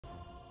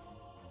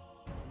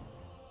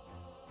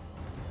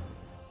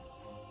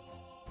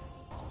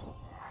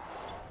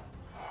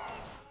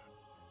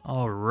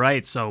All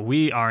right, so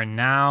we are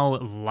now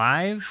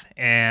live,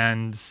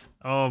 and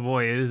oh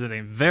boy, it is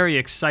a very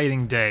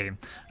exciting day.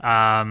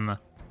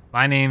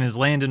 My name is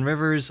Landon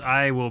Rivers.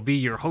 I will be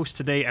your host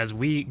today as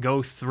we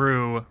go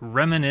through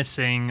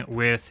reminiscing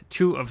with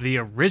two of the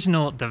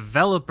original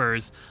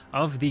developers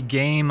of the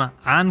game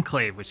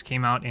Enclave, which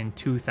came out in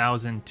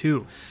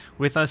 2002.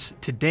 With us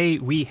today,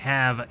 we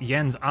have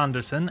Jens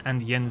Andersson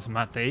and Jens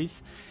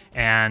Matthies,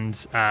 and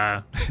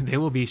they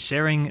will be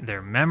sharing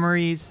their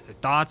memories, their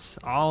thoughts,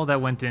 all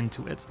that went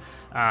into it.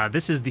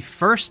 This is the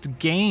first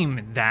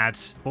game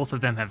that both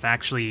of them have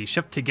actually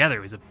shipped together.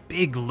 It was a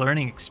big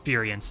learning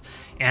experience,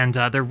 and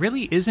there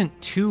really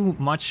isn't too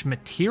much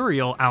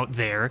material out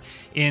there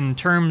in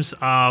terms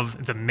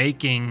of the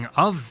making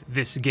of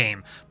this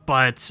game.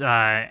 But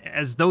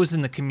as those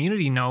in the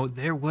community know,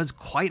 there was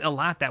quite a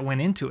lot that went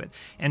into it.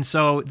 And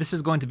so this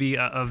is going to be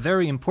a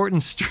very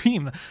important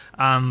stream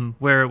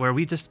where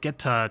we just get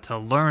to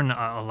learn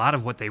a lot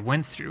of what they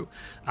went through.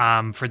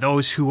 For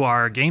those who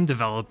are game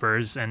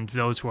developers and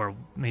those who are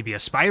maybe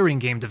aspiring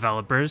game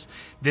developers,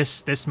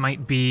 this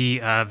might be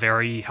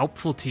very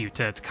helpful to you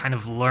to kind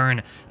of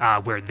learn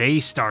where they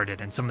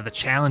started and some of the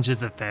challenges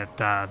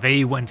that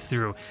they went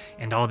through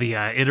and all the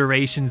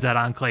iterations that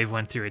Enclave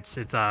went through. It's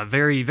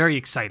very, very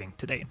exciting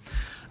today.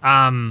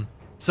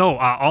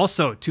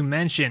 Also to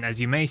mention, as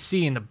you may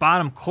see in the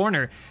bottom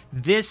corner,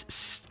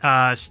 this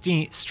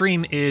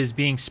stream is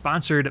being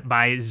sponsored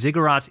by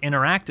Ziggurat's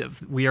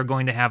Interactive. We are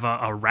going to have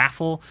a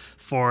raffle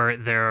for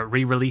their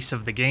re-release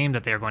of the game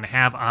that they're going to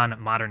have on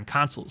modern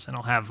consoles, and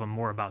I'll have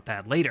more about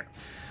that later.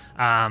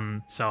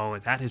 So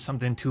that is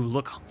something to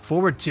look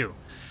forward to.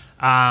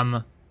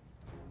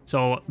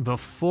 So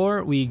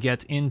before we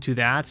get into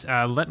that,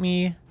 let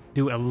me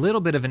do a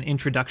little bit of an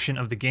introduction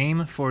of the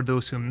game for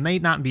those who may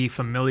not be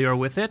familiar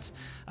with it.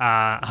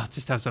 I'll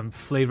just have some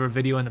flavor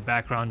video in the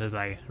background as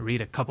I read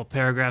a couple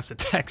paragraphs of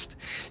text.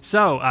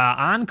 So,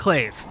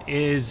 Enclave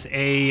is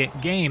a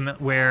game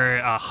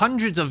where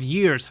hundreds of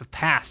years have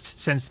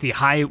passed since the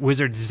High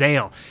Wizard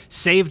Zale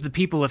saved the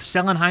people of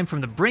Selenheim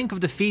from the brink of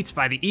defeat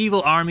by the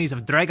evil armies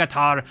of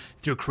Vatar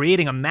through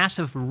creating a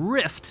massive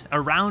rift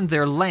around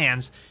their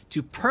lands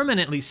to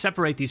permanently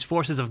separate these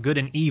forces of good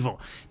and evil.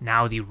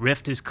 Now the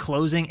rift is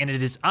closing, and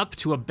it is up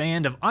to a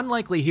band of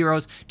unlikely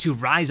heroes to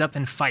rise up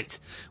and fight.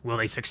 Will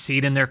they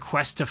succeed in their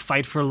quest to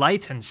fight for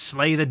light and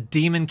slay the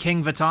demon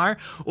king Vatar,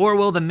 or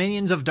will the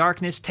minions of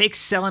darkness take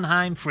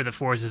Selenheim for the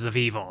forces of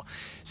evil?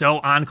 So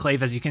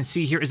Enclave, as you can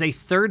see here, is a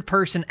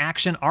third-person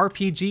action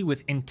RPG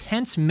with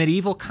intense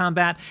medieval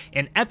combat,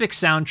 an epic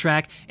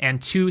soundtrack,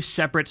 and two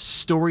separate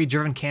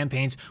story-driven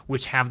campaigns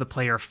which have the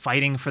player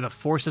fighting for the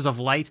forces of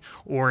light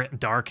or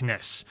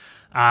darkness.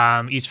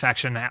 Each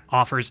faction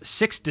offers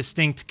 6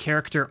 distinct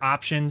character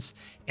options,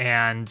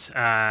 and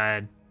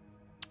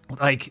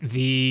like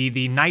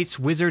the knights,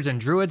 wizards, and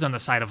druids on the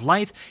side of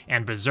light,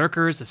 and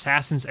berserkers,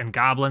 assassins, and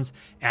goblins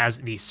as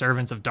the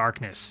servants of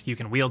darkness. You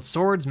can wield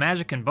swords,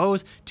 magic, and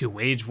bows to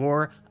wage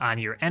war on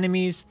your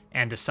enemies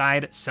and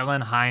decide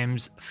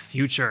Selenheim's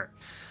future.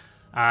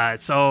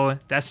 So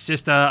that's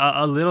just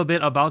a little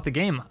bit about the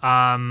game.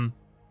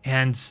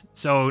 And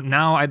so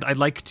now I'd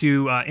like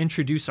to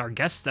introduce our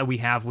guests that we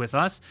have with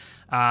us.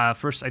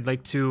 First, I'd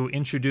like to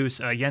introduce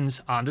Jens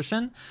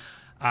Andersson.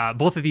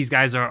 Both of these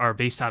guys are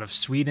based out of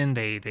Sweden.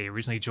 They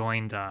originally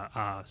joined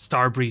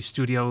Starbreeze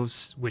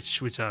Studios, which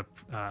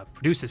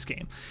produced this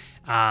game.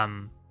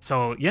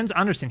 So Jens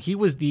Andersson, he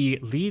was the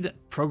lead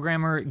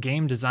programmer,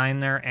 game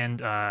designer,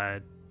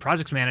 and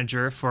project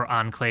manager for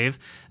Enclave.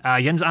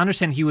 Jens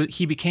Andersson,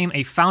 he became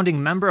a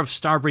founding member of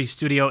Starbreeze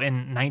Studio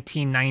in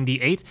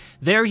 1998.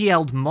 There he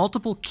held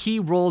multiple key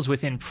roles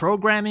within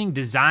programming,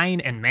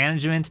 design, and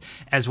management,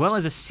 as well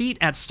as a seat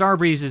at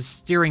Starbreeze's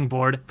steering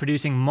board,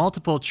 producing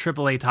multiple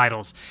AAA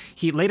titles.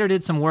 He later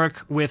did some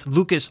work with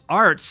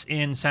LucasArts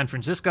in San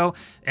Francisco,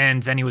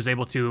 and then he was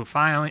able to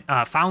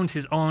found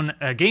his own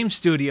game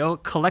studio,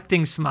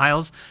 Collecting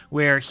Smiles,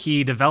 where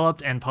he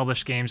developed and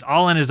published games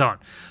all on his own.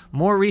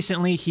 More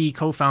recently, he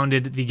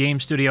co-founded the game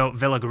studio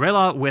Villa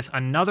Gorilla with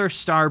another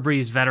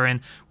Starbreeze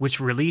veteran, which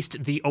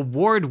released the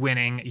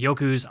award-winning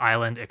Yoku's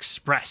Island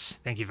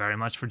Express. Thank you very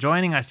much for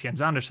joining us, Jens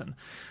Andersson.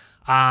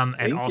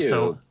 And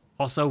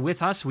also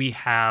with us, we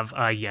have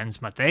Jens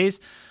Matthies.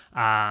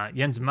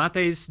 Jens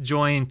Matthies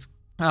joined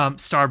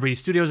Starbreeze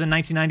Studios in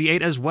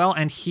 1998 as well,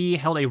 and he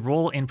held a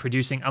role in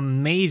producing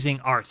amazing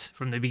art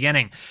from the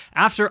beginning.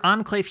 After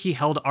Enclave, he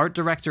held art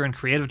director and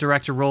creative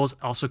director roles,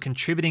 also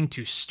contributing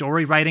to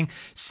story writing,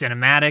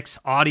 cinematics,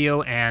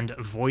 audio, and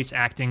voice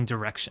acting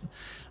direction.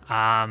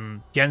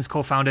 Jens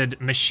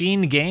co-founded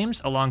Machine Games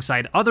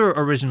alongside other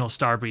original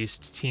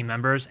Starbreeze team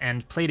members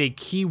and played a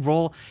key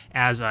role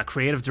as a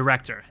creative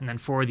director. And then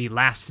for the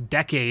last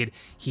decade,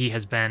 he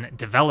has been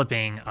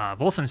developing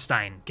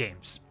Wolfenstein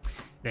games.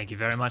 Thank you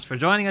very much for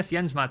joining us,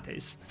 Jens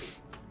Matthies.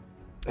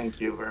 Thank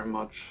you very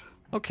much.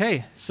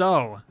 Okay,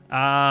 so,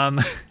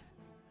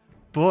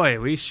 boy,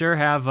 we sure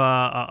have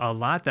a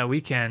lot that we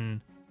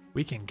can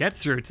get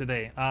through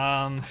today.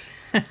 How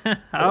That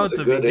was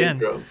to a good begin?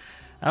 intro.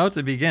 How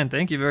to begin?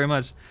 Thank you very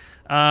much.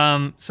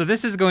 So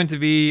this is going to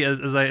be,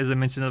 as I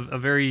mentioned, a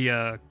very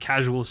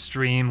casual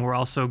stream. We're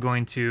also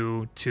going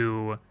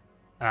to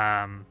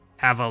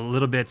have a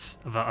little bit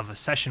of a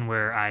session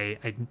where I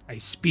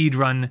speed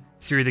run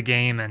through the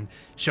game and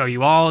show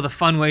you all the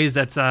fun ways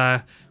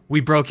that we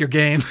broke your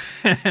game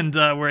and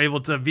we're able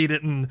to beat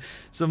it in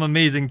some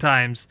amazing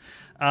times.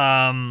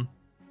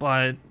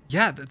 But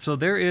yeah, so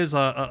there is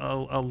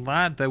a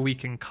lot that we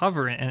can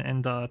cover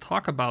and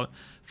talk about.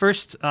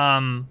 First,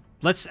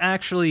 let's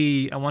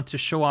actually, I want to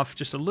show off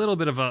just a little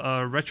bit of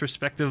a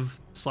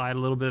retrospective slide, a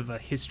little bit of a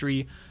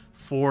history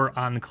for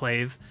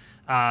Enclave.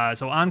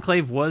 So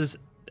Enclave was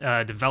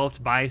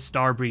developed by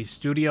Starbreeze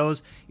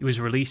Studios. It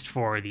was released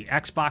for the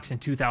Xbox in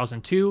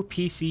 2002,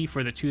 PC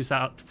for the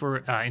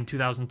in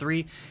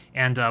 2003,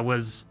 and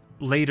was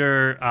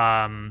later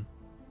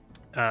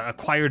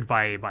acquired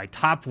by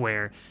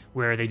Topware,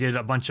 where they did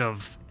a bunch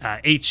of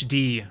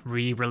HD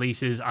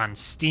re-releases on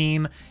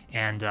Steam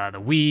and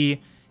the Wii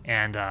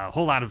and a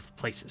whole lot of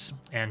places.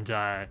 And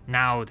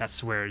now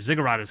that's where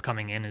Ziggurat is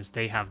coming in, is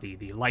they have the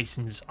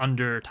license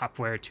under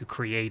Topware to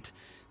create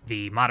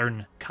the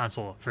modern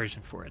console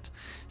version for it.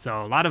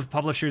 So a lot of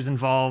publishers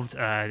involved.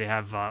 They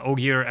have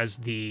Ogier as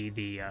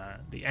the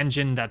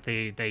engine that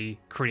they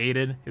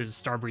created. It was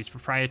Starbreeze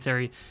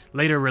proprietary,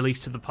 later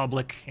released to the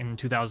public in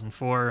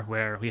 2004,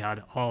 where we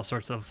had all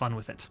sorts of fun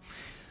with it.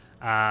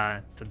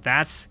 So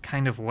that's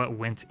kind of what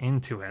went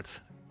into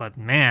it. But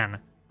man,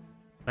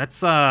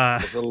 that's It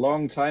was a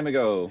long time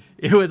ago.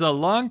 it was a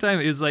long time.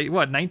 It was like,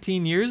 what,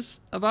 19 years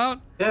about?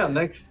 Yeah,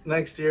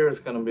 next year is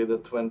gonna be the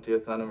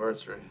 20th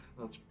anniversary.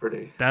 That's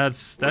pretty.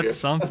 That's weird.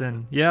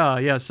 something.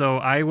 Yeah. So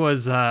I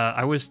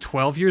was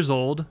 12 years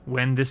old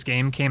when this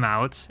game came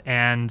out,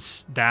 and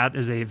that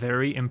is a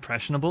very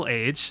impressionable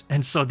age.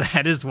 And so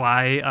that is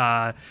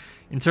why,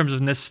 in terms of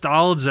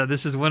nostalgia,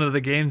 this is one of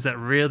the games that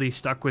really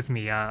stuck with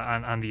me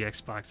on the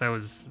Xbox. I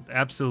was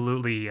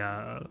absolutely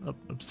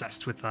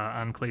obsessed with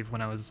Enclave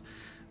when I was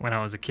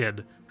a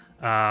kid.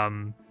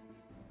 And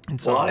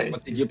so Why?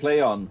 What did you play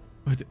on?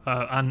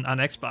 on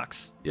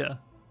Xbox. Yeah.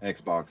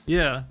 Xbox.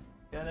 Yeah.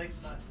 Got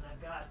Xbox,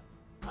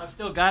 and I've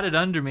still got it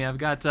under me. I've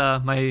got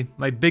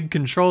my big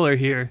controller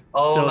here.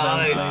 Oh, still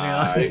nice.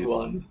 Nice. Big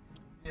one.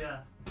 Yeah.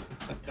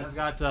 And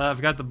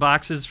I've got the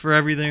boxes for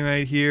everything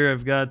right here.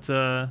 I've got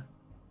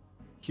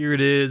here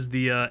it is,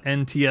 the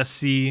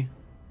NTSC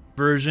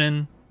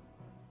version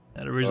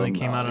that originally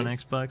came out on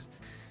nice. Xbox.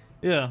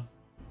 Yeah.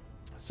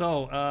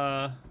 So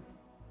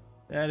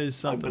that is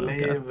I something. I've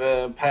got.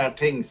 believe Per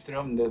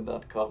Tingström did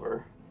that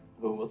cover,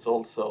 who was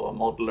also a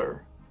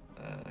modeler.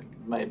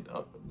 Made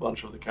a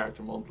bunch of the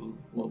character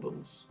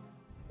models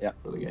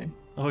for the game.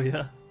 Oh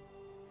yeah.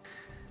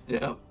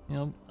 Yeah.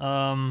 Yep.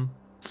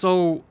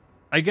 So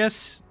I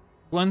guess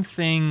one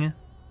thing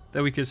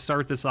that we could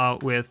start this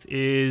out with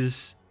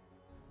is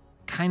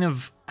kind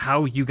of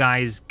how you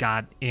guys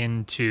got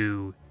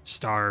into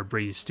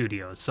Starbreeze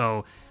Studios.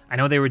 So I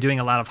know they were doing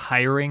a lot of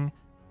hiring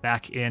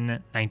back in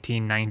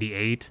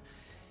 1998.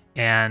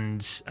 And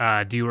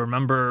do you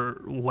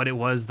remember what it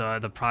was,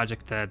 the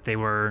project that they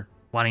were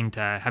wanting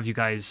to have you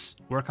guys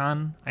work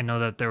on? I know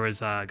that there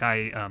was a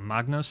guy,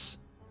 Magnus,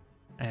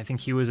 and I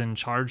think he was in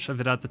charge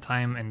of it at the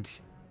time. And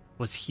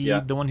was he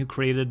the one who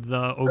created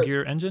the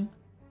Ogier engine?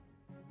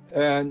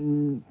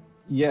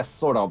 Yes,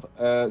 sort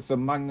of. So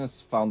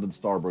Magnus founded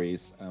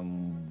Starbreeze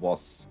and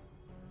was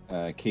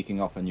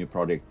kicking off a new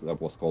project that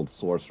was called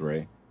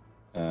Sorcery.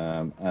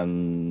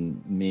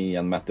 And me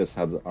and Matthies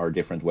had our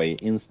different way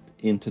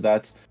into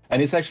that.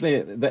 And it's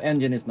actually, the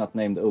engine is not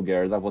named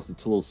Ogier. That was the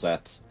tool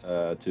set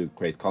to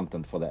create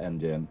content for the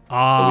engine.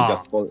 So we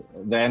just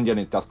the engine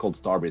is just called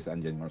Starbreeze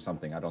engine or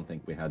something. I don't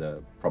think we had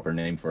a proper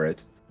name for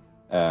it.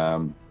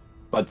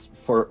 But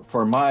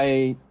for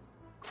my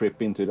trip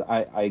into it,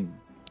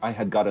 I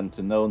had gotten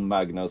to know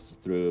Magnus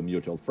through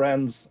mutual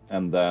friends,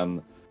 and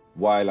then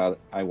while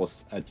I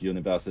was at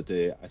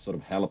university, I sort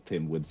of helped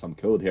him with some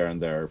code here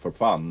and there for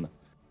fun.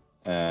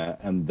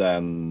 And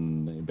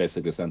then he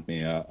basically sent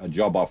me a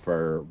job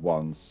offer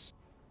once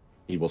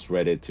he was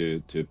ready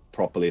to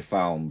properly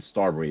found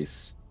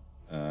Starbreeze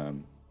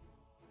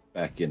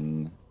back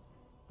in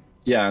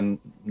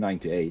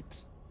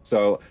 98.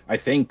 So I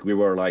think we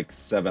were like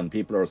 7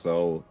 people or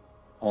so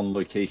on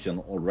location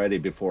already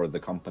before the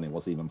company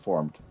was even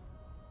formed.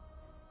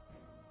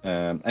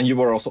 And you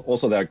were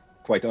also there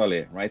quite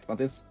early, right,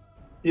 Matthies?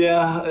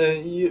 Yeah,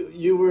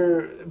 you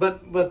were,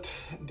 but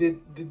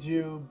did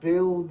you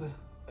build?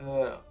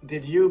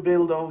 Did you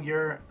build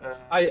Ogier?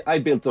 I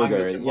built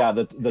Ogier,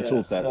 Magnus the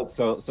tool set.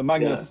 So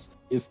Magnus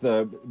is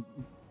the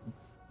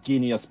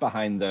genius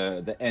behind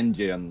the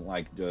engine,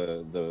 like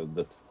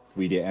the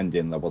 3D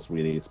engine that was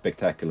really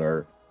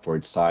spectacular for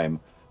its time.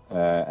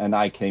 And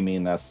I came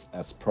in as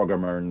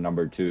programmer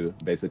number 2,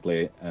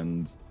 basically,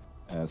 and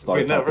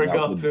started. We never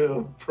got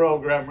to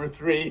programmer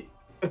 3.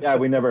 Yeah,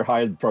 we never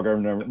hired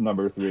programmer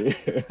number 3.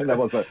 That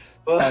was a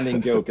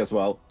standing joke as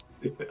well.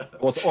 It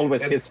was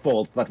always his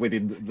fault that we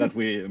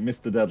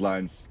missed the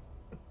deadlines.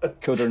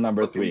 Coder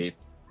number 3.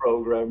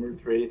 Programmer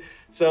 3.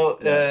 So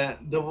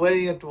the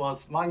way it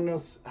was,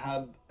 Magnus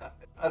had.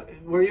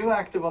 Were you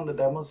active on the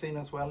demo scene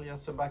as well,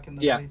 Jesse, back in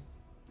the day?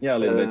 Yeah, a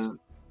little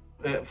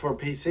bit. For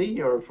PC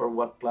or for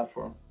what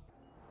platform?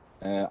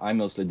 I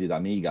mostly did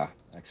Amiga,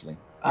 actually.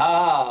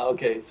 Ah,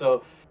 okay.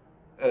 So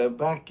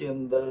back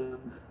in the,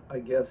 I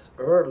guess,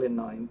 early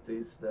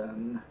 90s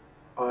then,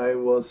 I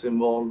was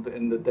involved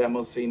in the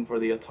demo scene for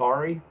the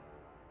Atari.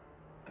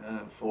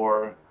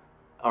 For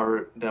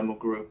our demo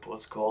group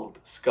was called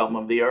Scum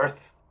of the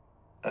Earth.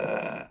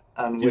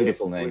 And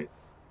Beautiful name.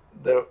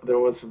 There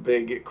was a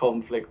big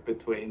conflict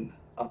between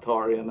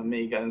Atari and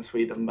Amiga in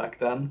Sweden back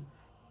then.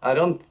 I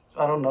don't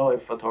know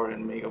if Atari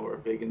and Amiga were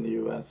big in the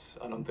US.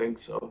 I don't think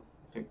so.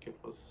 I think it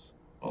was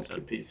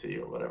mostly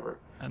PC or whatever.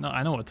 I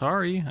know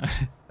Atari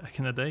back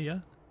in the day, yeah.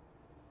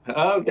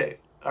 Okay,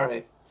 all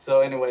right.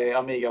 So anyway,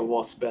 Amiga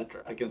was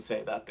better. I can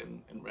say that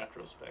in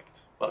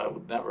retrospect, but I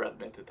would never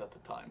admit it at the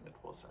time. It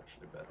was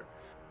actually better.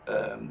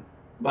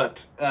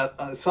 But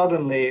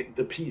suddenly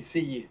the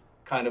PC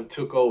kind of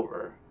took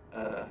over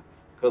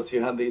because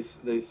you had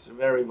these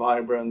very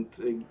vibrant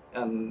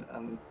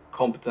and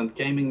competent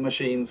gaming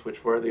machines,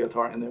 which were the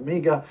Atari and the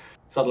Amiga.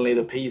 Suddenly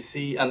the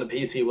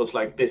PC was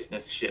like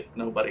business shit.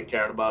 Nobody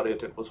cared about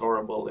it. It was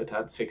horrible. It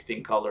had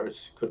 16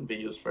 colors, couldn't be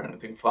used for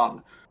anything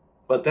fun.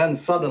 But then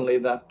suddenly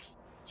that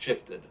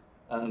shifted,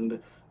 and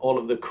all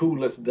of the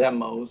coolest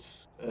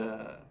demos,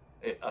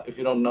 if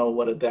you don't know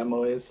what a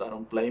demo is, I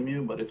don't blame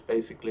you, but it's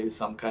basically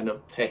some kind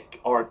of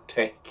art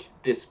tech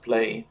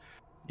display.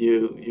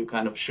 You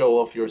kind of show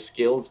off your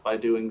skills by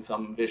doing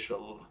some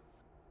visual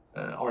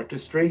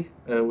artistry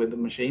with the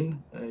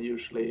machine,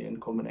 usually in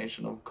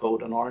combination of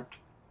code and art.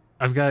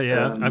 I've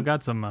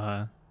got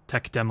some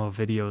tech demo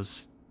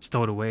videos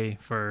stowed away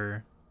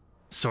for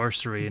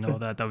sorcery and all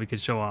that we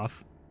could show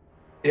off.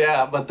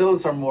 Yeah, but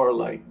those are more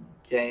like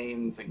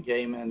games and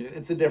game engine.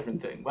 It's a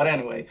different thing. But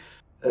anyway,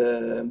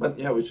 but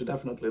yeah, we should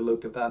definitely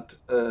look at that.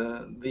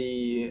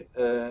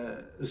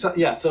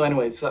 So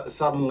anyway,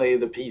 suddenly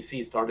the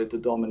PC started to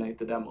dominate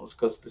the demos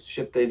because the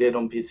shit they did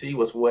on PC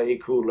was way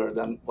cooler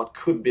than what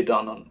could be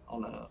done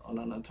on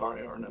an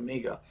Atari or an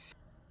Amiga.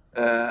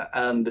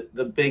 And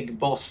the big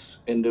boss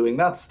in doing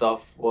that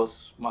stuff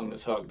was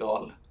Magnus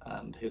Högdahl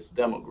and his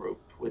demo group,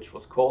 which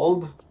was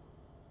called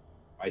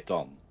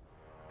Triton.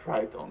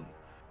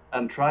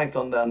 And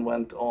Triton then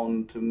went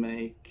on to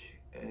make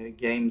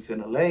games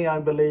in LA, I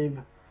believe.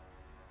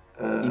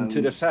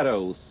 Into the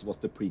Shadows was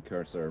the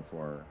precursor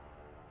for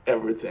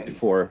everything.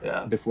 Before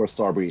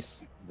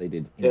Starbreeze, they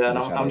did Into the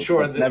Shadows. I'm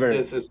sure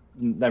this is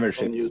never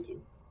shipped.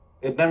 YouTube.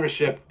 It never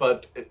shipped,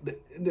 but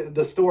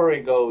the story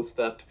goes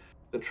that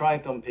the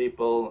Triton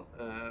people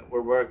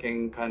were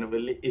working kind of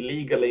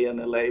illegally in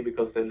LA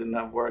because they didn't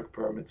have work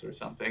permits or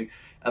something,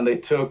 and they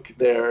took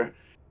their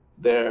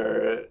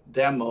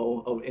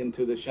demo of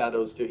Into the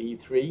Shadows to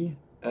E3,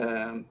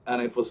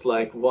 and it was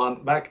like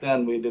back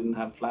then we didn't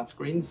have flat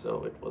screens,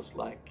 so it was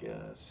like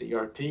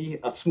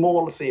CRT, a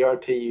small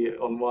CRT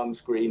on one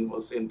screen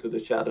was Into the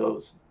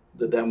Shadows,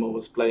 the demo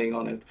was playing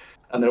on it,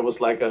 and there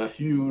was like a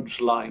huge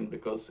line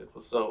because it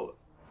was so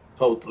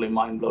totally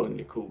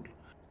mind-blowingly cool.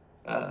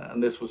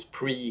 And this was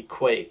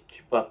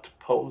pre-Quake, but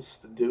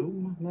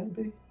post-Doom,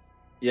 maybe?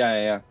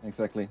 Yeah,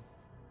 exactly.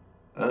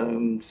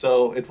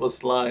 So it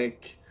was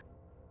like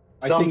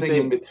something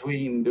in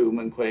between Doom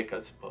and Quake,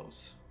 I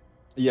suppose.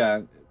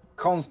 Yeah,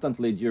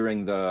 constantly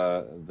during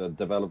the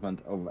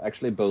development of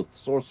actually both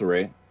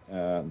Sorcery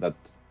that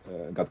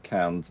got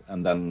canned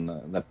and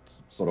then that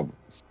sort of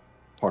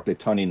partly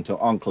turned into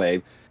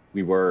Enclave,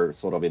 we were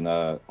sort of in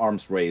a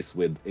arms race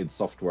with id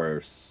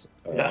Software's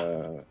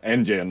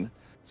engine.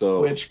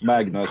 So which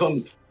Magnus,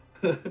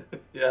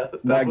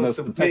 Magnus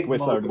the tech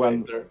wizard,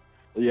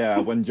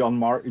 when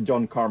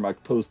John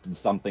Carmack posted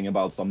something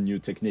about some new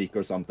technique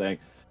or something,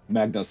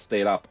 Magnus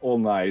stayed up all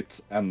night,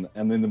 and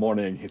in the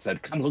morning he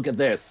said, "Come look at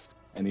this,"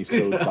 and he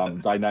showed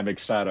some dynamic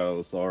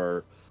shadows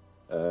or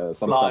some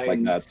stuff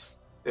like that.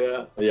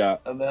 Yeah.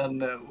 And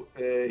then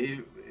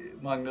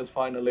Magnus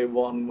finally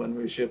won when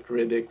we shipped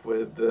Riddick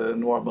with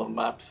normal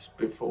maps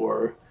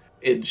before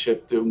id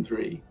shipped Doom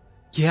 3.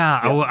 Yeah,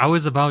 I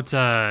was about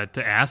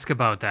to ask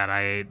about that.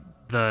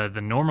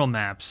 The normal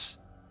maps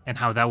and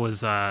how that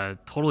was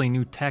totally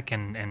new tech,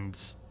 and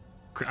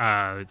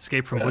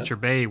Escape from Butcher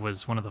Bay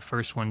was one of the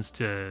first ones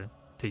to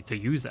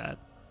use that.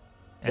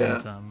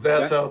 And,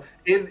 so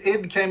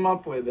id came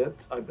up with it,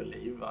 I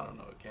believe. I don't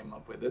know who came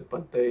up with it,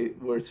 but they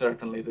were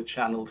certainly the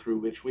channel through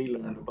which we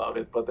learned about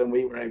it. But then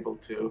we were able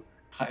to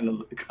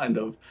kind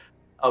of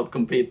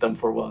outcompete them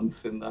for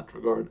once in that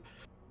regard.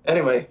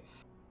 Anyway.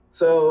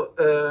 So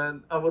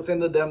I was in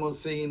the demo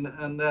scene,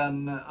 and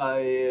then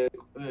I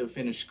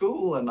finished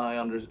school, and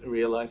I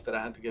realized that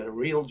I had to get a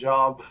real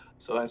job.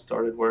 So I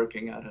started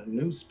working at a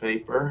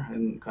newspaper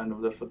in kind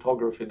of the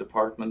photography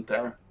department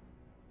there.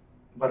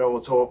 But I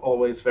was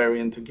always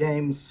very into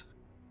games.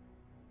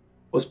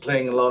 Was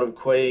playing a lot of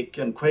Quake,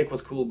 and Quake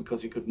was cool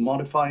because you could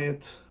modify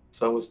it.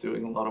 So I was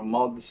doing a lot of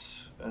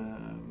mods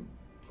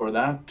for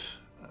that.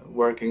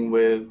 Working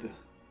with,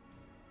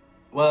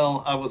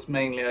 I was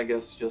mainly, I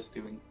guess, just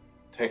doing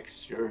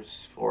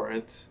textures for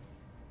it.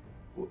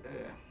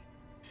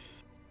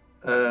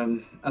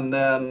 And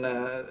then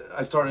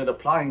I started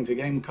applying to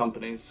game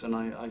companies, and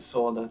I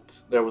saw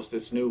that there was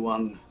this new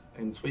one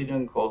in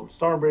Sweden called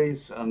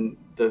Starbreeze, and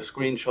the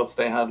screenshots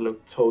they had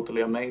looked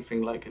totally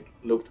amazing. Like, it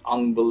looked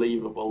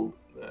unbelievable,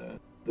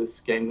 this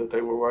game that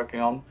they were working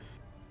on.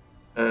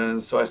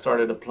 So I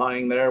started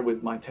applying there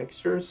with my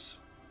textures.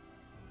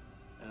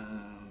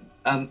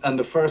 And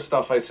the first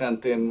stuff I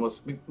sent in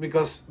was,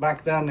 because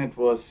back then it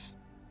was,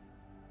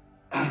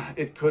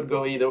 it could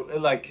go either,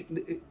 like,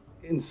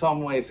 in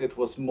some ways it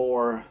was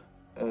more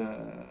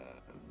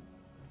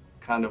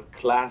kind of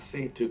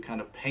classy to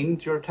kind of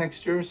paint your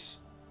textures,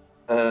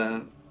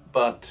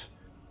 but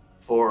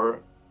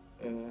for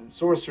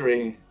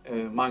sorcery,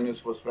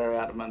 Magnus was very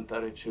adamant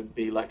that it should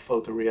be like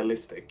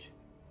photorealistic.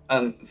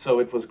 And so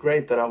it was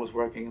great that I was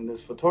working in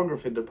this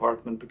photography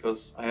department,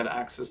 because I had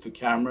access to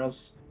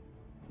cameras.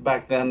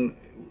 Back then,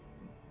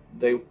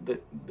 the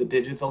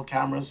digital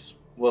cameras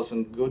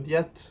wasn't good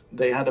yet.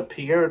 They had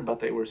appeared, but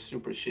they were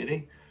super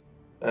shitty.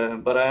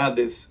 But I had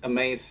this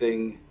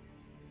amazing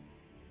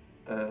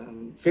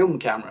film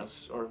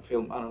cameras, or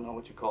film, I don't know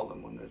what you call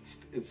them, when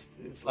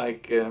it's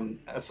like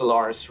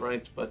SLRs,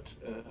 right?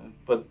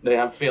 But they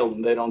have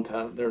film.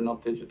 They're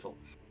not digital.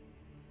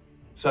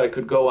 So I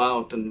could go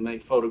out and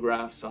make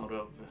photographs out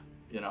of,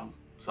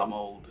 some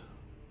old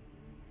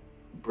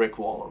brick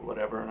wall or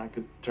whatever, and I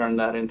could turn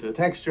that into a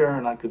texture,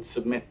 and I could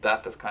submit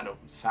that as kind of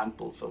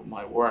samples of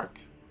my work.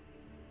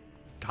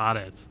 Got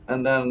it.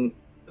 And then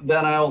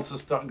I also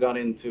got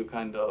into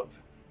kind of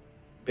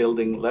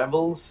building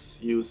levels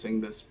using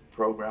this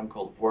program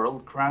called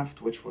Worldcraft,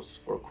 which was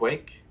for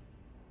Quake.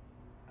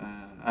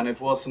 And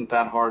it wasn't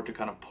that hard to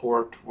kind of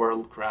port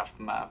Worldcraft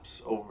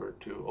maps over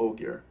to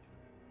Ogier.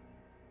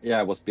 Yeah,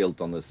 it was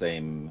built on the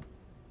same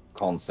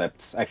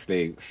concepts,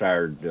 actually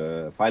shared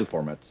file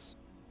formats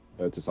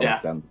to some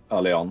extent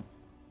early on.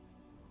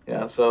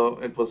 Yeah, so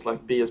it was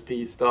like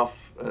BSP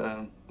stuff.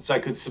 So I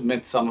could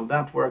submit some of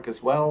that work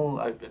as well.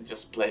 I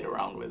just played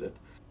around with it.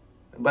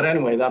 But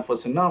anyway, that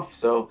was enough.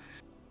 So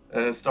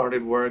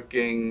started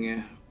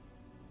working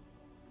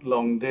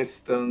long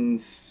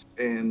distance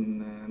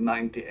in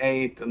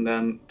 98, and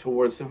then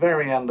towards the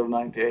very end of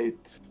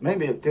 98,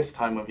 maybe at this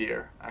time of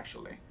year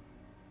actually,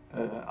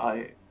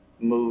 I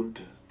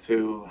moved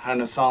to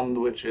Härnösand,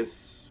 which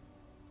is...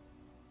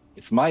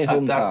 It's my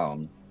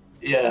hometown.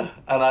 And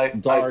I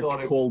Dark,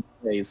 thought cold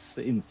place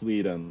in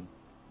Sweden.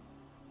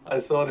 I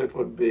thought it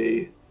would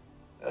be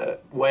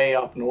way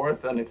up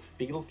north, and it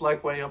feels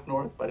like way up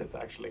north, but it's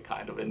actually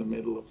kind of in the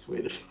middle of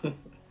Sweden. A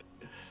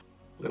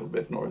little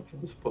bit north,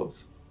 I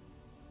suppose.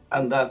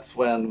 And that's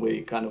when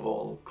we kind of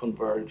all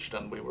converged,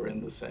 and we were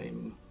in the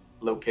same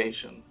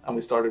location. And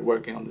we started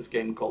working on this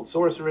game called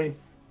Sorcery.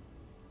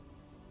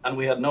 And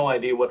we had no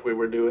idea what we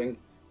were doing,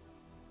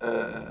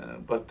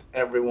 but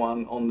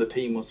everyone on the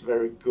team was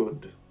very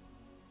good.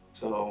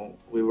 So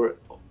we were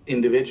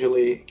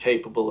individually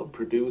capable of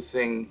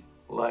producing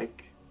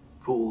like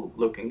cool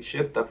looking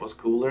shit that was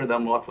cooler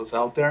than what was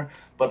out there,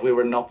 but we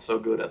were not so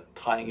good at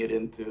tying it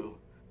into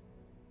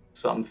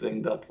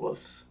something that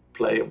was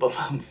playable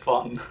and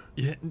fun.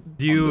 Yeah.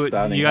 Do you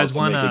guys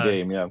want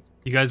to?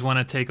 You guys want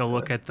to take a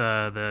look at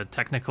the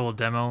technical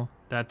demo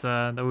that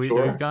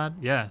we've got?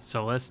 Yeah.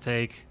 So let's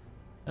take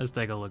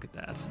a look at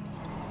that.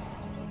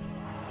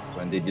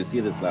 When did you see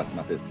this last,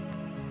 Matthies?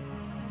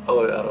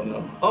 Oh, I don't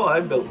know. Oh,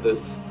 I built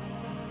this.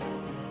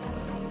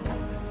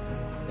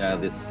 Yeah,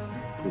 this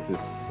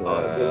is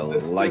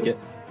like it.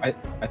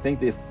 I think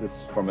this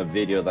is from a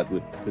video that we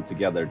put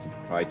together to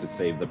try to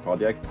save the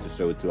project, to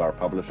show to our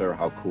publisher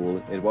how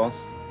cool it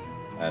was,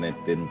 and it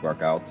didn't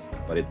work out,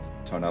 but it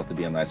turned out to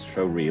be a nice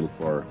show reel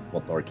for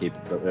what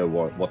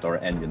our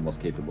engine was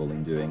capable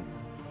in doing.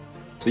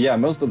 So yeah,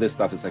 most of this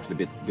stuff is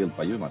actually built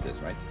by you,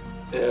 Matthies, right?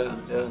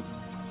 Yeah.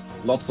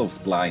 Lots of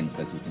splines,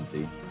 as you can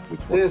see,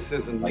 which was this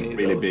isn't like me,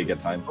 really though. big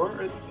at times.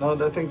 No,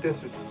 I think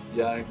this is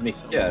Mick,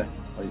 yeah.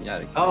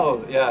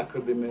 Oh, yeah, it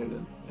could be me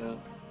then. Yeah.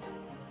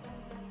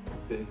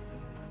 Okay.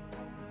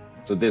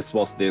 So this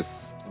was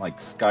this like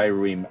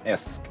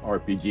Skyrim-esque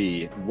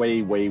RPG,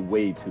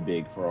 way too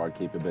big for our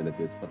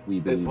capabilities, but we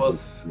believe it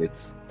was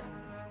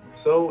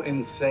so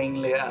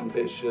insanely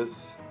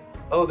ambitious.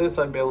 Oh, this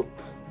I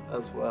built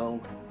as well.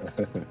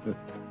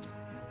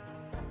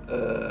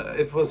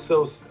 It was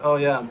so... Oh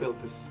yeah, I built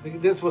this.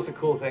 This was the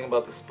cool thing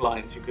about the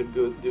splines. You could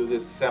do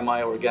this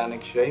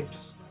semi-organic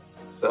shapes.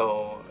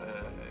 So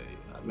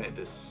I made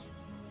this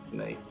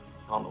snake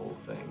tunnel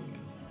thing.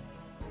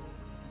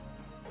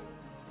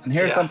 And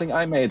here's something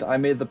I made. I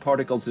made the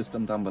particle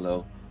system down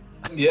below.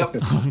 Yep.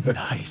 Oh,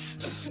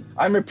 nice.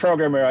 I'm a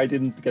programmer. I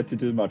didn't get to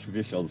do much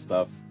visual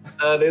stuff.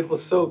 And it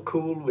was so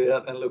cool.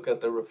 And look at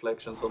the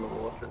reflections on the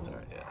water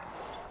there. Yeah.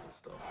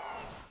 Stuff.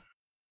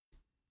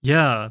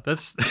 Yeah,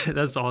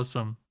 that's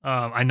awesome.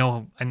 I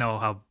know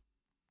how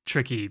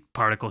tricky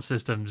particle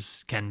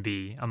systems can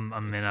be. I'm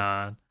in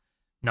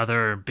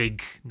another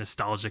big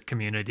nostalgic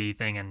community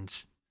thing,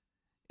 and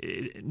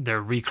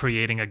they're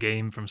recreating a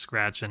game from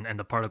scratch, and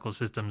the particle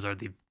systems are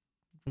the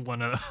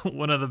one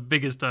of the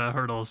biggest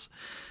hurdles.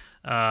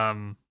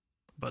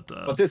 But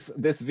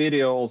this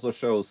video also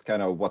shows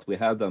kind of what we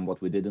had and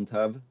what we didn't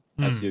have.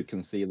 As you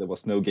can see, there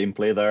was no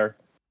gameplay there.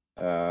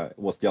 It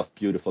was just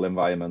beautiful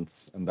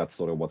environments, and that's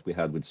sort of what we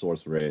had with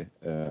sorcery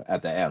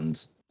at the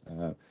end.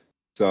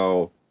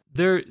 So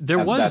there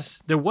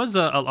was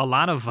a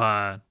lot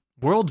of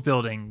world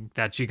building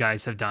that you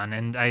guys have done,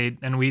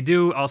 and we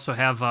do also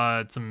have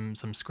some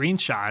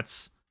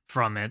screenshots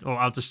from it. Or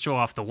I'll just show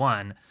off the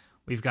one.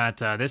 We've got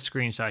this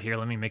screenshot here.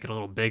 Let me make it a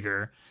little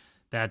bigger.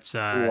 That's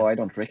oh, I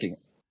don't reckon.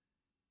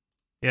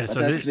 Yeah, that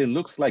so actually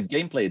looks like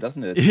gameplay,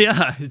 doesn't it?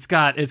 Yeah, it's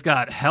got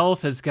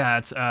health. It's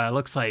got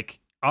looks like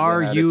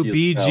R, U,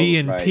 B, G,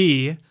 and right.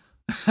 P.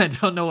 I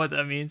don't know what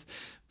that means,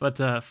 but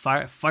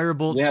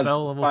firebolt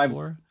spell level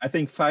 4. I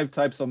think 5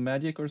 types of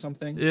magic or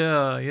something.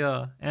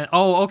 Yeah. And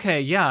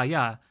okay,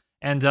 yeah.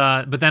 And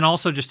but then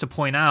also just to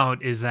point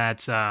out is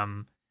that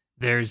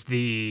there's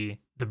the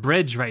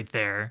bridge right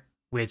there,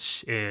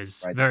 which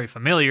is very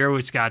familiar,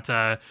 which got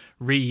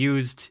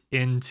reused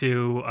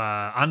into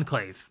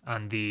Enclave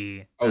on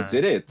the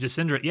did it?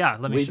 Gisindra. Yeah,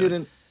 let me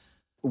show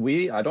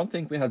I don't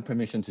think we had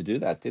permission to do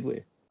that, did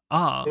we?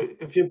 Oh.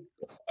 If you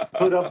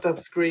put up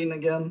that screen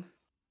again.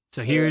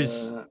 So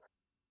here's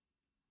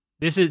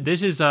this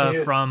is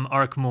from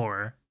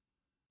Arkmore.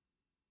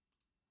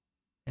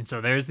 And so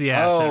there's the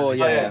asset. Oh,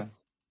 yeah.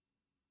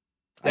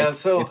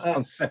 So it's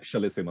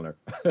conceptually similar.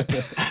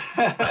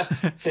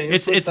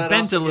 It's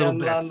bent a little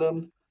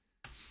bit.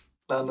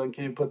 Landon,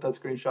 can you put that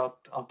screenshot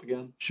up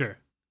again? Sure.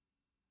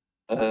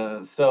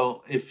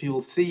 So if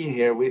you'll see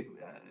here, we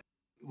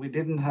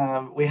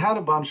had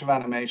a bunch of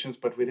animations,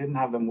 but we didn't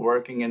have them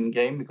working in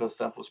game because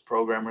that was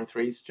Programmer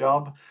 3's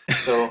job.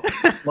 So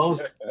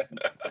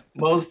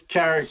most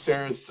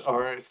characters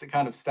are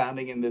kind of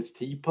standing in this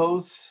T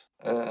pose.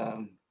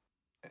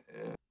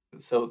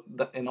 So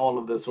in all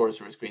of the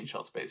sorcery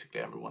screenshots, basically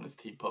everyone is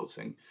T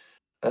posing.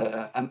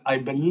 And I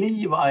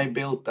believe I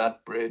built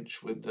that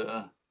bridge with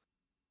the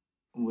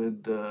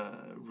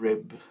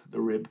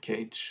rib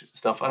cage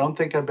stuff. I don't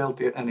think I built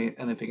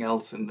anything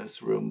else in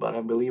this room, but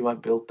I believe I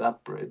built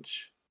that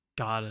bridge.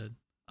 Got it.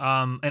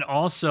 And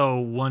also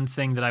one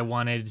thing that I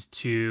wanted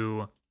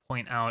to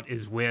point out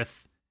is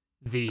with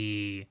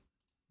the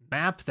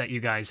map that you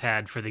guys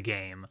had for the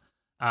game.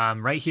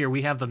 Right here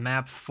we have the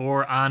map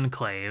for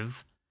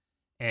Enclave,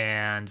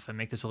 and if I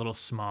make this a little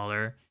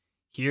smaller,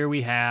 here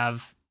we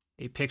have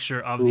a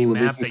picture of the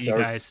map that you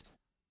guys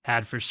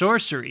had for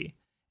sorcery.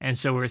 And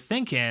so we're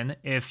thinking,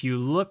 if you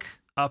look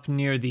up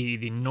near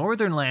the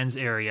Northern Lands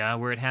area,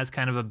 where it has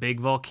kind of a big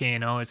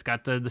volcano, it's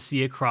got the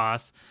sea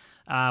across,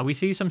 we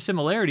see some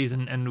similarities,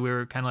 and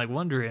we're kind of like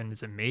wondering,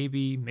 is it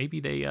maybe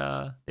they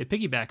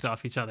piggybacked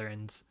off each other,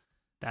 and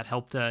that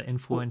helped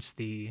influence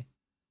the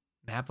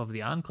map of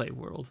the Enclave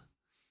world?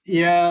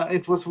 Yeah,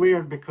 it was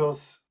weird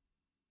because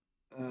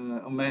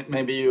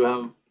maybe you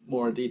have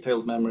more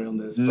detailed memory on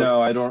this.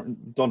 No, I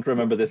don't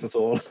remember this at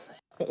all.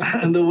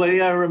 And the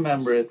way I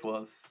remember it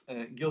was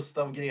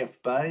Gustav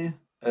Grefberg,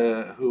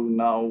 who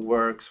now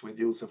works with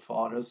Josef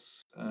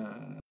Fares,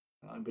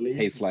 I believe.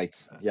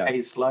 Hazelight, yeah.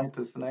 Hazelight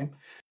is the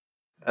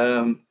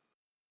name.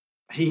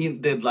 He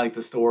did like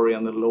the story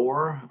and the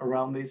lore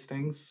around these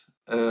things.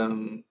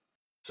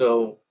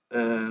 So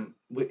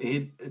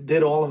he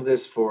did all of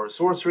this for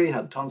sorcery,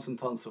 had tons and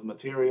tons of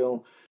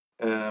material.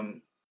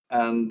 And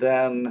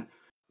then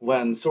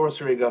when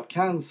sorcery got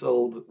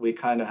cancelled, we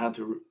kind of had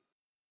to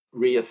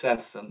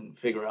reassess and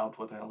figure out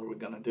what the hell are we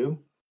going to do.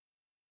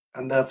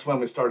 And that's when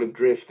we started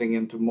drifting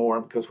into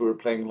more, because we were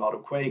playing a lot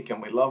of Quake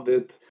and we loved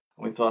it.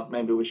 And we thought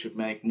maybe we should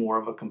make more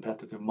of a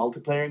competitive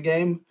multiplayer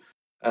game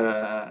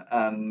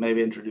and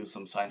maybe introduce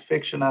some science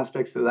fiction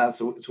aspects to that.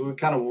 So we're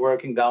kind of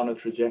working down a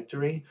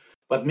trajectory.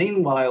 But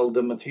meanwhile,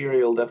 the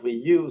material that we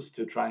used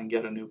to try and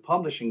get a new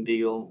publishing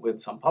deal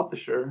with some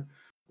publisher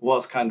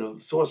was kind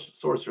of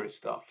sorcery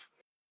stuff.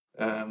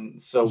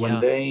 So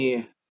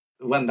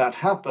when that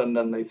happened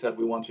and they said,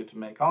 we want you to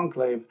make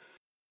Enclave,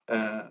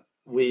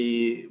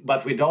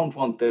 but we don't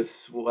want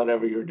this,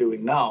 whatever you're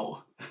doing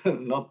now,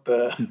 not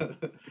the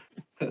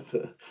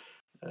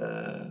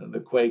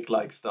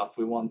Quake-like stuff.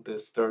 We want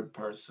this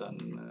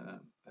third-person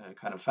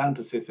kind of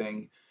fantasy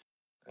thing.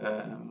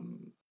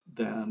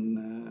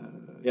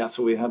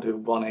 So we had to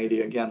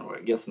 180 again, or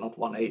I guess not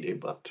 180,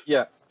 but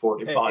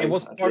 45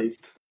 at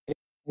least.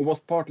 It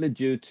was partly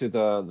due to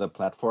the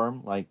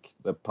platform. Like,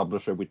 the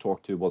publisher we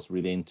talked to was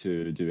really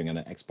into doing an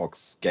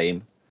Xbox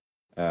game.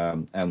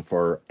 And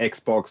for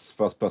Xbox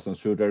first-person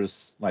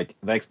shooters, like,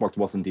 the Xbox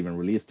wasn't even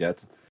released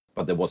yet,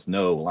 but there was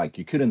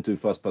you couldn't do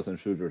first-person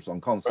shooters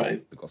on console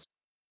because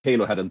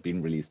Halo hadn't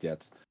been released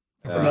yet.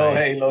 No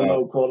Halo,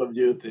 no Call of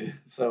Duty,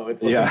 so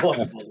it was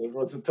impossible. It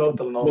was a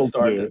total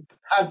non-starter.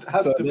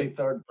 Has to be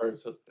third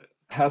person.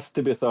 Has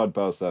to be third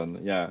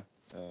person, yeah.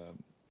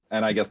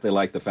 And I guess they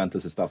like the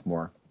fantasy stuff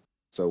more.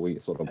 So we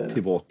sort of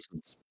pivot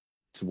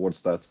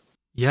towards that.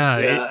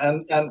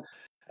 Yeah.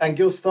 And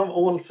Gustav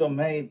also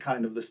made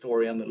kind of the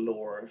story and the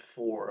lore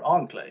for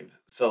Enclave.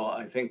 So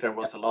I think there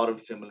was a lot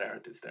of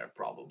similarities there,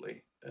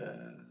 probably.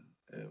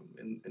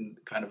 in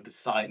kind of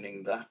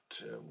designing that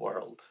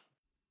world.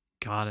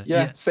 Got it.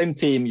 Yeah, same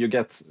team, you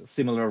get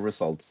similar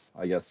results,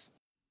 I guess.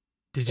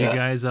 Did you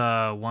guys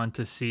want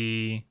to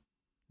see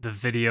the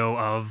video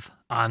of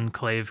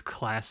Enclave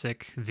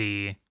Classic,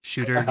 the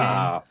shooter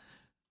game?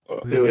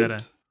 Do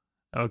it.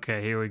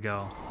 Okay, here we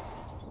go.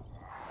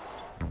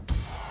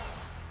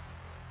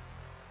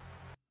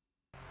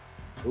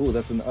 Oh,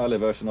 that's an early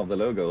version of the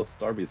logo,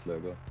 Starbeast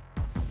logo.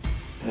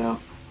 Yeah.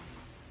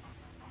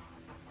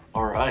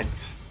 All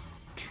right.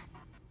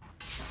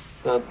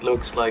 That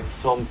looks like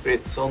Tom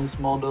Fritzon's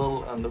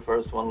model, and the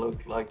first one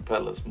looked like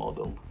Pelle's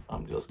model.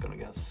 I'm just gonna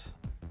guess.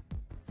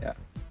 Yeah.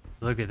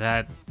 Look at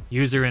that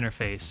user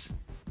interface.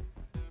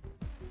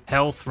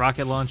 Health,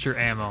 rocket launcher,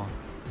 ammo.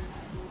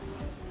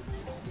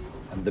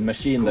 And the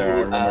machine there,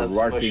 I remember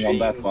working on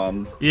that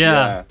one.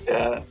 Yeah.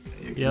 Yeah.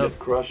 You get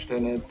crushed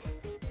in it.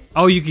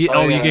 Oh, you get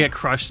you get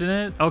crushed in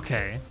it?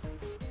 Okay.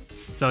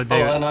 So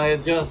they. Oh, and I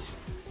had just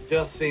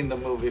seen the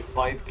movie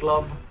Fight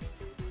Club,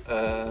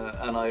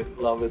 and I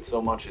love it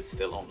so much. It's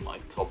still on my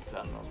top 10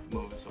 of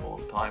movies of all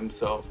time.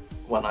 So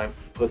when I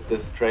put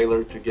this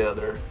trailer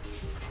together,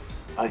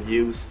 I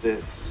used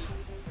this,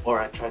 or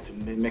I tried to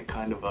mimic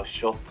kind of a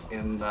shot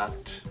in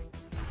that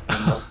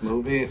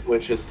movie,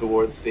 which is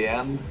towards the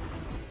end.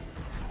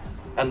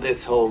 And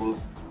this whole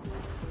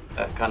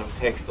kind of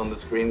text on the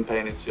screen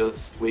pane is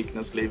just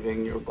weakness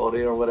leaving your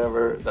body or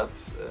whatever.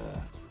 That's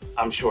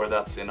I'm sure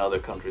that's in other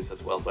countries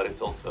as well, but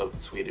it's also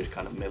Swedish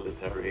kind of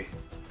military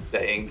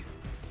saying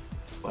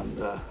when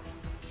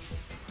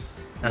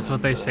that's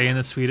what they say in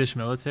the Swedish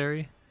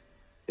military?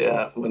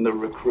 Yeah, when the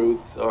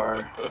recruits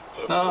are...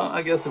 No,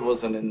 I guess it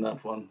wasn't in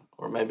that one.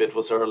 Or maybe it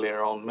was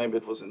earlier on. Maybe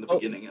it was in the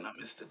beginning and I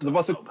missed it. There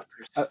was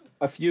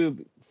a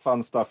few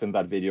fun stuff in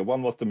that video.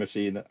 One was the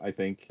machine, I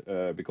think,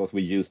 because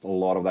we used a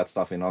lot of that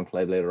stuff in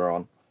Enclave later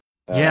on.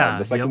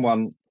 The second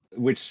one,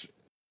 which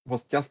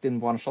was just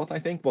in one shot, I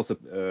think, was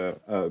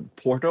a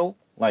portal,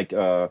 like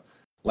a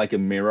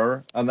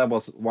mirror. And that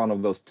was one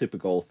of those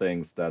typical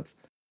things that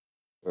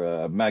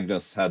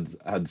Magnus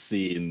had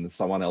seen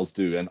someone else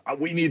do, and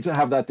we need to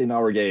have that in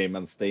our game,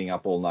 and staying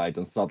up all night,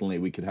 and suddenly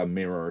we could have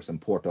mirrors and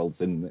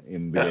portals in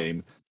the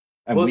game,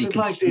 and we could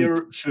like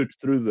shoot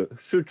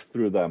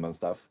through them and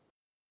stuff.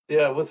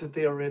 Yeah, was it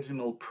the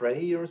original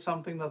Prey or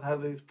something that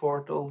had these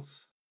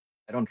portals?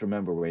 I don't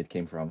remember where it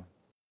came from.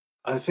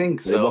 I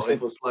think so.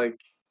 It was like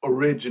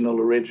original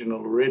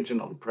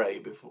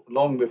Prey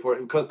long before,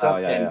 because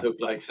that game took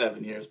like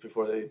 7 years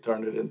before they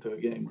turned it into a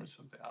game or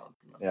something. I don't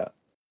remember. Yeah.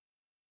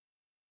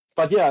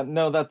 But yeah,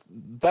 no,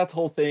 that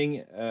whole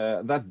thing,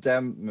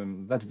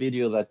 that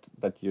video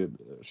that you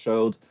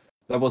showed,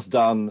 that was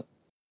done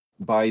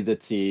by the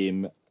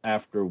team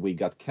after we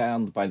got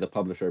canned by the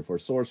publisher for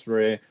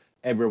Sorcery.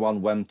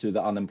 Everyone went to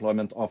the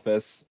unemployment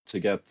office to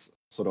get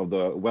sort of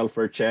the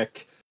welfare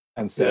check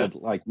and said,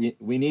 like,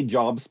 we need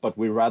jobs, but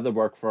we rather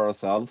work for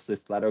ourselves.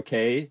 Is that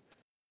okay?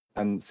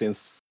 And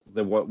since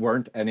there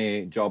weren't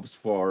any jobs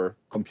for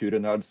computer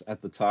nerds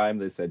at the time,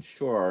 they said,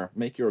 sure,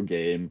 make your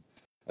game.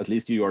 At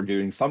least you are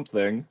doing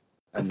something.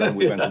 And then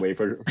we went away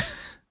for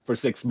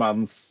 6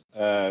 months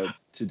to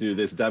do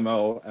this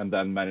demo, and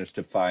then managed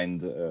to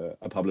find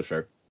a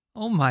publisher.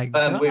 Oh my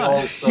god! And we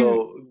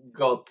also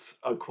got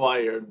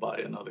acquired by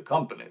another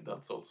company.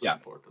 That's also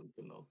important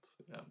to note.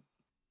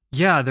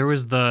 Yeah, there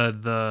was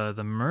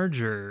the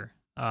merger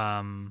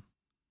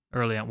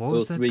early on. What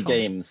was that? 3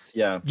 games.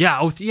 Yeah.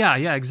 Yeah.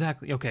 Yeah.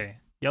 Exactly. Okay.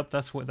 Yep.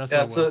 That's what it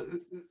was.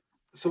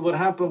 So what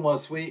happened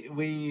was we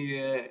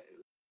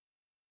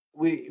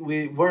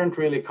weren't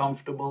really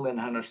comfortable in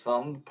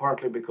Andersson,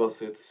 partly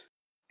because it's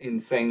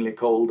insanely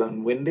cold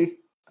and windy,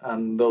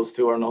 and those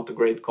two are not a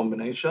great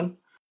combination.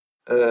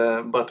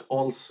 But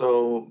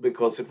also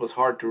because it was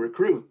hard to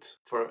recruit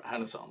for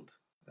Andersson.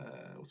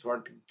 It was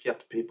hard to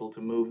get people to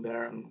move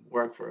there and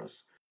work for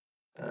us.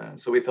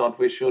 So we thought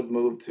we should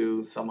move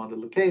to some other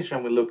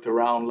location. We looked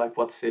around, like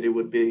what city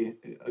would be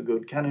a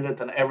good candidate,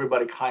 and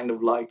everybody kind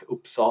of liked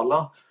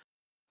Uppsala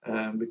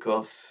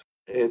because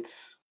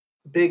it's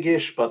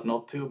big-ish, but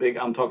not too big.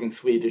 I'm talking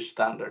Swedish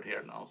standard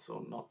here now,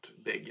 so not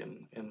big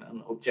in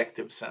an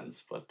objective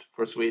sense, but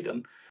for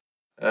Sweden.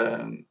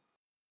 And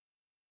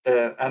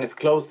it's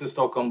close to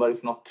Stockholm, but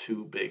it's not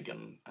too big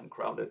and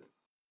crowded.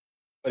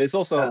 But it's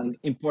also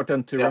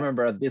important to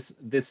remember at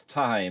this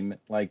time,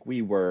 like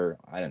we were,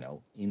 I don't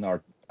know, in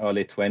our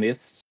early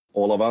 20s,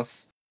 all of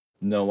us.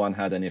 No one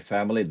had any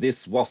family.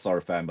 This was our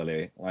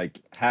family.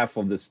 Like half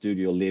of the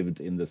studio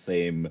lived in the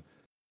same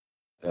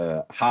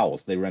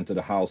house. They rented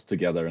a house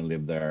together and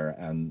lived there.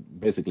 And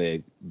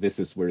basically, this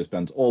is where we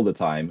spent all the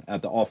time,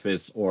 at the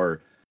office,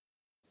 or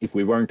if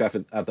we weren't at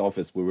the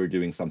office, we were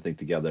doing something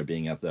together,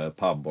 being at the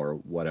pub or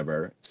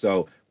whatever.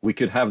 So we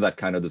could have that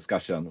kind of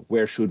discussion.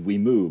 Where should we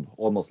move?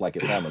 Almost like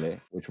a family,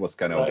 which was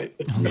kind of weird.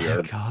 Oh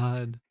my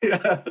god.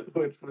 Yeah,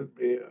 which would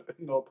be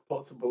not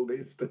possible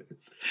these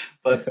days.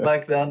 But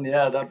back then,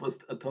 yeah, that was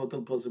a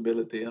total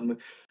possibility. And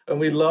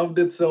we loved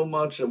it so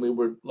much. And we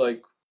would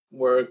like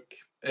work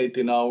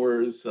 18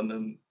 hours and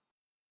then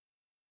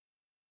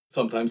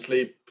sometimes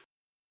sleep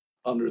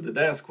under the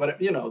desk, whatever,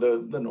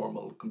 the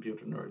normal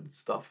computer nerd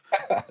stuff.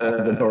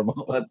 The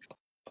normal.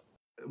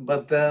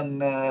 But then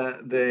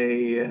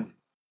they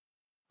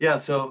yeah,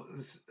 so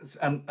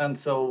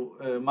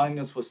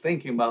Magnus was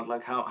thinking about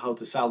like how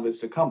to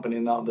salvage the company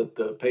now that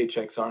the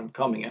paychecks aren't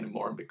coming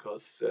anymore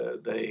because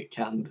they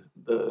canned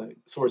the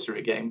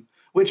sorcery game,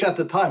 which at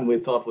the time we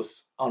thought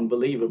was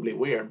unbelievably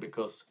weird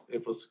because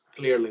it was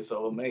clearly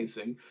so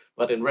amazing.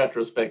 But in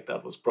retrospect,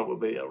 that was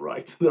probably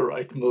the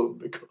right move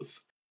because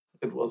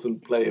it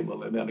wasn't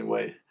playable in any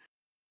way.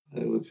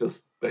 It was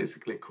just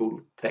basically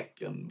cool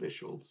tech and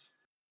visuals.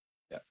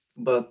 Yeah.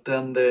 But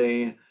then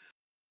they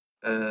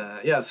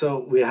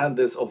so we had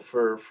this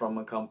offer from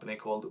a company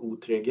called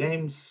O3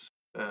 Games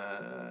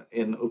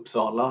in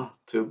Uppsala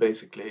to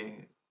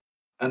basically,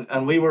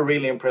 and we were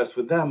really impressed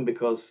with them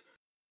because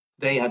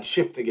they had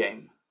shipped the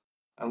game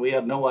and we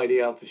had no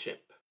idea how to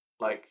ship.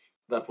 Like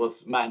that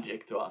was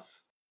magic to us.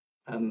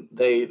 And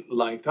they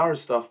liked our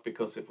stuff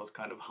because it was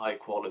kind of high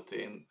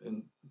quality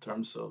in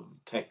terms of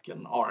tech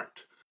and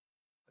art.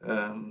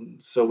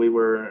 And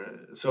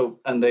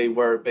they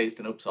were based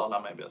in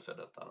Uppsala. Maybe I said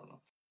that, I don't know.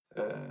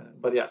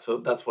 But yeah, so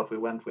that's what we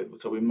went with.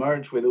 So we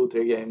merged with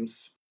O3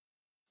 Games,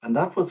 and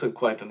that was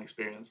quite an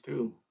experience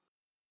too.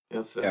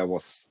 Yes. Yeah, it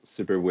was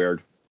super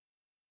weird.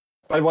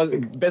 But it was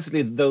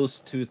basically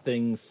those two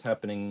things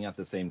happening at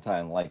the same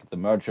time, like the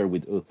merger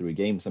with O3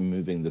 Games and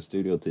moving the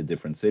studio to a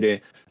different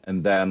city.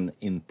 And then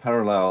in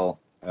parallel,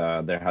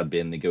 there had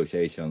been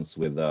negotiations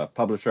with a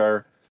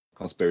publisher,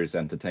 Conspiracy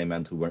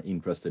Entertainment, who were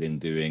interested in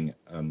doing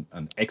an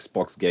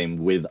Xbox game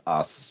with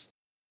us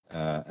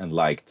and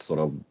liked sort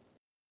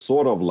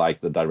of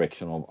like the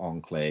direction of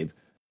Enclave,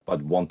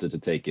 but wanted to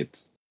take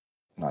it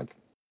like,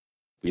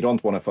 we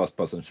don't want a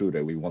first-person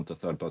shooter, we want a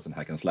third-person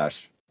hack and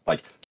slash.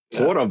 Like,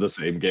 sort of the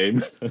same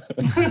game.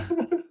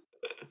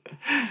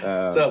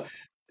 So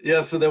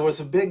there was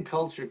a big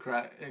culture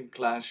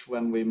clash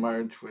when we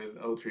merged with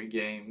O3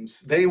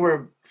 Games. They were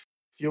a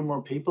few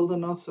more people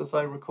than us, as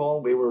I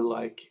recall. We were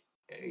like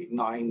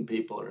 9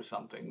 people or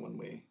something when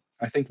we.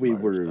 I think we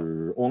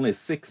were only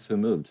 6 who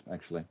moved,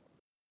 actually.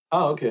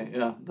 Oh, okay,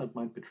 yeah, that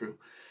might be true.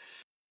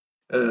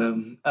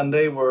 And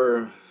they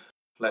were,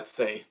 let's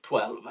say,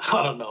 12.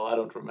 I don't know. I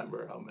don't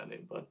remember how many,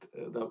 but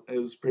it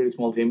was a pretty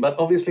small team. But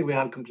obviously, we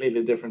had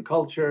completely different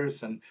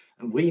cultures, and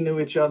we knew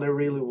each other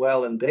really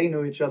well, and they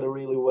knew each other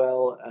really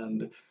well,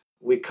 and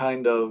we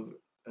kind of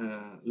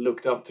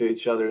looked up to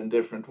each other in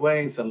different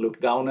ways and looked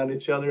down at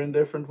each other in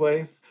different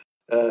ways.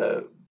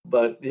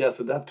 But yeah,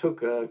 so that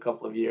took a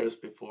couple of years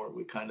before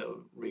we kind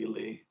of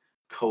really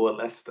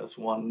coalesced as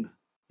one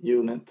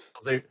unit.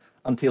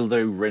 Until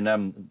they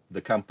renamed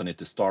the company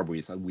to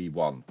Starbreeze and we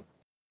won.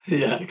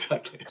 Yeah,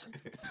 exactly.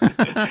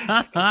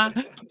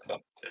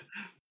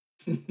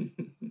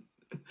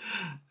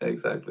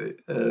 Exactly.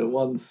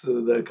 Once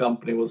the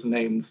company was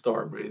named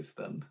Starbreeze,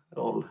 then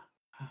all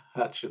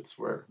hatchets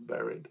were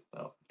buried.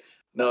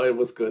 No, it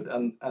was good,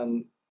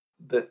 and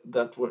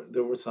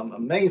there were some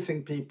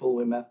amazing people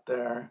we met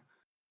there,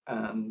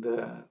 and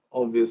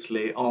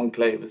obviously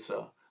Enclave is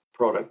a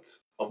product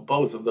of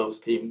both of those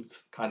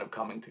teams kind of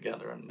coming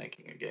together and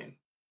making a game.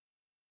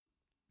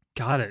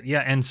 Got it. Yeah,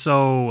 and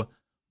so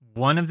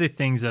one of the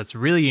things that's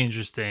really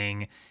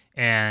interesting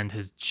and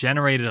has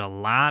generated a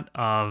lot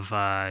of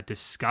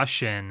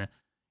discussion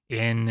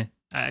in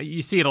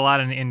you see it a lot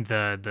in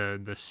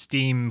the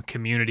Steam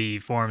community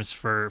forums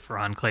for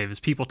Enclave is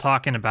people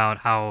talking about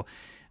how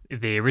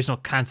the original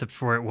concept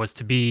for it was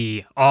to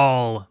be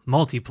all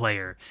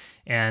multiplayer,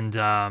 and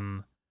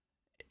a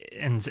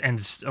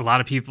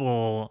lot of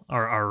people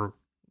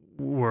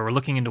were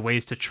looking into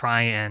ways to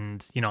try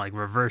and like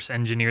reverse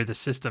engineer the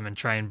system and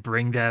try and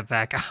bring that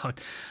back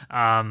out.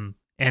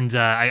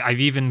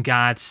 I've even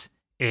got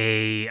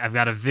I've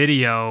got a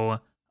video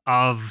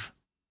of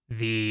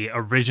the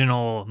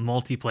original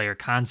multiplayer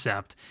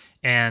concept,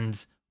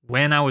 and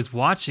when I was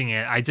watching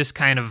it, I just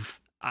kind of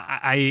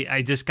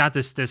I just got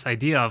this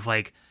idea of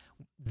like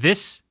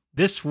this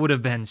would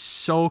have been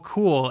so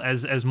cool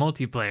as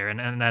multiplayer,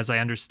 and as I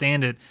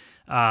understand it,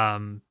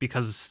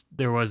 because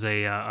there was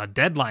a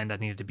deadline that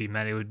needed to be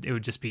met, it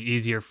would just be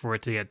easier for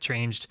it to get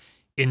changed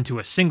into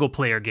a single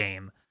player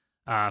game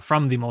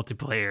from the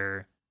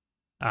multiplayer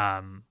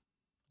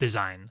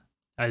design.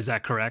 Is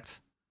that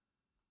correct?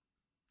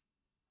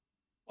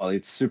 Well,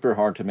 it's super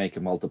hard to make a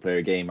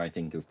multiplayer game, I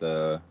think, is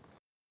the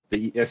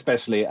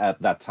especially at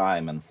that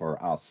time, and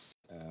for us,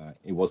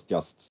 it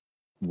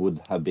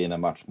would have been a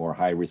much more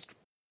high risk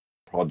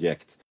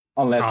project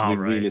unless we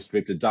really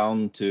stripped it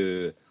down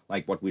to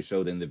like what we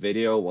showed in the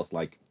video was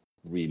like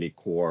really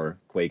core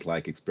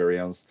Quake-like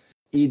experience.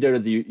 Either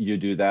you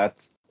do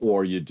that,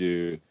 or you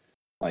do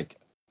like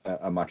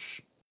a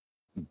much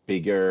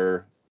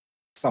bigger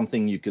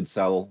something you could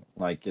sell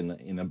like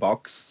in a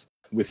box,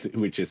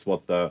 which is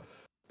what the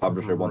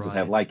publisher wanted to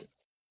have. Like,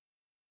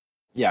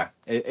 yeah,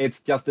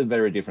 it's just a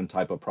very different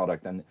type of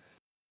product, and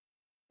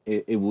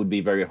it would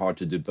be very hard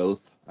to do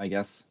both, I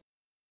guess.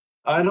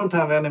 I don't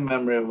have any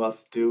memory of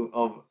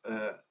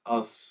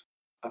us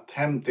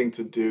attempting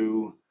to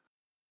do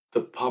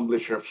the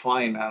publisher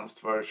financed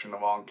version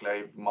of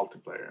Enclave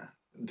multiplayer.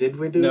 Did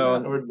we do No,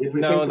 that, or did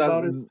we no, think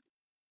about it?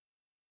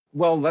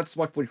 Well, that's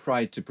what we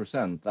tried to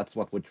present. That's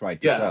what we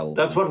tried to Yeah, sell.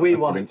 that's what we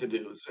wanted to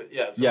do. So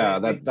yeah, so Yeah,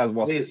 we that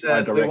was we our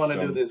said we want to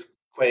do direction. this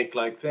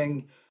Quake-like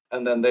thing,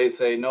 and then they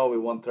say no, we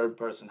want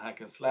third-person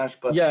hack and slash.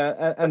 But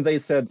Yeah, and they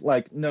said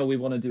like, no, we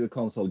want to do a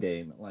console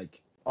game.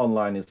 Like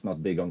online is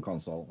not big on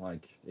console.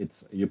 Like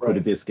it's you put a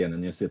Right. disc in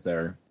and you sit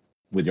there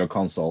with your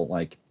console.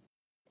 Like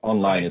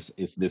online Right.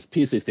 is this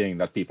PC thing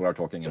that people are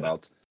talking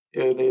about.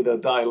 You need a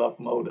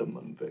dial-up modem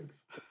and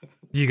things.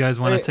 Do you guys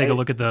want to take a Hey.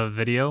 look at the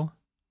video?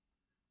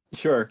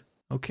 Sure.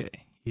 Okay.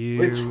 Here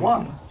Which we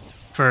one? go.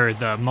 For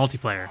the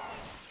multiplayer.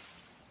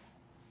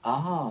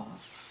 Ah,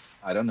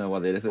 I don't know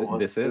what it is. what's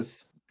This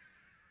is.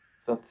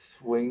 that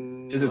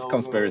swing. This is logo?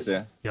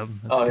 conspiracy. Yep,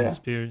 that's Oh, yeah.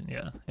 conspiracy.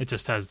 Yeah, it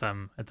just has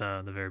them at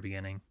the very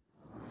beginning.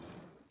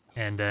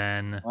 And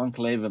then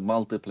Enclave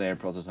multiplayer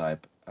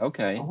prototype.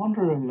 Okay. I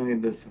wonder who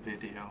made this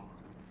video.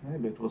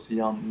 Maybe it was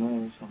Janne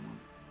or someone.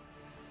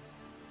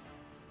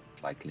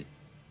 Likely.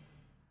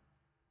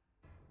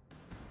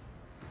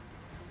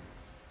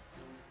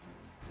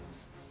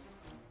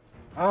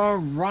 All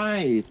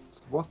right.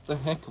 What the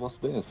heck was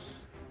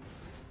this?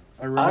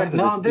 I remember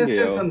No, this this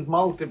video. isn't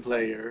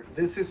multiplayer.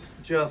 This is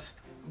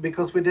just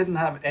because we didn't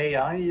have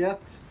AI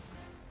yet.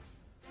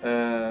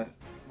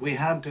 We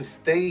had to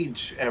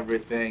stage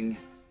everything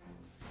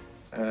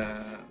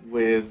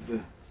with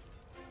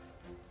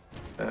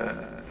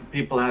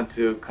people had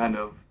to kind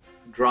of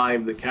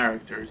drive the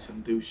characters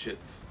and do shit.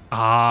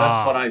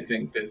 That's what I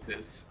think this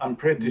is. I'm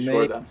pretty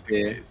sure that's the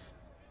Maybe. case.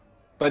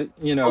 But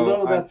you know,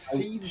 Although that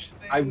siege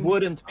thing, I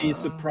wouldn't be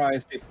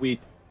surprised if we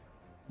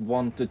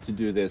wanted to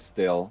do this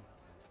still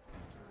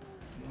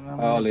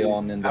early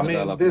on in the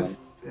development.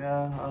 this.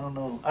 Yeah, I don't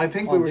know. I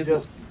think Oh, we were this is-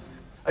 just.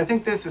 I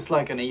think this is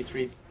like an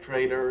E3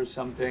 trailer or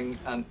something,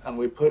 and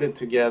we put it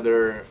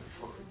together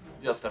for,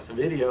 just as a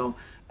video.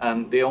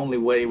 And the only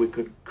way we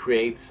could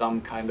create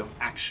some kind of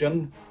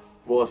action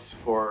was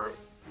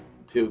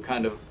to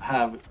kind of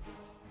have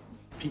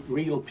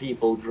real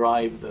people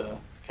drive the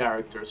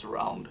characters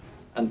around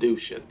and do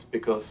shit,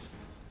 because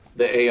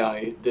the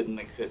AI didn't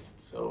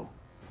exist, so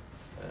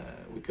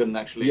we couldn't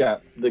actually. Yeah.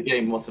 The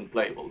game wasn't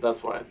playable.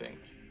 That's what I think.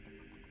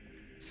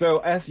 So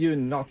as you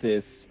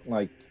notice,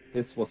 like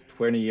this was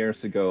 20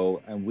 years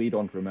ago, and we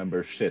don't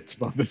remember shit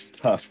about this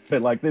stuff.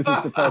 But like this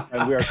is the first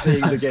time we are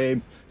seeing the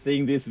game,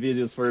 seeing these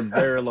videos for a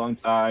very long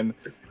time.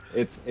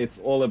 It's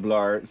all a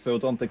blur, so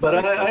don't expect. But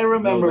us I to know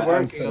remember the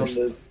working on answers.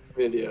 this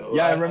video.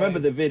 Yeah, I remember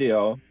the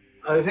video.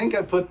 I think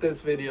I put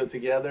this video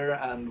together,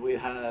 and we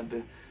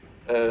had.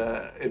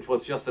 It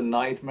was just a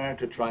nightmare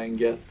to try and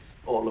get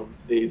all of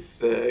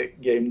these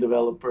game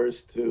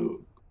developers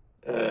to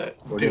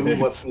do it.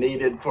 what's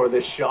needed for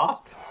the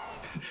shot.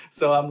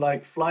 So I'm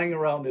like flying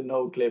around in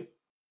no clip,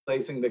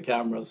 placing the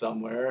camera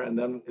somewhere, and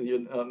then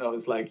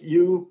it's like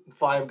you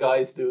 5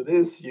 guys do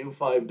this, you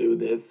 5 do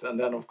this, and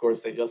then of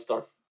course they just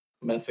start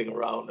messing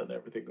around and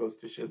everything goes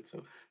to shit.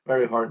 So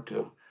very hard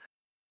to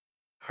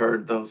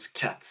herd those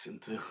cats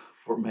into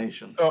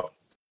formation. Oh,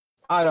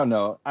 I don't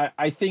know.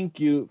 I think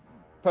you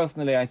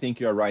personally, I think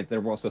you're right.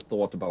 There was a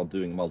thought about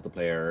doing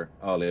multiplayer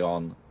early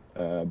on,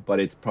 but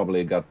it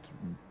probably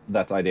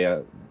that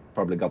idea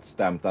probably got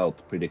stamped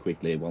out pretty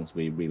quickly once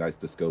we realized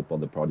the scope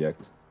of the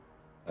project.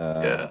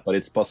 But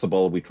it's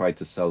possible we tried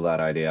to sell that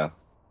idea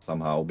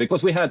somehow,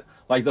 because we had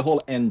like the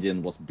whole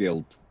engine was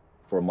built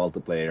for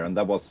multiplayer, and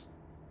that was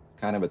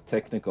kind of a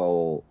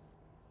technical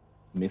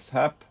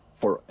mishap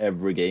for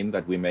every game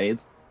that we made,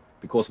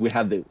 because we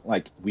had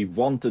we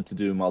wanted to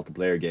do a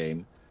multiplayer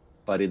game,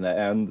 but in the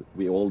end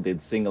we all did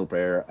single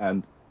player,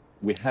 and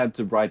we had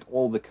to write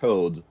all the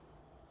code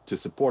to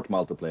support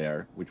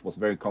multiplayer, which was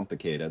very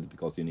complicated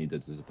because you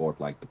needed to support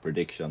like the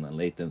prediction and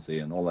latency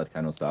and all that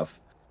kind of stuff.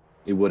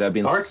 It would have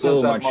been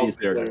so much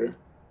easier.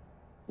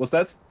 What's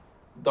that?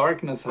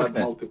 Darkness had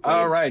multiplayer.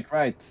 Oh, right.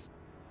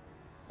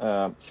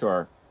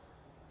 Sure.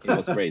 It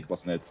was great,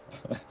 wasn't it?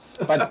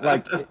 But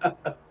like,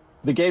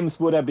 the games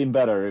would have been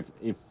better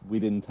if we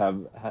didn't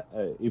have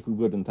if we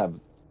wouldn't have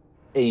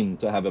aimed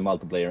to have a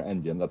multiplayer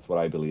engine. That's what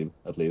I believe,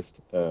 at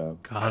least.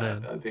 Got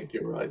it. I think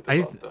you're right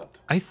about that.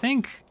 I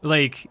think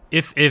like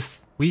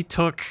if we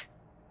took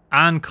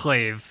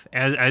Enclave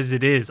as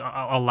it is,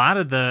 a lot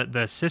of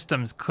the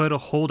systems could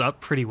hold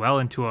up pretty well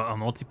into a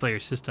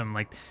multiplayer system.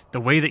 Like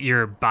the way that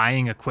you're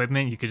buying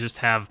equipment, you could just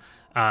have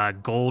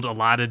gold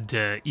allotted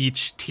to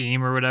each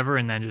team or whatever,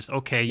 and then just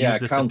use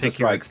this to pick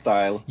your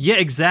style. Yeah,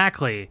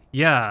 exactly.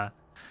 Yeah,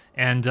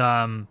 and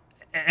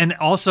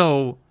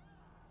also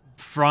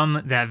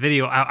from that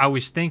video, I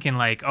was thinking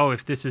like, oh,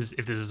 if this is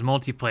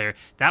multiplayer,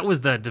 that was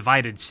the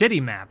Divided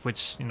City map,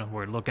 which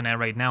we're looking at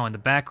right now in the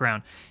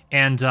background.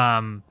 And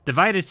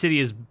Divided City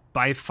is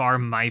by far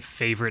my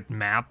favorite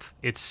map.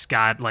 It's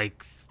got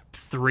like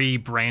 3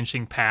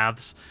 branching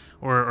paths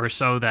or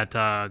so that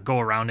go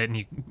around it, and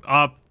you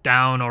up,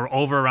 down, or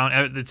over,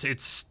 around.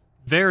 It's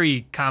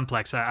very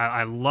complex.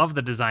 I love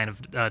the design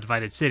of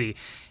Divided City,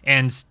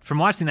 and from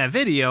watching that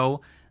video,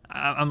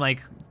 I'm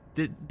like,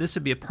 this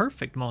would be a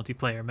perfect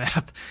multiplayer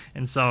map.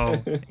 And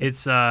so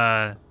it's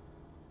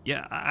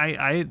yeah,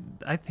 I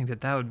think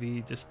that would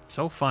be just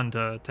so fun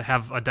to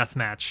have a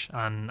deathmatch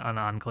on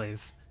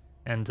Enclave.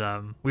 And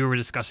we were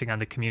discussing on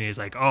the community, it's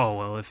like, oh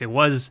well, if it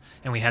was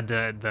and we had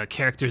the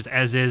characters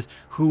as is,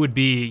 who would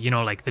be, you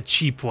know, like the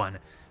cheap one?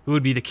 Who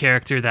would be the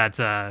character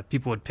that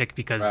people would pick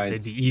because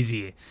they'd be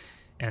easy?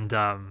 And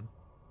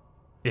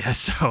yeah,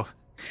 so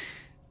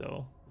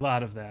a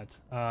lot of that.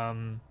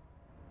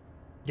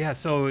 Yeah,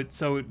 so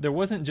there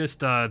wasn't just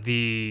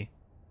the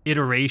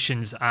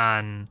iterations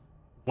on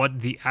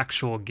what the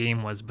actual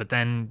game was, but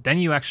then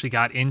you actually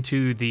got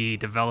into the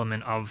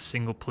development of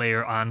single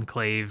player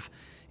Enclave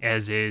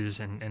as is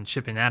and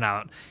shipping that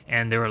out.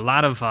 And there were a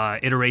lot of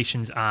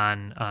iterations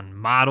on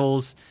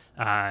models,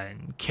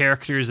 and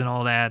characters and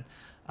all that.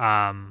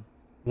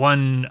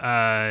 One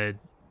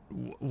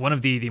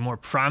of the more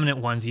prominent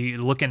ones,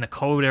 you look in the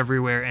code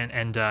everywhere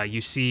and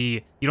you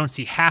don't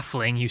see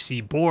halfling, you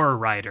see boar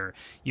rider.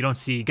 You don't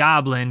see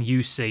goblin,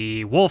 you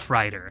see wolf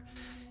rider.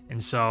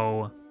 And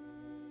so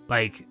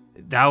like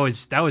that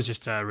was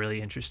just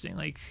really interesting.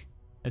 Like,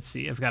 let's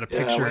see, I've got a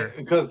picture.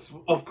 Because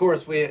of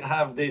course we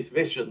have these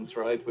visions,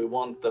 right? We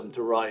want them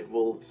to ride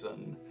wolves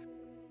and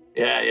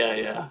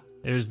yeah.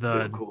 There's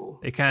the cool.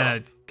 They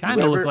kind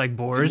of look like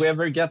boars. Did we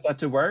ever get that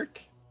to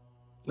work?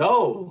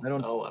 No, I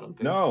don't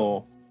think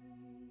so.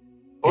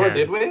 Or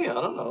did we? I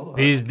don't know.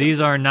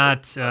 These are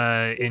not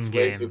in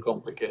game. Way too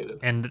complicated.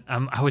 And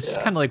I was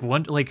just kind of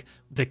like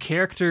the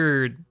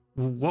character.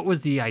 What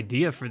was the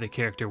idea for the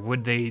character?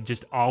 Would they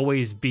just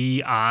always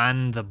be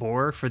on the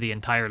boar for the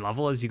entire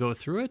level as you go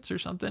through it, or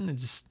something? It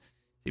just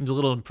seems a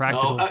little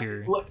impractical.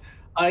 Look,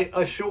 I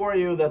assure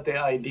you that the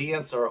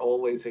ideas are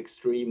always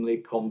extremely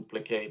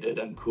complicated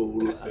and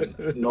cool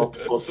and not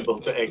possible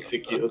to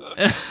execute.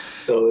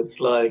 So it's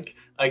like,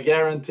 I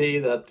guarantee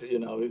that, you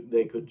know,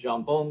 they could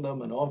jump on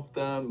them and off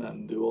them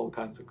and do all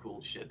kinds of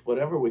cool shit,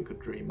 whatever we could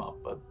dream up.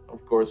 But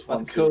of course,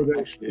 once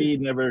Coder 3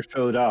 never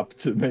showed up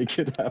to make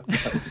it happen.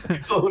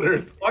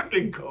 Coder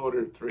 3.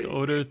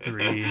 Coder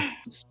 3.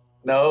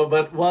 No,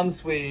 but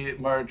once we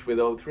merged with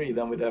O3,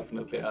 then we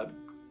definitely had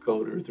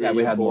Coder 3. Yeah,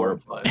 we had more.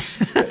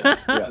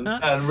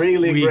 And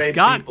really we great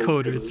got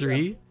people Coder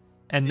 3,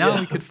 and now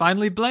we could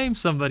finally blame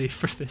somebody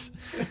for this.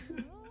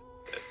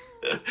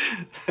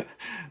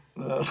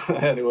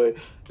 Anyway,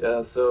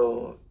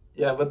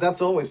 but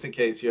that's always the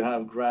case. You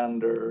have a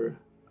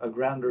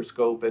grander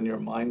scope in your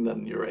mind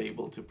than you're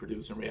able to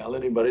produce in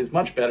reality, but it's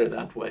much better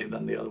that way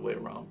than the other way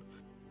around.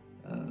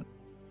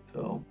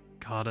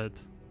 Got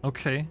it.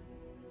 Okay.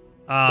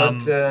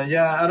 But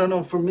I don't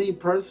know. For me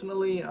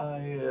personally,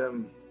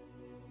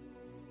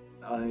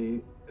 I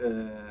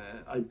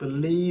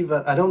believe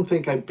I don't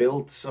think I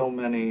built so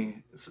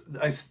many.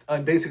 I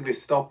basically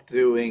stopped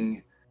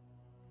doing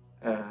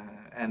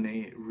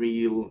any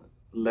real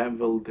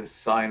level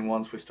design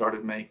once we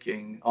started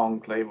making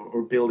Enclave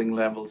or building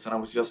levels, and I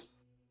was just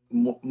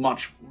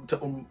much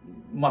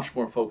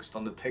more focused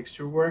on the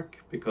texture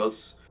work,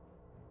 because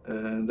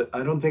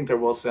I don't think there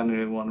was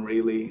anyone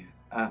really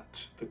at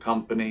the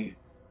company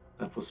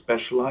that was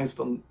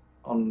specialized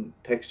on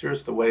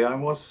textures the way I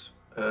was.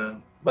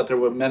 But there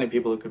were many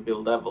people who could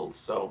build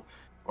levels,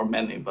 or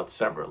many, but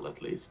several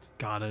at least.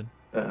 Got it.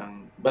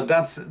 But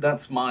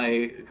that's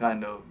my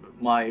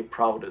my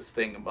proudest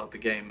thing about the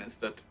game, is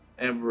that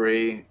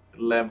every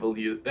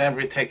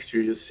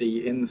texture you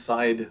see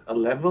inside a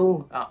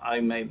level, I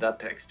made that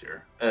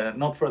texture.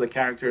 Not for the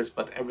characters,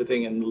 but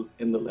everything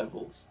in the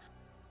levels.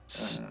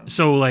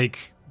 So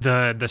like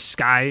the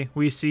sky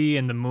we see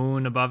and the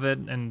moon above it,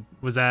 and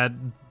that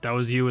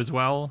was you as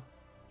well?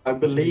 I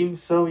believe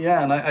so,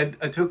 yeah. And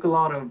I took a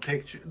lot of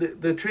pictures.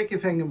 The tricky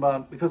thing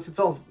about, because it's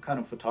all kind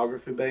of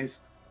photography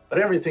based, but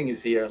everything you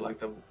see are like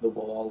the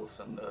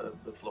walls and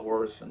the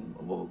floors and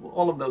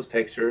all of those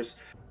textures.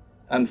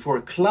 And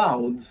for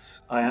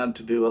clouds, I had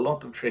to do a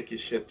lot of tricky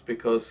shit,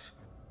 because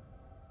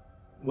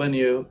when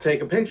you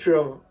take a picture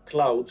of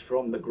clouds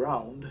from the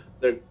ground,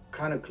 they're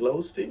kind of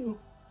close to you.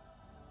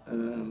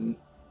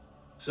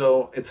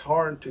 So it's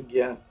hard to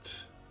get.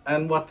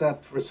 And what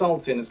that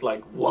results in is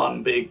like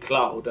one big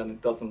cloud, and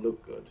it doesn't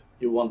look good.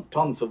 You want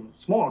tons of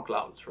small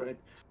clouds, right?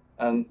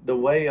 And the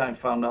way I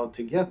found out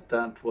to get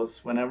that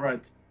was whenever I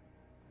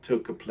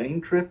took a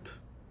plane trip,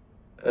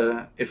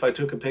 if I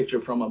took a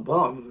picture from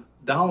above,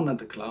 down at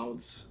the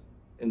clouds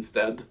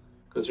instead,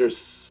 because you're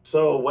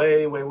so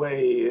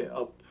way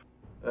up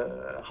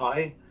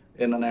high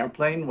in an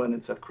airplane when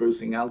it's at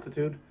cruising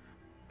altitude,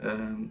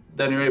 then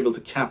you're able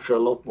to capture a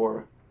lot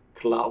more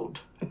cloud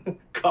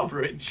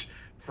coverage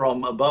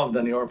from above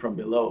than you are from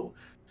below.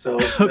 So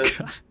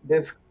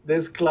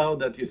this cloud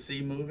that you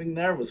see moving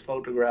there was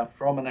photographed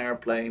from an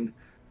airplane,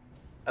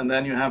 and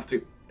then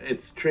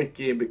it's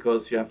tricky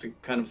because you have to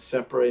kind of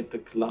separate the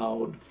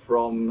cloud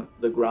from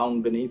the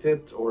ground beneath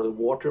it or the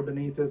water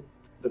beneath it,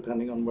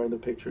 depending on where the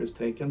picture is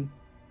taken.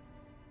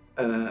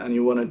 And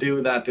you want to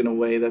do that in a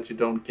way that you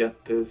don't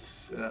get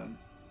this.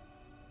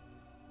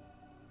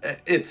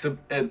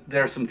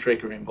 There's some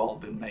trickery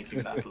involved in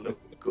making that look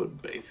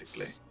good,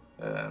 basically.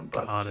 But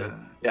Got it.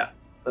 yeah,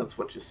 that's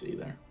what you see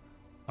there.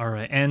 All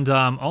right, and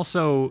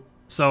also,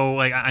 so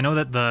like I know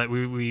that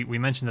we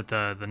mentioned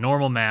that the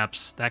normal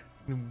maps that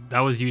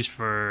was used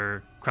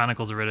for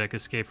Chronicles of Riddick: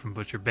 Escape from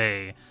Butcher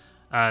Bay.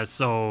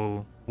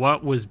 So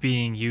what was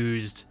being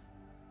used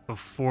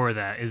before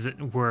that?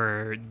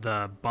 Were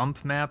the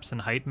bump maps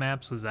and height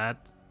maps? Was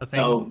that a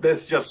thing? No,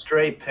 this is just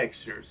straight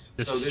textures.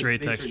 Just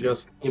straight these textures. are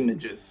just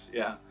images,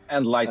 yeah.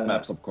 And light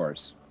maps, of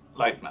course.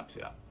 Light maps,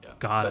 yeah.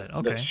 Got it.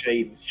 Okay. That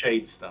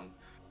shades them,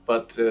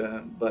 but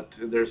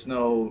there's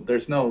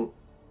no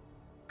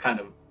kind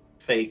of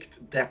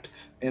faked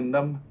depth in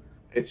them.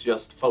 It's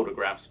just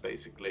photographs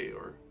basically,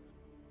 or.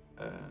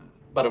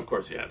 But of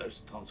course, yeah,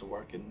 there's tons of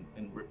work in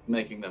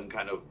making them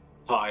kind of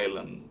tile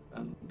and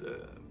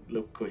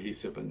look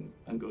cohesive and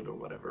good or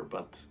whatever.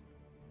 But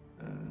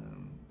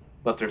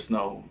there's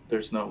no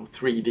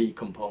 3D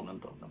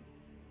component of them.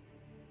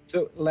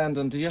 So,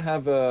 Landon, do you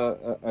have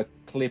a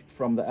clip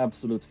from the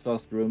absolute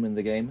first room in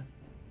the game?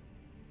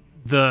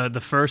 The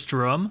first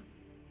room?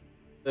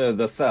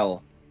 The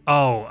cell.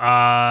 Oh,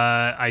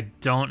 I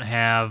don't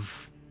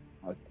have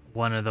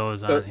one of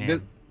those on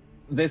hand.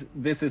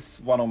 This is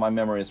one of my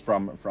memories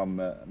from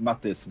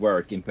Matthies'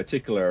 work in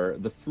particular.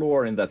 The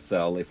floor in that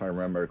cell, if I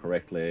remember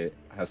correctly,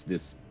 has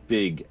this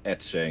big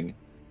etching.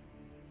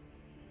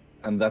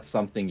 And that's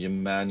something you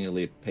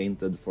manually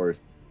painted for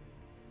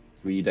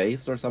 3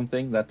 days or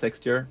something, that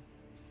texture.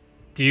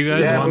 Do you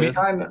guys want me?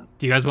 Kinda...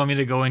 Do you guys want me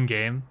to go in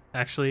game?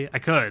 Actually, I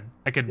could.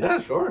 Yeah,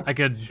 sure. I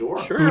could sure.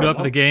 boot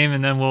up the game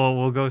and then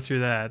we'll go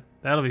through that.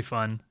 That'll be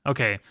fun.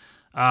 Okay.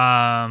 Okay,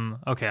 I'm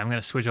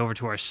gonna switch over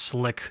to our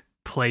slick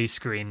play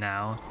screen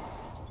now.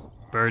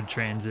 Bird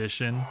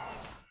transition.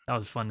 That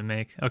was fun to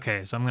make.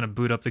 Okay, so I'm gonna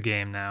boot up the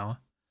game now.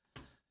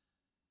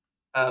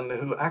 And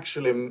who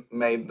actually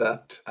made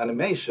that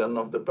animation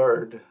of the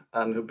bird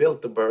and who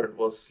built the bird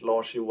was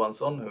Lars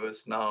Johansson, who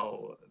is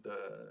now the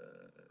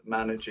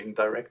managing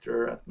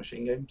director at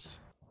Machine Games.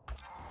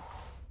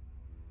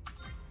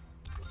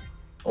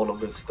 All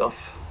of this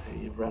stuff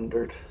he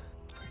rendered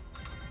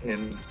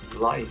in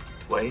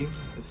Lightwave.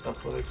 Is that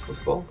what it was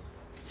called?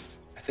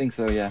 I think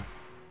so, yeah.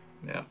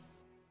 Yeah.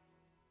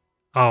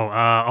 Oh,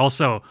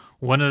 also,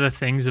 one of the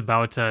things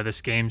about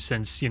this game,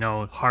 since, you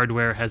know,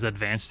 hardware has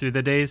advanced through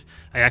the days,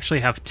 I actually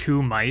have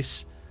 2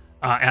 mice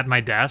at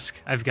my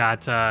desk. I've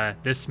got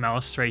this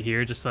mouse right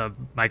here, just a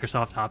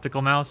Microsoft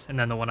optical mouse, and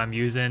then the one I'm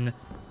using,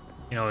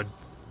 you know,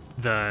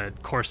 the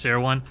Corsair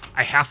one.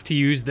 I have to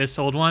use this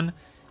old one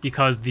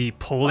because the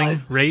polling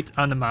rate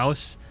on the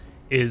mouse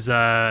is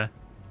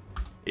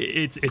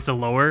it's a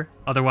lower.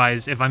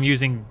 Otherwise, if I'm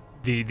using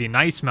the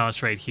nice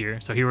mouse right here,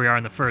 so here we are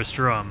in the first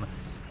room,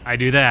 I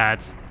do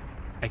that,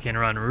 I can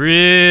run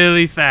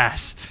really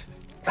fast.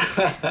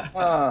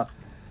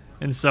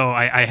 And so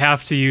I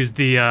have to use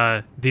the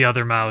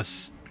other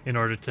mouse in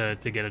order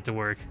to get it to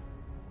work.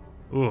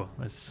 Ooh,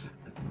 let's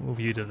move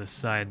you to the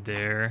side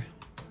there.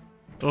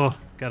 Oh,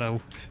 gotta...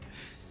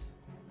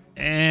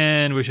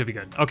 And we should be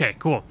good. Okay,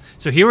 cool.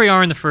 So here we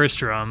are in the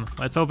first room.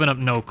 Let's open up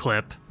no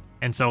clip.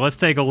 And so let's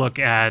take a look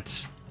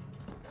at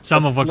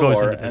some of what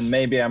goes into this. And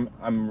maybe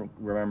I'm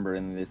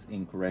remembering this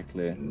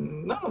incorrectly.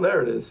 No,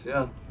 there it is,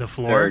 yeah. The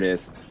floor? There it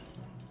is.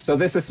 So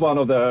this is one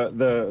of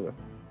the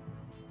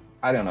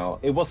I don't know.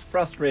 It was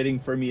frustrating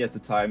for me at the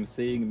time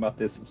seeing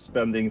Matthies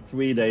spending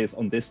 3 days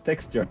on this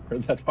texture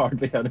that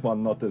hardly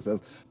anyone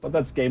notices. But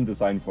that's game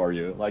design for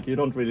you. Like, you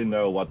don't really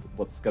know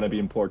what's gonna be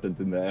important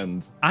in the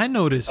end. I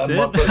noticed it.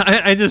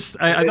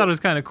 I thought it was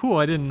kind of cool.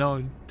 I didn't know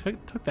it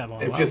took that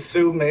long. If you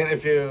zoom in,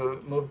 if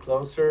you move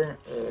closer,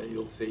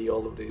 you'll see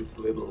all of these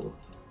little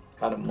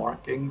kind of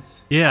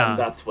markings. Yeah. And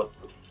that's what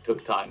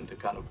took time to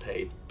kind of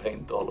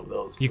paint all of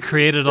those. You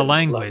created a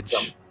language.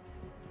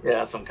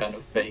 Like some kind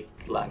of fake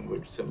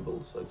language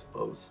symbols, I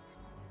suppose.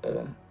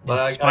 But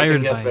I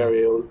Inspired can by get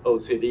very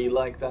OCD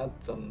like that,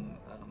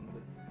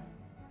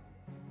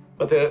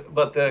 but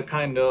the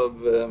kind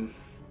of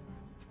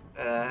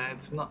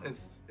it's not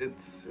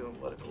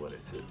what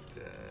is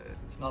it?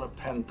 It's not a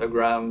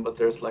pentagram, but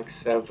there's like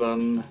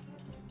 7.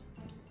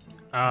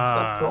 What's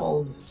that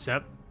called?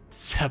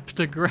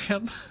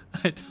 Septagram?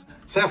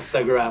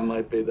 Septagram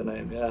might be the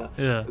name, yeah.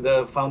 Yeah.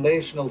 The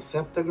foundational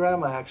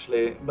septagram,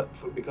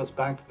 because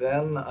back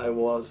then I've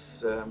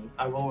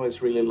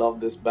always really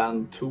loved this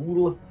band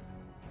Tool.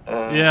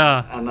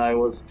 Yeah. And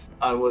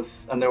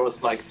and there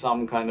was like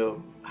some kind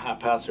of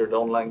haphazard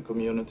online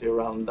community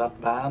around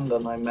that band,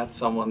 and I met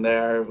someone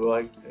there who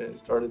I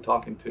started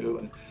talking to,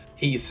 and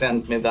he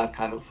sent me that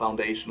kind of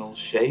foundational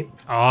shape.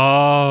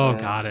 Oh,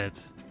 got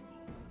it.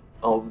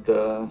 Of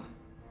the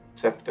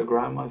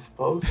septagram, I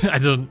suppose. I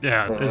don't.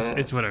 Yeah,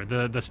 it's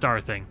whatever. The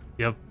star thing.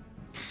 Yep.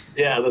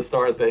 Yeah, the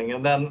star thing,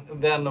 and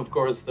then of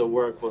course the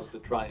work was to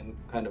try and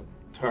kind of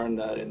turn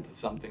that into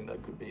something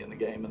that could be in the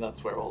game, and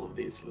that's where all of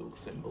these little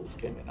symbols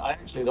came in. I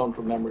actually don't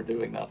remember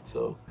doing that,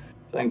 so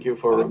thank you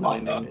for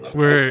reminding me.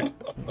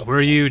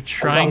 Were you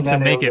trying to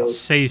make it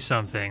say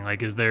something?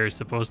 Like, is there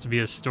supposed to be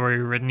a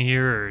story written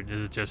here, or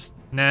is it just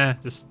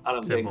just I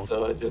don't symbols? think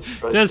so. I just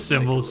tried just to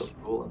symbols.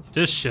 Make it look cool.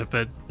 Just ship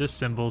it. Just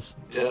symbols.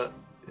 Yeah.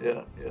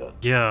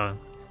 Yeah.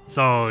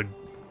 So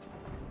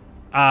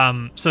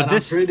So and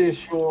this. I'm pretty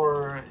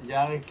sure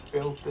Yannick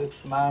built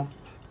this map.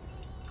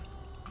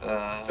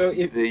 So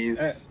if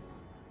these.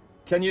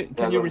 can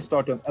you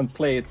restart and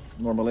play it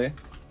normally?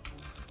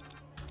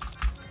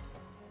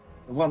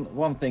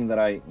 One thing that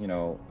I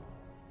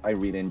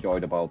really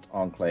enjoyed about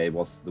Enclave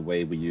was the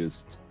way we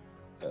used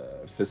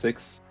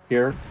physics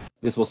here.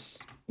 This was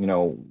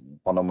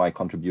one of my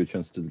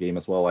contributions to the game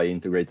as well. I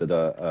integrated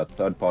a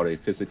third-party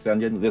physics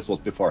engine. This was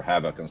before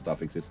Havoc and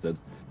stuff existed.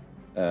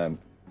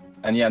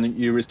 And yeah,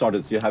 you restart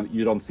it, so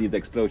you don't see the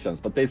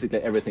explosions, but basically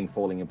everything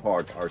falling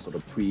apart are sort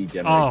of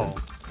pre-generated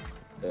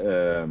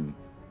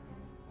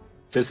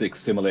physics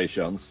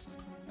simulations.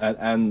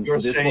 And Your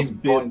this save was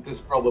point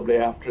is probably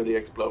after the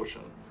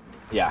explosion.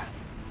 Yeah.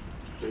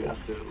 So you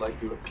have to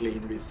do a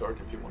clean restart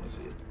if you want to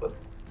see it. But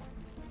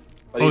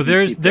oh,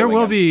 there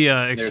will be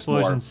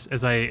explosions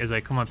as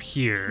I come up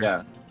here.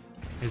 Yeah.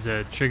 There's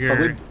a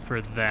trigger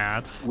for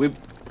that.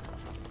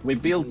 We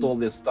built all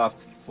this stuff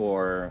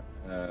for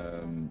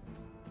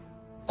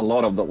a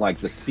lot of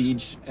the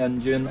siege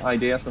engine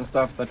ideas and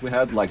stuff that we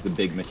had, like the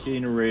big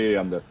machinery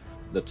and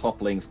the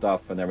toppling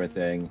stuff and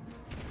everything.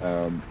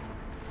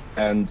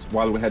 And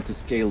while we had to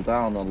scale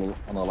down on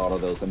a lot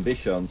of those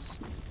ambitions,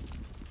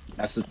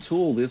 as a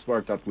tool, this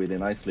worked out really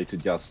nicely to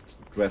just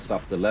dress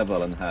up the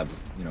level and have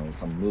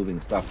some moving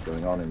stuff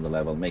going on in the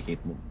level, making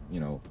it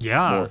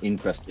more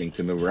interesting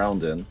to move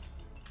around in.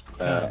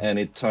 And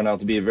it turned out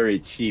to be a very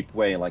cheap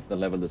way, like the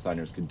level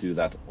designers could do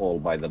that all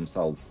by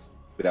themselves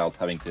without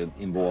having to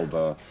involve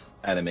a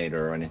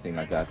animator or anything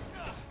like that.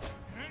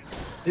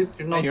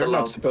 You're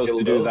not supposed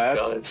to do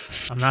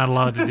that. I'm not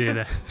allowed to do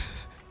that.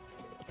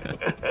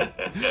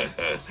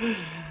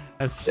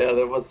 Yeah,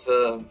 there was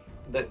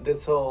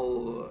this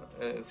whole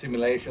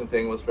simulation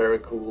thing was very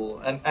cool,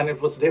 and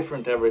it was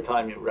different every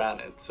time you ran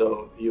it.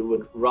 So you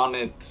would run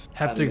it.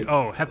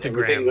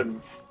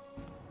 Heptagram.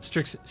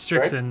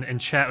 Strix in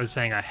chat was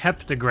saying a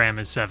heptagram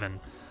is 7.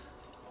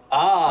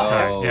 Ah,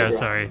 sorry. Yeah,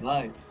 sorry.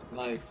 Nice.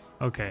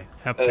 Okay,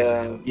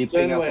 heptagram. So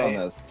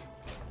anyway,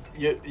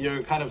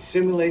 you're kind of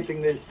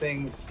simulating these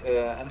things,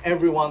 and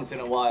every once in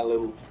a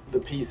while, the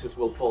pieces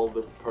will fall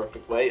the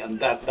perfect way, and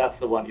that's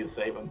the one you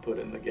save and put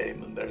in the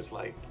game. And there's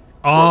like.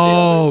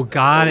 Oh,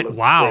 got it!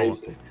 Wow.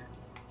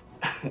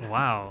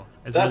 Wow.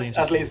 That's really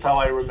at least how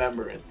I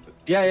remember it.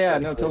 Yeah,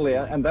 no, totally.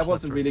 And that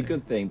was a really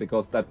good thing,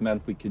 because that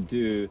meant we could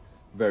do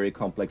very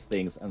complex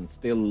things and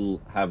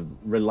still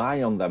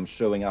rely on them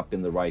showing up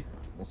in the right,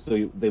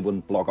 so they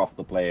wouldn't block off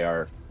the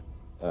player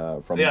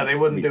from. Yeah, they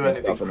wouldn't do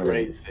anything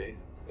crazy.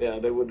 Yeah,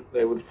 they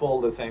would fall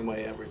the same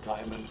way every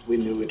time, and we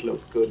knew it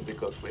looked good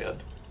because we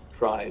had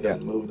tried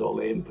and moved all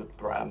the input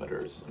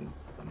parameters and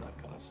that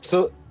kind of stuff.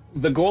 So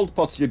the gold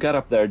pots you got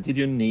up there, did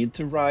you need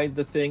to ride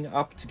the thing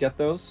up to get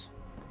those?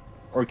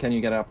 Or can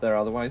you get up there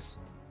otherwise?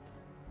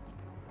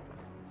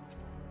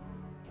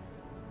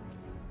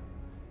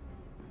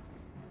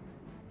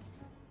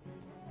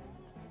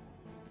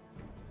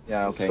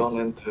 Yeah, okay. It's gone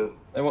into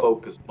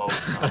focus mode.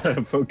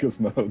 Focus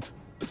mode.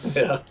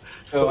 Yeah.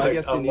 So I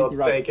guess I'm you need to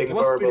ride. taking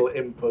verbal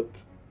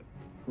input.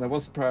 That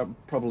was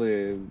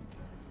probably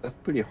a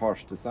pretty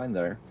harsh design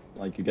there.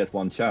 Like you get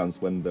one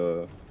chance when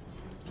the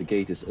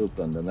gate is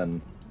opened, and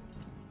then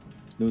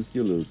snooze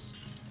you lose.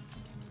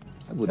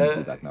 I wouldn't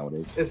do that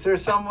nowadays. Is there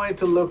some way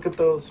to look at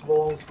those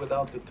walls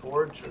without the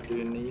torch, or do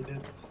you need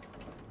it?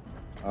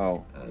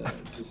 Oh.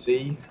 To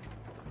see?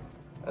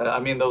 I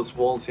mean those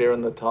walls here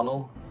in the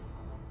tunnel.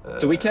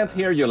 So we can't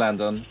hear you,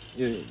 Landon.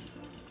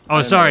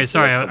 Oh, sorry.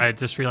 I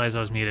just realized I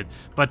was muted.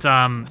 But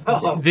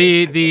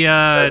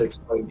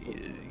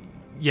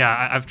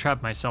yeah, I've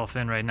trapped myself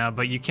in right now.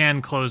 But you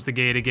can close the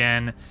gate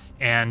again,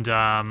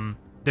 and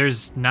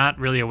there's not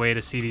really a way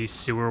to see these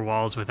sewer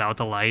walls without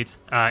the light.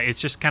 It's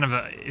just kind of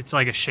it's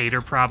like a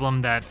shader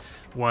problem that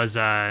was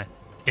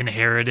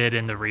inherited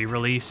in the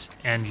re-release,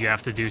 and you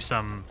have to do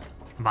some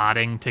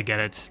modding to get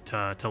it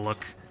to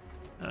look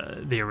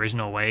the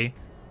original way.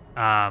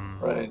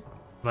 Right.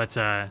 But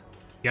you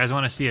guys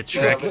want to see a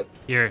trick? Yeah,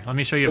 here, let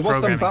me show you a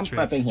programming trick. There was some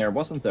bump mapping here,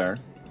 wasn't there?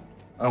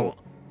 Oh,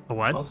 a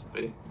what?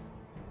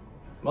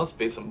 Must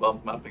be some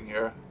bump mapping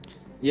here.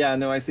 Yeah,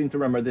 no, I seem to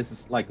remember this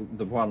is like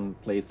the one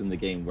place in the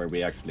game where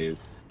we actually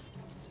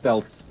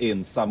stealthed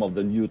in some of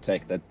the new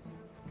tech that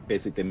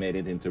basically made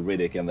it into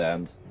Riddick in the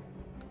end.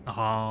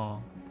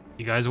 Oh,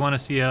 you guys want to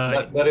see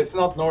a? But it's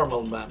not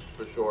normal mapped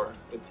for sure.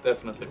 It's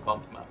definitely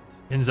bump mapped.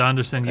 In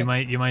Andersson,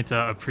 okay. you might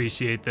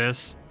appreciate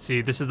this. See,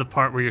 this is the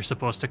part where you're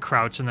supposed to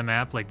crouch in the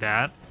map like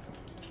that.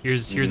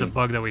 Here's a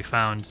bug that we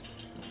found.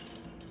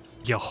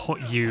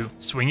 You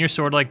swing your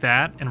sword like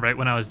that, and right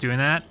when I was doing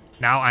that,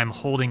 now I'm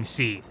holding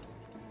C.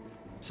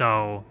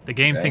 So the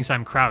game thinks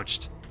I'm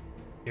crouched.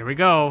 Here we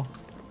go.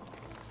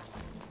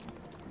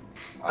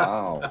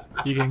 Wow.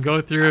 You can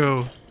go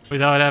through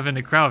without having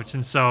to crouch,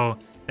 and so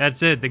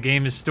that's it. The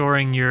game is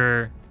storing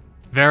your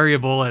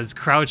variable as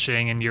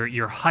crouching, and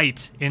your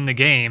height in the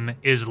game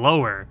is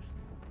lower,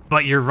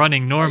 but you're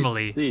running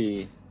normally. I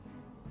see.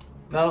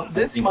 Now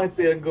this might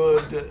be a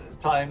good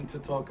time to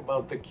talk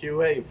about the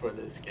QA for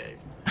this game.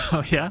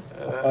 Oh yeah.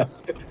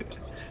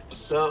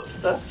 So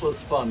that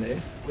was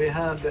funny. We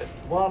had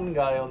one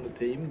guy on the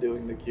team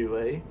doing the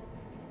QA.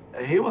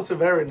 He was a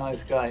very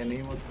nice guy and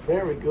he was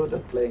very good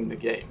at playing the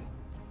game.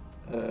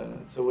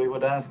 So we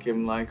would ask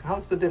him like,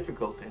 how's the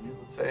difficulty? And he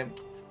would say,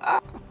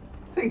 I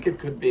think it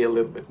could be a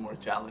little bit more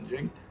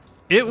challenging.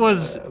 It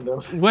was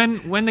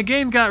when the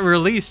game got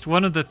released,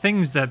 one of the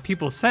things that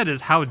people said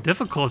is how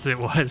difficult it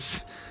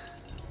was.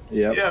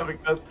 Yeah,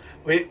 because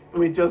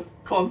we just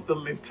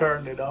constantly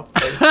turned it up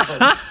based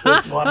on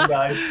this one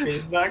guy's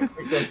feedback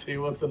because he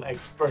was an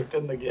expert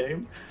in the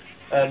game.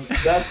 And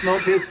that's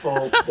not his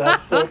fault.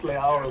 That's totally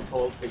our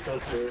fault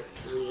because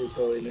we were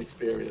so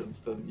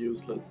inexperienced and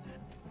useless.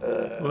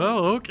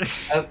 Well, okay.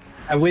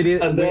 And we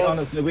didn't.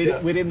 Honestly,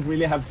 we didn't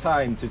really have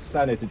time to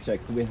sanity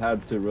check, so we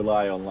had to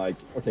rely on like,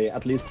 okay,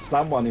 at least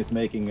someone is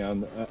making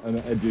an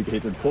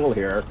educated call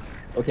here.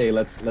 Okay,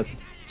 let's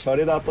turn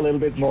it up a little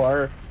bit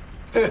more.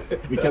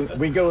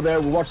 We go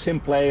there, we watch him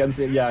play, and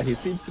say, yeah, he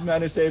seems to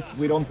manage it.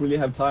 We don't really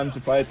have time to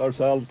fight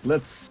ourselves.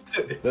 Let's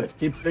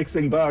keep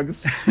fixing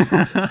bugs.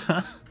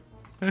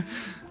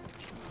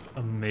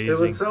 Amazing. It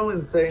was so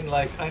insane.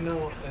 Like I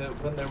know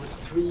when there was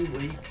 3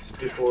 weeks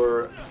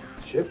before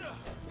ship,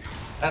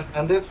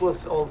 and this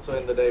was also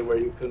in the day where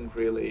you couldn't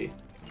really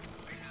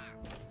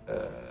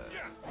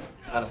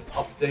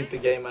update the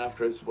game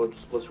after it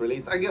was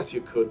released. I guess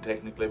you could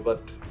technically,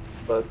 but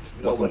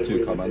nobody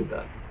really did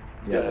that.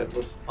 Yeah, it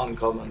was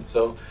uncommon.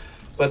 So,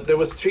 but there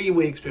was 3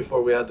 weeks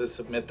before we had to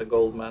submit the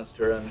Gold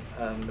Master,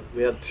 and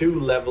we had 2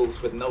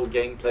 levels with no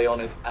gameplay on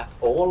it at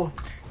all,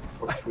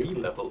 or 3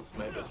 levels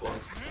maybe it was.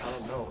 I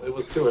don't know. It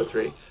was 2 or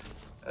 3.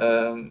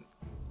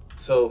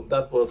 So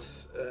that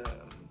was,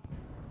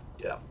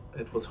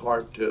 it was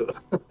hard to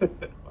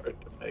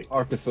make.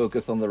 Hard to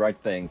focus on the right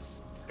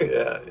things.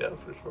 Yeah,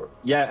 for sure.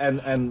 Yeah,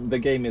 and the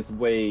game is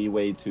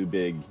way too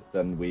big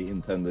than we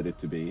intended it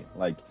to be.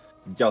 Like,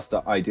 just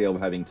the idea of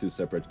having 2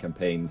 separate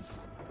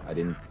campaigns, I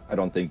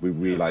don't think we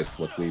realized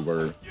what we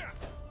were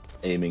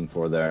aiming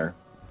for there.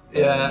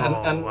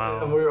 Yeah, and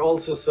we're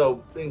also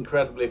so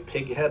incredibly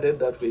pig-headed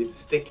that we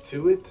stick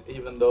to it,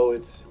 even though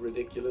it's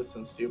ridiculous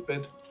and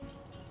stupid.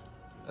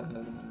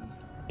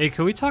 Hey,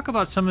 can we talk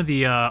about some of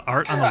the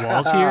art on the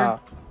walls here?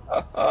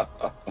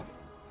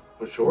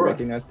 For sure.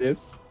 Recognize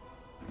this?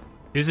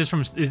 Is this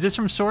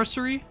from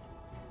Sorcery?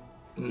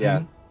 Mm-hmm.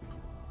 Yeah.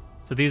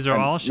 So these are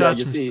all shots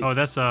from. see... Oh,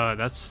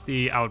 that's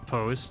the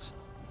outpost,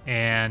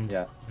 and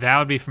that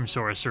would be from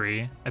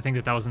Sorcery. I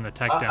think that was in the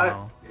tech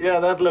demo. Yeah,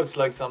 that looks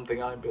like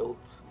something I built.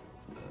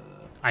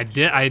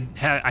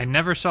 I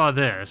never saw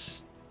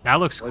this. That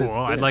looks cool.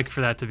 I'd like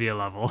for that to be a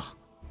level.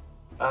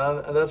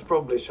 And that's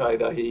probably Shai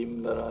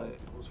Dahim that I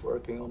was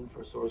working on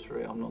for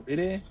Sorcery. I'm not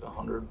really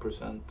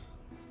 100%.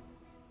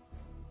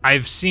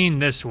 I've seen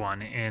this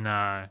one in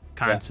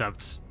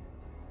concept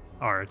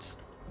art.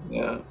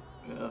 Yeah.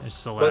 There's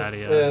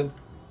Soladia.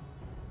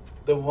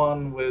 The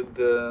one with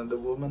the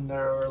woman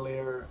there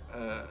earlier,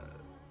 I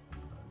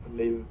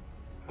believe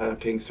Per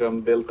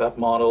Tingström built that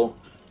model.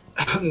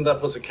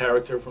 That was a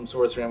character from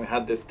Sorcery, and we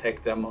had this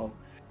tech demo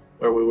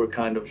where we were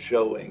kind of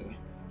showing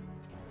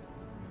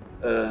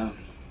a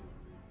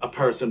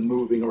person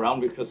moving around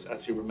because,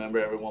 as you remember,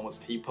 everyone was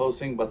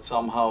T-posing, but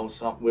somehow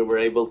we were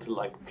able to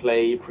like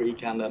play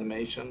pre-canned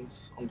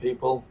animations on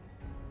people.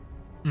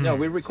 Yeah,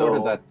 we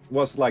recorded that. It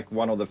was like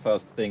one of the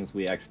first things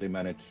we actually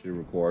managed to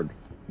record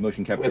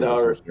motion capture with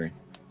Sorcery.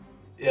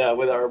 Yeah,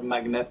 with our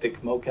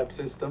magnetic mocap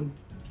system.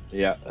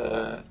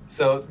 Yeah.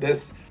 So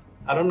this,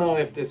 I don't know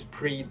if this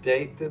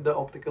predated the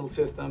optical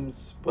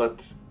systems,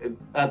 but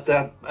at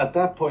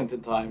that point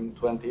in time,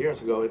 20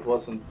 years ago, it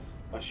wasn't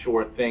a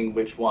sure thing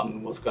which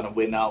one was going to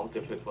win out,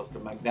 if it was the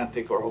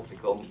magnetic or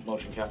optical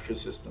motion capture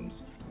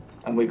systems.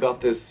 And we got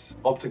this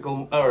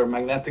optical or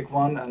magnetic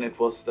one, and it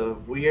was the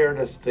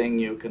weirdest thing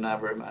you can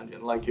ever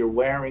imagine. Like you're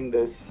wearing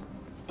this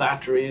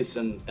batteries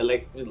and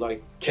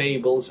like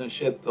cables and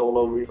shit all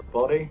over your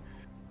body,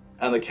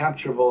 and the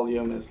capture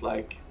volume is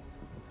like,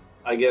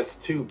 I guess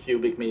 2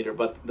 cubic meter,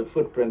 but the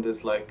footprint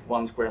is like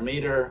 1 square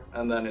meter,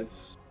 and then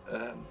it's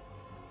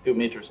 2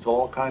 meters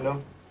tall, kind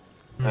of.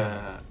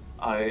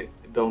 I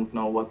don't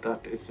know what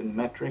that is in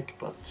metric,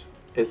 but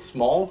it's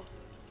small.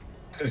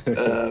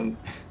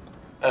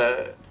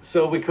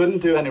 So we couldn't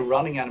do any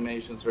running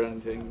animations or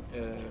anything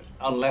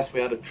unless we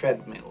had a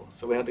treadmill.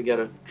 So we had to get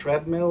a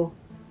treadmill,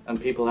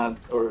 and people had,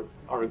 or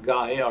our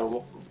guy,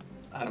 our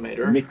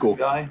animator,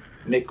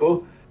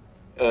 Mikko,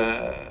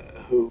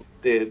 who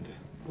did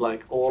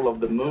like all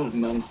of the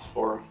movements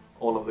for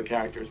all of the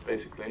characters,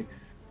 basically.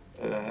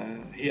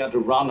 He had to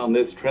run on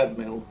this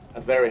treadmill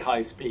at very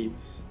high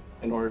speeds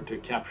in order to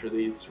capture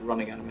these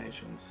running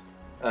animations.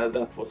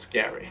 That was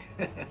scary.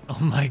 Oh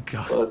my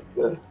god.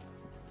 But,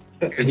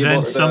 and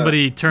then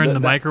somebody turned the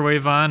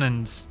microwave on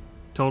and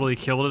totally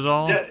killed it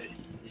all?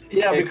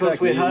 Yeah,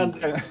 because we had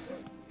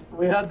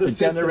the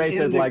system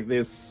generated like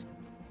this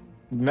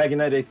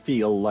magnetic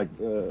field, like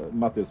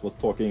Matthies was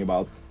talking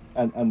about,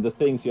 and the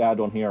things you had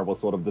on here was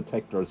sort of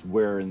detectors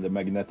where in the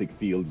magnetic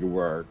field you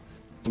were.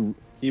 So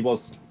he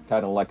was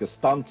kind of like a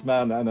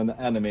stuntman and an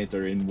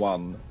animator in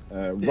one,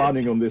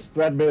 running on this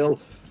treadmill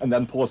and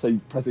then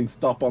pressing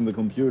stop on the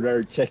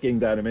computer, checking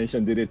the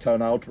animation. Did it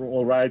turn out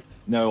all right?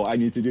 No, I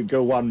need to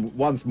go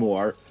once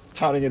more,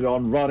 turning it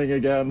on, running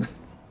again.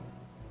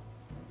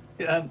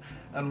 Yeah,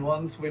 and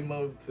once we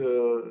moved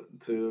to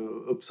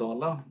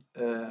Uppsala,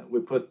 we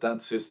put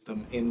that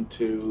system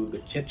into the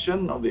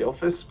kitchen of the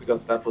office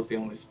because that was the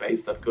only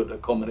space that could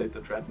accommodate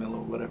the treadmill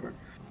or whatever.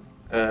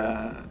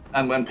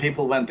 And when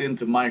people went in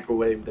to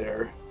microwave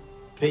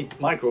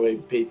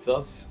microwave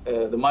pizzas,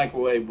 the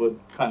microwave would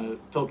kind of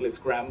totally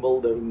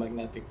scramble the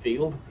magnetic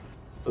field,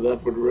 so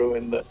that would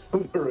ruin the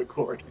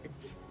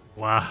recordings.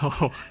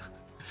 Wow.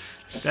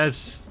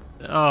 That's,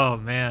 oh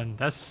man,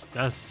 that's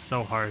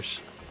so harsh.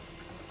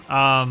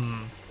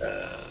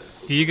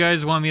 Do you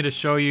guys want me to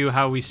show you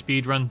how we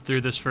speedrun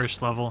through this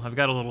first level? I've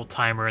got a little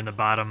timer in the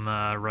bottom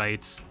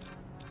right.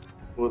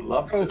 Would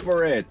love to. Go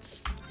for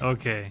it.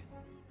 Okay.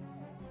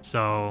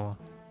 So,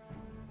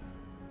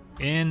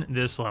 in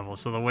this level,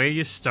 so the way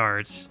you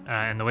start,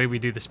 and the way we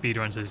do the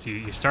speedruns is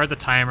you start the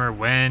timer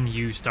when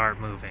you start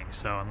moving.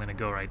 So I'm going to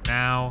go right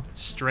now,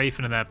 strafe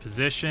into that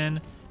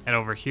position, and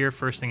over here,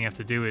 first thing you have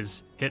to do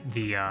is hit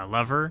the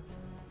lever.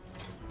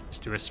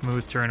 Just do a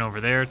smooth turn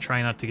over there.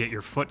 Try not to get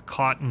your foot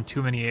caught in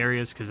too many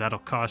areas because that'll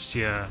cost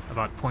you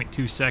about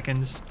 0.2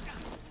 seconds.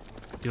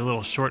 Do a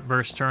little short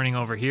burst turning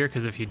over here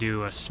because if you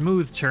do a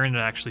smooth turn, it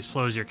actually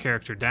slows your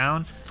character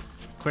down.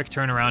 Quick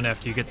turn around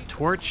after you get the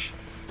torch,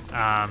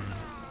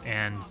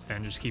 and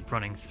then just keep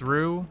running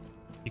through.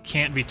 You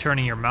can't be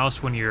turning your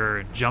mouse when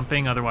you're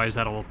jumping, otherwise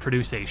that'll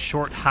produce a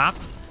short hop.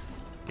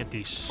 Get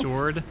the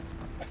sword.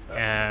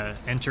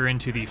 Enter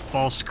into the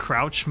false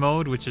crouch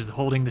mode, which is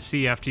holding the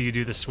C after you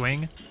do the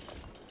swing.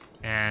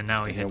 And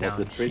now we hit down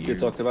the trick here. you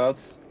talked about?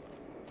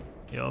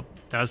 Yep,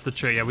 that's the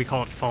trick. Yeah, we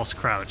call it false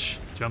crouch.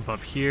 Jump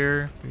up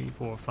here, 3,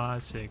 4,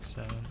 5, 6,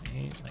 7,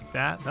 8, like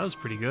that. That was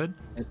pretty good.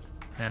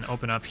 And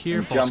open up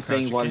here. False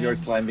Jumping crouch while again. you're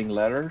climbing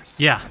ladders?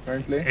 Yeah,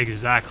 Apparently?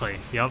 exactly.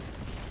 Yep.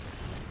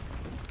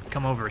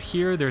 Come over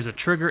here. There's a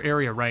trigger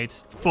area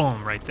right.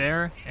 Boom, right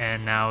there.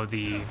 And now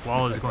the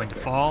wall is going to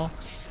fall.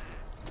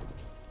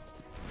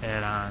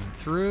 Head on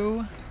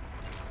through.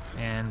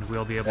 And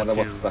we'll be able Yeah, that to...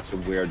 was such a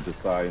weird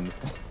design.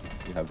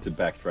 You have to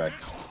backtrack.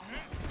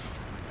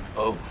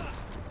 Oh.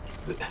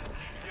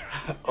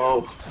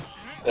 Oh.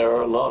 There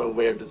are a lot of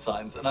weird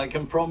designs, and I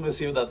can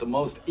promise you that the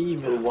most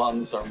evil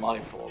ones are my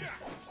fault.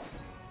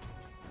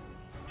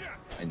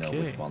 I know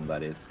Okay. which one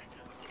that is.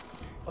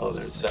 Oh,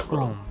 there's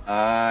several. Boom.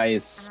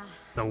 Nice.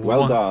 So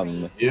Well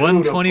done.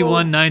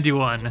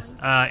 121.91.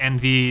 And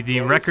the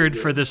Very record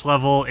good. for this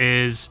level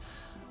is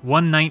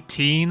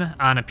 119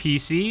 on a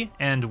PC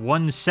and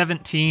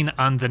 117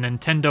 on the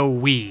Nintendo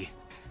Wii.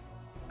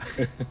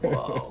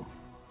 Wow.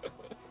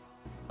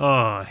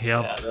 Oh,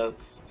 yep. Yeah,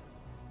 that's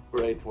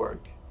great work.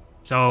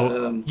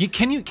 So,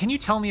 can you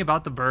tell me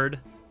about the bird?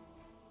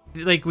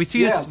 Like we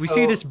see Yeah, we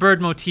see this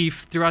bird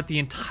motif throughout the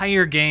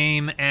entire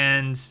game,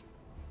 and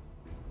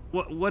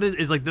what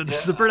is like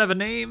does the bird have a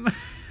name?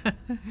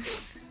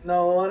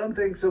 No, I don't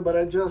think so, but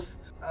I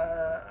just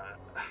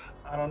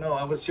I don't know.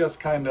 I was just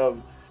kind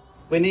of,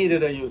 we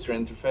needed a user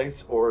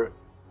interface, or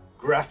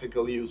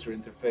graphical user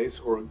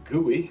interface, or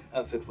GUI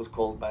as it was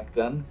called back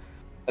then.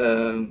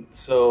 And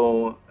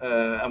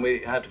we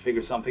had to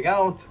figure something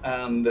out,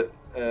 and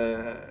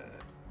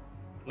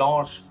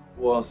Lars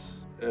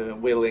was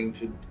willing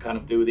to kind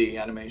of do the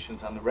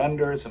animations and the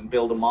renders and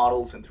build the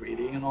models in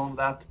 3D and all of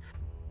that.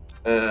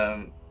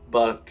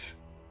 But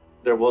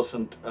there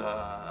wasn't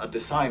a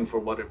design for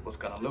what it was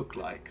going to look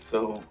like.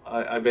 So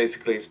I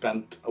basically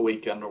spent a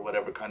weekend or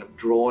whatever kind of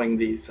drawing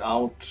these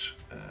out,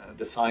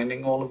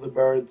 designing all of the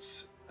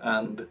birds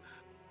and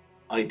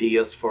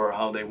ideas for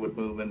how they would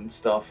move and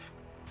stuff,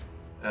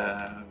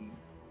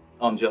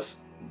 on just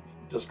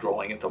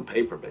drawing it on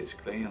paper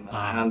basically, and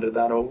I handed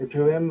that over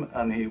to him,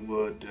 and he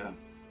would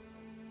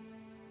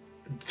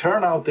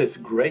turn out this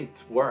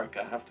great work.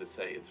 I have to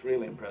say, it's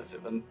really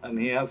impressive, and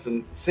he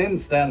hasn't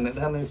since then. And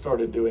then he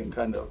started doing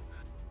kind of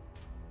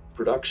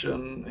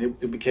production.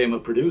 He became a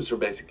producer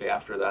basically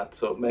after that.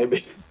 So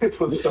maybe it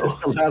was so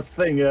the last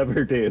thing he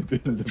ever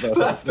did.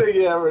 last thing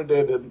he ever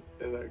did in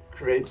the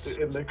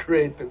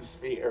creative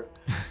sphere.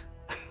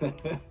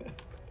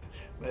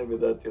 Maybe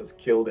that just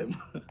killed him.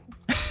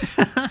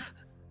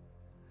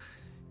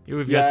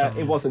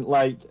 It wasn't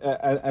like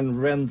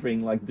and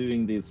rendering, like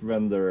doing these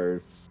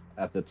renders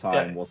at the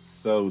time was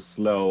so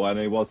slow, and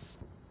it was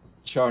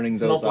churning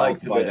those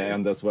out by the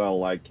end as well.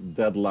 Like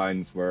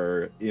deadlines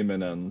were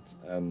imminent,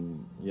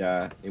 and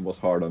it was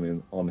hard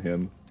on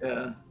him.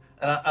 Yeah,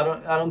 and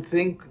I don't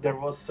think there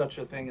was such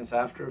a thing as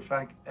After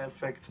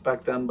Effects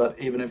back then, but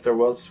even if there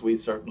was, we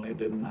certainly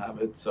didn't have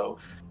it. So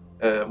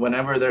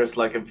whenever there's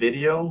like a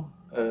video,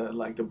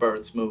 like the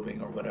birds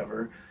moving or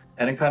whatever,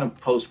 any kind of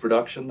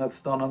post-production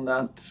that's done on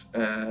that,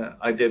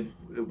 I did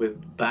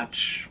with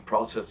batch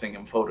processing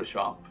in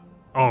Photoshop.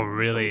 Oh,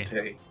 really?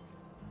 So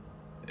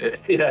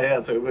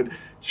so it would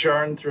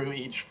churn through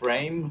each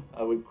frame.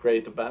 I would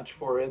create a batch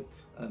for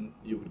it, and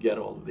you would get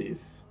all of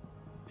these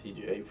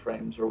TGA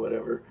frames or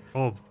whatever.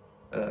 Oh,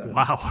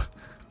 wow.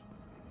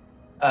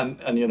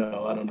 And you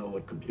know, I don't know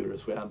what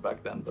computers we had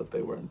back then, but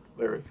they weren't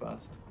very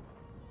fast.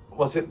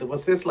 Was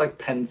this like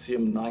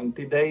Pentium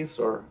 90 days,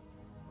 or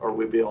are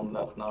we beyond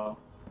that now?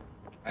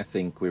 I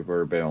think we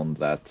were beyond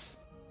that.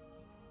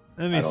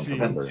 Let me see.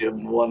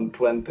 Pentium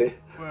 120.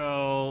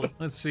 Well,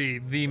 let's see.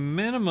 The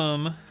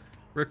minimum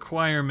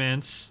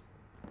requirements,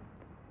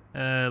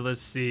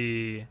 let's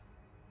see,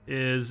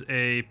 is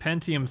a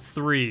Pentium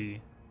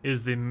 3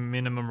 is the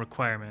minimum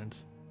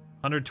requirement.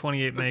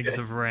 128 megs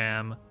of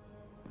RAM,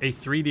 a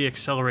 3D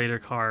accelerator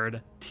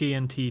card,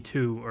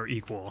 TNT2 or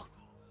equal.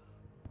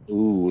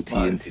 Ooh,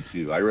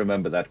 TNT2. I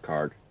remember that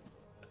card.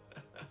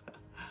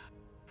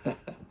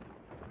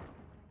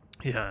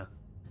 Yeah.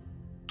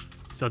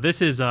 So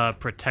this is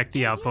Protect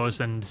the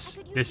Outpost, and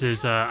this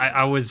is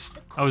I was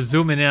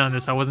zooming in on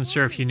this. I wasn't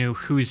sure if you knew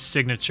whose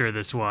signature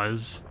this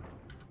was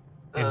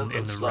in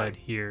the red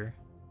here.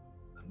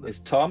 Is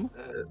Tom?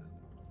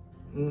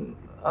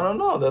 I don't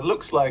know. That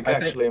looks like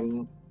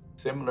actually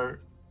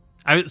similar.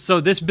 So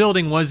this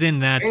building was in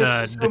that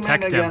the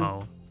tech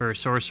demo for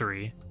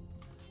sorcery.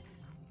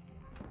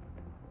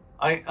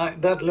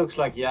 That looks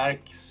like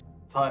Yark's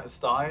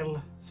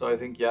style. So I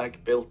think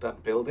Yark built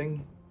that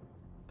building.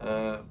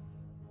 But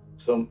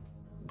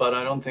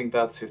I don't think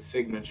that's his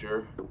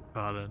signature.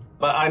 Got it.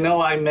 But I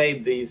know I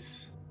made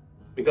these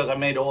because I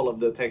made all of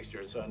the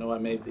textures. So I know I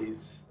made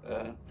these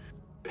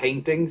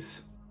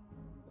paintings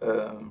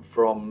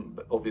from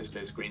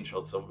obviously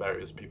screenshots of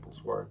various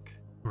people's work.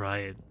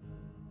 Right.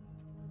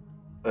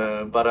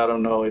 But I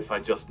don't know if I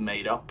just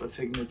made up a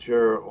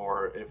signature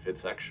or if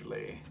it's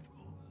actually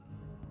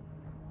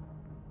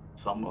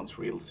someone's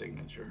real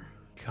signature.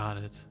 Got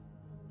it.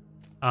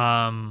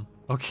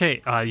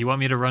 Okay. You want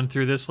me to run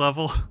through this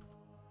level?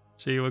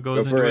 Show you what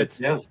goes into it?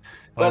 Yes.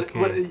 But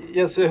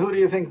yes, who do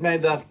you think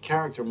made that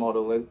character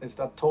model? Is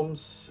that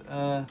Tom's?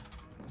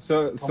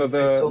 So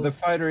the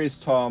fighter is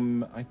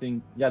Tom. I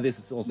think. Yeah, this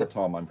is also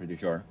Tom. I'm pretty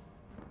sure.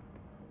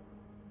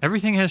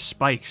 Everything has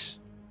spikes.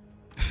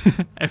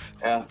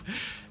 Yeah.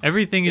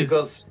 Everything is.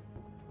 Because.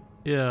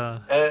 Yeah.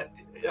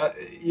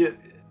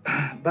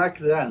 Back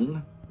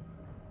then,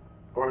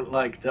 or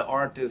like the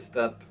artists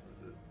that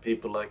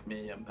people like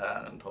me and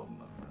Per and Tom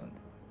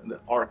and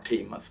the art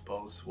team, I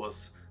suppose,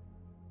 was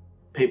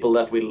people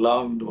that we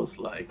loved, was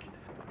like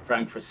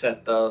Frank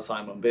Frazetta,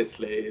 Simon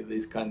Bisley,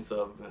 these kinds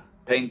of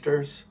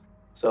painters.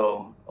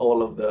 So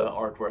all of the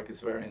artwork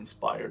is very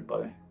inspired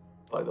by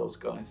those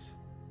guys.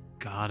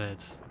 Got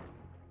it.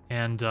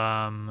 And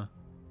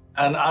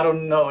I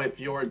don't know if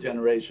your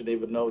generation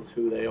even knows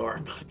who they are,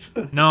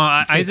 but no,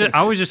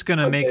 I was just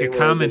gonna make a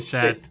comment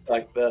that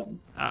back then.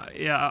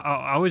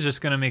 I was just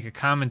gonna make a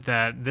comment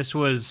that this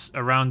was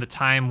around the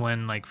time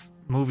when like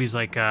movies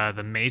like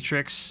The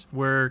Matrix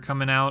were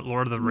coming out,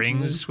 Lord of the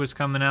Rings was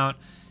coming out,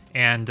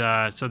 and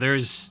so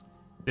there's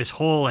this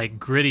whole like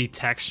gritty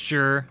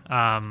texture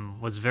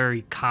was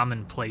very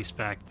commonplace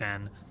back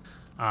then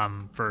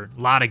for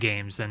a lot of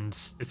games, and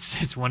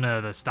it's one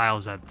of the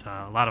styles that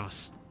a lot of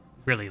us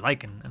really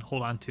like and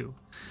hold on to.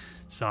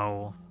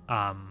 So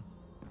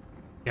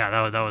yeah,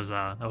 that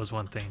was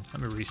one thing.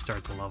 Let me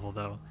restart the level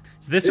though.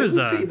 So this was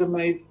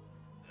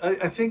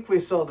I think we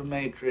saw The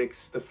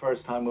Matrix the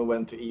first time we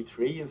went to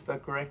E3. Is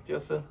that correct,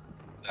 Jesse?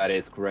 That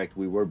is correct.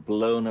 We were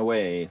blown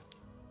away.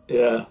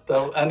 Yeah,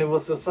 and it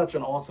was such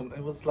an awesome.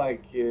 It was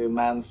like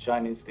Man's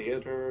Chinese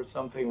Theater or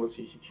something. It was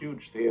a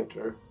huge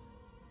theater.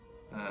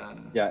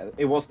 Yeah,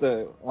 it was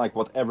like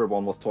what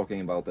everyone was talking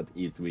about at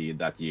E3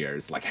 that year.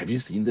 It's like, have you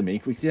seen The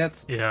Matrix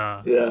yet?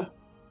 Yeah. Yeah.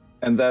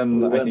 And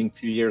then I think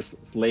 2 years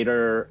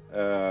later,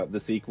 the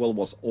sequel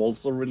was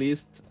also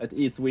released at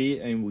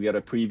E3, and we got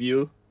a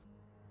preview.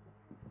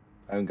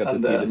 And got to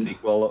see the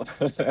sequel,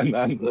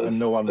 and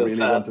no one really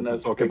wanted to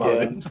talk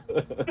about it.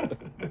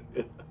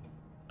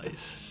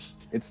 Nice.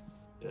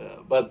 Yeah,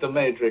 but The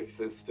Matrix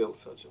is still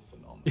such a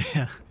phenomenon.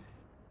 Yeah,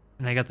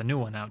 and they got the new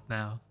one out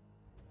now.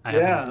 I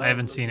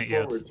haven't seen it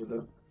yet.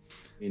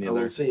 I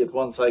will see it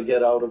once I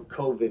get out of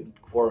COVID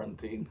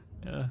quarantine.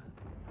 Yeah.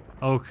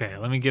 Okay,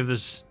 let me give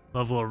this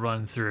level a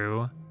run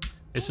through.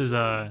 This is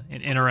an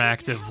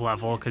interactive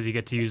level because you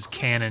get to use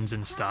cannons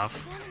and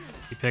stuff.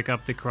 You pick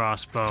up the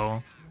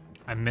crossbow.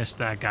 I missed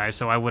that guy,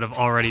 so I would have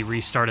already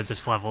restarted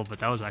this level, but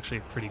that was actually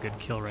a pretty good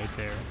kill right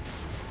there.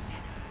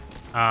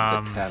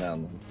 The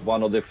cannon,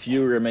 one of the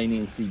few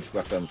remaining siege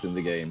weapons in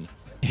the game.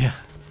 Yeah.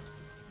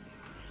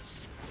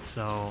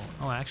 So,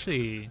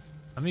 actually,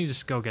 let me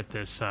just go get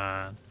this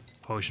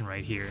potion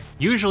right here.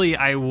 Usually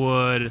I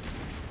would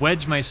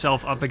wedge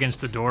myself up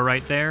against the door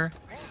right there,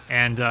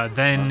 and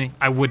then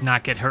I would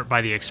not get hurt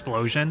by the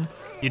explosion.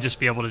 You'd just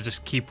be able to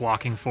just keep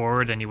walking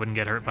forward and you wouldn't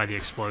get hurt by the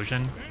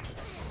explosion.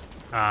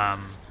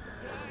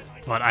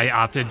 But I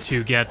opted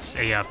to get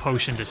a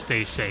potion to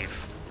stay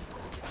safe.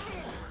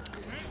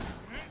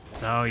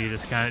 So you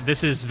just kind of...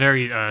 This is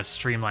very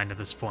streamlined at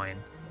this point.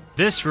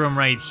 This room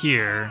right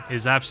here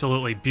is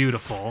absolutely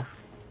beautiful.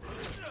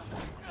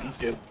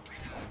 Thank you.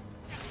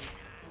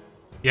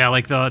 Yeah,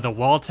 like the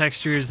wall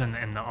textures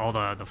and all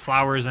the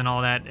flowers and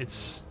all that.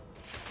 It's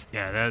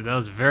Yeah, that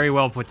was very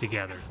well put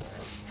together.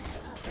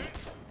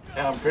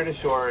 Yeah, I'm pretty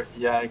sure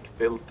Yerk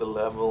built the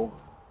level.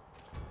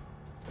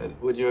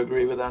 Would you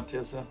agree with that,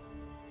 Jesse? I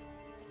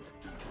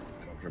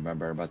don't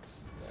remember, but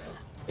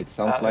it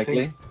sounds I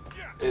likely. think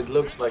it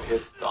looks like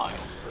his style,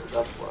 so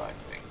that's what I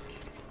think.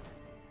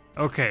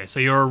 Okay, so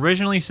you were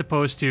originally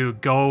supposed to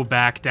go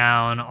back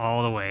down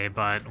all the way,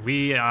 but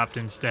we opt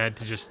instead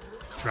to just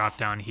drop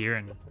down here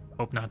and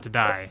hope not to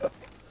die.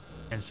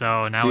 And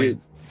so now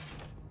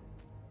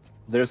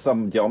There's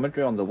some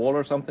geometry on the wall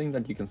or something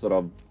that you can sort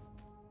of.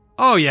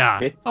 Oh yeah.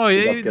 hit Oh to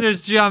yeah. not get-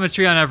 There's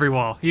geometry on every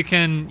wall. You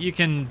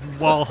can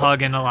wall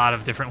hug in a lot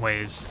of different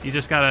ways. You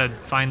just gotta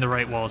find the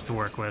right walls to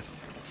work with.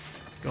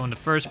 Go into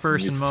first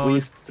person you mode.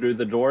 squeezed through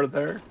the door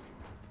there.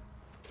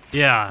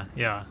 Yeah,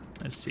 yeah.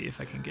 Let's see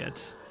if I can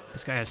get.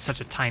 This guy has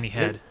such a tiny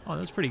head. Oh,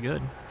 that's pretty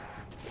good.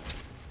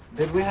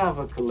 Did we have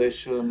a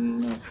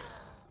collision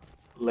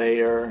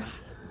layer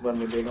when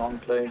we did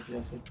Enclave,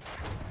 Jesse?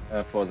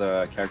 For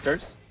the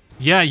characters.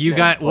 Yeah, you Yeah,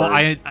 guys. Well,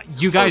 or-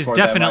 you guys for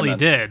the definitely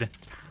environment. did,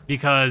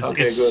 because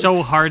Okay, it's good.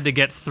 so hard to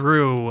get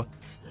through.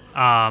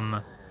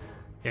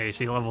 Yeah, you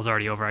see, the level's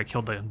already over. I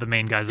killed the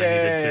main guys I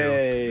needed to.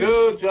 Yay!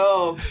 Good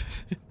job!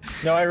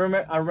 No, I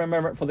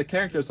remember for the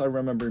characters. I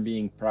remember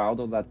being proud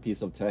of that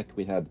piece of tech.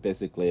 We had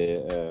basically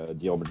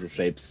geometry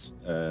shapes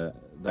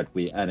that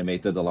we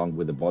animated along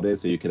with the body,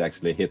 so you could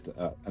actually hit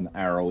an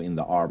arrow in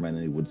the arm and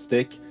it would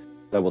stick.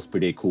 That was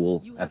pretty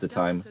cool at the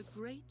time.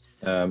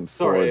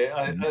 Sorry,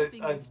 I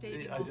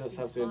just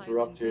have to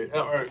interrupt you.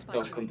 Or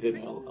no,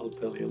 continue. I'll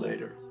tell you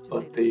later.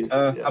 But these.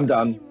 I'm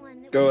done.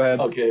 Go ahead.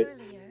 Okay.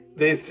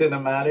 These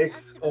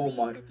cinematics. Oh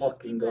my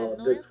fucking god!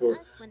 This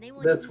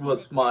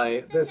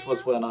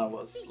was when I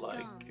was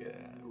like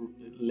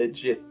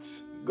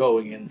legit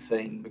going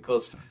insane,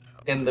 because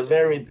in the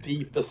very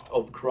deepest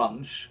of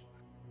crunch,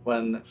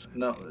 when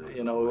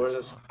we were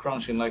just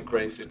crunching like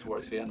crazy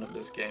towards the end of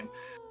this game,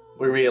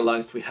 we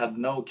realized we had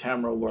no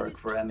camera work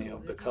for any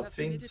of the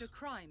cutscenes.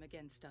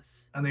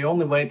 And the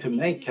only way to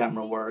make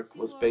camera work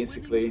was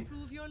basically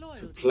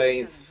to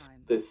place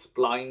this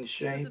spline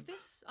shape.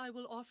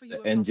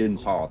 The engine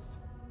path.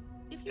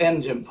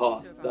 Engine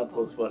path, that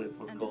was what it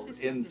was called,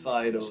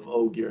 inside of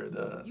Ogre,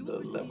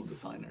 the level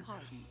designer.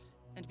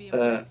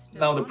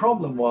 Now the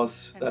problem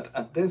was that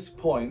at this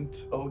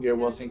point Ogre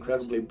was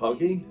incredibly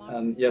buggy,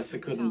 and Jesse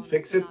couldn't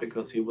fix it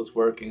because he was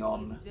working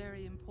on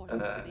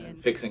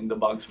fixing the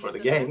bugs for the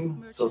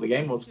game, so the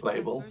game was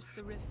playable.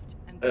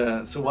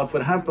 So what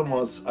would happen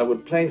was I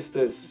would place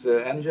this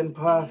engine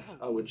path,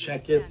 I would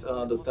check it,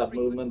 does that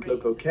movement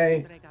look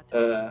okay?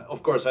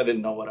 Of course I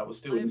didn't know what I was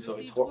doing, so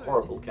it's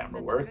horrible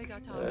camera work.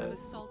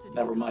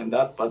 Never mind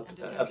that, but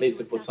at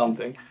least it was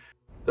something.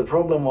 The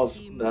problem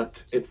was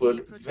that it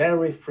would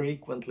very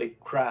frequently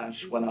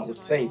crash when I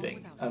was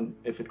saving, and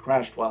if it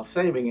crashed while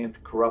saving,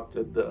 it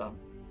corrupted the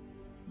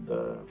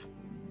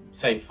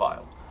save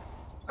file.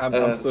 I'm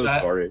so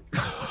sorry.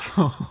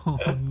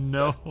 Oh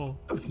no.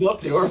 It's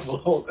not your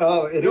fault.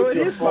 It No, is it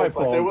your is my fault,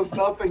 but there fault. was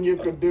nothing you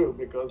could do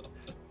because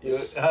you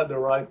had the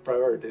right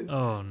priorities.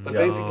 Oh But no.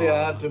 basically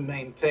I had to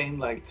maintain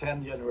like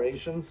 10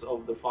 generations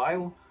of the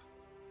file.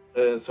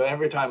 So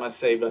every time I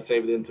saved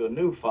into a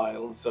new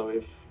file. So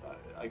if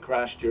I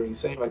crashed during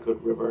save, I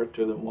could revert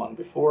to the one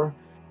before.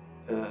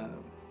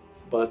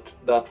 But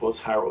that was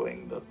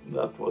harrowing.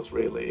 That was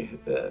really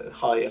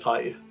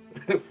high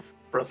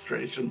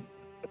frustration.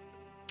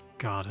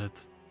 Got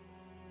it.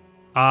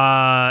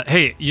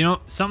 Hey,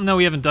 something that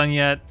we haven't done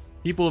yet.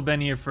 People have been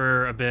here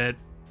for a bit.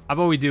 How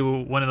about we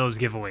do one of those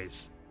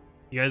giveaways?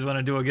 You guys want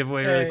to do a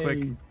giveaway really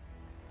quick?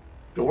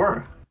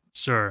 Sure.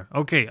 Sure.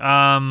 Okay.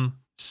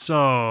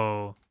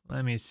 So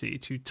let me see.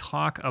 To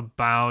talk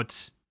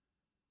about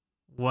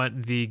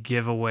what the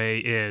giveaway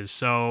is.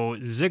 So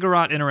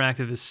Ziggurat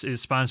Interactive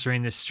is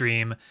sponsoring this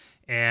stream,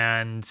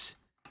 and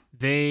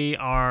they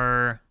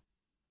are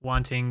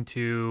wanting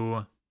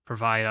to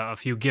provide a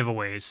few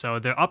giveaways. So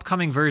the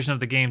upcoming version of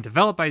the game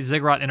developed by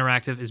Ziggurat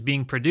Interactive is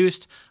being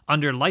produced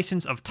under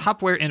license of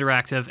Topware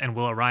Interactive and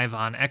will arrive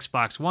on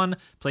Xbox One,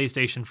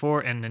 PlayStation 4,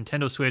 and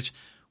Nintendo Switch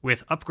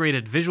with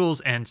upgraded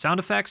visuals and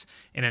sound effects,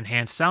 an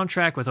enhanced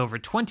soundtrack with over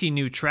 20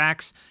 new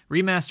tracks,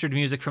 remastered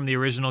music from the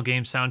original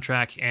game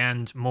soundtrack,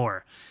 and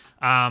more.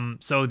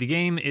 So the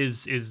game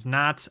is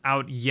not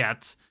out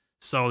yet.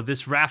 So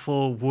this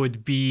raffle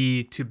would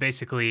be to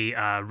basically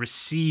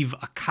receive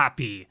a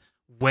copy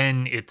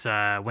when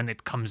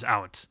it comes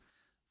out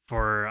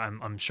for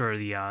I'm sure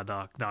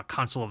the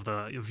console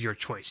of your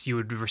choice. You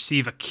would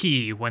receive a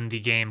key when the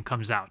game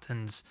comes out,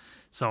 and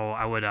so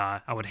I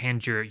would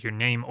hand your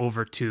name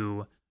over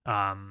to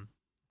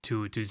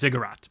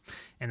Ziggurat,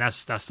 and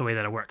that's the way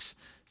that it works.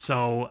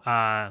 So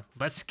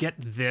let's get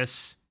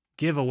this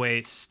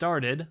giveaway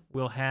started.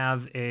 We'll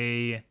have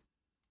I'm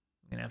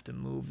gonna have to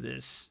move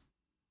this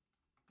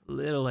a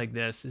little like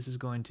this. This is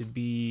going to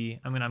be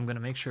I'm gonna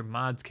make sure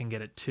mods can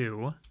get it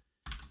too.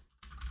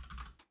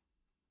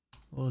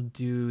 We'll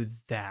do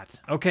that.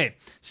 Okay,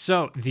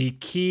 so the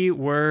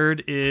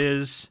keyword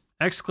is !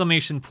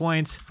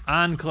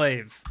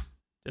 Enclave,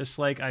 just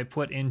like I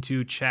put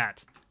into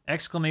chat. !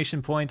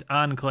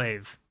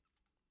 Enclave.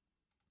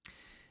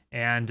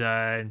 And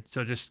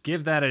so just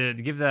give that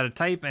a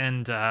type,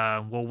 and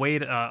we'll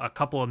wait a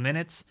couple of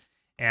minutes,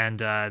 and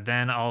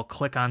then I'll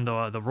click on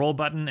the roll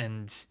button,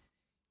 and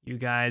you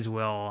guys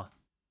will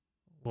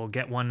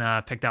get one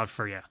picked out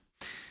for you.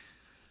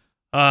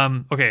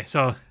 Okay,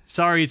 so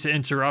sorry to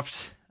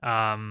interrupt.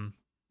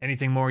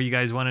 Anything more you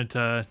guys wanted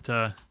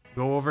to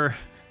go over?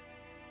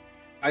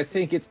 I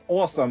think it's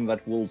awesome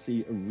that we'll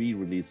see a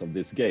re-release of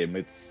this game.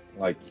 It's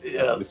like,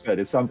 as we said,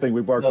 it's something we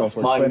worked on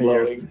for 20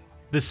 years.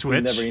 The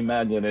Switch. We never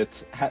imagined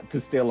it had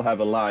to still have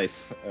a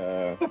life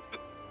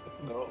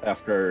No.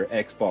 after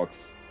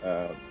Xbox.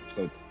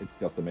 So it's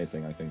just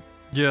amazing, I think.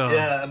 Yeah.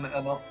 Yeah, and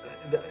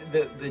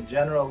the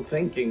general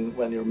thinking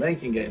when you're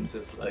making games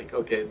is like,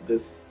 okay,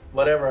 this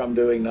whatever I'm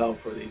doing now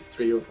for these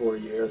 3 or 4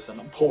 years, and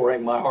I'm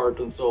pouring my heart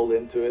and soul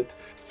into it,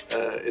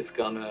 it's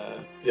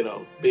gonna,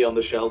 be on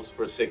the shelves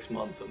for 6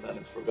 months and then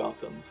it's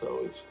forgotten.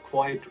 So it's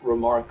quite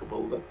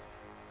remarkable that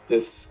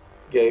this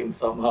game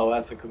somehow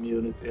has a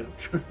community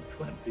after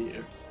 20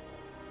 years.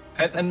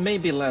 And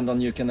maybe,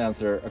 Landon, you can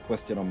answer a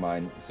question of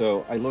mine.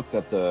 So I looked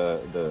at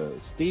the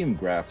Steam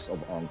graphs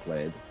of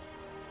Enclave,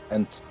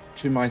 and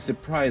to my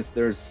surprise,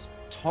 there's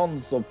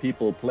tons of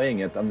people playing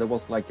it, and there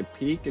was like a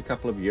peak a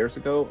couple of years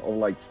ago of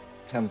like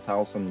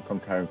 10,000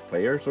 concurrent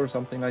players or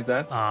something like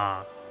that.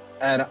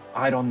 And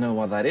I don't know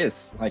what that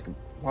is. Like,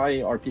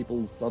 why are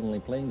people suddenly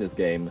playing this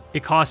game?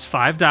 It costs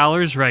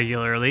 $5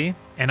 regularly,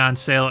 and on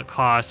sale it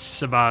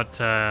costs about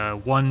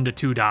 $1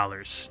 to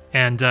 $2.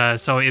 And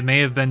so it may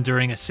have been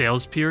during a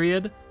sales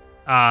period,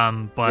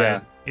 but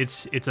Yeah.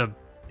 it's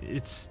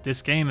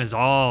this game is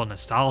all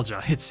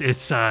nostalgia.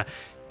 It's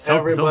so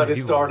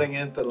Everybody's starting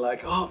it and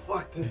like, oh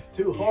fuck, this is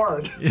too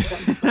hard.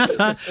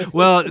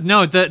 Well,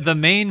 no, the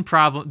main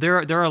problem,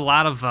 there are a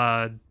lot of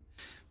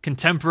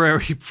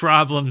contemporary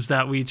problems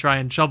that we try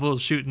and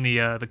troubleshoot in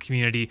the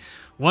community.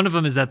 One of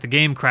them is that the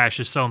game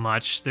crashes so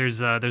much.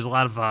 There's a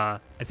lot of I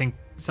think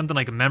something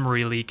like a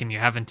memory leak, and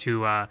you're having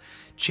to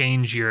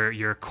change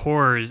your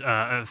cores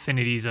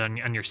affinities on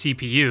your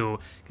CPU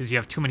because you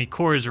have too many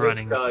cores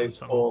running. This guy's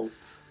fault.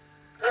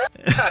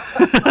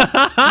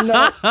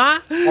 No,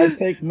 I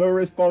take no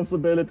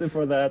responsibility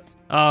for that.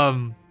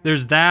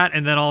 There's that,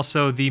 and then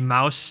also the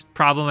mouse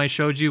problem I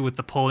showed you with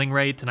the polling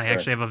rate, and I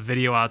actually have a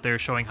video out there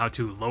showing how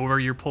to lower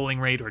your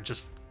polling rate or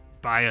just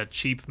buy a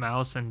cheap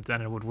mouse and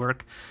then it would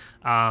work.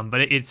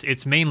 But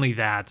it's mainly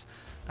that.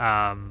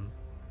 Yeah,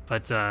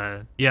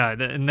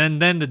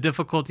 and then the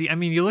difficulty. I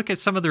mean, you look at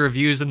some of the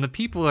reviews and the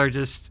people are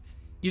just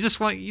you just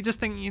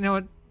think, you know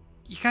what?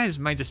 You guys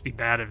might just be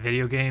bad at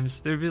video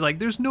games. They'd be like,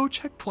 there's no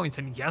checkpoints.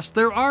 And yes,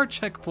 there are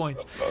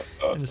checkpoints.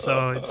 And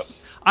so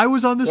I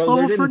was on this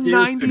level for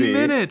 90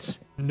 minutes.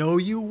 No,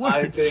 you weren't.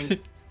 I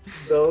think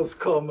those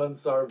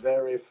comments are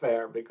very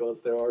fair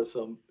because there are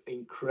some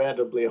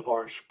incredibly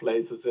harsh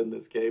places in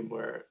this game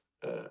where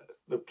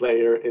the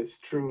player is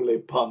truly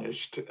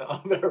punished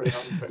very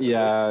unfairly.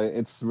 Yeah,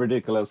 it's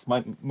ridiculous.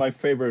 My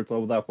favorite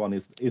of that one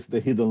is the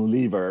hidden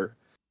lever.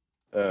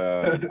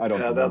 I don't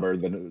remember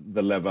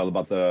the level,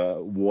 but the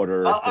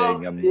water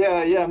thing. And...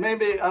 Yeah.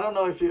 Maybe, I don't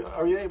know if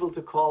are you able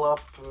to call up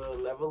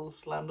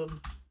levels,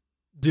 Landon?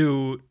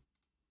 Do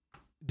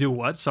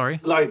what? Sorry.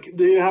 Like,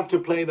 do you have to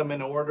play them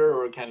in order,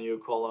 or can you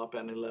call up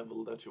any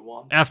level that you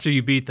want? After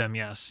you beat them,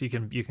 yes, you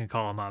can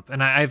call them up.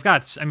 And I've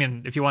got. I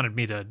mean, if you wanted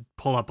me to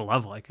pull up a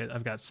level, I could.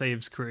 I've got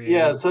saves created.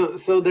 Yeah.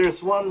 So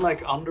there's one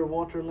like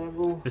underwater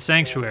level. The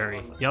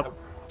sanctuary. Yep.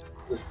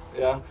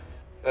 Yeah.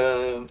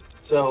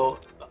 So.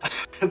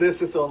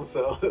 This is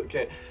also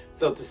okay.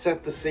 So to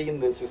set the scene,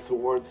 this is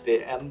towards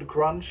the end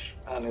crunch,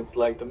 and it's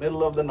like the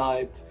middle of the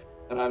night,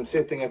 and I'm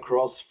sitting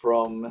across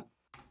from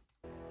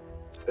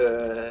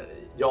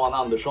Jan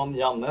Andersson,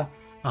 Janne,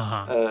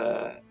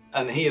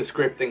 and he is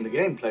scripting the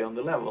gameplay on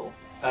the level,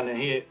 and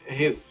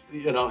he's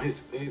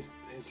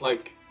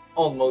like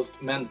almost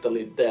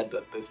mentally dead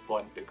at this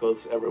point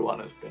because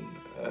everyone has been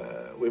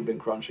we've been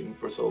crunching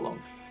for so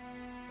long.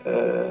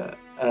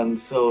 And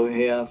so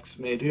he asks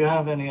me, do you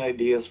have any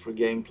ideas for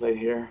gameplay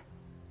here?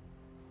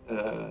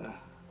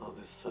 Oh,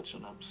 this is such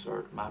an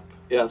absurd map.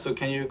 Yeah, so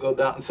can you go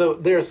down? So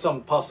there's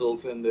some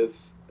puzzles in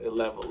this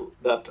level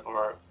that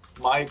are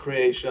my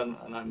creation,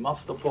 and I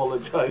must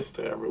apologize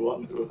to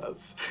everyone who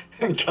has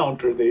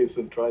encountered these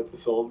and tried to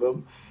solve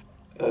them.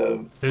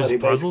 There's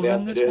puzzles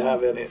in this one? Do you one?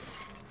 have any?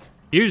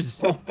 Here's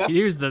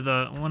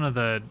the one of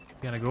the, you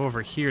gotta go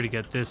over here to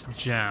get this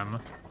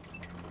gem.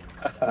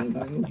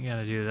 You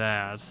gotta do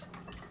that.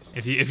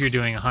 If you're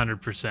doing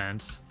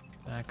 100%.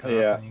 Back up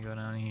and you go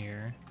down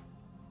here.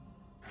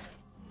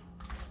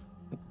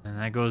 And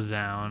that goes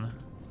down.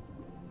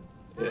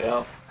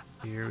 Yeah.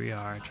 Here we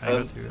are. Try to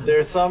go through.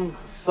 There's some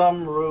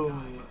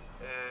room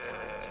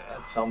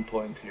at some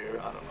point here.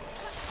 I don't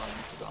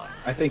know.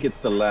 I think it's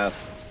the last,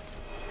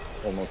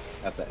 almost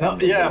at the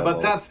end. Yeah, but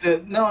that's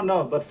the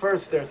But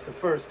first, there's the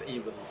first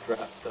evil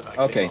draft that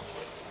I came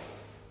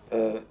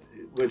up.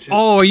 Which is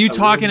are you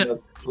talking?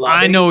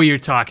 I know what you're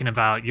talking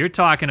about. You're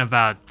talking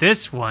about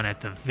this one at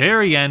the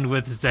very end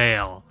with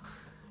Zale,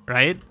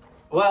 right?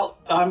 Well,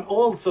 I'm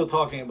also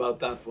talking about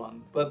that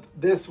one, but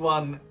this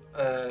one,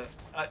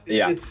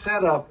 it's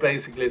set up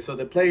basically so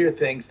the player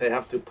thinks they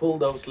have to pull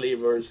those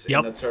levers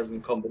in a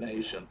certain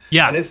combination.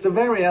 Yeah. And it's the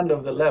very end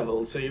of the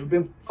level, so you've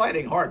been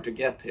fighting hard to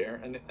get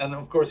here. And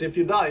of course, if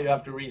you die, you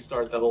have to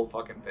restart the whole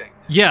fucking thing.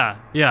 Yeah,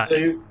 yeah.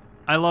 So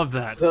I love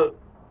that. So,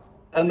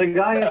 and the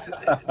guy is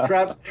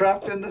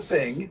trapped in the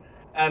thing,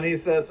 and he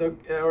says,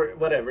 okay, or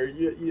whatever,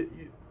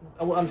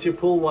 once you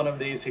pull one of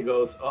these, he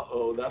goes,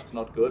 uh-oh, that's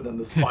not good, and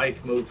the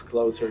spike moves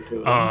closer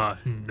to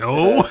him.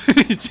 No.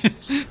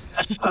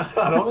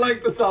 I don't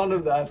like the sound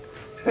of that.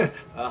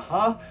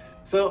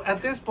 So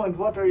at this point,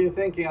 what are you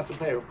thinking as a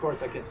player? Of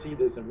course, I can see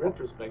this in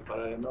retrospect, but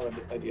I have no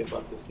idea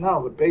about this now.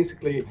 But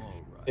basically,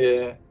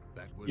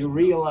 you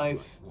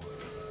realize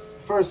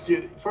first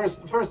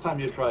time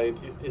you try it,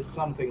 it's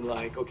something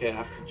like, okay, I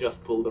have to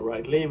just pull the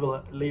right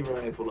lever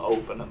and it will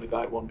open, and the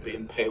guy won't be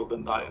impaled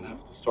and die and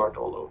have to start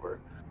all over.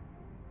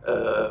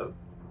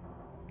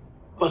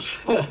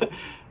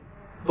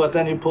 But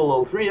then you pull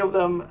all three of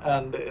them,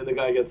 and the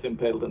guy gets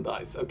impaled and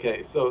dies.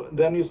 Okay, so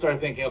then you start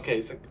thinking,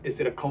 okay, so is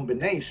it a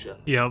combination?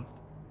 Yep.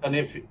 And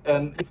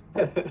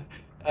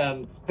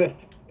and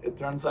it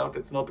turns out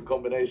it's not a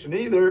combination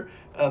either,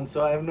 and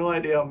so I have no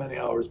idea how many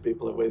hours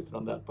people have wasted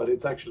on that. But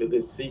it's actually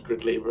this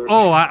secret lever.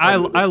 Oh,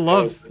 I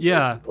love,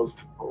 yeah.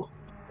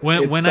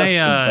 When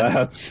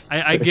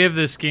I give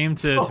this game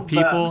to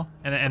people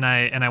and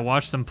I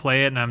watch them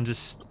play it, and I'm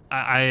just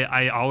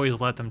I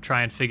always let them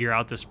try and figure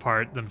out this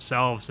part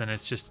themselves, and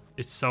it's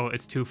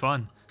too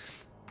fun.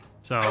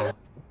 So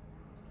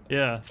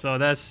yeah, so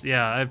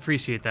I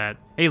appreciate that.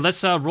 Hey,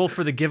 let's roll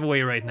for the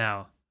giveaway right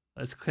now.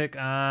 Let's click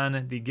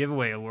on the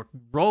giveaway. We're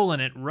rolling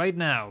it right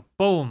now.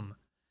 Boom.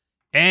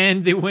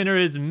 And the winner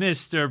is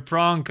Mr.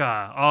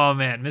 Pronka. Oh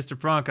man, Mr.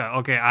 Pronka.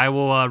 Okay, I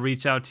will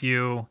reach out to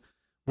you.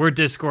 We're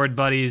Discord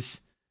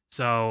buddies,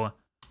 so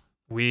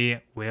we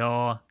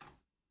will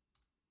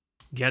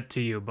get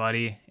to you,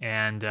 buddy,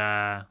 and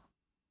that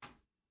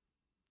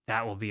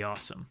will be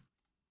awesome.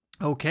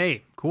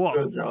 Okay, cool.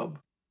 Good job.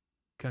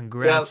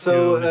 Congrats to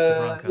Mr.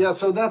 Pronka. Yeah,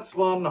 so that's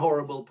one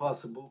horrible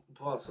puzzle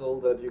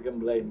that you can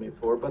blame me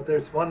for, but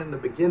there's one in the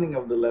beginning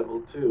of the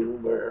level too,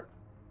 where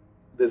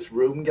this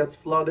room gets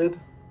flooded.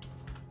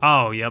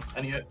 Oh, yep.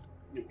 And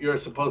you're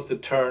supposed to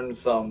turn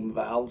some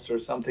valves or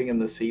something in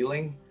the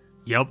ceiling.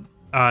 Yep.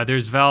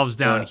 There's valves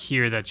down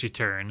here that you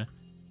turn,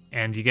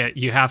 and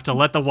you have to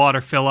let the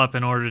water fill up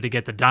in order to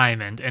get the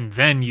diamond, and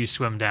then you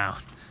swim down.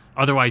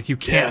 Otherwise, you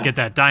can't get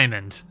that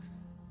diamond.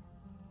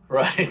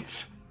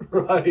 Right,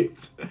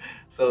 right.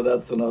 So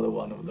that's another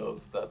one of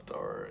those that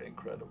are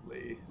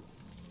incredibly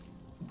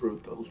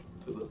brutal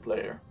to the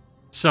player.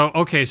 So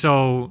okay,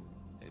 so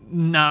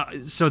now,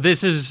 so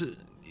this is,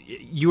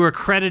 you are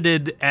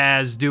credited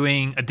as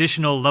doing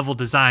additional level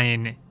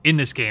design in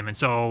this game, and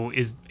so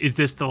is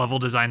this the level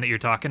design that you're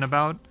talking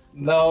about?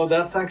 No,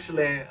 that's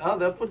actually,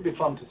 that would be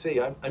fun to see.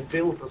 I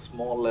built a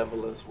small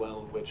level as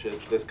well, which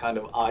is this kind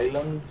of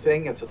island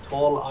thing. It's a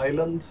tall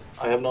island.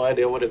 I have no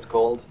idea what it's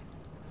called.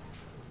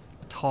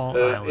 A tall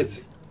island.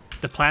 It's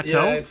the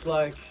plateau? Yeah, it's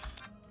like,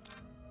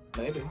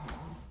 maybe.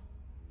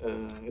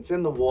 It's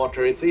in the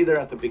water. It's either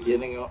at the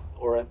beginning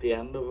or at the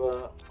end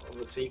of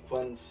a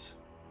sequence.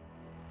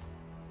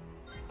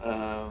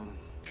 Let's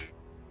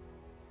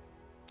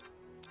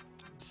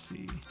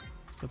see.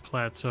 The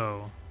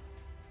plateau.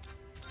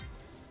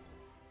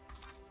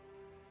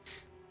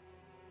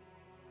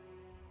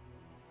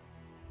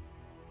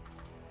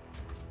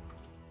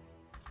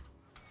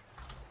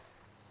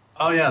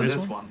 Oh yeah,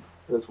 this one.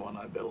 This one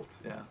I built,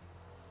 yeah.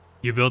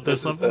 You built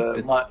this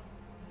level?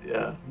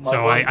 Yeah.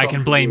 So I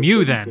can blame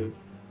you then.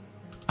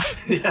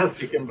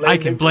 Yes, you can blame I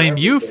can blame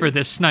you for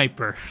this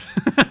sniper.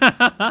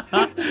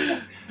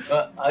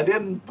 I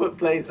didn't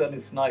place any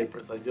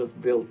snipers. I just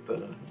built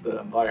the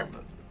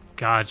environment.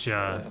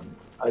 Gotcha.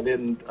 I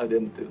didn't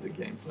do the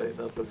gameplay.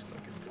 That looks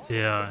like it.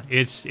 Yeah,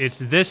 it's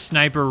this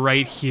sniper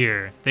right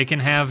here. They can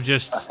have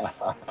just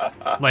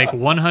like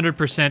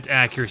 100%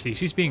 accuracy.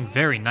 She's being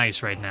very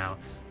nice right now,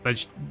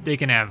 but they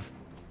can have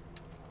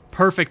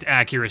perfect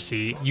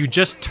accuracy. You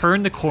just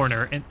turn the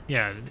corner and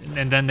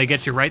and then they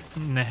get you right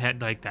in the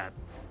head like that.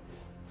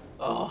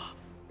 Oh,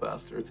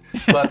 bastards.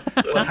 But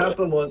what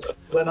happened was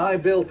when I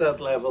built that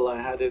level, I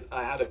had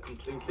a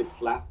completely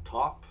flat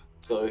top,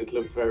 so it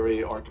looked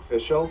very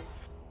artificial.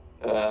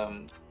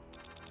 And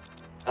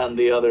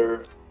the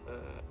other,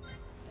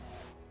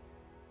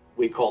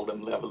 we call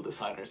them level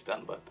designers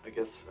then, but I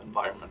guess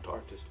environment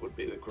artist would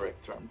be the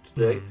correct term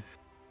today.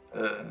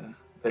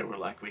 They were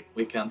like,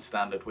 we can't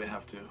stand it. We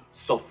have to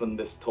soften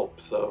this top,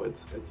 so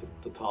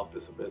the top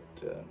is a bit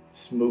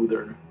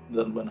smoother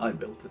than when I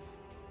built it.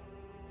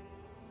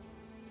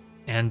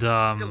 And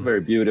still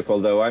very beautiful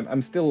though.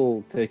 I'm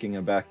still taking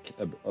aback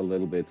a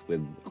little bit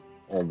with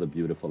all the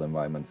beautiful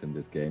environments in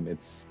this game.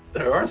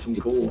 There are some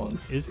cool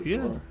ones. It's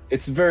good.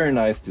 It's very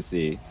nice to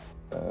see.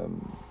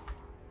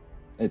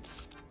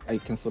 I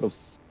can sort of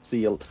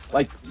see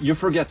like you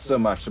forget so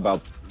much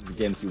about the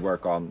games you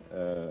work on.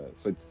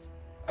 So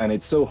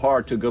it's so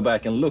hard to go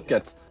back and look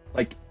at,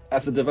 like,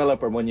 as a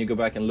developer, when you go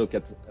back and look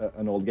at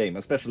an old game,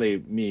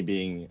 especially me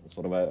being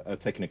sort of a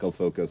technical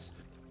focus,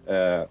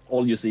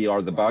 all you see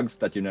are the bugs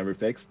that you never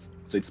fixed.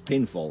 So it's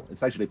painful.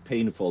 It's actually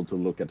painful to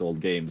look at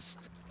old games,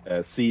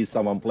 see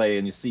someone play,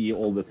 and you see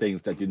all the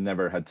things that you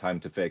never had time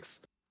to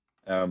fix.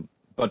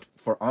 But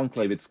for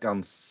Enclave, it's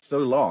gone so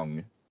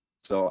long,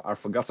 so I've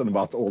forgotten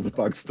about all the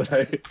bugs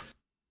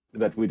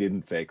that we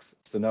didn't fix.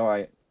 So now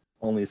I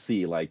only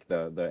see like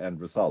the end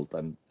result,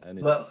 and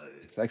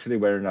it's actually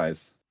very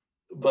nice.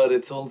 But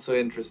it's also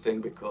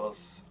interesting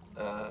because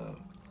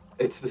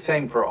it's the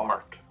same for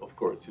art, of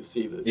course. You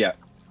see the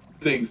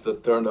things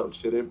that turned out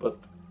shitty, but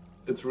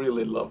it's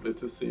really lovely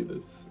to see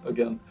this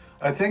again.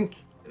 I think,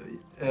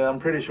 I'm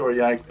pretty sure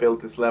Jarek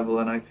built this level,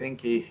 and I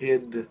think he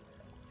hid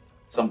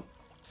some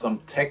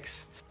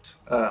text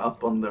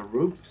up on the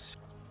roofs.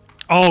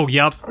 Oh,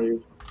 yep. Are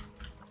you?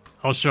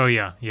 I'll show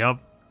you. Yep.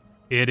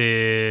 It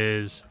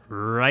is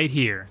right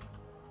here.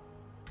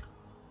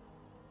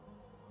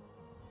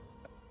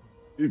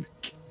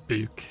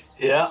 Book.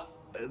 Yeah,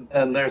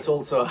 and there's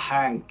also a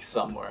Hank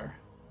somewhere.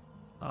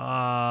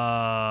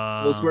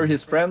 Those were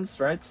his friends,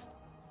 right?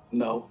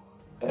 No.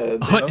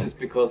 This is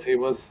because he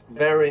was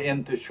very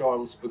into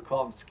Charles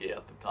Bukowski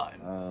at the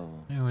time. Oh.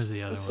 Where was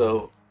the other one?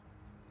 So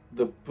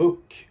the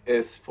book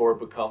is for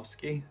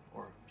Bukowski,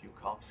 or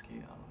Bukowski,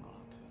 I don't know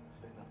how to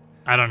say that.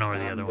 I don't know where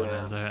the other one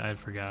is. I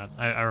forgot.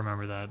 I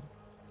remember that.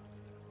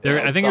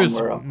 There, I think it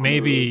was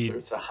maybe...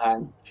 There's a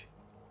Hank.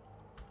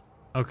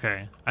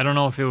 Okay. I don't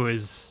know if it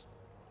was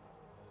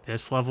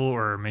this level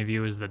or maybe it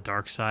was the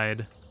dark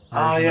side.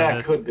 Yeah,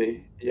 it could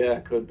be.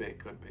 Yeah, could be.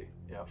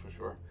 Yeah, for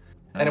sure.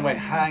 Anyway,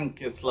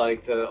 Hank is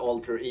like the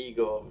alter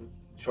ego of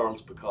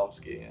Charles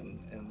Bukowski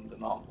in the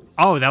novels.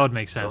 Oh, that would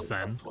make sense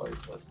then. That's why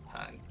it was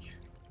Hank.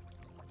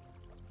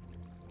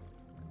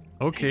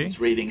 Okay. He's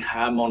reading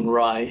Ham on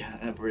Rye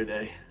every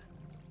day.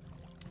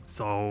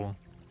 So,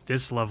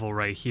 this level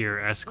right here,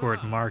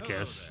 Escort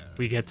Marcus,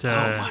 we get to...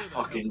 Oh my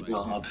fucking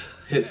god.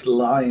 His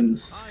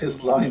lines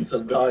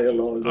of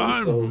dialogue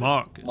are so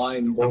Marcus,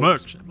 mind the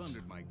merchant.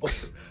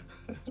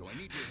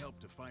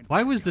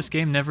 Why was this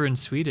game never in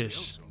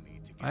Swedish?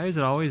 Why is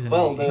it always in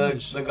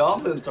English? The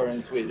goblins are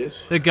in Swedish.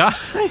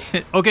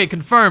 Okay,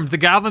 confirmed. The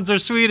goblins are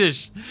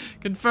Swedish.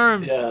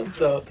 Confirmed. Yeah,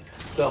 so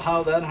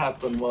how that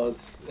happened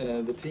was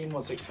the team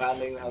was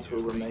expanding as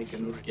we were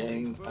making this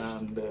game,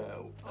 and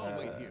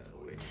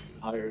we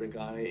hired a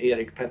guy,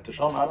 Erik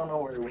Pettersson. I don't know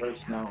where he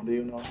works now. Do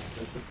you know?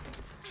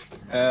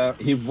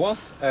 He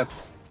was at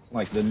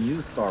like the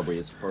new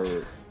Starbreeze for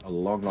a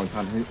long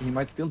time. He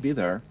might still be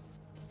there.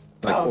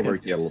 Like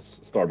Overkill's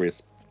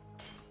Starbreeze.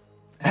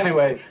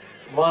 Anyway,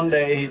 one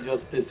day he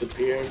just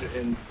disappeared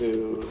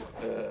into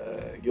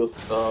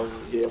Gustav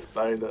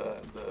Gefberg,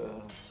 the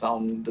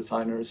sound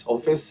designer's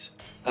office,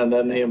 and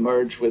then he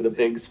emerged with a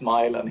big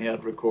smile, and he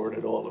had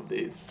recorded all of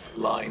these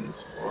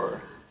lines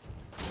for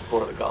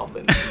the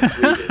goblins in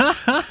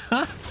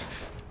Swedish.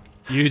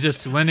 You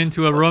just went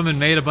into a room and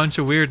made a bunch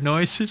of weird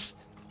noises?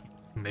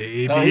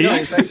 Maybe. No,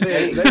 it's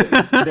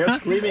actually, they're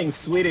screaming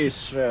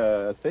Swedish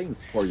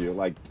things for you,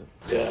 like.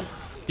 Yeah.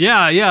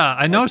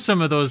 I know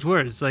some of those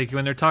words. Like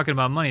when they're talking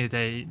about money,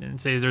 they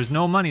say there's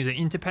no money. They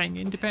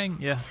intepang.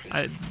 Yeah,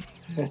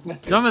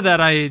 some of that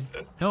I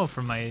know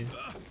from my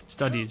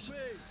studies.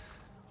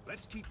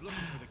 Let's keep looking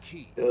for the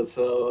key. Yeah,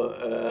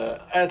 so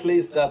at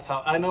least that's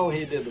how I know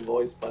he did the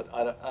voice, but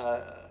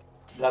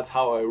that's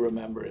how I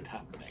remember it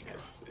happening.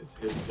 It's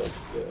him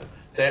just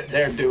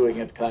they're doing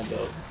it kind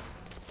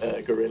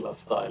of guerrilla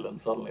style, and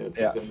suddenly it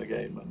was in the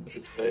game and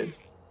it stayed.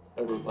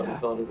 Everybody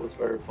thought it was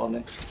very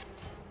funny.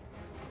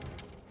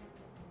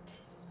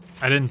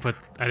 I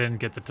didn't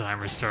get the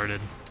timer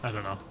started. I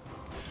don't know.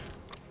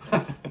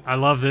 I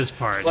love this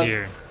part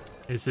here.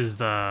 This is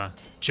the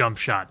jump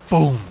shot.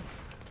 Boom.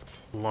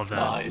 Love that.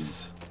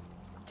 Nice.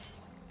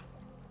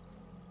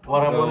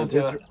 What I wanted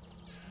to...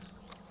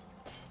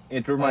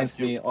 It reminds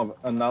me of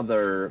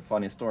another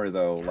funny story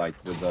though, like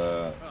with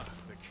the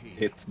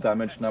hit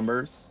damage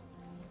numbers.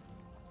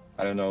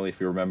 I don't know if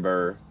you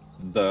remember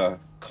the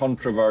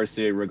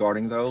controversy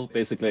regarding though.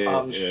 Basically,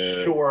 I'm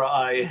sure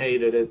I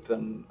hated it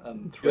and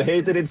you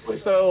hated it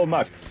so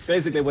much.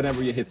 Basically,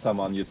 whenever you hit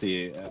someone, you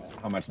see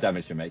how much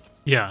damage you make.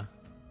 Yeah.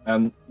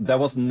 And that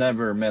was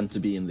never meant to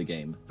be in the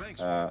game.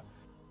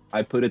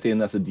 I put it in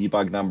as a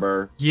debug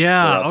number.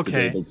 Yeah. For us Okay. to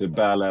be able to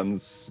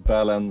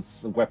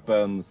balance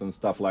weapons and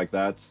stuff like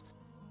that.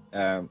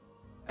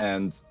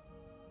 And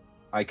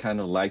I kind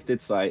of liked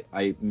it, so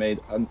I made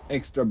an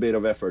extra bit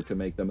of effort to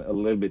make them a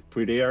little bit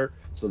prettier,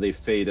 so they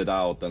faded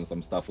out and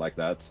some stuff like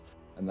that.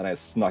 And then I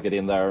snuck it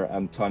in there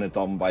and turned it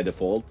on by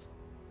default.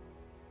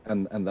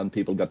 And then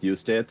people got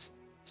used to it.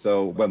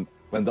 So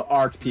when the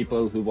art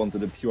people who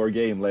wanted a pure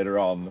game later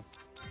on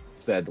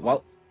said,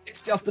 well,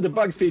 it's just a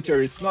debug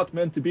feature, it's not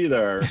meant to be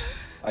there.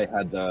 I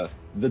had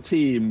the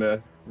team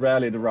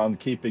rallied around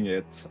keeping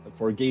it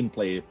for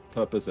gameplay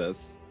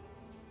purposes.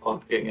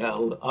 Fucking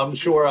hell. I'm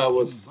sure I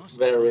was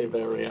very,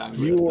 very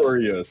angry.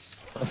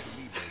 Furious.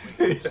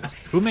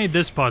 Who made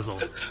this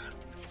puzzle?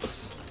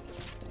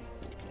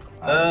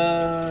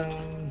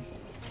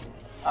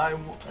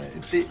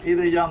 It's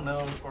either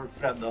Janne or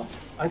Fredda.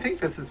 I think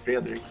this is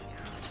Fredrik.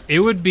 It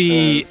would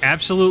be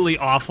absolutely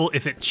awful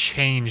if it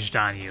changed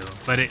on you,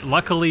 but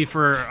luckily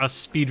for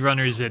us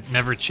speedrunners, it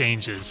never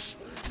changes.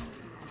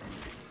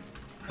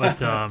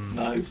 But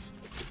Nice.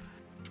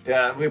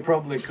 Yeah, we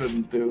probably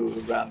couldn't do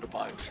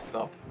randomized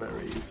stuff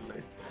very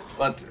easily.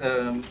 But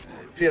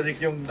Fredrik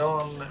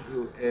Ljungdahl,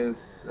 who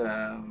is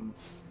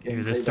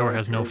Here, this door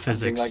has no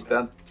physics. Like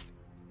that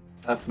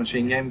at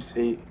Machine Games,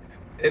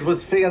 it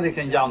was Fredrik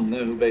and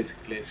Janne who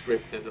basically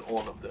scripted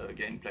all of the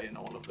gameplay and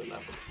all of the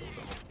levels of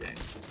the whole game.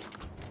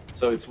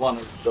 So it's one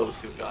of those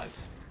two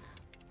guys.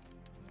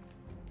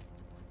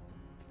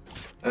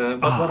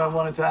 But what I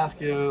wanted to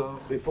ask you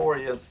before,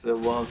 yes,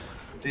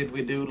 was did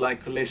we do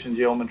like collision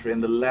geometry in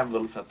the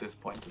levels at this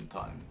point in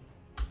time?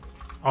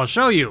 I'll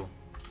show you.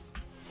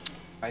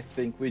 I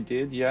think we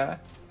did, yeah.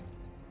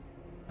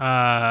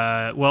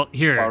 Well,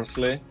 here.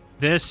 Parsley.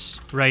 This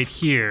right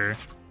here,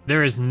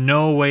 there is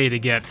no way to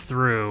get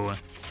through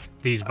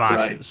these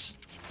boxes.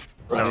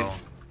 Right. So.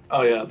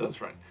 Oh yeah,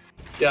 that's right.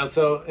 Yeah,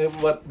 so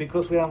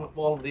because we have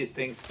all of these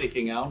things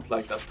sticking out,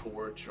 like that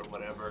torch or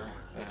whatever,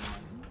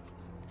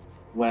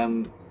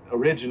 when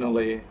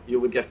originally you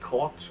would get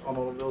caught on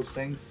all of those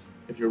things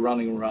if you're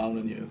running around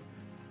and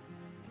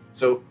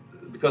so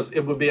because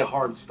it would be a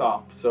hard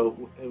stop,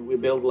 so we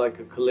build like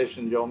a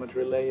collision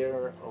geometry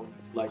layer of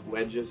like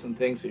wedges and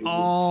things, so you would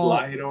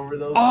slide over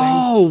those things.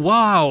 Oh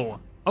wow!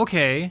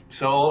 Okay.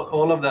 So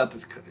all of that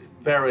is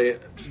very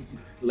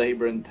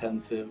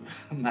labor-intensive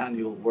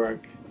manual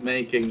work,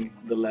 making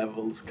the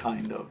levels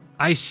kind of.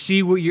 I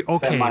see what you.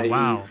 Okay,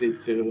 wow.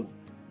 Semi-easy to.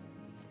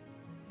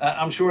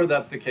 I'm sure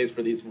that's the case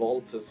for these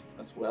vaults as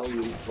well.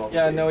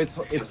 Yeah, no, it's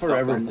for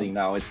everything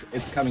now.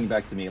 It's coming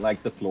back to me.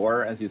 Like the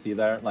floor, as you see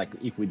there. Like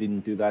if we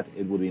didn't do that,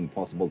 it would be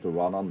impossible to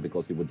run on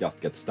because you would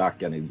just get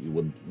stuck and you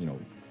would,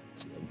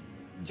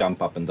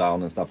 jump up and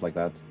down and stuff like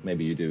that.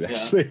 Maybe you do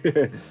actually.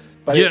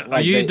 But yeah,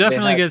 you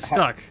definitely get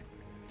stuck.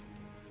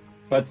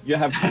 But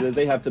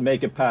they have to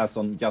make a pass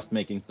on just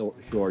making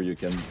sure you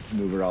can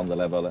move around the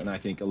level, and I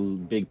think a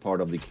big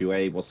part of the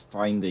QA was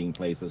finding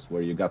places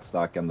where you got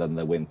stuck, and then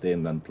they went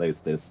in and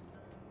placed this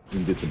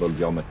invisible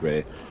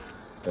geometry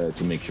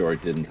to make sure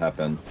it didn't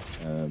happen.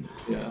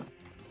 Yeah.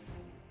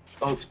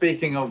 So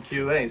speaking of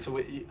QA, so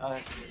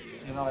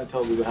I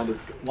told you we had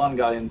this one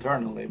guy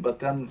internally, but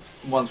then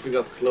once we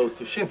got close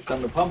to ship,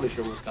 then the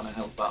publisher was going to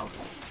help out,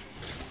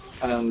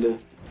 and.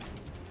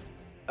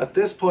 At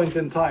this point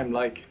in time,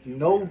 like,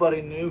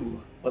 nobody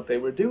knew what they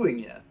were doing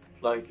yet.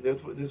 Like,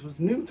 this was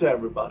new to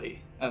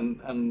everybody.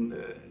 And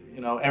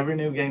every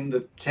new game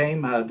that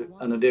came had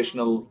an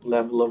additional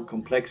level of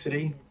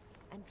complexity.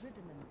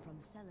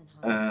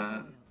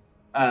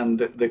 And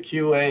the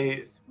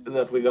QA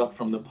that we got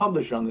from the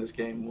publisher on this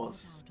game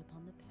was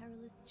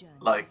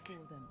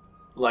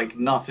like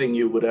nothing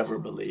you would ever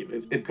believe.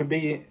 It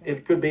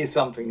could be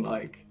something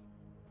like...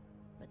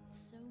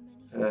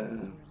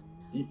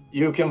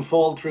 you can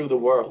fall through the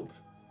world.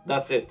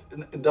 That's it.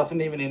 It doesn't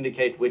even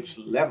indicate which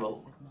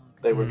level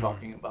they were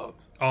talking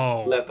about.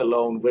 Oh. Let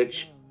alone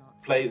which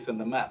place in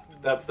the map.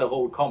 That's the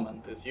whole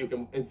comment.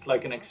 It's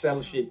like an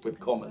Excel sheet with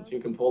comments. You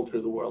can fall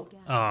through the world.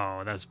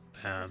 Oh, that's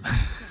bad.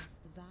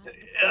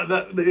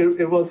 Yeah,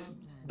 it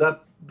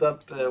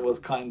was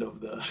kind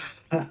of the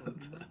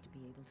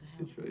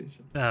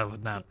situation. That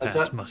would not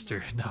pass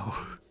muster. No,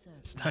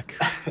 it's not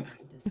good.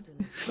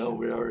 No,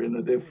 we are in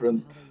a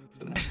different.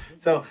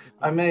 So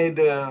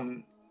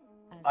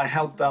I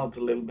helped out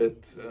a little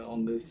bit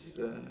on this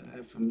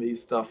FMV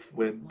stuff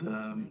with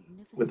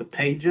the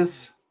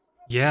pages.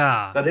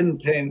 Yeah. I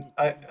didn't paint.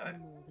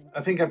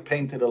 I think I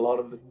painted a lot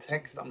of the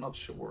text. I'm not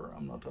sure.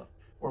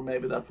 Or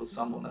maybe that was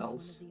someone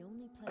else.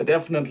 I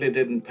definitely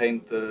didn't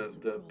paint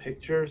the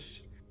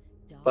pictures,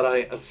 but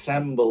I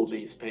assembled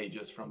these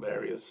pages from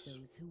various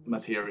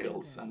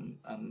materials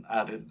and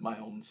added my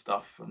own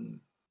stuff and.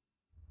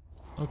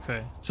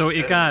 Okay, so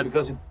it got.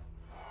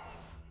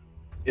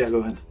 Yeah, go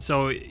ahead.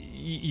 So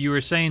you were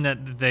saying that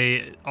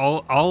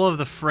all of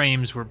the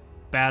frames were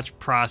batch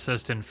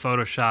processed in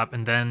Photoshop,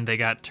 and then they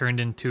got turned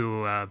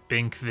into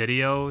Bink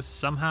video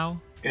somehow?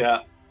 Yeah.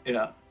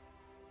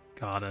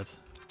 Got it.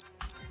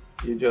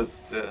 You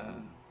just,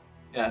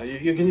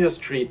 you can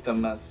just treat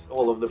them as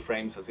all of the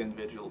frames as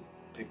individual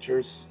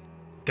pictures.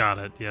 Got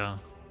it, yeah.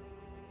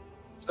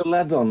 So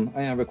Ladon,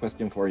 I have a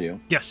question for you.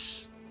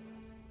 Yes.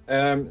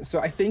 So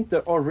I think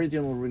the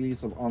original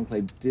release of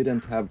Enclave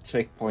didn't have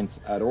checkpoints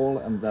at all,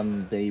 and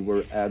then they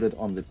were added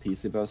on the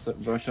PC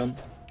version.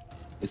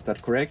 Is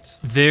that correct?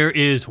 There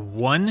is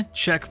one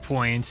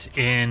checkpoint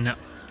in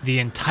the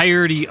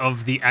entirety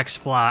of the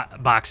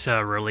Xbox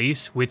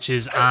release, which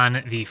is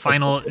on the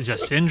final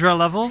Jacindra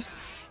level,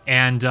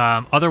 and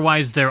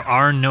otherwise there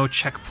are no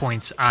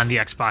checkpoints on the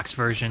Xbox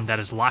version. That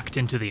is locked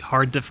into the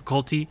hard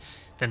difficulty.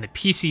 Then the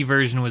PC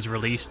version was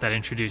released that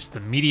introduced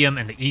the medium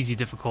and the easy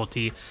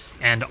difficulty,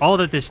 and all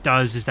that this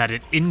does is that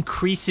it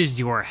increases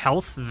your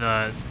health,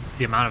 the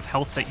amount of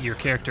health that your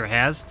character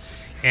has,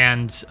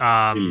 and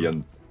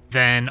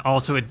then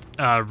also it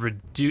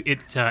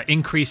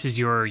increases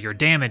your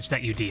damage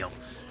that you deal.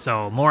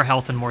 So more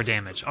health and more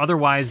damage.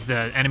 Otherwise,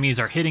 the enemies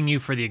are hitting you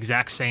for the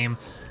exact same.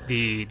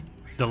 The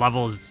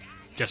level is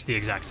just the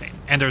exact same,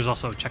 and there's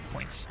also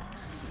checkpoints.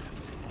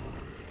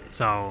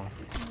 So,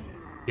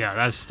 yeah,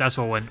 that's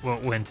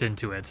what went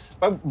into it.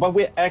 But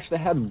we actually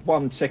had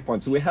one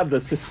checkpoint, so we had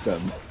the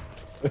system.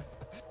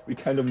 We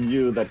kind of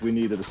knew that we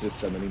needed a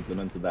system and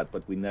implemented that,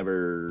 but we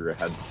never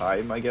had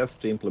time, I guess,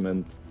 to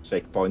implement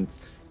checkpoints.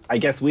 I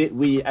guess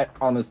we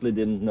honestly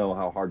didn't know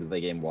how hard the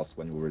game was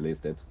when we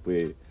released it.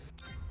 We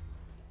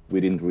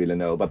didn't really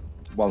know, but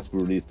once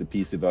we released the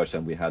PC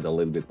version, we had a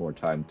little bit more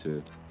time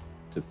to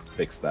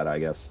fix that, I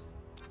guess.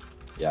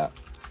 Yeah.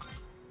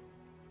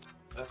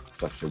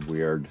 Such a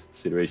weird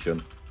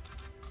situation.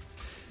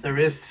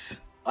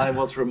 I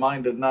was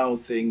reminded now,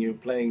 seeing you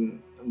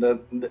playing,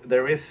 that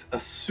there is a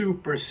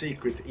super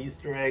secret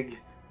Easter egg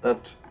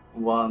that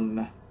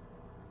one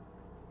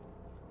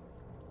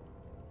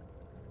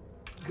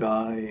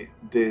guy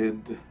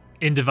did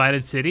In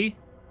Divided City?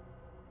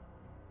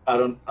 I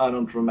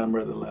don't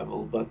remember the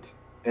level, but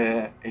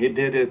he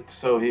did it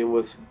so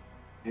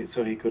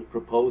he could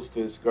propose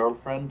to his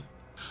girlfriend.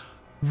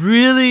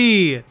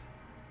 Really?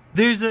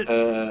 There's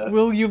a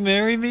will you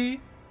marry me?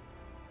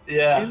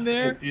 Yeah, in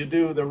there? if you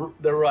do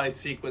the right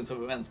sequence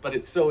of events, but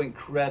it's so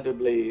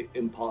incredibly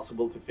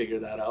impossible to figure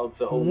that out.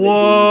 So only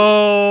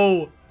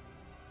whoa!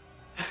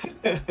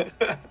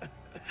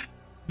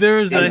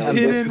 There's a And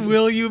hidden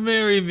 "Will you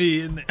marry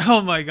me?" in there.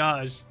 Oh my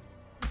gosh!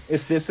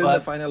 Is this in the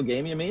final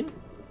game, you mean?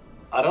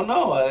 I don't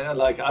know.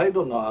 I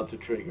don't know how to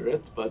trigger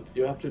it, but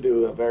you have to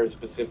do a very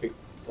specific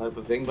type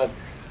of thing. But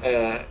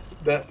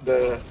the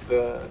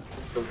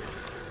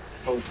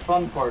most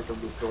fun part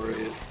of the story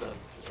is that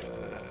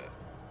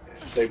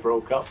they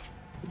broke up,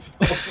 so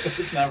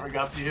it never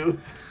got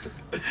used.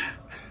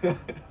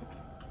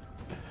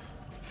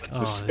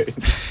 Oh,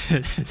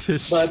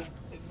 but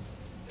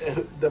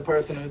the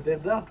person who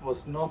did that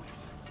was not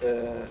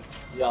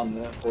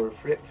Janne or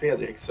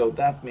Fredrik, so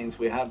that means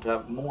we had to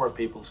have more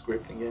people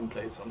scripting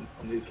gameplays on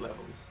these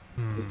levels.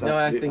 No,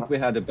 I think we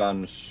had a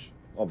bunch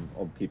of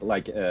people,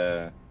 like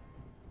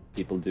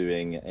people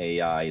doing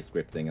AI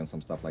scripting and some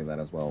stuff like that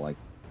as well. Like,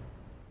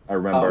 I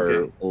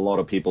remember a lot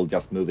of people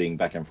just moving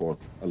back and forth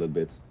a little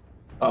bit.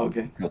 Oh,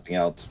 okay. Helping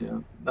out. Yeah,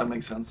 that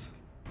makes sense.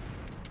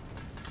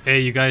 Hey,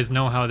 you guys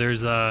know how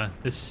there's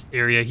this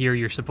area here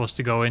you're supposed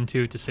to go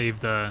into to save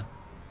the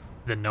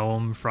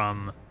gnome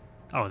from...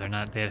 Oh,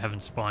 they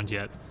haven't spawned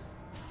yet.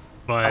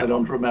 But I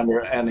don't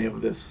remember any of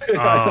this.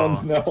 I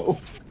don't know.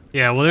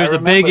 Yeah, well, there's a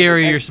big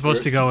area you're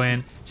supposed to go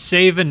in,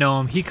 save a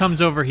gnome, he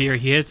comes over here,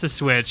 he hits a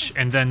switch,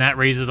 and then that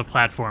raises a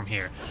platform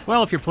here.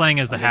 Well, if you're playing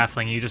as the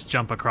halfling, you just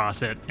jump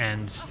across it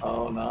and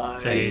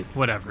say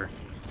whatever.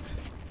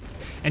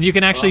 And you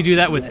can actually do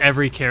that with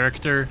every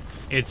character.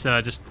 It's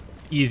just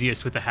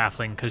easiest with the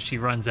halfling, because she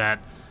runs at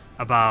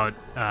about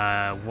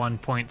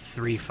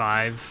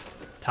 1.35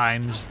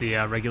 times the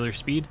regular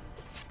speed.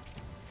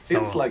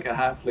 Seems like a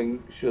halfling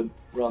should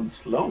run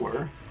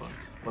slower, but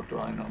what do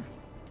I know?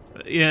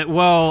 Yeah,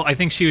 well, I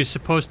think she was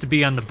supposed to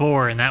be on the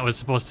boar, and that was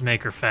supposed to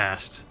make her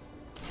fast.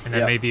 And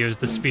then maybe it was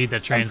the speed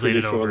that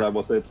translated I'm pretty sure over. that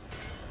was it.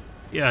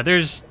 Yeah,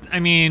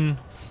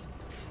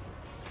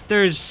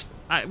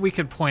 we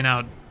could point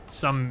out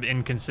some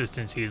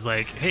inconsistencies,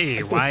 like,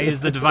 hey, why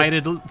is the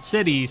divided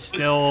city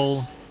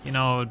still,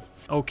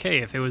 okay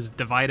if it was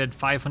divided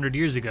 500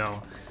 years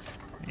ago?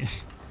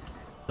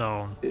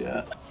 So,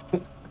 yeah.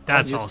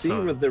 That's you also... see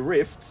with the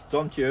rift,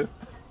 don't you?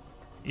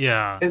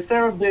 Yeah. Is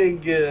there a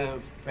big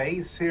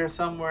face here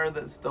somewhere,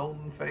 that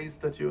stone face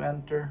that you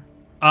enter?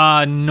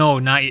 No,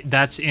 not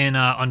that's in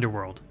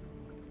Underworld.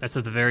 That's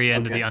at the very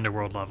end of the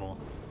Underworld level.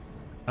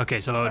 Okay,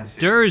 so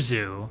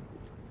Durzu,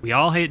 we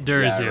all hate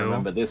Durzu. Yeah, I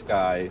remember this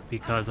guy.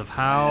 Because of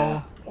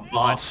how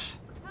much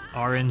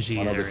RNG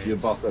One of the few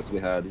bosses we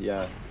had,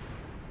 yeah.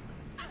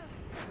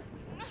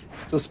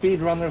 So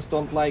speedrunners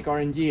don't like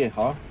RNG,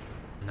 huh?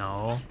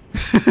 No.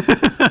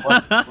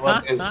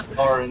 What is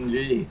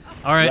RNG?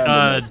 All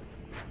right,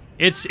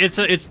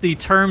 it's the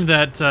term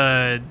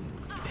that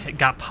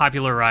got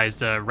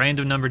popularized.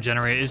 Random number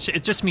generator.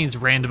 It just means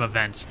random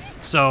events.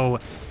 So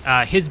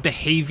his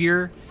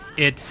behavior,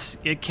 it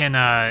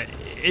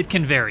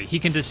can vary. He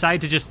can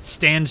decide to just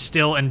stand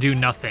still and do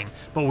nothing,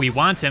 but we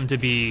want him to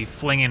be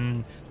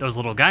flinging those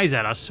little guys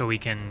at us so we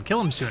can kill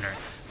him sooner.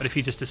 But if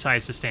he just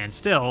decides to stand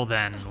still,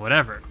 then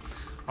whatever.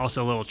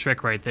 Also, a little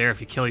trick right there.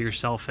 If you kill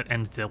yourself, it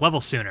ends the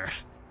level sooner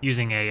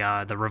using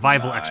the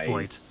revival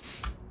exploit.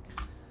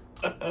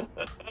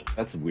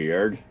 That's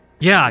weird.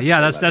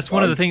 Yeah, that's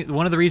one of the things.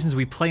 One of the reasons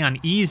we play on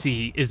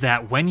easy is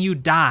that when you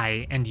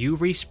die and you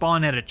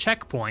respawn at a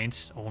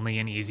checkpoint, only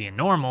in easy and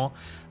normal,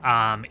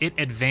 and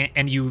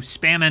you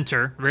spam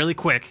enter really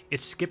quick,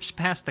 it skips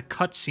past the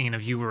cutscene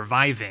of you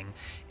reviving,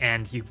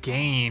 and you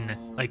gain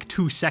like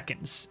 2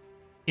 seconds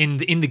in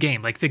the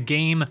game. Like the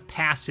game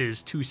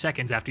passes 2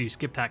 seconds after you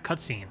skip that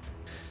cutscene.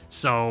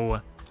 So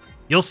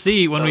you'll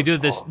see when we do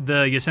the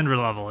Ysindra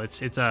level.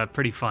 It's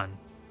pretty fun.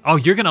 Oh,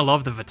 you're gonna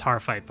love the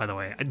Vatar fight, by the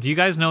way. Do you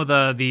guys know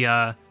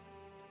the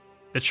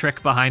The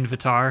trick behind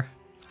Vatar.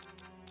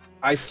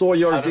 I saw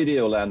your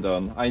video,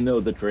 Landon. I know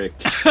the trick.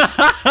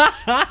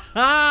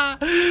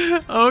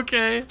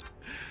 Okay.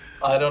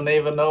 I don't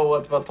even know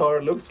what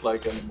Vatar looks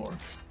like anymore.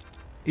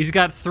 He's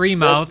got 3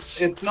 mouths.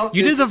 It's not.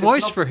 You did the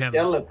voice not for the him.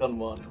 Skeleton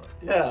one.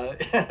 Yeah.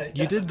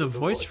 You did the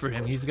voice for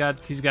him. He's got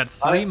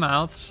 3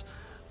 mouths,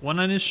 1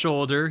 on his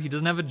shoulder. He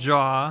doesn't have a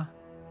jaw.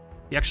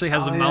 He actually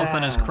has a mouth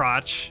on his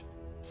crotch.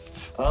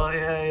 Oh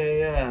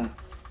yeah.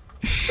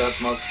 That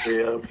must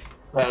be a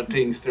Per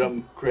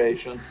Tingström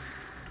creation.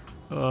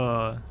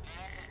 Let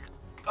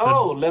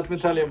me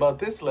tell you about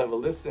this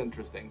level. This is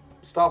interesting.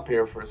 Stop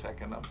here for a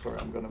second. I'm sorry,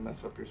 I'm gonna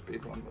mess up your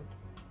speedrun. But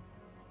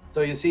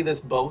so you see this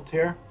boat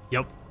here?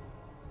 Yep.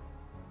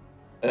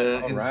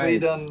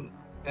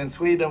 In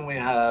Sweden, we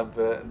have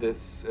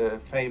this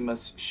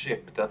famous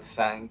ship that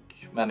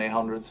sank many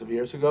hundreds of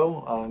years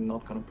ago. I'm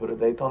not going to put a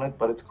date on it,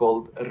 but it's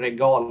called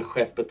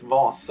Regalskeppet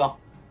Vasa.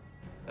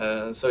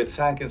 So it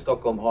sank in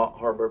Stockholm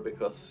harbor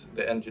because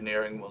the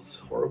engineering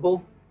was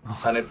horrible,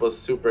 and it was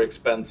super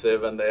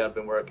expensive, and they had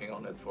been working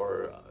on it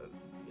for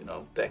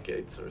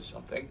decades or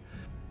something.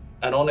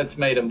 And on its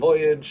maiden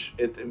voyage,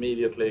 it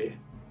immediately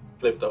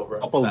flipped over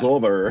and toppled sank.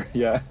 over.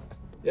 Yeah.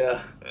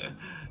 Yeah.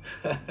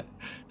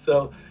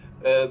 So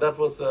that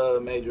was a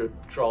major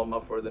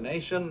trauma for the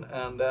nation.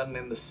 And then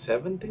in the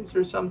 70s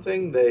or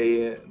something,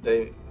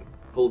 they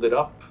pulled it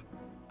up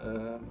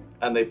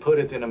and they put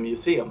it in a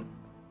museum.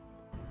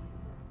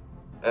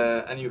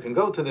 And you can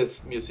go to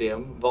this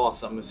museum,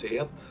 Vasa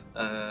Museet,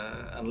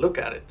 and look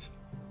at it.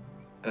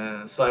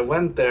 So I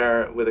went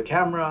there with a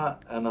camera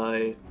and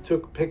I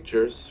took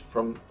pictures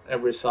from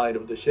every side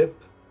of the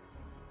ship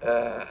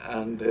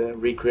and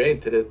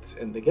recreated it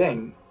in the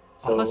game.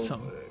 So,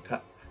 Awesome.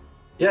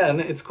 Yeah,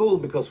 and it's cool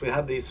because we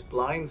had these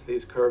splines,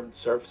 these curved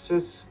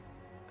surfaces.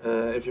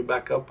 If you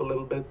back up a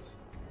little bit,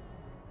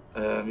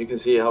 you can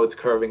see how it's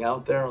curving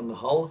out there on the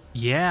hull.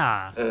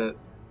 Yeah.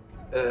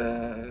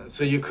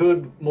 So you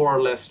could more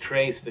or less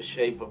trace the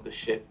shape of the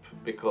ship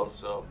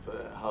because of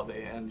how the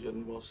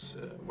engine was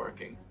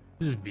working.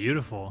 This is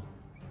beautiful.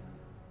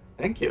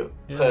 Thank you.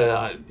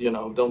 Yeah.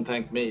 Don't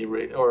thank me,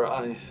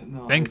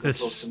 Thank the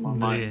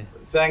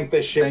thank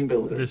the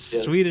shipbuilder. The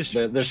Swedish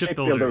the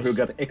shipbuilder who shipbuilders.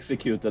 got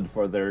executed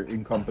for their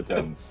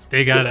incompetence.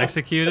 They got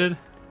executed?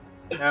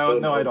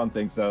 No, I don't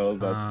think so.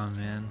 But, Oh,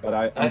 man. but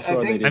I'm I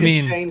sure think they I did.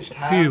 mean, it changed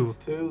phew. hands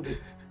too.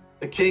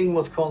 The king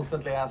was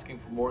constantly asking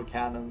for more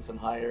cannons and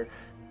higher.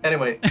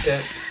 Anyway,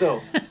 so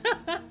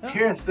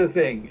here's the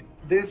thing.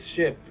 This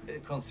ship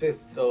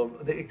consists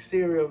of, the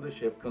exterior of the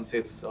ship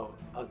consists of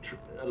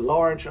a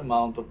large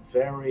amount of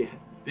very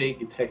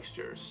big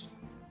textures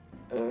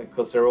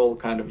because they're all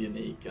kind of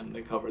unique and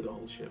they cover the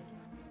whole ship.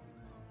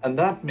 And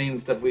that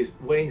means that we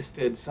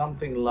wasted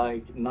something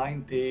like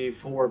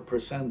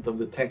 94% of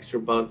the texture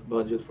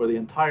budget for the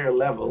entire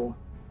level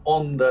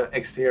on the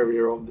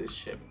exterior of this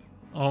ship.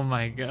 Oh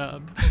my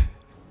god.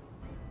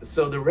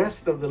 So the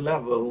rest of the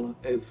level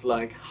is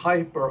like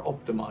hyper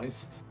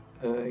optimized,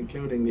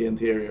 including the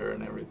interior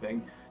and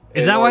everything.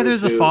 Is that why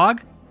there's a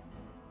fog?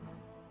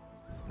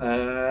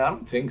 I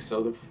don't think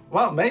so.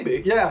 Well,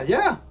 maybe.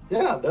 Yeah.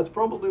 That's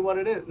probably what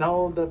it is.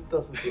 No, that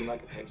doesn't seem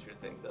like a texture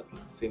thing. That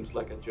seems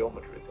like a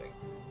geometry thing.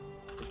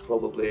 It's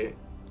probably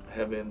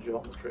heavy in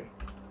geometry.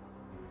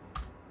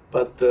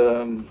 But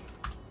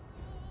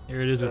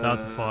Here it is without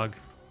the fog.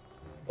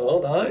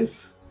 oh,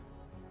 nice.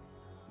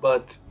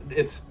 But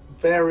it's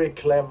very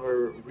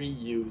clever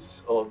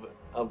reuse of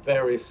a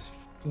very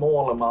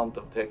small amount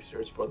of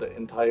textures for the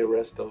entire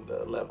rest of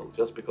the level,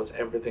 just because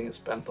everything is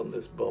spent on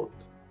this boat.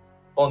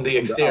 On the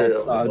exterior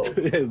of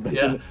the boat.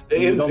 Yeah, the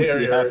you don't see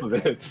interior, half of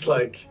it. it's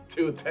like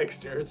 2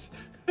 textures.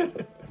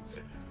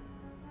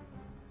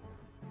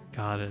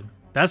 Got it.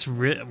 That's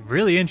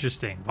really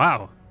interesting.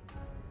 Wow.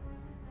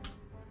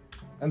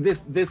 And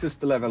this is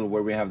the level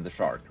where we have the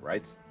shark,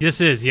 right?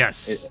 This is,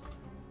 yes.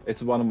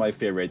 It's one of my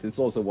favorites. It's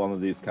also one of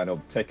these kind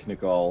of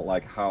technical,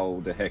 like, how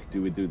the heck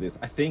do we do this?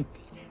 I think...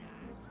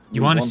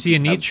 You want to see a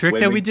neat trick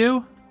that we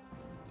do?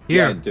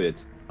 Here. Yeah, do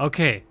it.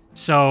 Okay,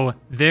 so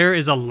there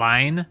is a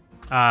line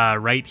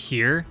right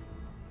here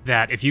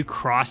that if you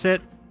cross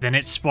it, then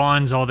it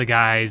spawns all the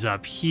guys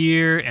up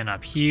here and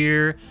up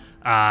here.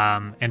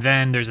 And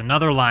then there's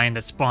another line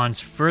that spawns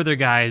further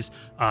guys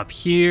up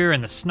here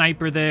and the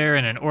sniper there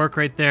and an orc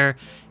right there.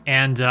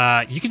 And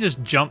you can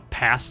just jump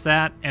past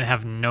that and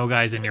have no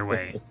guys in your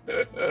way.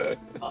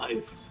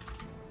 Nice.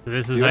 So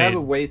this Do is you have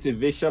a way to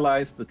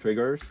visualize the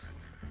triggers?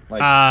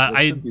 Like,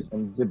 there should be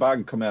some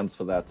debug commands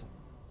for that.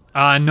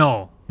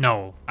 No.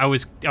 I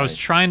was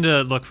trying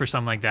to look for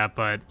something like that,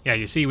 but yeah,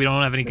 you see we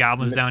don't have any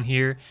goblins down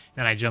here.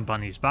 Then I jump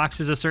on these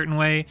boxes a certain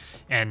way,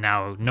 and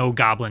now no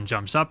goblin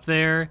jumps up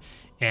there.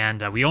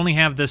 And we only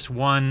have this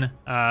one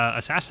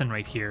assassin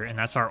right here, and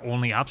that's our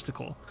only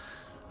obstacle.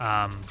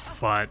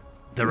 But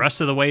the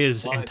rest of the way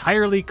is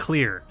entirely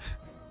clear.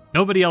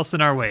 Nobody else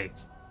in our way.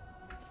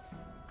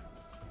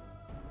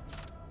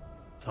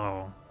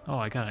 So, oh,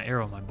 I got an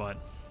arrow in my butt.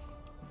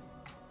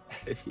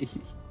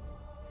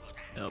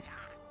 Yep.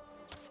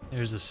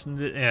 There's a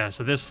yeah.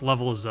 So this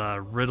level is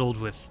riddled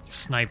with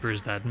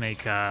snipers that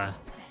make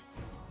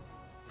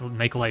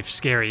life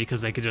scary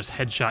because they could just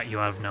headshot you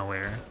out of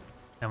nowhere.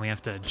 And we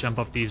have to jump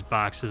up these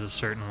boxes a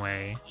certain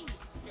way.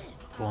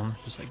 Boom,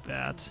 just like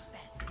that.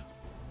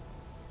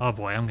 Oh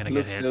boy, I'm gonna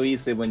get hit. Looks so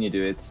easy when you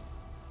do it.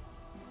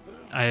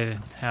 I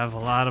have a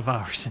lot of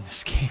hours in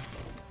this game.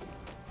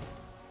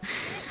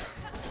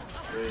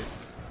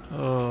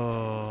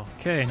 Oh,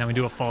 okay, now we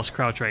do a false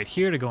crouch right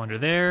here to go under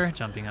there,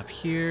 jumping up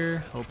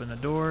here, open the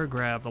door,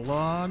 grab the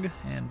log,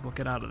 and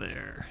book it out of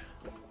there.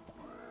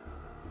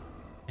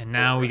 And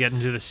now we get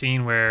into the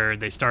scene where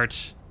they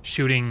start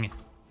shooting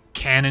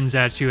cannons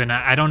at you, and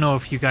I don't know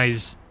if you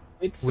guys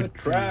It's a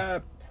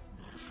trap.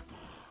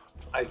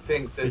 I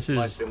think this is-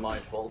 might be my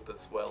fault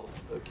as well,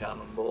 the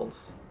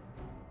cannonballs.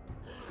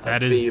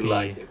 That I is feel the-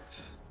 like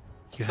it's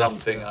you have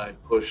something I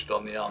pushed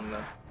on the Anne.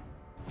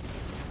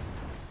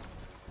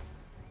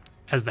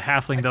 As the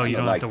halfling, though, you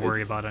kinda don't have to like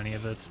worry it. about any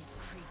of it.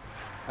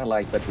 I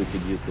like that we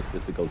could use the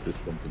physical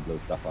system to blow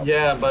stuff up.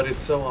 Yeah, but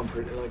it's so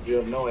unpredictable. Like, you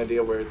have no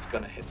idea where it's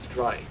gonna hit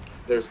strike.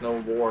 There's no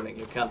warning.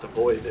 You can't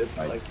avoid it.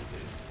 Right. Like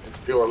it's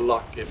pure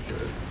luck if you're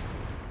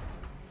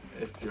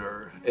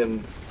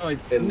in.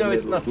 No,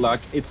 it's not luck.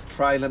 It's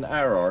trial and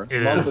error.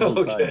 It Multiple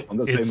is. Okay. times on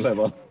the It's- same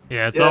level.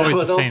 Yeah, it's always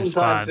the but same oftentimes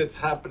spot. it's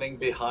happening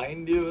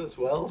behind you as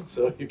well,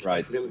 so you can't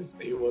Right. really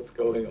see what's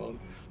going on.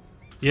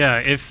 Yeah,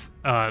 if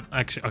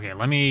actually, okay,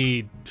 let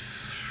me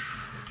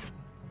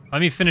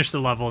finish the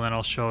level, and then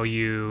I'll show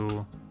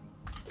you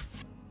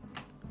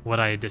what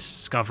I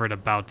discovered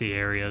about the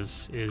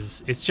areas.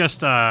 It's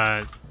just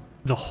the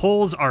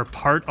holes are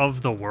part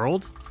of the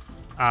world,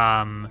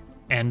 and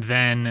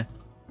then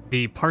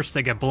the parts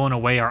that get blown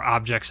away are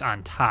objects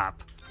on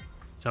top.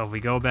 So if we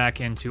go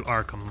back into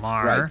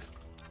Arkamar, Right.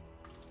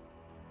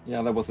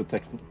 Yeah, that was a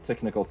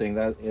technical thing.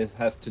 That it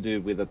has to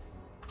do with the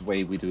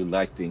way we do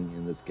lighting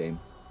in this game.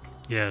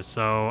 yeah,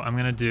 so I'm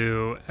gonna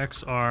do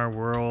XR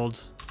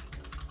world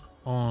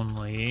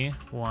only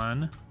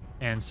 1,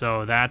 and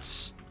so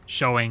that's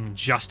showing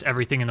just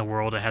everything in the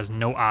world. It has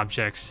no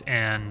objects,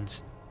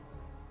 and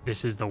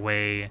this is the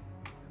way.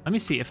 Let me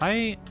see if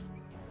I.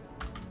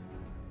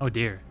 Oh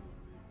dear.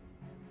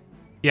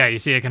 Yeah, you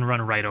see I can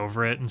run right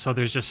over it, and so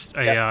there's just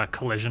a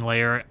collision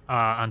layer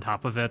on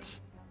top of it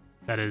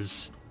that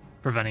is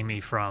preventing me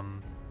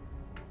from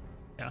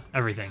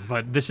everything.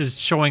 But this is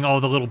showing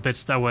all the little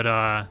bits that would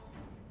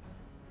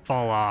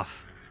fall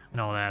off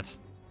and all that.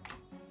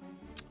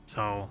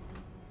 So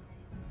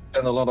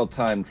Spend a lot of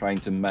time trying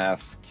to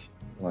mask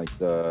like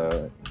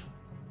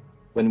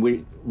when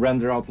we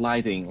render out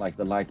lighting, like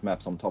the light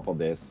maps on top of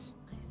this.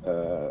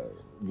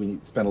 We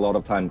spent a lot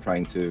of time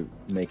trying to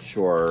make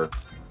sure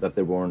that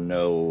there were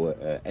no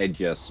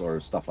edges or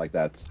stuff like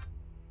that.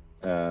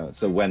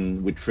 So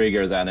when we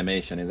trigger the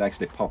animation, it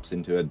actually pops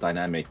into a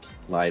dynamic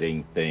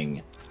lighting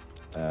thing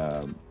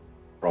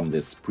from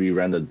this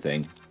pre-rendered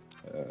thing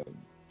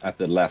at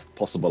the last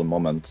possible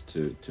moment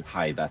to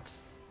hide that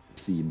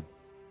scene.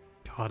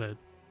 got it.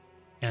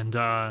 And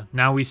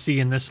now we see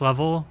in this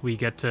level, we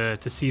get to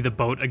see the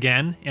boat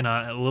again in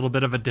a little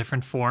bit of a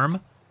different form.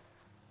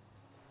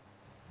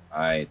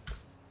 Right.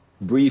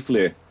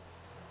 Briefly.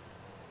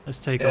 Let's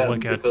take a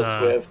look at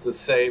because we have to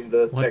save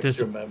the what this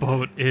texture memory.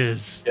 boat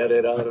is. Get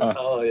it out of.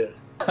 Oh yeah.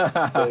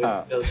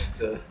 So it's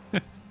just.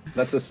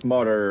 That's a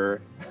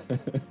smarter,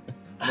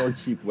 more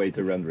cheap way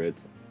to render it.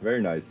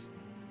 Very nice.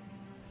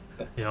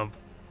 Yep.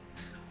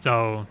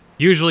 So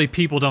usually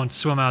people don't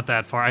swim out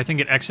that far. I think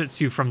it exits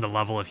you from the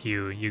level if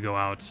you go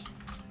out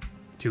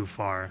too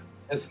far.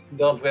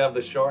 Don't we have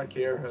the shark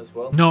here as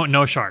well?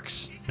 No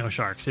sharks. No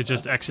sharks. It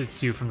just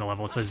exits you from the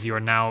level. It says you are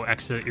now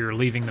you're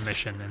leaving the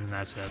mission, and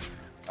that's it.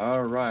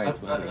 All right.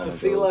 I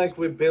feel like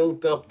we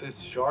built up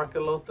this shark a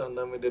lot and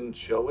then we didn't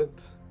show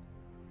it.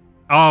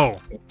 Oh,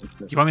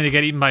 you want me to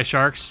get eaten by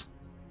sharks?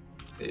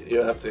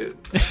 You have to.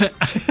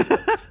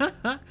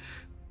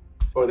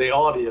 For the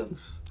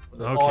audience. For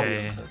the Okay.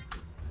 audience have to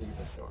see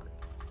the shark.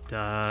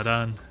 Da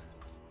dun,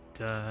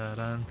 da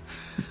dun.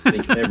 I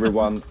think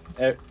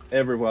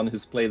everyone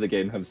who's played the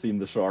game have seen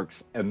the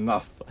sharks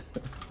enough.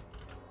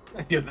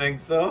 You think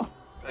so?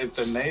 If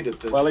they made it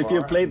this Well, far. if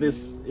you play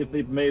this, if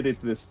they've made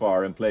it this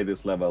far and play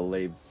this level,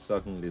 they've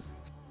certainly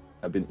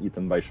have been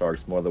eaten by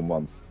sharks more than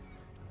once.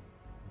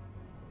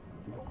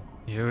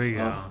 Here we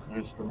go. Oh,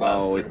 there's the Oh,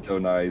 bastard. it's so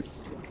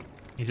nice.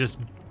 He just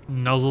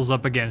nuzzles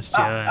up against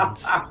you, and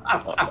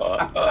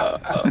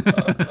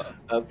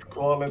That's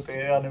quality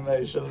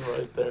animation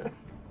right there.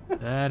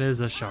 that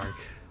is a shark.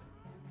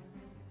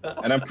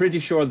 And I'm pretty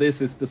sure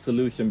this is the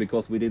solution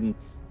because it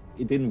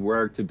didn't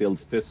work to build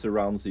fists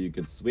around so you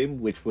could swim,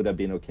 which would have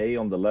been okay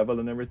on the level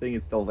and everything.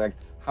 It's still like,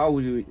 how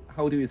do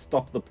you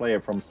stop the player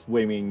from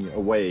swimming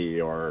away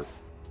or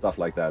stuff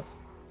like that?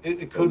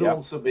 It could yeah.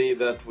 also be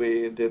that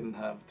we didn't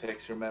have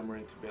texture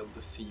memory to build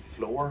the sea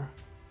floor.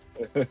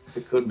 It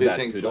could be That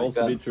things could like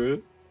also that. be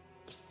true.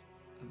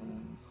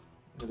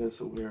 It is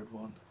a weird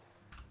one.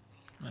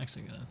 I'm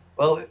actually gonna.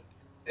 Well,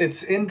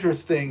 it's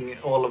interesting,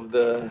 all of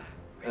the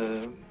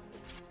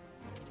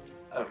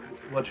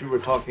what you were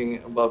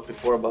talking about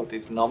before about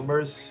these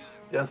numbers,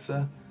 yes,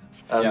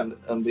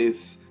 and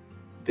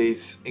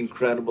these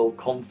incredible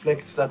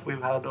conflicts that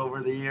we've had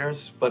over the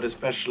years, but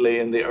especially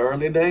in the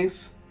early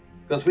days,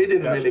 because we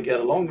didn't really get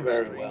along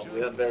very well.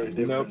 We had very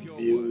different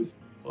views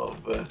of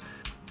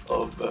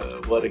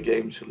what a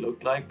game should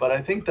look like. But I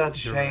think that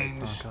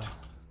changed. Right,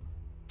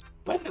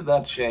 when did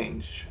that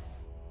change?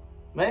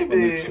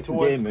 Maybe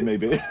towards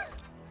maybe.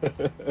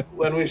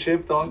 when we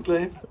shipped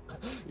Enclave.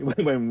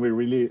 When we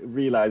really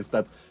realized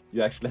that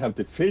you actually have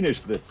to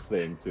finish this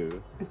thing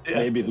too. Yeah.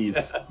 Maybe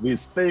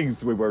these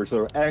things we were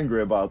so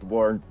angry about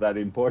weren't that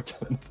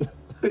important.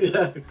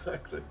 Yeah,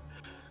 exactly.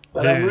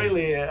 But I'm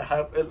really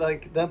happy.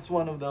 Like that's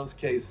one of those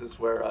cases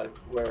where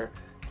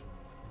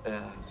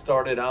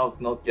started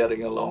out not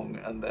getting along,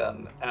 and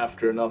then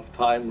after enough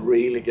time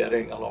really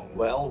getting along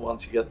well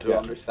once you get to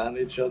understand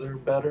each other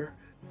better.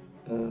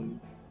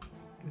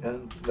 Yeah,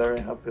 very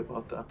happy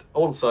about that.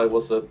 Also, I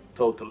was a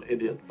total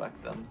idiot back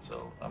then,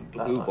 so I'm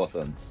glad Who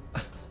wasn't?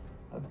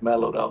 I've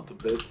mellowed out a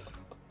bit.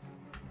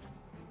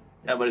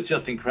 Yeah, but it's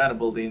just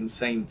incredible the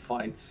insane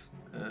fights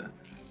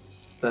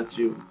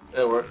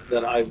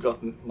that I've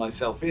gotten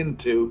myself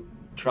into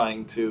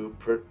trying to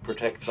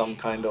protect some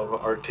kind of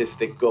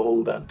artistic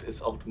goal that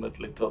is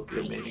ultimately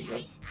totally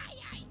meaningless.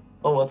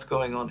 Oh, what's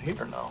going on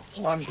here now?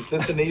 Is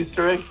this an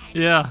Easter egg?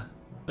 Yeah,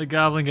 the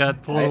goblin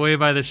got pulled away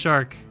by the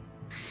shark.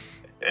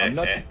 I'm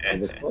not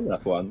on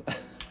that one.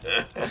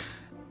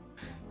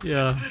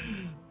 Yeah.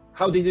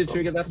 How did you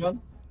trigger that one?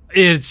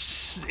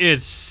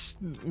 It's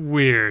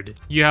weird.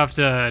 You have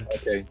to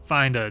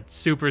find a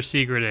super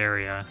secret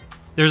area.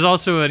 There's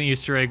also an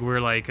Easter egg where,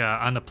 like,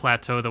 on the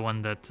plateau, the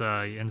one that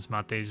Jens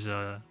Matthies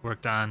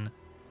worked on,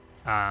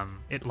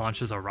 it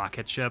launches a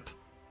rocket ship.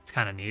 It's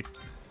kind of neat.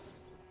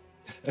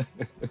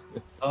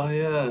 Oh,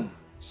 yeah.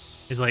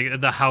 It's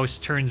like the house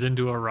turns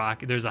into a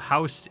rocket. There's a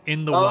house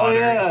in the water.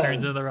 Yeah. It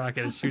turns into the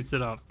rocket. It shoots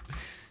it up.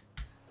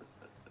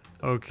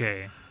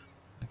 Okay,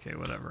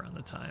 whatever on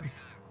the time.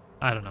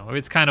 I don't know.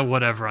 It's kind of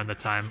whatever on the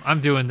time.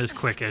 I'm doing this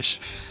quickish.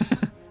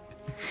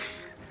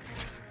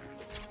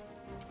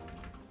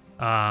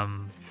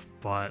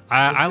 But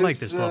I like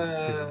this level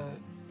too.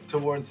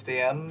 Towards the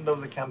end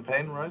of the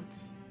campaign, right?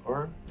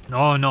 Or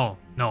no.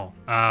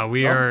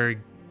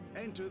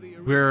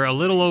 We're a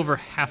little over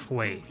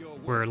halfway.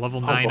 We're level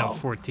 9 of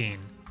 14.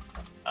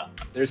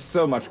 There's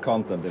so much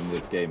content in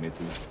this game. It's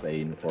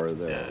insane for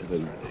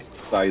the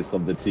size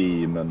of the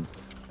team,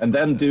 and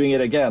then doing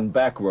it again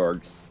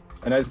backwards.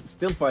 And I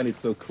still find it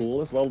so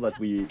cool as well that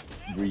we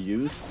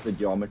reused the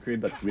geometry,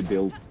 but we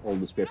built all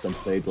the script and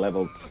played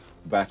levels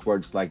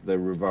backwards, like the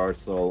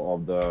reversal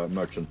of the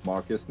Merchant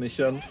Marcus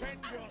mission.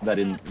 That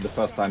in the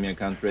first time you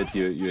encounter it,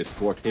 you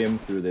escort him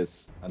through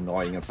this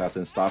annoying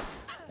assassin stuff,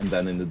 and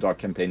then in the dark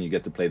campaign you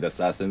get to play the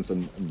assassins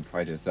and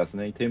try to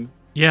assassinate him.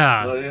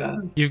 Yeah. Oh, yeah.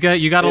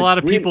 You got a lot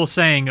of people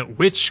saying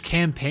which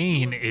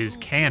campaign is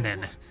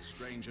canon.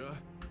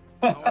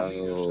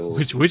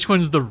 Which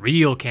one's the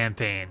real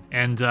campaign?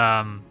 And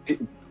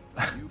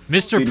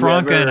Mr.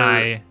 Pronka and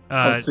I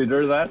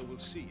consider that.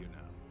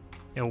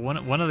 Yeah,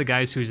 one of the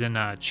guys who's in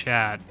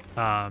chat,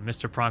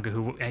 Mr.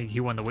 Pronka, he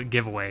won the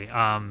giveaway.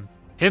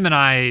 Him and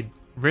I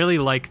really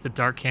like the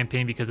Dark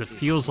campaign because it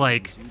feels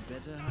like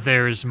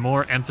there's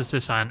more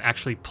emphasis on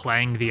actually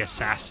playing the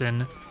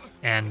assassin,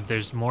 and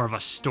there's more of a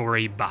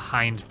story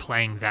behind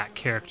playing that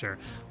character.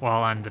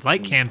 While on the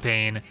Light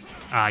campaign,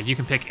 you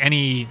can pick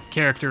any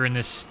character in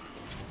this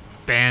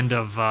band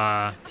of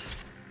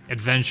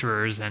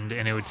adventurers, and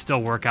it would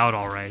still work out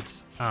all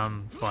right.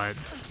 But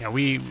yeah,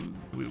 we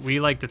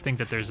like to think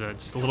that there's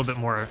just a little bit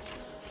more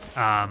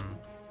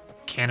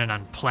canon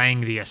on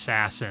playing the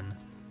assassin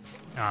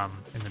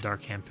in the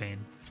Dark campaign.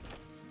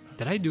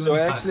 Did I do? So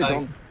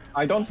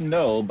I don't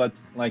know, but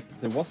like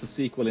there was a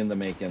sequel in the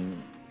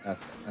making,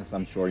 as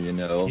I'm sure you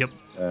know.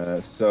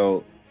 Yep.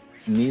 So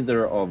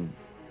neither of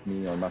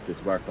me or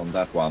Matthies worked on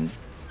that one,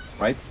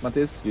 right,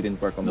 Matthies? You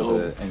didn't work on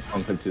the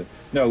Enclave 2.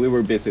 No, we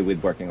were busy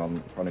with working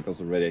on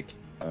Chronicles of Riddick.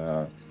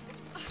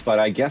 But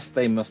I guess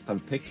they must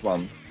have picked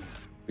one,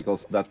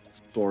 because that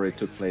story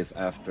took place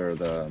after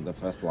the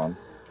first one.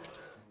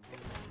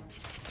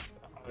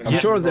 I'm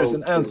sure there's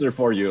an answer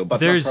for you, but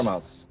not from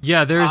us.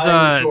 Yeah,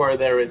 I'm sure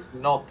there is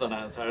not an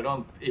answer. I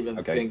don't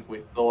even think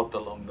we thought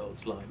along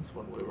those lines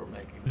when we were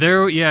making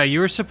it. Yeah, you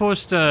were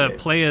supposed to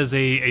play as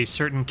a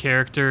certain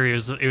character.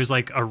 It was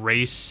like a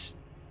race.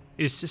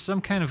 It's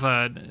some kind of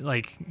a,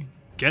 like,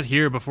 get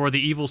here before the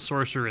evil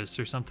sorceress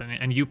or something,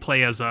 and you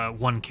play as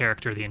one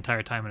character the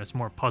entire time, and it's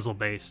more puzzle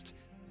based.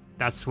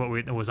 That's what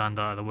was on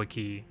the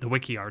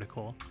wiki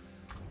article.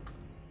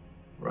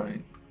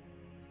 Right.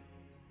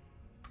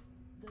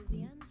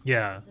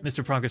 Yeah,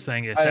 Mr. Pronk is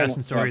saying the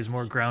assassin story is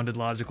more grounded,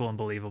 logical, and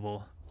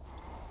believable.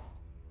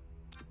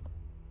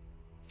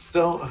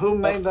 So, who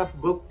made that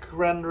book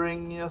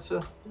rendering, Jesse?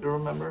 Do you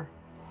remember?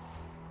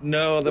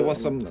 No, there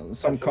was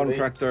some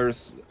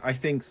contractors. I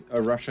think a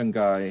Russian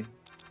guy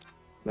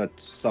that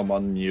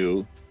someone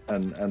knew,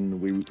 and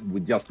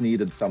we just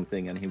needed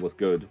something, and he was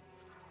good,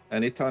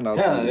 and it turned out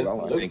really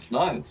well. It looks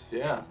nice.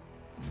 Yeah,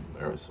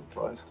 Very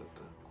surprised at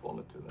the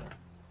quality there.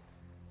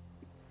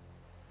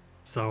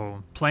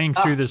 So playing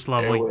through this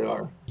There we level,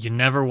 are. you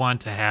never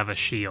want to have a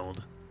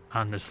shield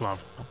on this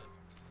level.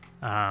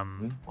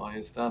 Why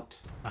is that?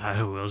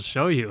 I will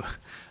show you.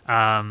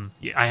 I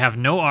have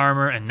no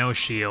armor and no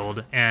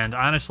shield, and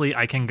honestly,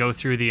 I can go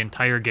through the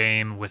entire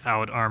game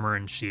without armor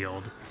and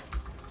shield.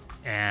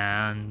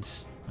 And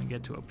when I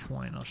get to a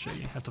point, I'll show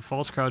you. You have to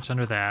false crouch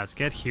under that,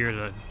 get here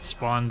to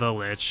spawn the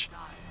Lich,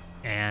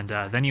 and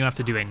then you have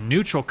to do a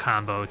neutral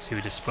combo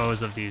to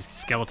dispose of these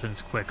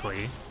skeletons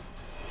quickly.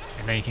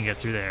 And then you can get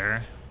through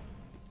there.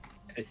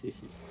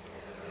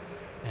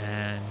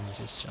 And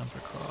just jump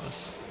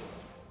across.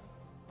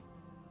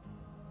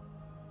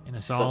 And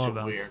it's all Such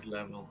about... a weird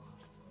level.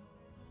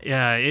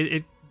 Yeah,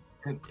 it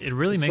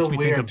really It's makes so me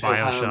think of weird to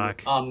have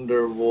Bioshock.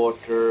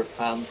 Underwater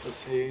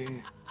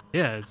fantasy.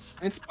 Yeah, it's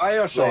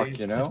Bioshock, Place.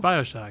 you know. It's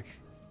Bioshock.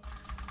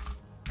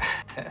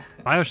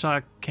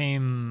 Bioshock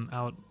came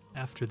out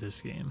after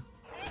this game.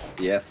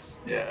 Yes.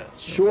 Yeah.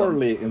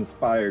 Surely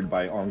inspired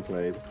by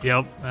Enclave.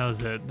 Yep, that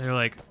was it. They're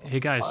like, "Hey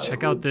guys, I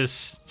check out would-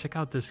 this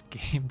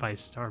game by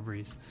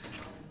Starbreeze."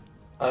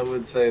 I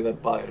would say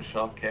that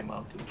Bioshock came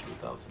out in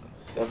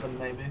 2007,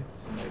 maybe.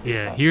 So maybe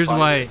Yeah, five here's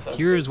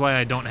years after. why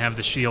I don't have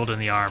the shield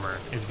and the armor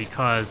is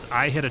because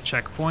I hit a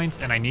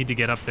checkpoint and I need to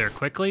get up there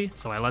quickly,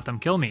 so I let them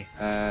kill me.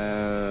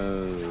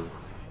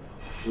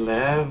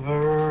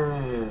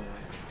 Clever.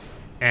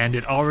 And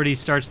it already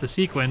starts the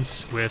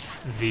sequence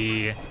with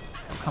the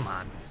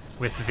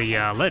with the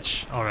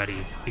Lich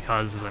already,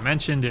 because as I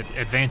mentioned, it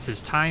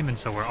advances time, and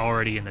so we're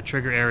already in the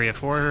trigger area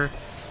for her.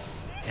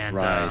 And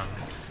Right.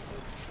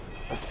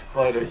 That's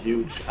quite a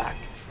huge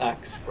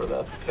axe for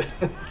that.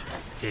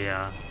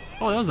 yeah.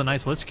 Oh, that was a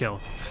nice Lich kill.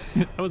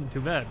 That wasn't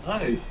too bad.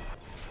 Nice.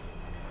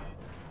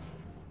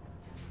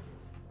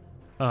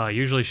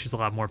 Usually she's a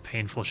lot more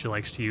painful. She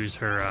likes to use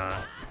her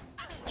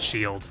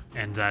shield,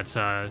 and that's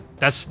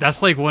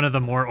like one of the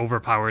more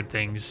overpowered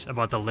things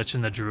about the Lich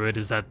and the Druid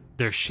is that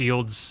their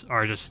shields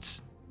are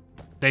just,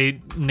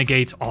 they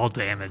negate all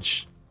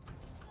damage.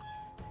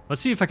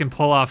 Let's see if I can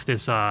pull off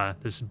this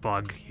this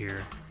bug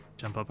here.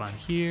 Jump up on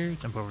here,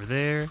 jump over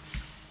there,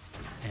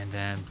 and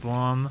then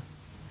boom.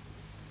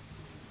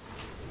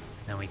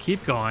 Then we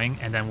keep going,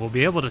 and then we'll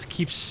be able to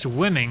keep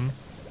swimming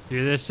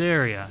through this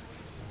area.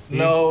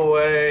 No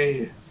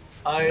way.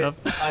 Yep.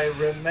 I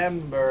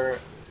remember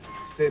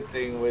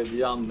sitting with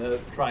Janne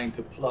trying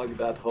to plug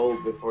that hole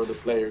before the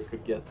player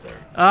could get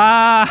there.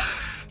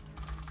 Ah!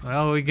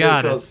 Well, we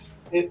got Because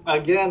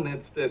again,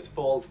 it's this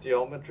false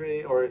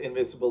geometry or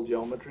invisible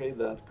geometry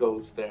that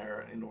goes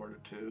there in order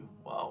to...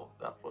 Wow,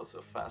 that was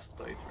a fast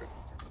playthrough.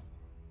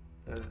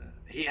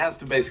 He has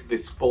to basically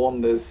spawn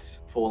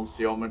this false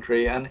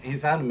geometry, and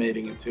he's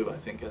animating it too, I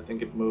think. I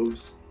think it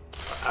moves.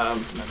 I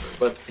don't remember,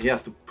 but he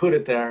has to put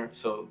it there,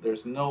 so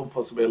there's no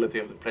possibility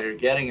of the player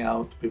getting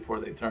out before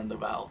they turn the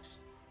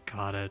valves.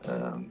 Got it.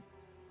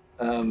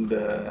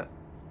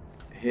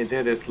 He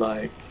did it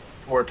like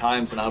 4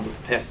 times, and I was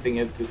testing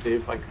it to see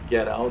if I could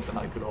get out, and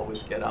I could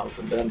always get out.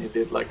 And then he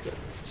did like a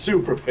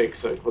super fix,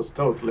 so it was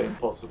totally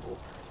impossible.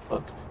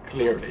 But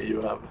clearly,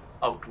 you have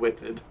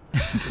outwitted.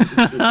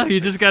 You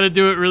just got to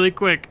do it really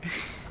quick.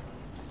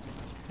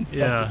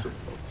 Yeah.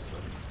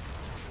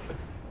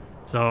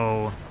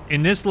 So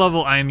in this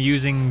level, I'm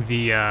using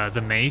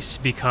the mace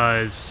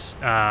because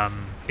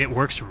it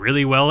works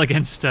really well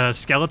against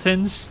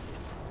skeletons,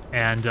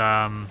 and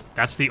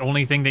that's the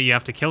only thing that you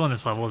have to kill in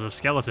this level is a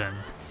skeleton.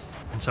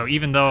 And so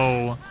even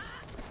though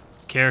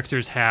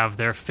characters have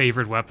their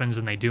favorite weapons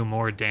and they do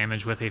more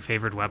damage with a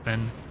favorite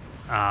weapon,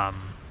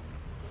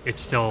 it's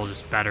still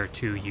just better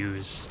to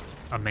use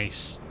a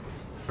mace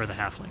for the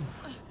halfling.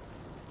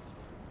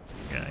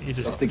 Yeah, you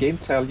just... Does the game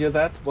tell you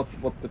that?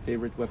 What the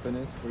favorite weapon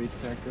is for each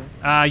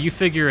character? You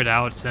figure it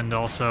out, and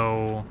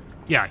also...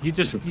 Yeah, you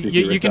just You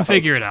you can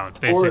figure it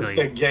out, Of course, the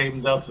basically.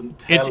 game doesn't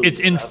tell It's you that.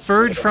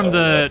 inferred from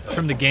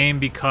the game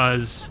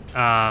because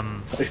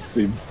It's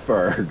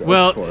inferred.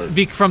 well of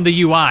course. from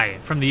the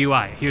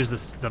UI. Here's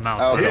the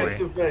mouth. Oh, by the Here's way.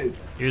 the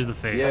face. Here's the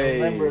face. Yeah. I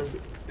Yay. remember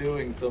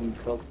doing some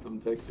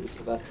custom textures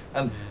for that,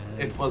 and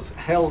it was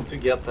hell to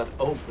get that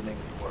opening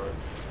to work.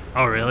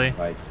 Oh really?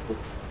 Right. It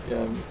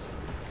was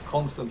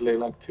constantly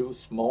like too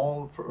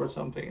small or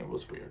something. It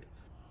was weird.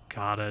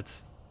 Got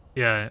it.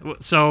 Yeah.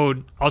 So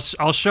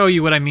I'll show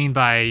you what I mean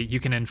by you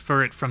can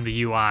infer it from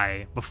the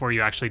UI before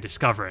you actually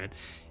discover it.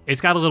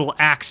 It's got a little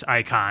axe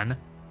icon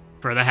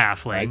for the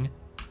halfling.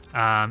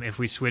 If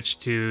we switch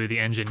to the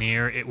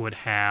engineer, it would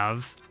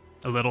have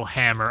a little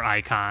hammer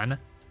icon.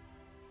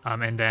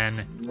 And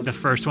then the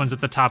first ones at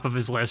the top of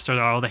his list are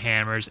all the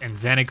hammers, and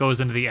then it goes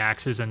into the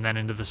axes and then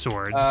into the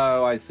swords.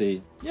 Oh, I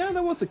see. Yeah,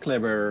 that was a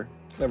clever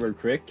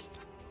trick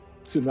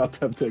to not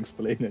have to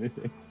explain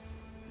anything.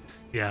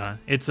 Yeah,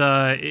 it's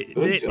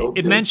Good job,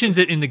 it yes. mentions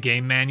it in the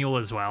game manual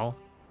as well.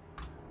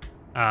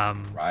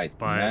 Right.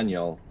 But-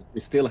 Manual. We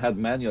still had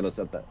manuals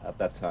at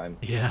that time.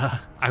 Yeah,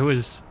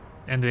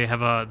 and they have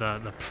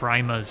the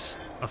Prima's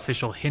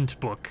official hint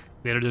book.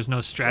 There's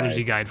no strategy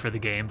Right. guide for the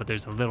game, but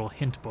there's a little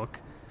hint book.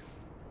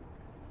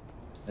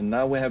 And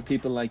now we have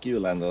people like you,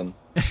 Landon.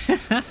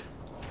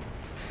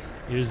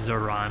 Here's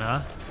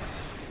Zorana.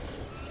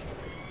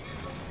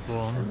 I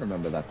Boom.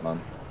 remember that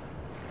man.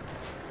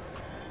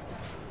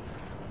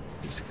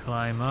 Just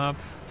climb up.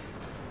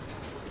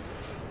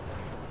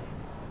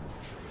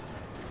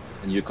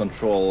 And you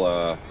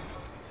control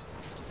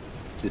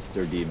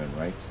Sister Demon,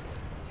 right?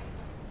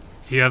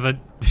 Do you have a...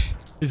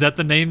 Is that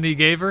the name that you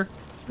gave her?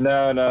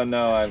 No.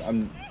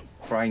 I'm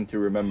trying to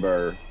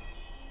remember.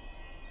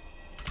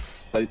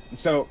 But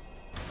so,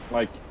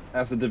 like,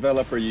 as a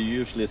developer, you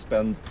usually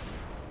spend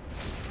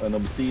an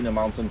obscene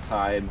amount of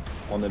time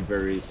on a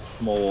very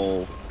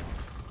small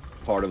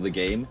part of the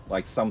game,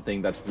 like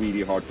something that's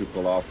really hard to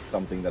pull off,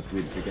 something that's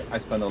really tricky. I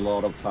spend a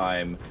lot of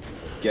time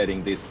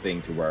getting this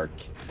thing to work,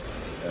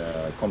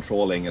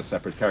 controlling a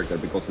separate character,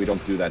 because we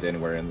don't do that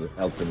anywhere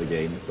else in the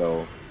game.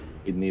 So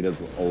it needed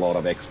a lot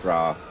of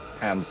extra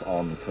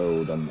hands-on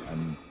code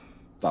and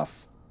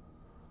stuff.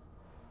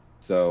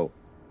 So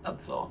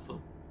That's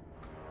awesome.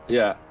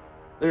 yeah,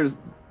 there's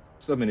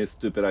so many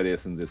stupid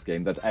ideas in this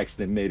game that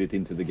actually made it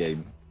into the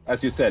game.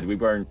 As you said, we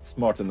weren't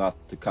smart enough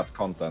to cut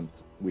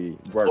content. We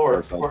worked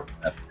ourselves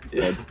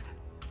instead.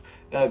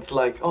 Yeah, it's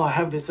like, oh, I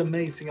have this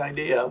amazing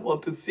idea. I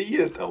want to see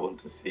it.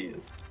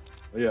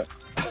 Yeah.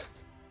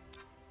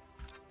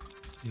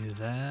 Let's do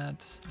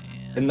that.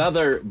 And...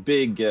 Another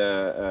big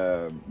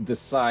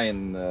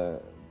design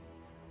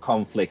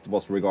conflict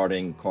was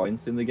regarding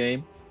coins in the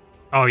game.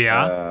 Oh,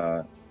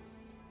 yeah?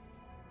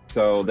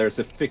 So there's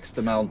a fixed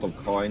amount of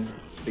coin,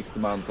 fixed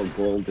amount of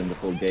gold in the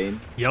full game.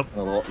 Yep.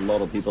 And a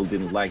lot of people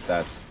didn't like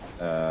that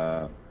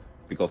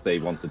because they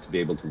wanted to be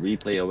able to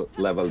replay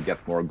a level, get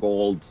more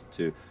gold,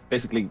 to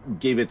basically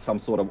give it some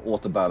sort of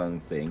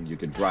auto-balancing. You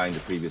could grind the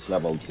previous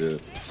level to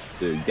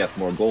get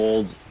more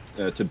gold,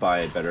 to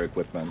buy better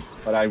equipment.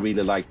 But I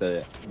really like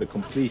the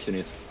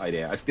completionist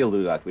idea. I still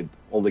do that with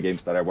all the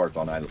games that I work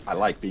on. I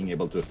like being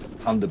able to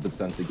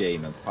 100% the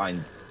game and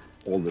find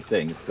all the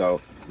things.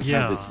 So you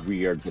have this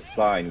weird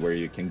design where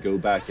you can go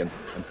back and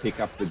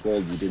pick up the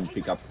gold you didn't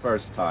pick up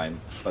first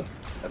time, but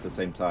at the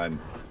same time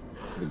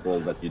the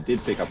gold that you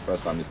did pick up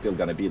first time is still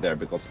gonna be there,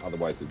 because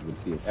otherwise it would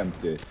feel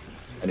empty,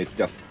 and it's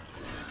just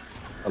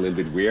a little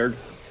bit weird,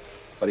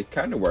 but it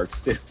kind of works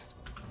still.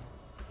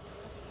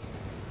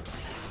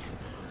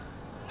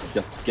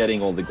 Just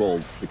getting all the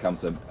gold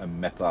becomes a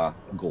meta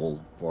goal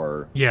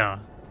for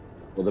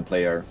the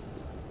player.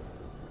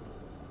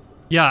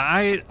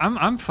 Yeah,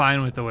 I'm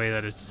fine with the way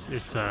that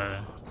it's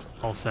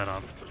all set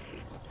up.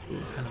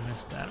 Ooh, kind of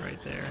missed that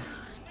right there.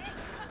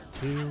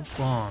 2,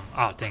 boom.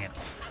 Oh, dang it.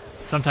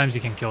 Sometimes you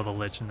can kill the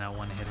Lich in that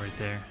one hit right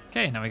there.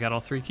 Okay, now we got all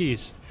 3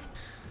 keys.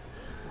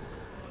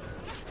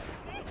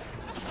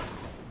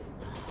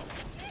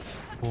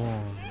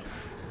 Boom.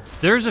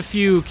 There's a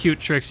few cute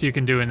tricks you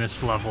can do in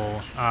this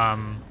level.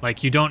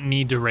 Like, you don't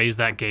need to raise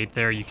that gate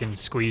there. You can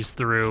squeeze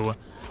through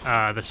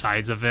the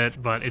sides of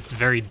it, but it's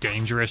very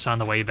dangerous on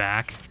the way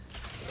back.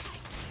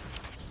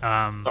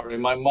 Sorry,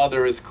 my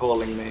mother is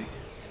calling me.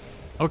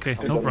 Okay,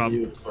 no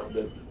problem.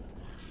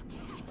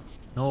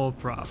 No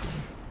problem.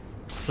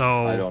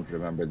 So I don't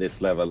remember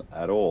this level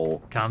at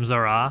all.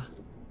 Kamzara.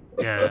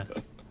 Yeah.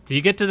 So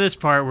you get to this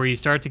part where you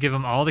start to give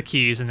him all the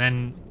keys, and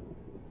then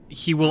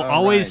he will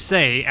always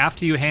say,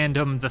 after you hand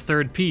him the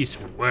 3rd piece,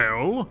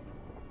 well?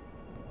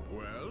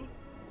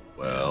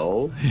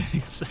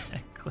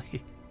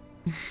 Exactly.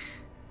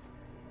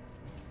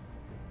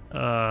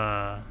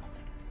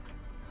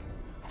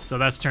 So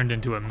that's turned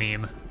into a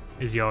meme,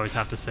 is you always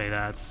have to say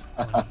that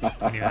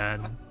when you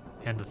hand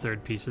the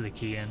 3rd piece of the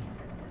key in.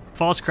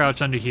 False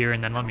crouch under here,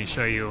 and then let me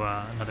show you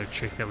another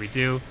trick that we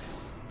do.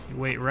 You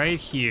wait right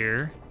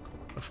here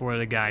before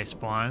the guy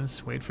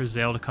spawns. Wait for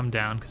Zale to come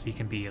down, because he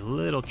can be a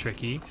little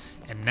tricky.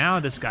 And now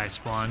this guy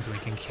spawns, and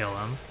we can kill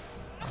him.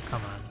 Oh,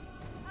 come on.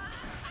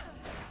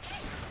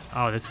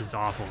 Oh, this is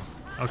awful.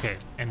 Okay,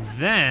 and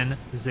then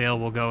Zale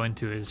will go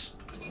into his...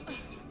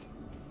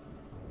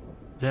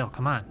 Zale,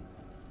 come on.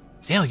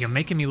 Zale, you're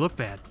making me look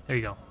bad. There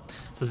you go.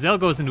 So Zale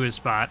goes into his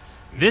spot.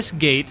 This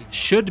gate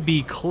should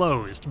be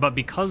closed, but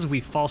because we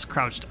false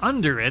crouched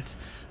under it,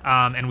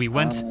 and we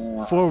went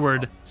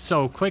forward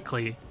so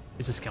quickly...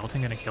 Is the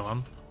skeleton gonna kill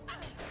him?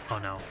 Oh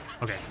no.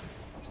 Okay.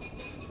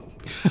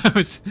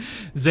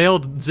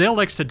 Zale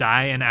likes to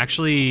die, and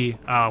actually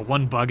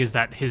one bug is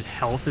that his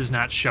health is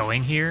not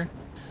showing here.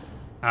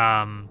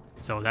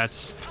 So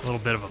that's a little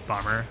bit of a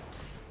bummer.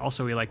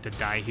 Also, we like to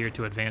die here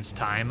to advance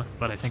time,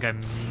 but I think I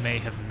may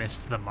have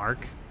missed the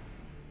mark.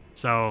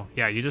 So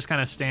yeah, you just kind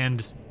of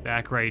stand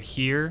back right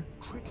here.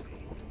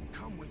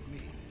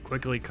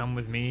 Quickly come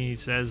with me, he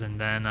says, and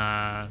then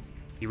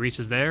he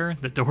reaches there,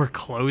 the door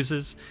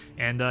closes,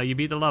 and you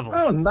beat the level.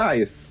 Oh,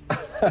 nice.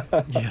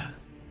 Yeah.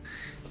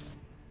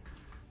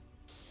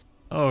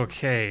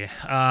 Okay.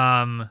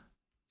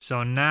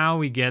 So now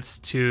we get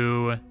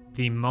to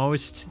the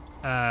most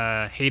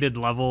hated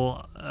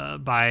level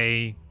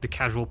by the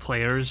casual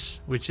players,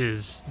 which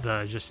is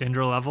the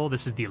Jacindra level.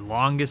 This is the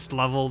longest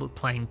level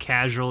playing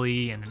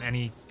casually and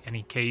in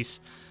any case.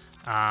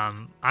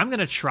 I'm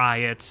gonna try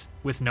it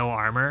with no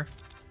armor.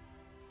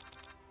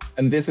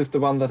 And this is the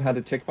one that had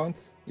a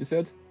checkpoint, you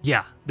said?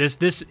 Yeah, this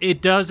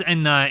it does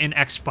in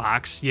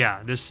Xbox.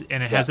 Yeah, this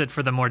and it has Yeah. it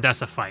for the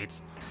Mordessa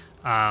fight.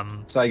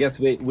 So I guess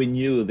we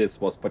knew this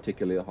was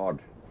particularly hard.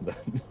 Then.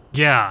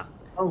 Yeah,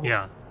 Oh,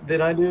 yeah.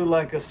 did I do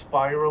like a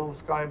spiral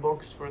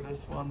skybox for this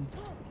one?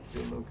 If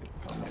you look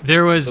at- oh, maybe.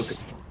 There was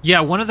Look at- yeah.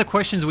 One of the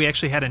questions we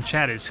actually had in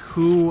chat is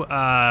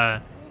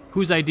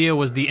whose idea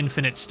was the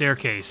infinite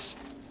staircase?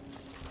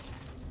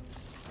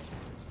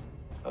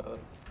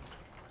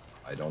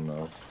 I don't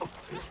know.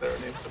 Is there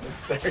an infinite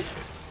staircase?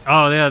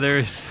 Oh yeah, there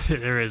is.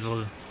 There is.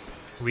 Well,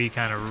 we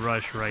kind of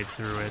rush right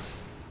through it.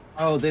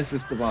 Oh, this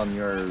is the one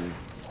you're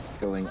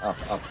going up,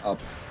 up, up.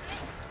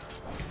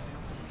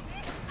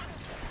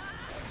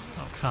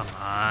 Oh come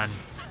on.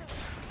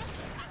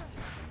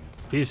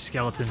 These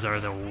skeletons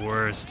are the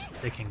worst.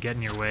 They can get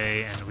in your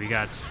way, and we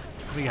got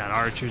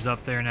archers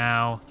up there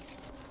now.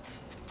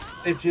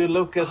 If you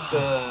look at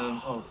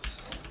the... Oh.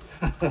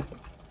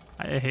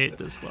 I hate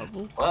this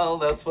level. Well,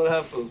 that's what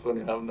happens when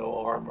you have no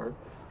armor.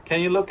 Can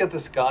you look at the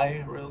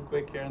sky real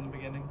quick here in the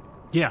beginning?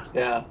 Yeah,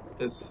 Yeah,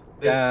 this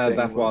Yeah, thing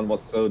that one was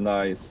so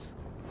nice.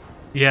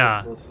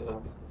 yeah. was,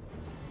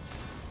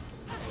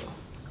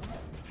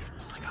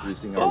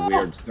 Using our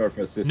weird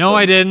surface system. No,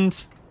 I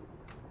didn't.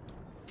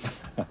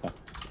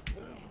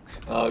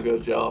 oh,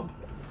 good job.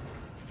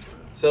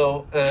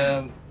 So,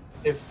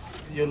 if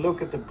you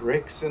look at the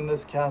bricks in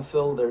this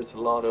castle, there's a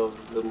lot of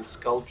little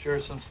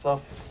sculptures and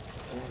stuff.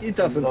 He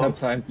doesn't have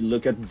time to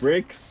look at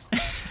bricks.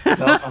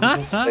 No, I'm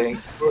just saying,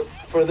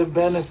 for the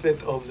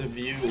benefit of the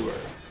viewer,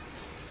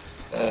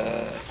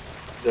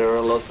 there are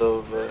a lot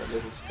of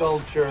little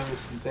sculptures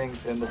and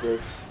things in the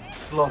bricks.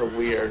 It's a lot of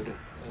weird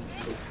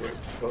looks here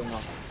going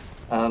on.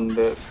 And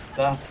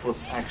that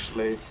was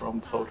actually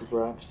from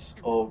photographs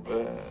of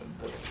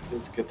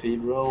this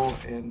cathedral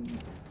in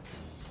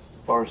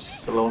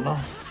Barcelona,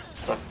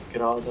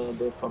 Sagrada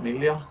de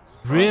Familia.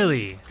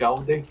 Really?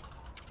 Gaudi.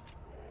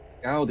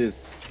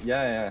 Gaudi's,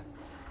 yeah.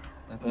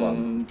 That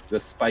one. The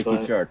spiky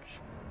so- church.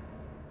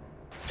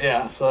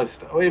 Yeah, so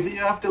if you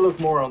have to look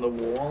more on the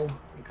wall,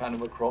 kind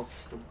of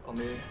across on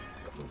the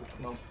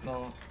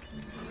no,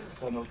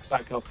 kind of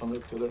back up and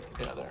look to the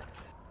there.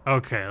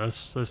 Okay,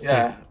 let's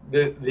Yeah,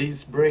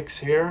 these bricks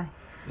here,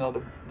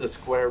 no, the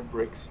square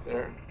bricks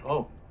there.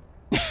 Oh,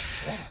 He's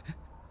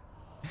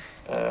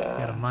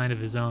got a mind of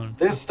his own.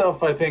 this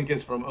stuff I think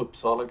is from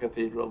Uppsala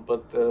Cathedral,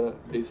 but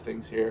these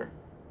things here.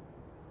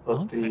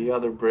 But Okay. the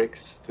other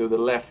bricks to the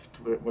left,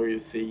 where you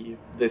see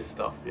this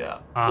stuff, yeah.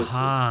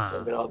 Aha.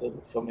 This is Sagrada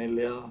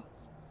Familia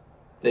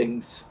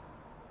things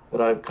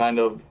that I've kind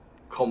of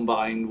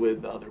combined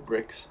with other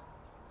bricks.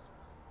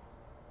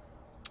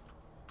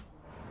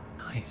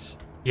 Nice.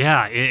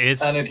 Yeah,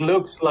 it's. And it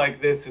looks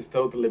like this is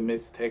totally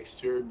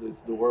mistextured,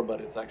 this door, but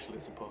it's actually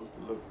supposed to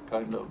look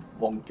kind of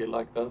wonky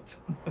like that.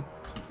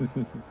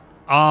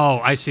 Oh,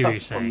 I see what you're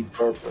That's on saying.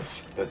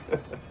 purpose.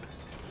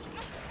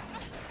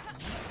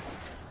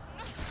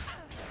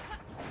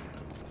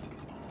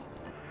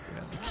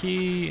 Grab the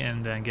key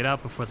and then get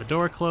out before the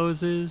door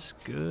closes.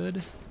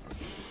 Good.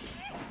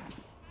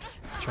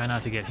 Try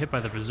not to get hit by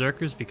the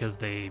berserkers because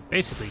they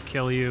basically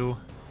kill you.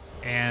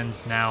 And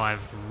now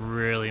I've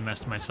really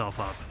messed myself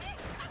up.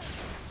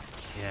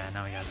 Yeah,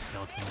 now we got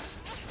skeletons.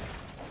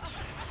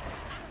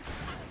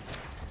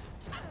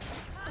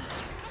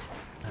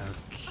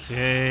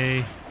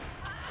 Okay.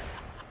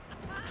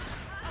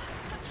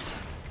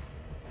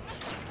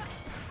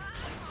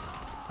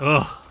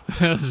 Ugh,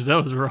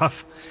 that was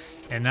rough.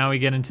 And now we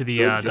get into the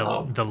Good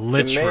job. the You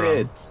lich made room.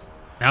 it.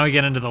 Now we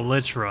get into the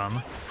lich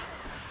room.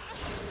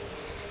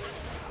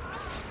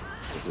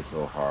 This is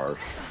so harsh.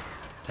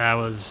 That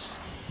was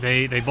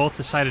they both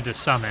decided to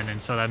summon,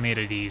 and so that made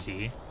it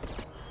easy.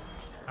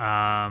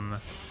 And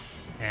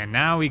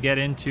now we get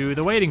into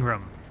the waiting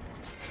room.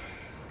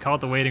 Call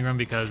it the waiting room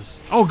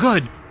because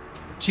good,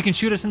 she can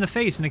shoot us in the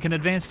face and it can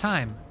advance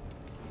time.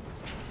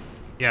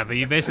 Yeah, but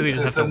you basically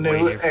just have Is to this a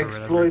wait new here for whatever.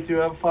 exploit you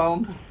have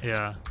found?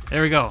 Yeah,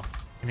 there we go.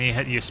 And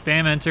then you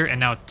spam enter, and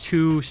now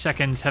 2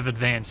 seconds have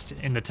advanced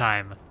in the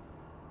time.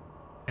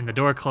 And the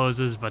door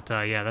closes, but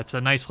yeah, that's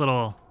a nice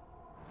little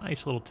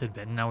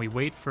tidbit. And now we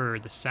wait for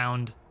the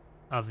sound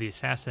of the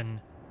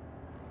assassin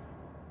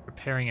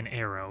preparing an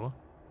arrow.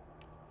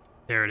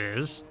 There it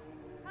is.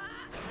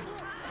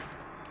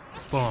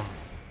 Boom.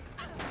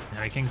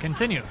 Now we can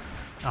continue.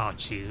 Oh,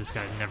 jeez, this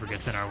guy never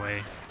gets in our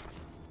way.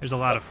 There's a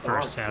lot of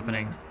firsts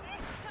happening.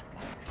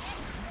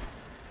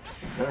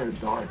 Very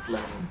dark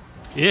level.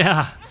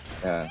 Yeah.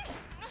 Yeah.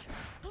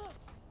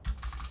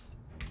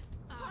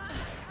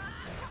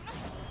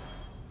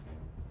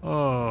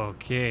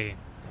 Okay.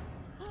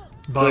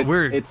 But So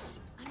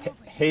it's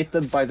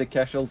hated by the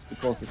casuals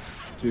because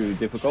it's too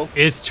difficult.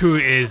 it's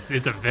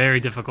a very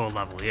difficult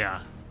level,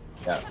 yeah.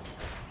 Yeah.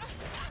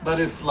 But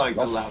it's like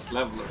the last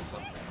level or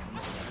something.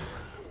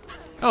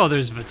 Oh,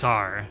 there's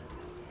Vatar.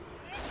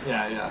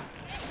 Yeah.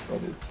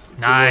 But it's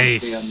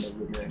Nice. towards the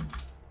end of the game.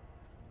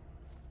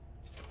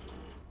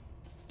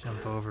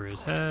 Jump over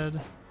his head.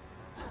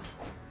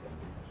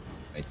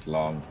 It's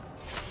long.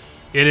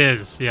 It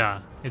is, yeah.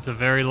 It's a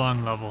very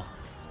long level.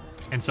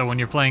 And so when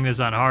you're playing this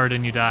on hard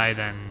and you die,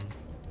 then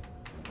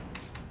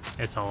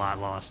it's a lot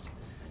lost.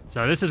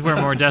 So this is where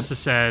Mordessa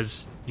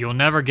says, "You'll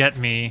never get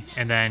me,"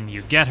 and then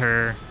you get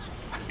her,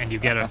 and you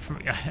get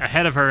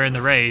ahead of her in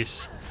the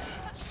race.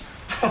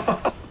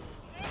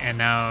 And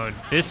now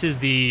this is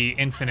the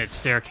infinite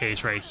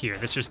staircase right here.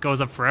 This just goes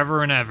up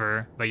forever and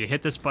ever, but you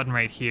hit this button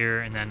right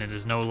here, and then it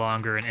is no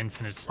longer an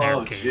infinite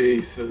staircase. Oh,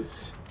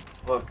 Jesus.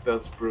 Fuck,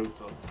 that's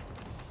brutal.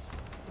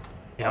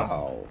 Yep.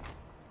 Wow.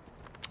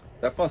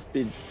 That must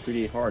be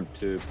pretty hard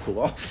to pull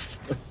off.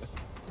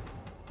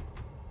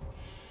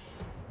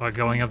 What,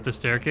 going up the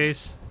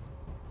staircase?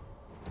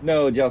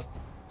 No,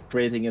 just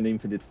creating an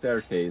infinite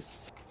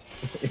staircase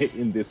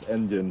in this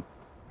engine.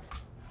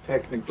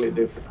 Technically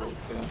difficult,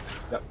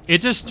 yeah. It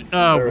just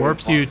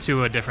warps you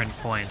to a different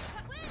point.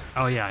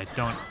 Oh yeah,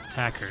 don't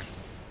attack her.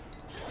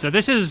 So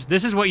this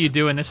is what you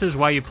do, and this is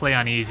why you play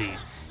on easy.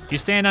 You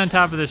stand on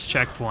top of this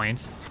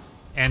checkpoint,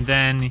 and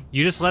then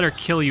you just let her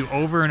kill you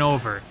over and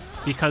over,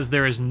 because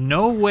there is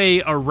no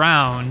way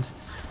around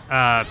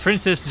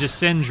Princess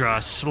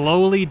Jacindra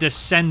slowly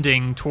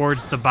descending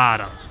towards the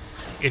bottom.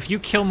 If you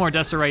kill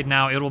Mordessa right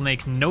now, it will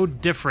make no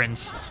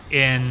difference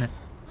in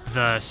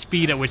the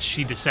speed at which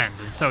she descends.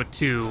 And so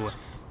to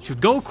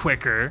go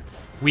quicker,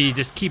 we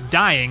just keep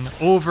dying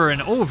over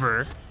and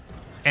over,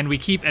 and we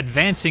keep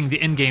advancing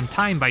the in-game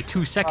time by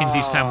 2 seconds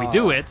each time we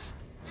do it.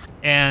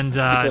 And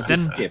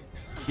then, skip.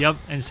 Yep.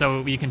 And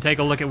so you can take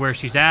a look at where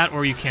she's at,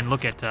 or you can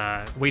look at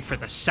wait for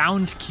the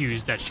sound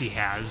cues that she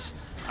has.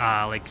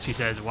 Like she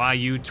says, "Why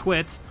you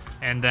twit,"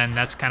 and then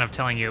that's kind of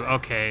telling you,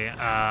 okay,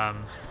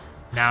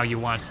 now you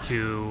want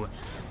to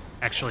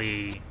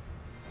actually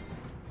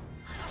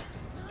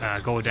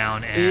go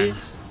down and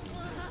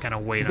kind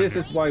of wait. This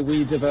is why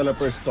we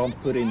developers don't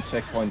put in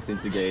checkpoints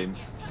into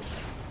games.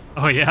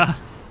 Oh yeah.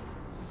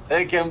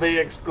 They can be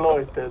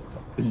exploited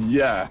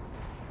Yeah.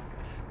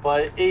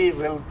 by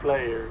evil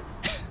players.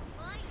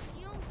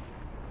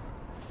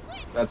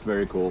 That's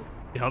very cool.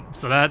 Yep.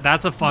 So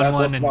that's a fun That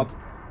one. was And not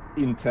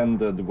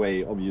intended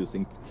way of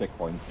using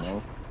checkpoints,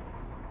 no?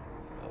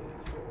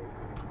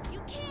 You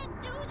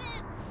can't do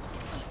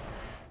this.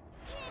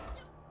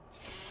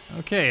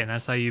 okay, and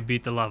that's how you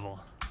beat the level.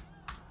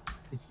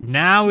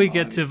 Now we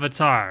get to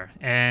Vatar,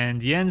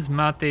 and Jens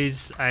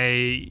Matthies,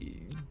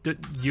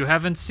 you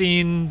haven't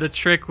seen the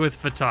trick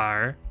with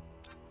Vatar.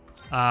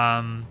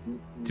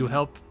 To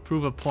help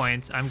prove a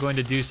point, I'm going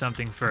to do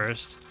something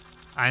first.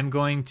 I'm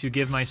going to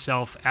give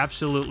myself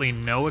absolutely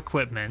no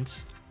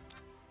equipment.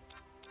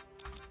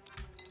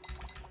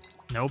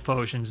 No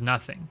potions,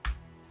 nothing.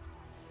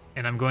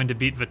 And I'm going to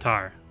beat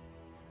Vatar.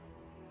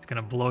 It's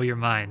gonna blow your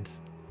mind.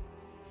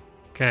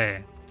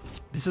 Okay.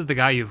 This is the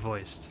guy you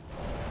voiced.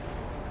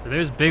 So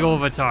there's big ol'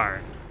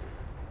 Vatar.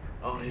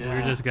 Oh yeah.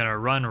 We're just gonna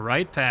run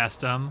right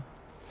past him,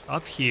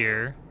 up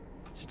here,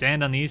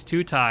 stand on these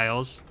 2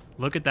 tiles,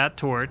 look at that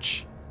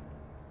torch,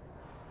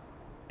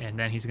 and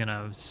then he's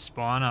gonna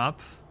spawn up.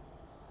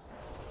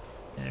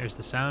 And there's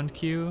the sound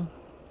cue.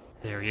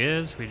 There he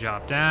is. We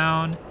drop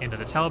down into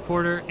the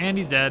teleporter, and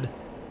he's dead.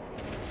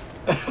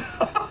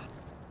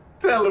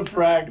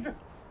 Telefragged.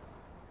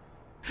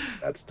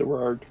 That's the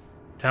word.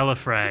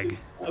 Telefrag.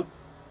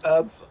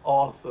 That's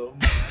awesome.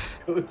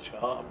 Good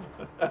job.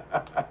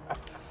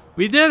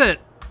 We did it!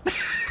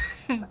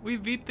 We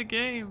beat the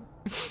game.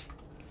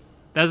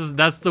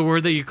 That's the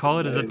word that you call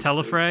it, is a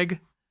telefrag?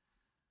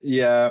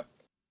 Yeah.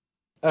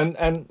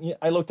 And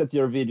I looked at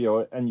your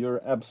video, and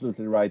you're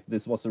absolutely right.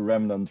 This was a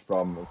remnant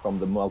from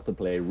the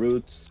multiplayer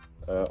roots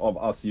of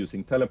us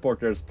using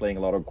teleporters, playing a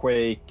lot of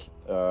Quake.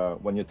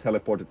 When you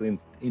teleported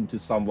into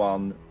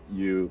someone,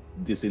 you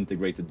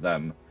disintegrated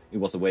them. It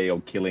was a way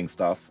of killing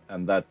stuff,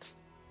 and that,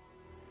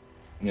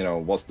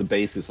 was the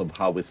basis of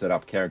how we set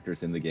up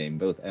characters in the game,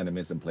 both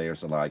enemies and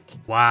players alike.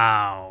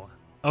 Wow.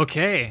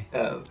 Okay.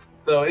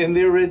 So in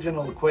the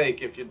original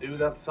Quake, if you do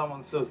that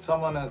to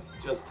someone has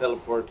just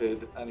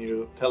teleported, and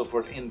you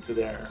teleport into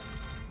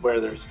where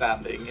they're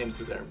standing,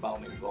 into their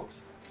bounding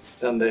box,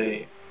 then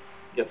they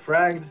get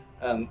fragged,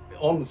 and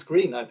on the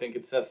screen I think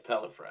it says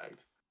telefragged.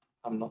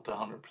 I'm not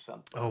 100%.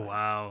 Oh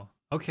wow.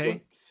 Okay. I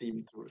don't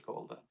seem to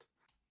recall that.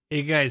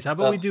 Hey guys, how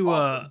about That's we do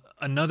awesome.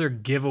 another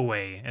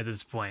giveaway at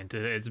this point?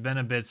 It's been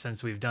a bit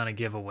since we've done a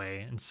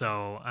giveaway, and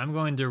so I'm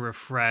going to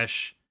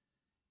refresh,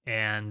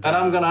 and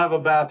I'm gonna have a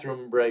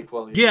bathroom break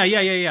while you.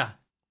 Yeah.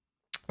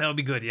 That would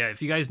be good. Yeah,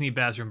 if you guys need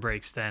bathroom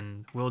breaks,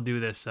 then we'll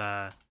do this.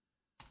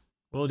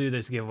 We'll do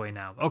this giveaway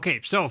now.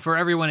 Okay, so for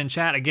everyone in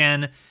chat,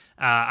 again,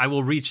 I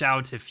will reach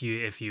out if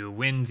you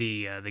win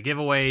the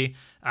giveaway.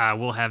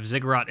 We'll have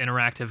Ziggurat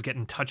Interactive get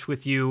in touch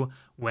with you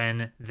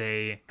when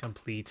they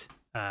complete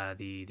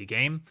the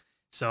game.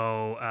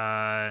 So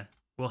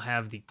we'll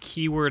have the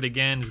keyword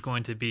again is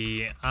going to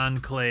be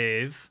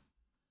Enclave,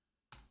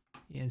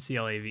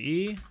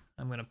 ENCLAVE.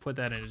 I'm going to put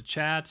that into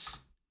chat.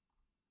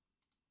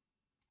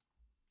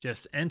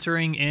 Just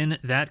entering in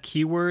that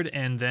keyword,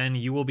 and then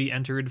you will be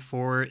entered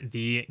for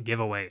the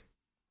giveaway.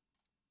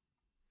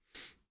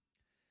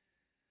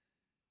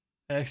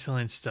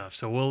 Excellent stuff.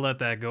 So we'll let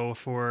that go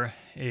for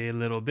a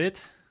little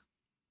bit.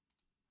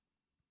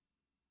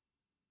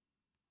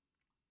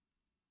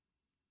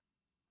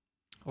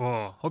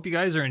 Oh, hope you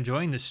guys are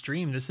enjoying the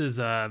stream. This has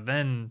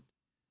been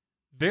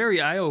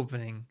very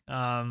eye-opening.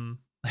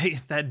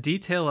 Like that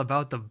detail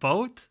about the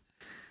boat,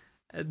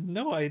 I had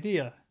no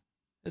idea.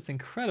 That's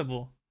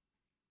incredible.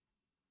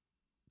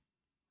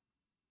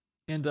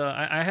 And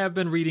I have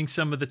been reading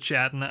some of the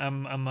chat, and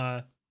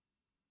I'm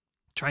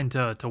trying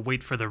to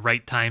wait for the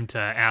right time to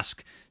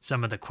ask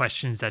some of the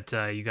questions that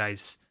you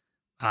guys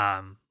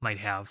might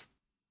have.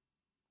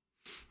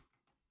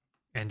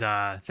 And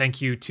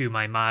thank you to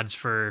my mods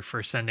for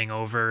sending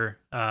over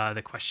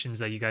the questions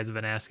that you guys have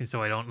been asking,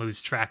 so I don't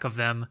lose track of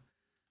them.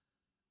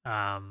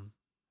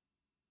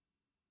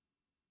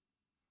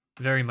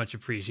 Very much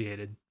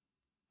appreciated.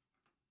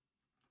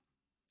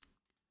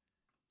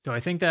 So I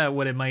think that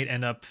what it might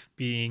end up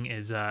being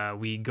is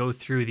we go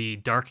through the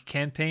Dark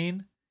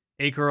campaign.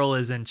 Akerl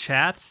is in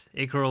chat.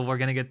 Akerl, we're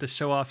going to get to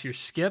show off your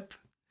skip.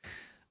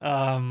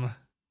 Among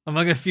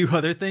a few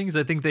other things,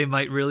 I think they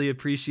might really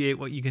appreciate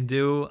what you can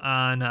do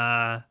on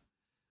on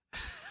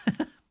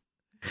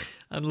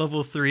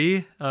level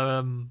 3.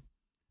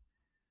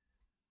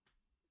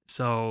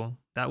 So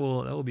that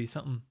will be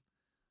something.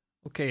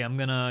 Okay, I'm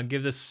going to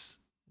give this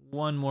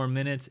one more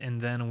minute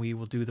and then we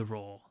will do the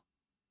roll.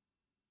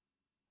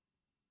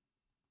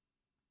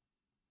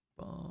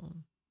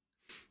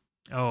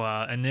 Oh,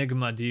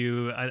 Enigma,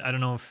 I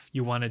don't know if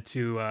you wanted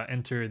to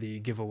enter the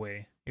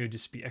giveaway. It would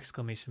just be !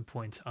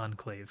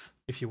 Enclave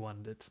if you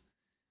wanted it.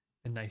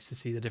 And nice to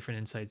see the different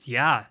insights.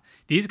 Yeah,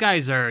 these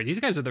guys are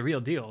the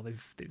real deal.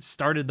 They've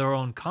started their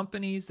own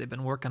companies. They've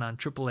been working on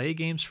AAA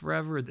games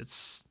forever.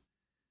 This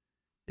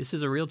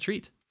is a real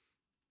treat.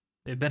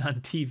 They've been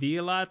on TV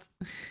a lot.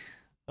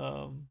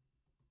 Yeah,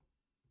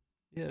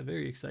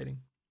 very exciting.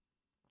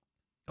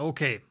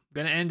 Okay, I'm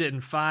gonna end it in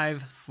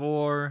 5,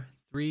 4,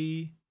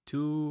 3,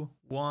 2,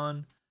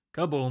 1.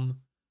 Kaboom!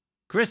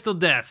 Crystal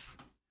Death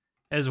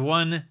has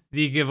won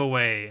the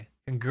giveaway.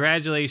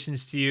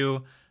 Congratulations to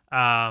you.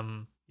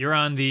 You're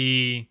on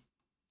the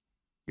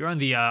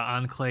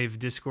Enclave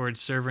Discord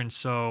server, and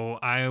so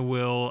I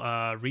will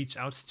reach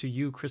out to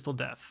you, Crystal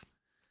Death.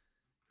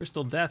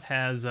 Crystal Death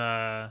has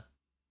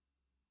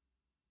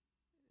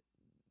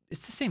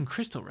it's the same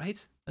crystal,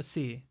 right? Let's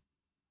see.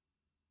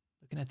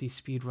 Looking at the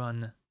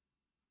speedrun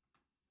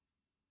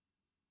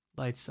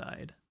light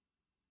side.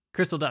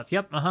 Crystal Death,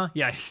 yep,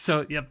 yeah,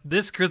 so, yep,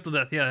 this Crystal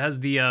Death, yeah, it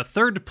has the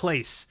 3rd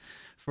place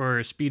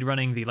for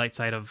speedrunning the light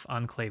side of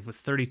Enclave with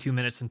 32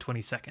 minutes and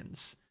 20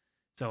 seconds.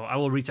 So I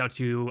will reach out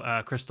to you,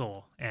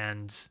 Crystal,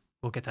 and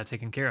we'll get that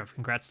taken care of.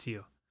 Congrats to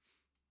you.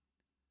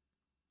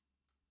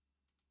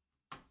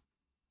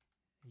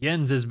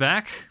 Jens is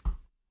back.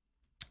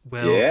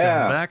 Welcome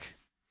back.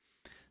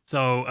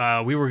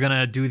 So we were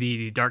gonna do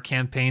the Dark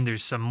campaign.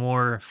 There's some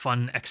more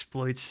fun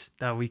exploits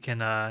that we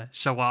can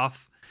show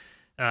off,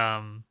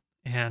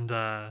 and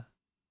I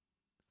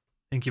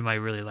think you might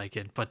really like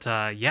it. But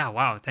yeah,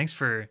 wow! Thanks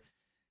for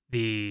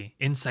the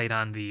insight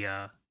on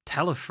the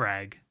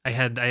telefrag. I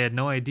had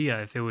no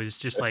idea if it was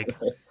just like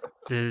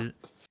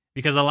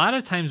because a lot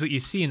of times what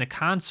you see in the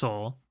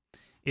console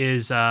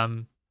is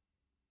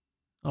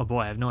oh boy,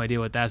 I have no idea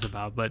what that's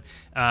about, but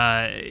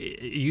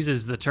it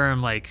uses the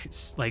term like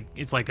it's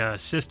like a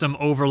system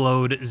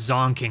overload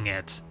zonking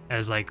it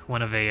as like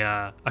one of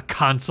a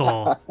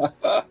console.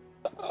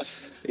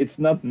 It's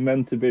not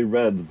meant to be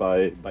read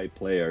by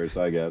players,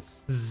 I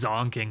guess.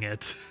 Zonking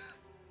it.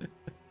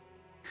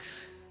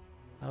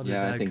 How did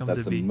that I think come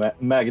that's to be? a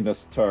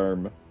Magnus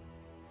term.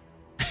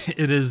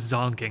 It is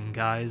zonking,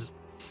 guys.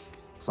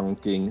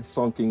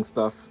 Zonking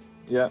stuff.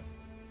 Yeah.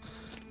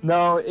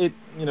 No,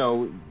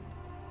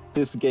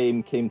 this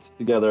game came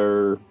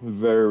together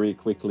very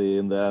quickly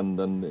in the end,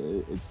 and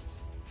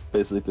it's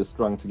basically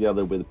strung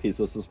together with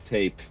pieces of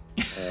tape.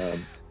 It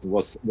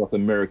was a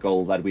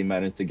miracle that we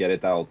managed to get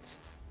it out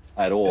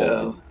at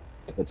all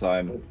at the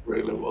time. It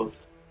really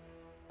was.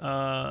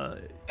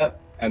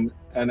 And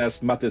as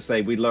Matthies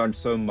say, we learned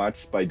so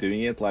much by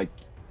doing it. Like,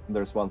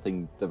 there's one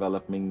thing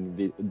developing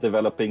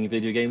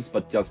video games,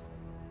 but just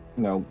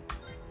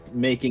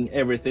making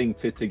everything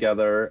fit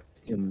together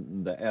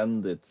in the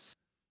end, it's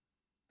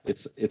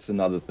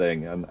another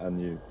thing,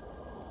 and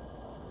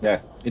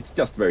it's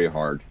just very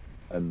hard,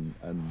 and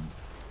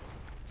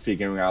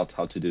figuring out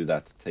how to do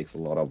that takes a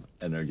lot of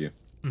energy.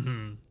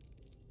 Mm-hmm.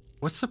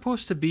 What's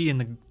supposed to be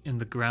in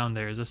the ground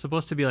there? Is it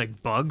supposed to be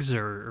like bugs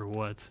or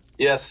what?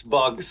 Yes,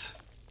 bugs.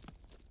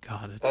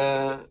 Got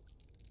it.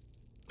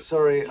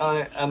 Sorry,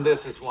 and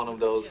this is one of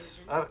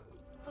those.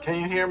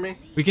 Can you hear me?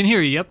 We can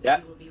hear you. Yep.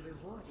 Yeah.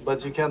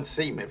 But you can't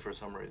see me for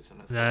some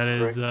reason. That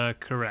is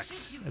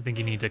correct. I think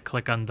you need to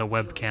click on the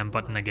webcam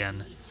button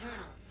again.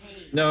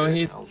 No,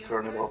 I'll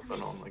turn it off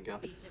and on again.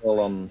 All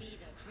on.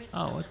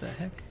 Oh, what the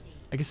heck?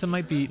 I guess it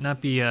might not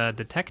be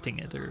detecting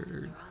it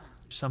or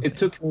something. It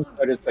took me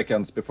 30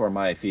 seconds before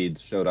my feed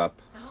showed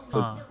up.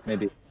 Huh.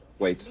 Maybe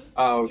wait.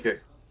 Oh, okay.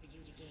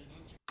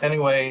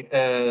 Anyway,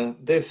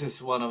 this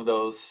is one of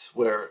those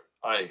where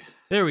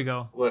There we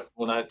go.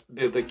 when I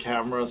did the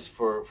cameras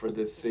for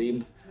this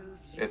scene,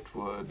 it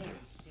would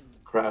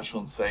crash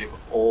on save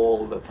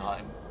all the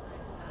time.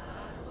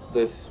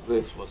 This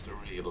was the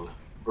real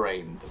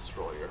brain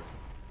destroyer.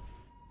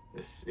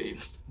 This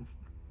seems.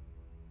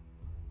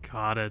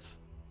 Got it.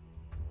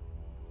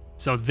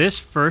 So this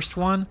first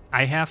one,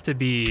 I have to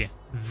be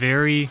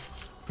very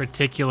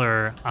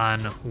particular on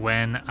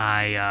when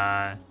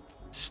I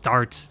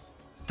start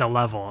the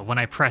level, when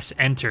I press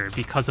enter,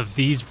 because of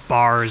these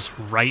bars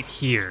right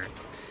here.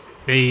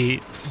 I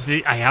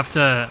have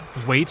to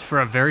wait for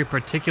a very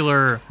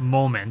particular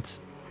moment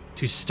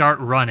to start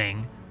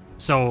running.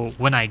 So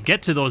when I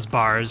get to those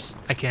bars,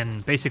 I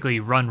can basically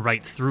run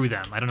right through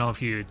them. I don't know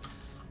if you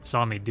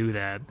saw me do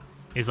that.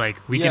 It's like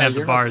we can have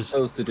the bars not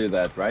supposed to do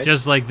that, right?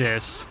 just like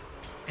this,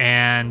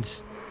 and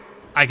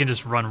I can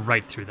just run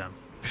right through them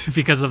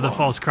because of the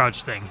false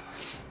crouch thing.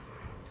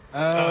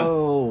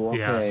 Oh,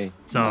 okay. Yeah.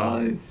 So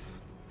Nice.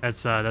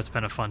 that's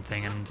been a fun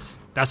thing, and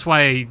that's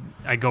why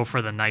I go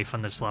for the knife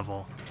on this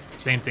level.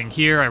 Same thing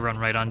here. I run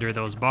right under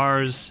those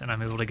bars, and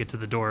I'm able to get to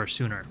the door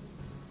sooner.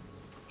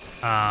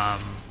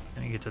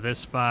 And you get to this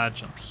spot,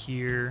 jump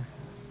here.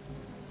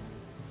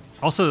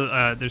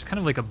 Also, there's kind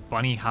of like a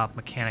bunny hop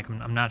mechanic.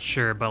 I'm not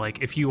sure, but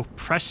like if you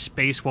press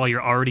space while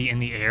you're already in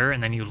the air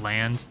and then you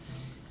land.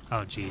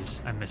 Oh,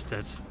 geez, I missed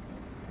it.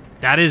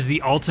 That is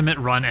the ultimate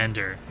run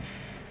ender.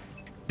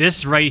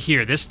 This right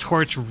here, this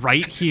torch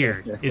right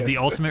here is the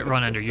ultimate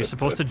run ender. You're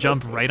supposed to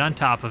jump right on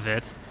top of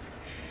it.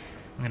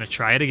 I'm gonna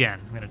try it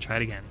again.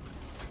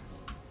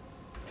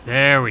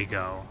 There we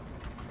go.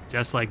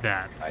 Just like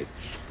that.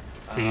 Nice.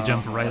 So you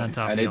jump right on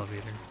top of the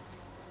elevator.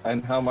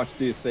 And how much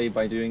do you save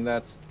by doing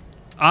that?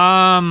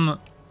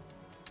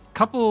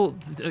 Couple,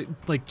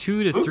 like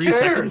 2 to Who 3 cares?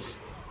 seconds.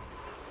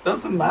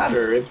 Doesn't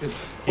matter if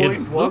it's It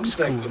 0.1 looks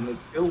second. cool.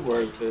 It's still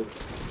worth it.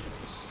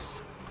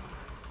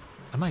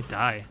 I might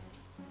die.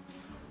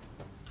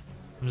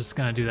 I'm just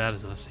gonna do that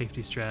as a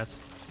safety strat.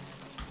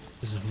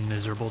 This is a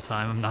miserable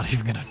time. I'm not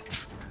even gonna.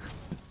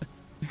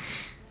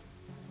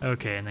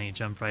 Okay, and then you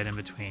jump right in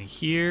between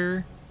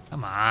here.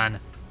 Come on.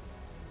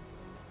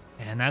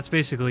 And that's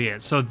basically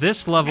it. So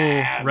this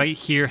level right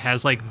here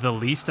has like the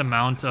least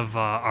amount of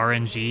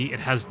RNG. It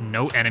has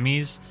no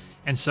enemies.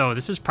 And so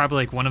this is probably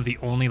like one of the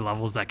only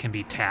levels that can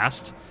be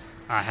tasked.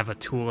 Have a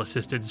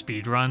tool-assisted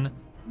speedrun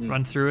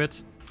run through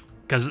it.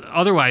 Because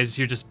otherwise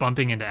you're just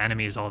bumping into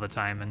enemies all the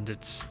time and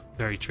it's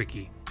very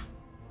tricky.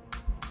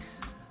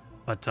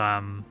 But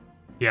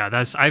yeah,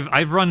 that's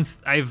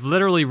I've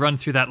literally run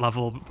through that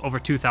level over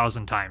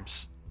 2,000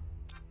 times.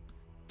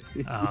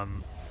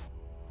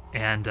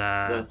 And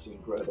That's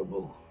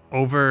incredible.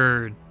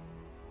 over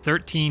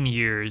 13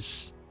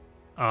 years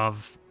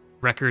of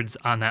records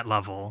on that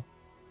level,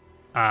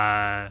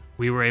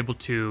 we were able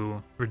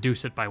to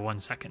reduce it by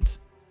 1 second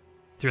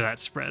through that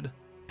spread.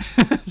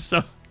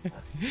 So it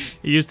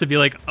used to be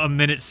like a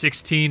minute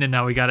 16, and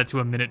now we got it to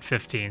a minute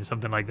 15,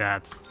 something like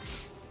that.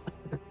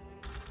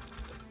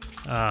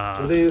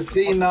 So do you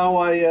see now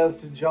why he has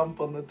to jump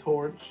on the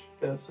torch?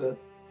 Yes.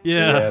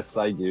 Yeah, Yes,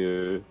 I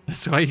do.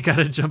 that's why you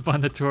gotta jump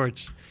on the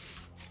torch.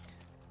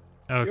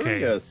 Okay.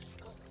 Curious.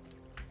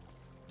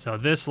 So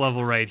this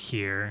level right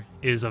here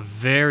is a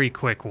very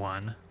quick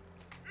one.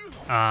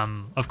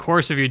 Of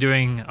course, if you're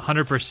doing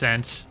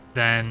 100%,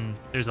 then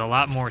there's a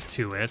lot more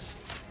to it.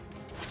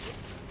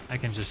 I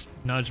can just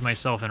nudge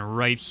myself in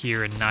right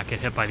here and not get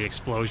hit by the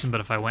explosion, but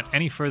if I went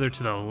any further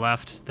to the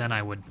left, then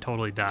I would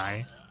totally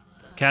die.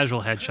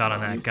 Casual headshot on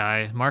that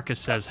guy.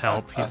 Marcus says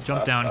help. He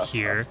jumped down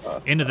here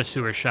into the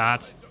sewer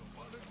shot.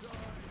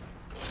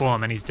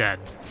 Boom, and he's dead.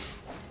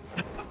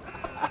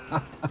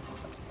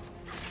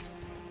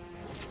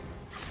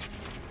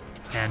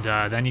 And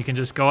then you can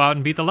just go out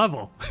and beat the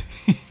level.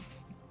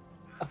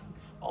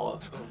 That's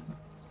awesome.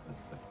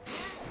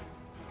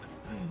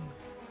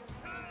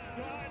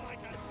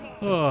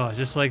 Oh,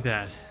 just like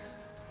that.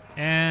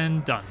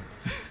 And done.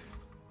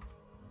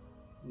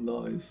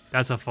 Nice.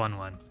 That's a fun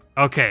one.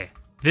 Okay,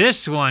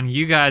 this one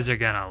you guys are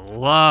gonna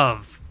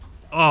love.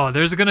 Oh,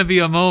 there's gonna be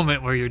a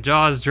moment where your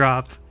jaws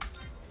drop.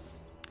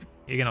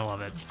 You're gonna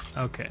love it.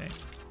 Okay.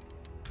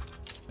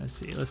 Let's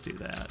see, let's do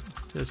that.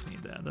 Just need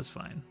that, that's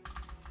fine.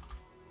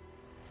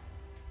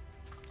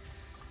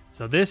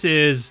 So this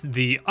is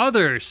the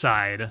other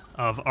side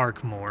of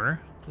Arkmore.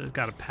 Just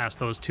gotta pass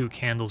those 2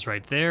 candles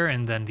right there,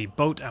 and then the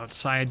boat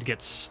outside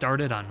gets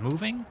started on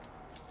moving.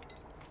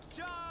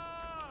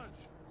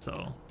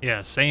 So,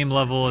 yeah, same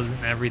level as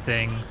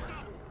everything.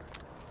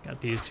 Got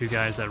these 2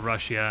 guys that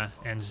rush you,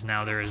 and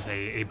now there is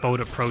a boat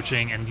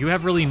approaching, and you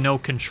have really no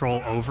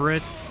control over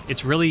it.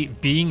 It's really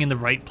being in the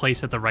right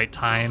place at the right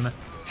time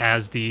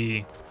as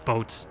the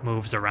boat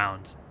moves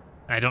around.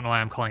 And I don't know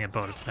why I'm calling it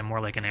boat. It's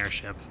more like an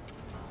airship.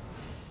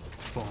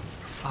 Boom.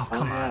 Oh,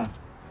 come on.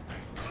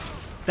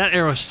 That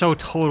arrow so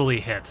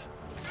totally hit.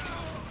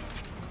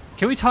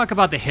 Can we talk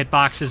about the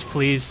hitboxes,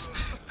 please?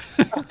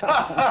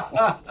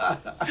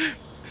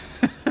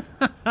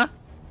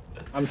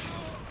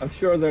 I'm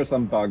sure there's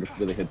some bugs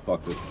with the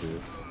hitboxes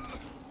too.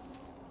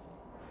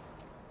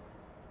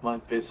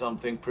 Might be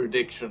something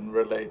prediction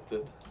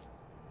related.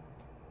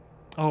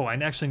 Oh, I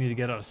actually need to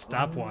get out a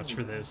stopwatch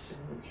for this.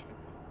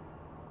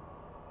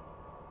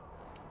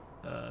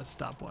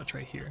 stopwatch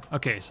right here.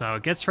 Okay, so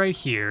it gets right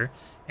here,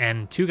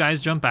 and 2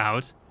 guys jump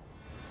out.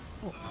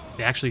 Oh,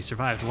 they actually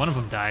survived. One of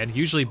them died.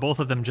 Usually both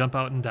of them jump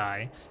out and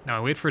die. Now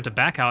I wait for it to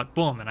back out.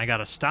 Boom, and I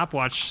got a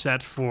stopwatch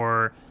set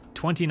for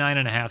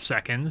 29.5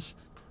 seconds.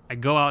 I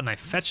go out and I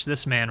fetch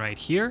this man right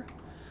here.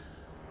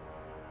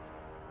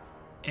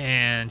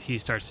 And he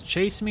starts to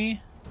chase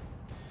me.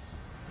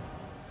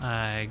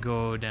 I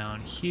go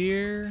down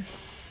here.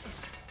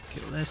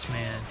 Kill this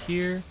man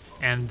here.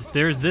 And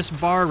there's this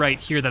bar right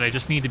here that I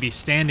just need to be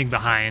standing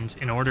behind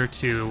in order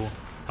to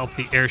help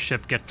the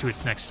airship get to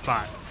its next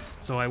spot.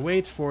 So I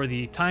wait for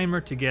the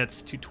timer to get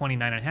to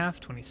 29.5,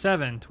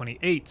 27,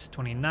 28,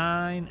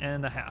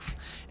 29.5.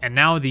 And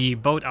now the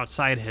boat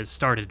outside has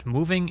started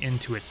moving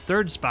into its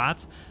 3rd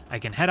spot. I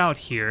can head out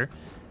here.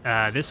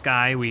 This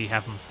guy, we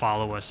have him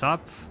follow us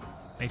up.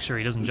 Make sure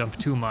he doesn't jump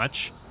too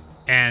much.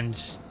 And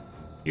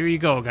here you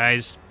go,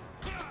 guys.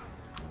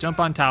 Jump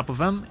on top of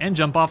him and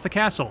jump off the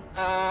castle.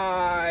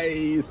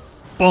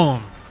 Nice.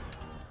 Boom.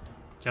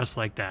 Just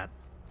like that.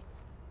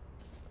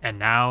 And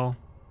now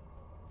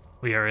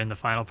we are in the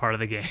final part of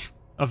the game,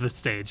 of the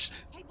stage.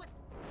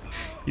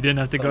 You didn't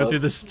have to go through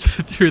this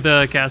through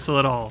the castle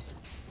at all.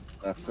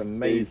 That's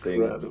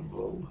amazing.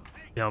 Incredible.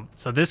 Yep.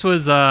 So this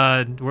was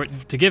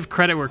to give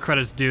credit where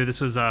credit's due. This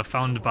was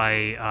found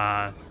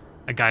by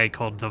a guy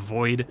called The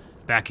Void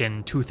back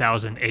in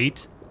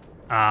 2008,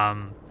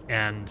 and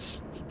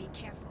Be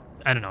careful.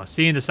 I don't know.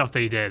 Seeing the stuff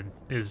that he did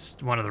is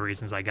one of the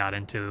reasons I got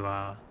into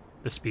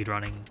the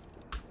speedrunning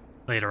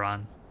later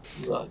on.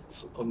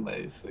 That's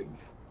amazing.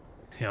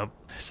 Yep.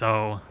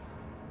 So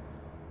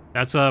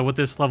that's what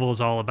this level is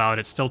all about.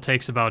 It still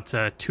takes about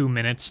 2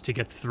 minutes to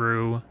get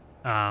through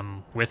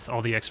with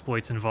all the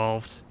exploits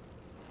involved.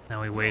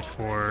 Now we wait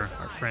for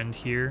our friend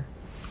here.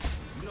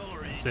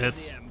 That's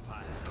it.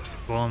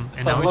 Boom.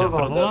 And now we jump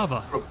into the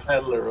lava.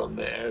 Propeller on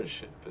the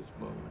airship is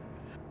moving.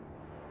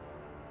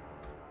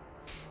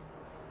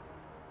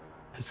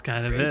 That's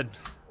kind of it.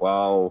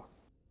 Wow.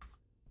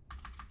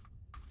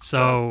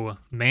 So,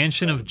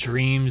 Mansion of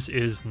Dreams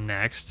is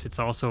next. It's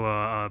also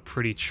a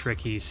pretty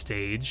tricky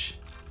stage.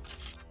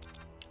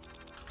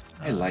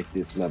 I like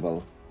this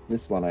level.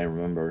 This one I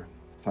remember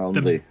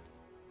fondly.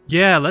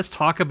 Yeah, let's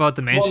talk about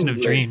the Mansion of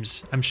Fondly.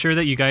 Dreams. I'm sure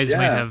that you guys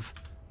might Yeah. have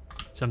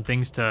some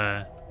things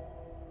to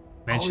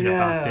mention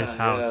about this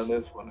house. Yeah,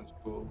 this one is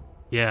cool.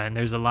 Yeah, and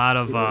there's a lot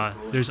of Really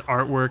cool. there's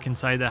artwork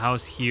inside the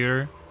house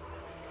here.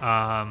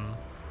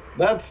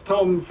 That's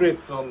Tom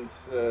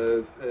Fritzon's.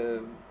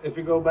 If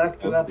you go back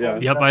to that Yeah.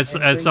 one. Yep,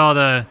 that I saw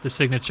the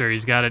signature.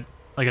 He's got it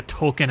like a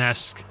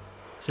Tolkien-esque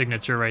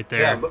signature right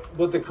there. Yeah,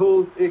 but the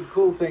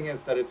cool thing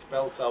is that it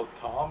spells out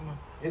Tom.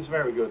 He's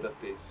very good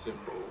at these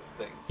symbol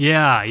things.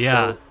 Yeah,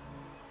 yeah.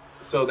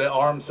 So the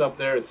arms up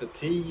there is a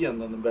T,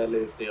 and then the belly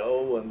is the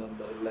O, and then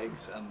the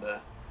legs and the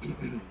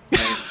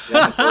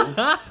genitals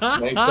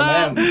makes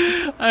an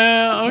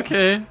M.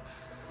 Okay.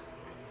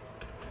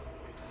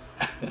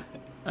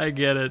 I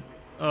get it.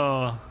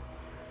 Oh.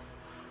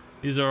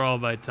 These are all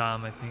by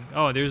Tom, I think.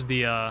 Oh, there's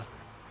the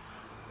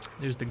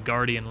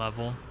Guardian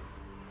level.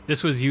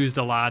 This was used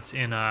a lot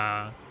in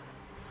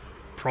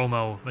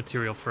promo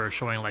material for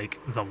showing like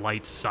the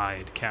light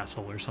side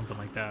castle or something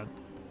like that.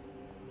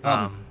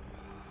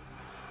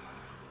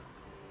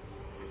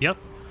 Yep.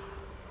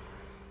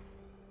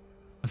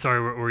 I'm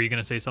sorry, were you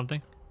gonna say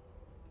something?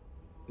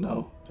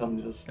 No,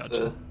 I'm just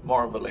Gotcha.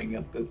 marveling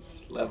at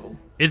this level.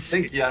 I It's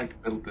think Yank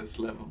built this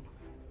level.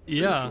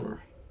 Pretty yeah.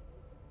 sure.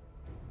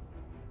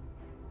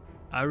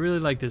 I really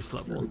like this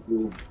level. Very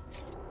cool.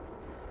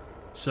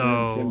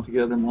 So Came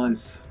together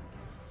nice.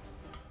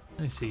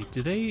 let me see.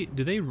 Do they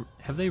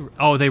have they?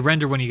 Oh, they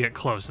render when you get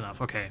close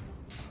enough. Okay.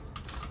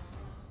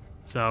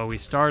 So we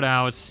start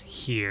out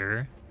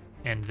here,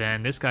 and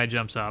then this guy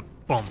jumps up.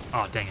 Boom.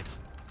 Oh, dang it.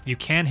 You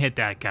can hit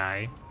that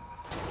guy.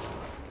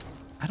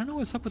 I don't know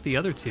what's up with the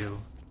other two.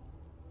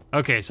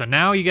 Okay, so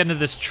now you get into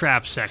this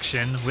trap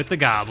section with the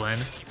goblin,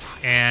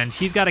 and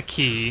he's got a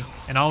key,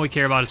 and all we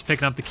care about is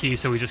picking up the key,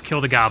 so we just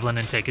kill the goblin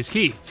and take his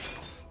key.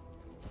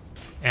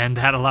 And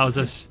that allows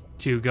us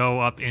to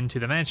go up into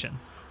the mansion.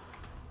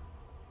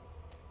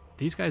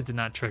 These guys did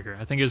not trigger.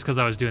 I think it was because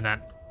I was doing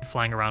that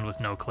flying around with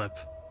no clip.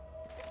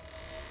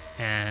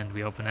 And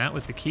we open that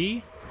with the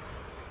key.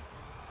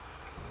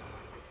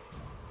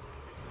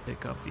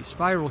 Pick up the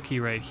spiral key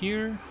right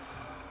here.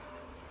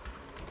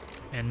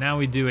 And now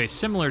we do a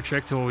similar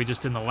trick to what we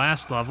just did in the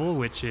last level,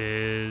 which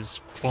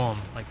is boom,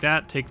 like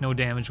that. Take no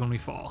damage when we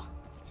fall.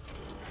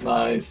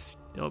 Nice.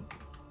 Yep.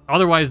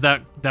 Otherwise,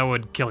 that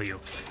would kill you.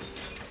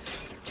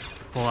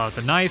 Pull out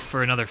the knife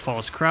for another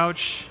false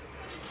crouch.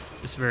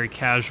 Just very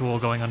casual,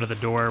 going under the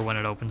door when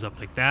it opens up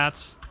like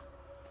that.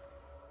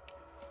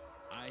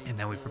 And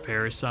then we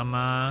prepare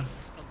some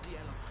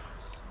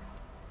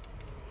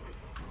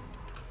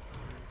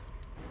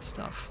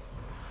stuff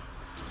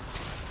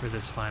for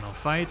this final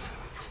fight.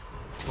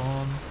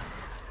 Boom.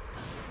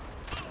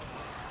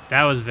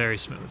 That was very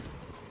smooth.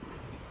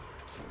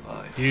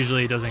 Nice.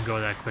 Usually it doesn't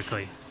go that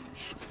quickly.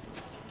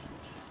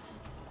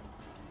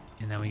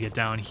 And then we get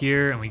down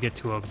here and we get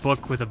to a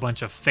book with a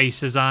bunch of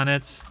faces on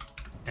it.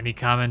 Any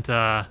comment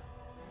on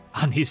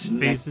these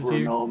faces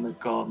here?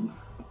 Necronomicon.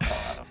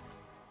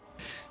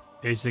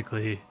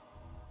 Basically.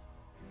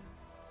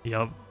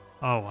 Yep.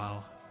 Oh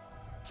wow.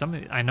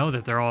 I know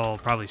that they're all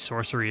probably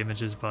sorcery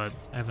images, but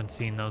I haven't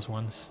seen those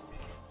ones.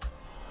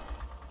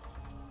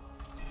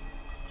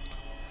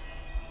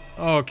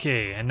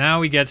 Okay, and now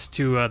we get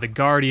to the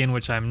Guardian,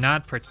 which I'm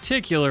not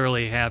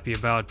particularly happy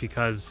about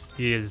because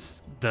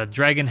the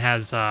dragon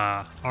has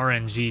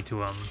RNG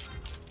to him.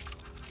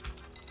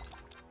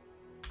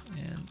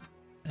 And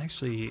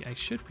actually, I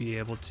should be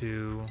able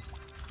to...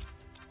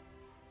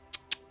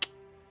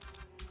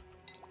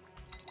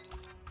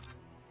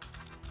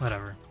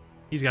 Whatever.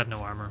 He's got no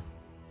armor.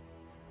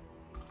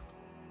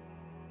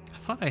 I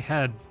thought I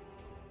had...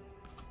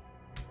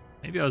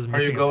 Maybe I was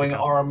missing. Are you going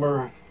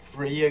armor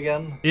free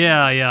again?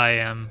 Yeah, I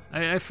am.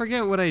 I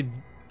forget what I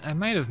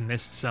might have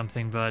missed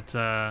something, but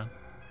no,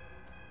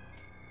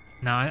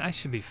 I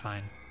should be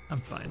fine.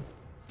 I'm fine.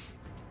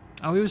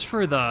 Oh, it was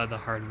for the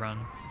hard run.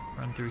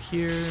 Run through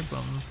here,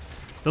 boom.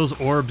 Those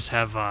orbs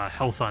have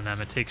health on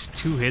them. It takes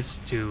 2 hits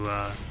to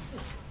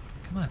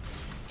come on,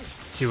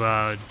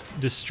 to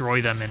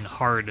destroy them in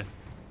hard,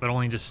 but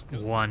only just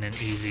 1 in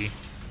easy.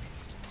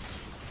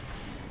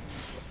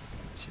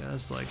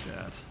 Just like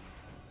that.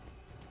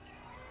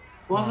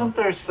 Wasn't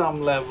there some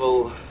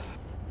level,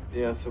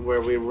 yes,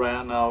 where we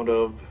ran out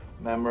of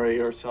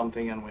memory or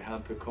something and we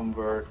had to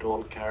convert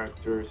all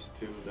characters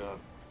to the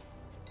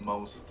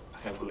most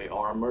heavily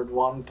armored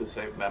one to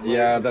save memory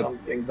or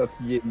something? That's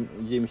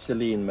Jim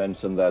Chalene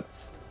mentioned that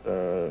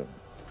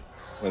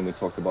when we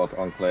talked about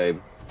Enclave.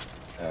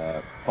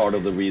 Part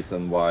of the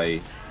reason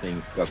why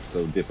things got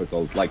so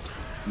difficult, like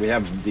we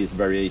have these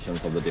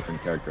variations of the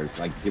different characters,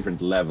 like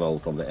different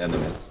levels of the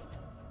enemies.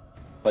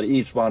 But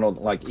each one of,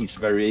 like each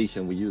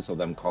variation we use of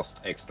them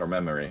cost extra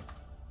memory.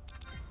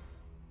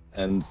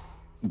 And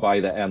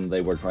by the end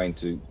they were trying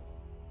to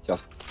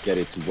just get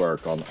it to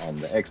work on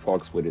the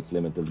Xbox with its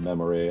limited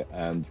memory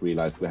and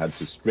realized we had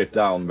to strip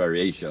down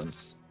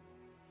variations.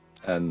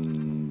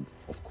 And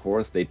of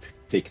course they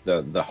picked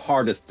the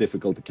hardest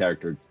difficulty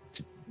character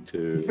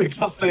to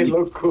because they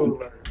look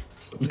cooler.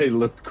 They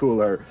looked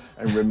cooler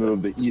and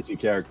removed the easy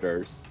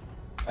characters.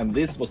 And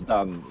this was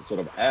done sort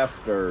of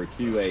after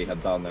QA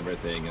had done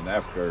everything and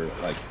after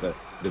like the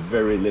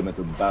very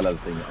limited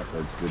balancing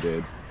efforts we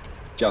did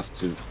just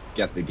to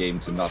get the game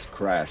to not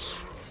crash.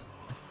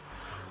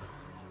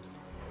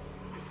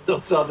 So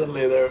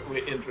suddenly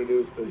we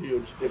introduced a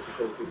huge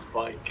difficulty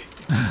spike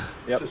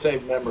to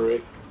save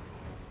memory.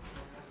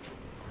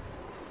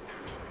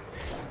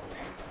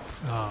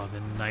 Oh, the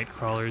night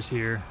crawlers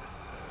here.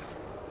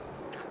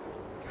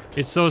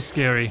 It's so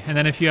scary. And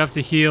then if you have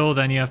to heal,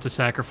 then you have to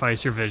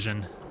sacrifice your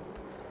vision.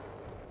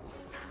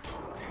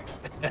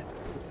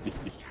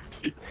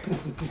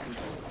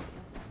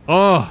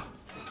 Oh!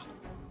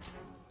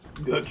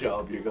 Good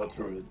job, you got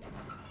through it.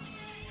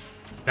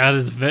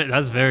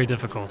 That's very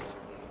difficult.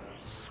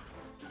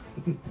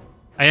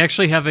 I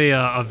actually have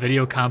a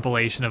video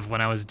compilation of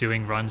when I was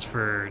doing runs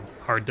for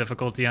hard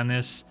difficulty on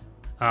this.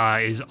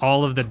 Is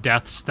all of the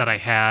deaths that I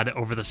had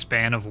over the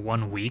span of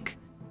 1 week.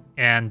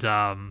 And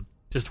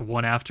just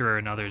one after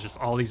another, just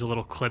all these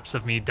little clips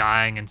of me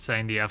dying and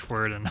saying the F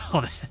word and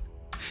all that.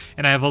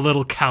 And I have a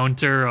little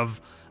counter of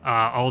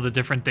all the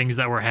different things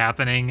that were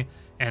happening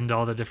and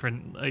all the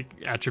different like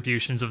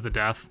attributions of the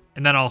death.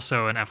 And then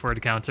also an F word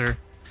counter.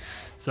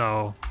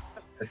 So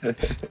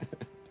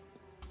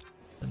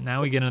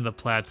now we get into the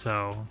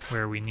plateau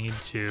where we need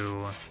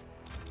to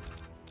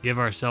give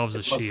ourselves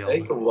a shield. It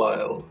must take a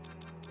while.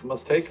 It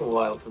must take a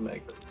while to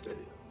make this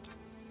video.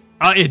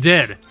 It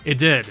did. It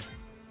did.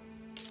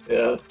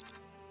 Yeah.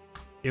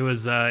 It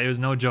was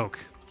no joke.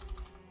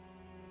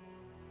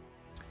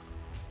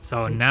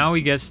 So now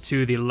he gets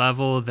to the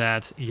level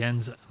that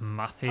Jens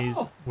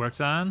Matthies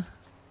works on.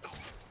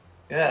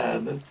 Yeah,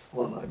 this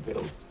one I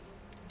built.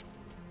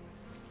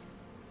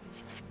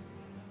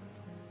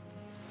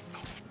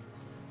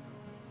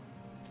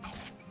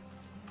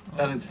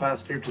 And it's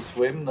faster to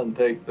swim than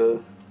take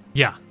the...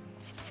 Yeah.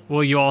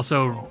 Well, you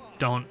also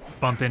don't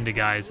bump into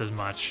guys as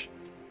much.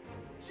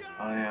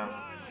 I am.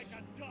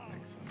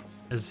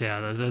 Makes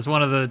sense. That's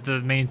one of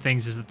the main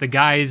things is that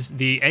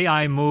the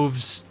AI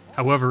moves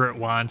however it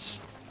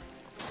wants.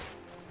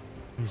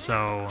 And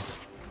so,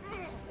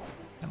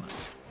 come on.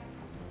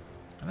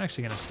 I'm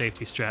actually going to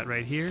safety strat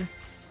right here.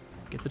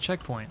 Get the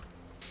checkpoint.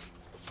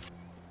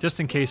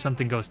 Just in case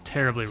something goes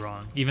terribly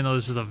wrong. Even though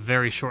this is a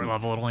very short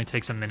level, it only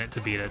takes a minute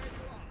to beat it.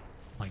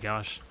 Oh my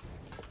gosh.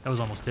 That was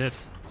almost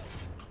it.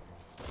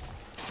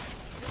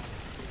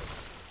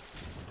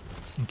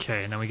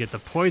 Okay, and then we get the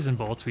poison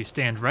bolts. We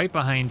stand right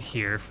behind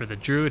here for the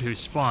druid who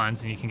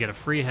spawns, and you can get a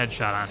free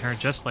headshot on her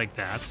just like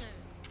that.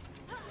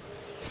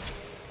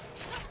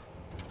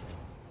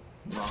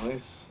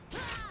 Nice.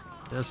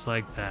 Just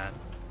like that.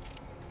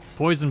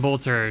 Poison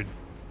bolts are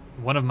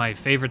one of my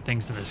favorite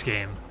things in this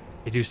game.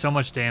 They do so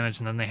much damage,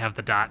 and then they have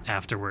the dot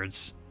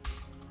afterwards.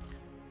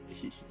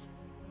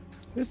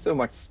 There's so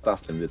much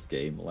stuff in this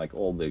game, like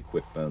all the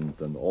equipment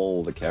and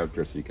all the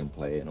characters you can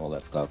play and all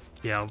that stuff.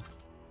 Yeah.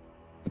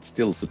 it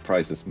still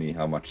surprises me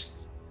how much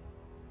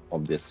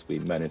of this we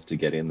managed to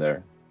get in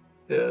there.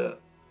 Yeah.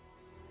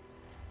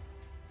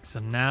 So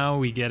now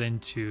we get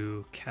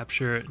into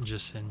capture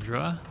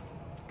Jacindra.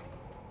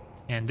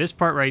 And this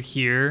part right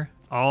here,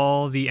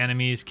 all the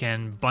enemies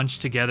can bunch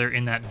together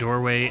in that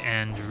doorway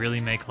and really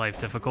make life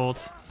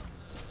difficult.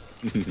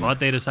 But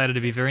they decided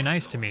to be very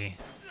nice to me.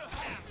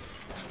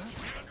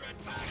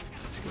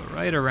 Let's go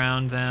right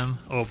around them.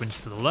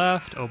 Opens to the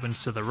left,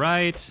 opens to the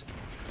right.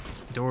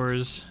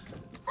 Doors.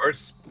 Of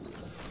course.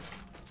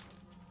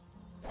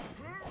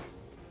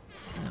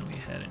 And we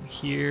head in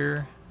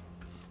here.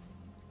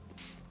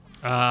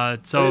 I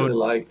So really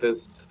like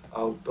this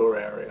outdoor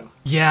area.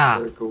 yeah,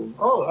 Very cool.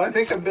 Oh, I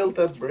think I built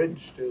that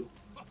bridge, dude.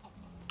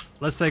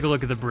 let's take a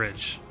look at the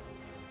bridge.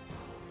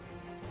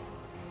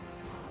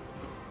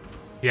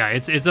 Yeah,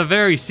 it's a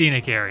very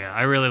scenic area.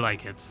 I really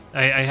like it.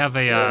 I have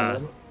a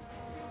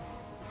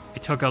I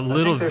took a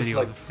little video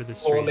like for this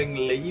stream. falling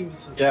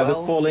leaves as Yeah,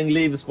 well. the falling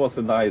leaves was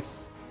a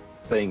nice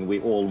thing. We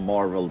all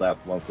marveled at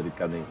once it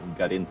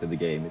got into the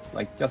game. It's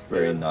like just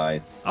very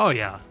nice, Oh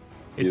yeah,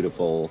 it's,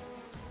 beautiful,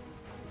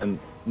 and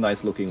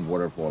nice looking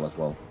waterfall as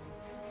well.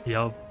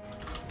 Yep.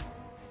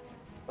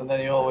 And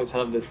then you always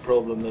have this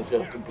problem that you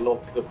have to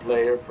block the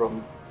player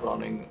from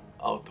running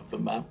out of the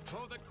map.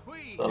 For the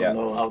queen. So I Yeah.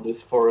 don't know how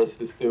this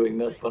forest is doing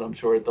that, but I'm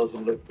sure it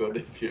doesn't look good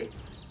if you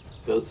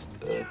just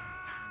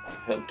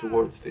head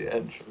towards the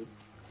edge of it.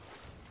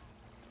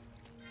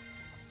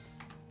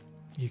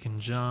 You can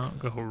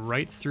go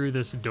right through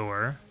this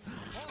door.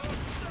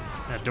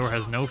 That door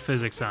has no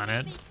physics on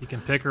it. You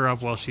can pick her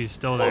up while she's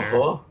still there.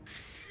 Oh,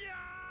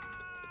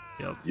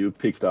 Yep. You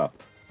picked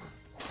up.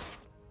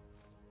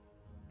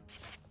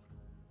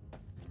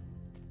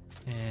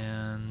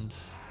 And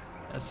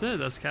that's it.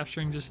 That's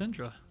capturing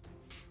Jacindra.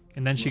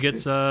 And then she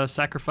gets Nice.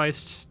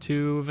 sacrificed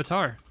to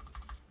Vatar.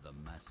 The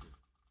massive.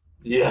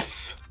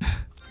 yes.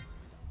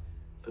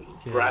 Little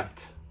Okay.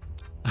 brat.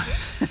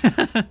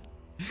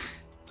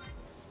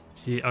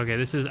 See, okay,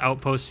 this is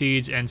Outpost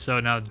Siege, and so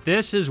now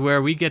this is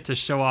where we get to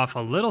show off a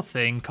little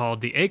thing called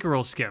the egg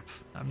roll skip.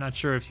 I'm not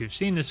sure if you've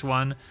seen this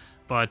one,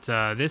 but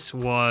this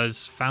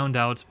was found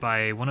out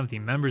by one of the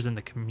members in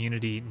the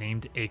community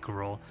named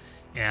Acroll,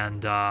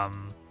 and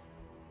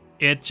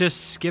it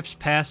just skips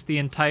past the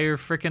entire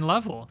freaking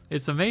level.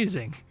 It's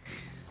amazing.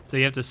 So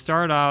you have to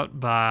start out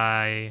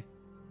by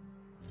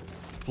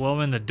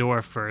blowing the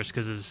door first,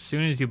 because as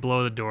soon as you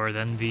blow the door,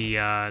 then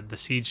the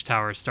siege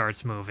tower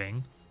starts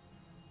moving.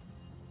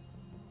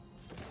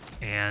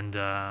 And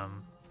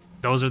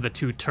those are the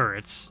two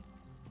turrets.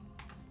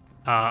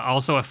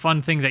 Also, a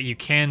fun thing that you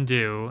can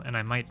do, and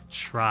I might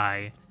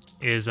try,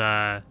 is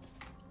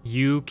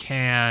you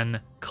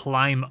can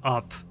climb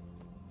up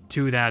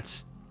to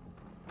that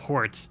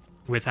port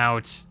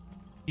without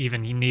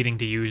even needing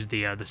to use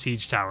the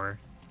siege tower.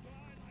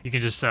 You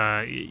can just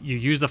you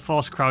use the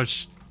false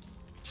crouch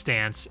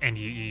stance, and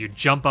you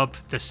jump up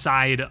the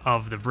side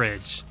of the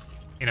bridge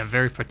in a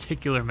very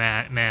particular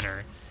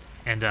manner.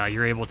 And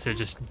you're able to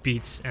just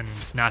beat and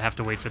not have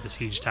to wait for the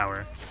siege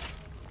tower.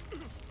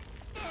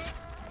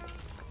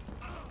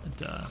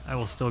 But, I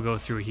will still go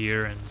through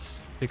here and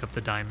pick up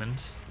the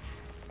diamond,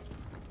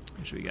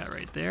 which we got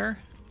right there.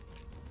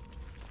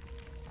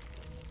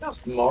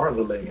 Just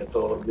marveling at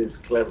all of these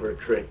clever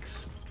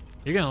tricks.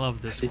 You're gonna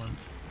love this one.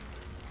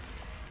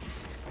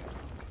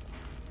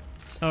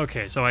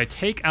 Okay, so I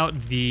take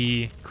out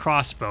the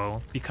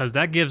crossbow because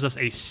that gives us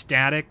a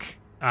static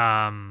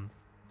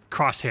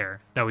crosshair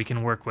that we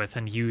can work with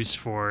and use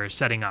for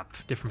setting up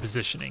different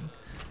positioning.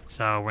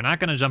 So we're not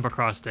going to jump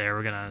across there.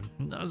 We're going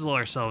to nuzzle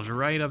ourselves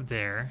right up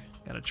there.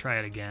 Got to try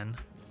it again.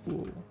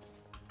 Ooh.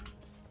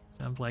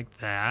 Jump like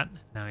that.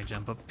 Now we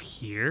jump up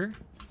here.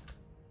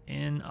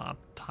 In up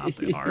top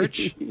the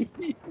arch.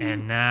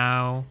 And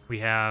now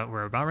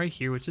we're about right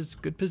here, which is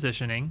good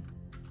positioning.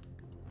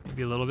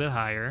 Maybe a little bit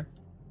higher.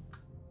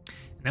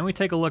 And then we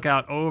take a look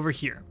out over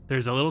here.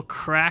 There's a little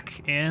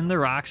crack in the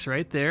rocks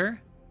right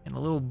there. And a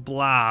little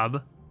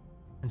blob.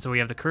 And so we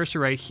have the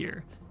cursor right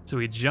here. So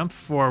we jump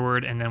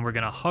forward, and then we're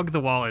going to hug the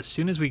wall as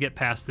soon as we get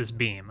past this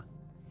beam.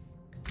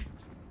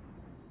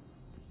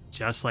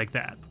 Just like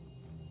that.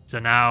 So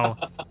now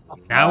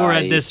we're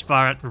at this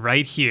spot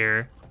right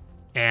here.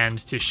 And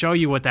to show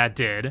you what that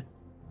did,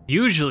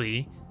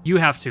 usually you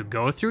have to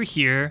go through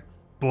here.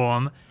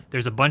 Boom.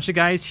 There's a bunch of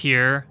guys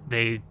here.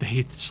 They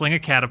sling a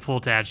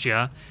catapult at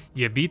you.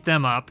 You beat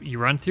them up. You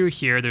run through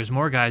here. There's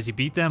more guys. You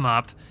beat them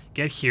up.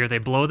 Get here. They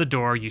blow the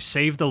door. You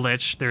save the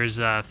Lich. There's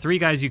 3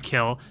 guys you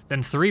kill.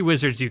 Then 3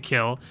 wizards you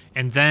kill.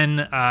 And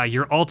then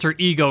your alter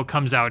ego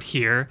comes out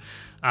here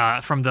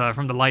from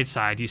the light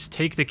side. You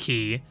take the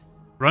key.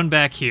 Run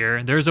back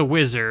here. There's a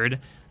wizard.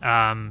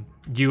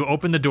 You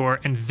open the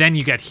door. And then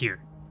you get here.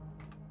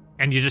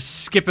 And you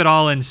just skip it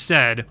all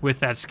instead with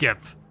that skip.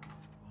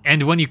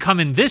 And when you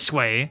come in this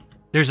way,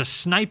 there's a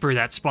sniper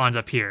that spawns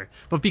up here.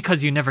 But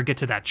because you never get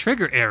to that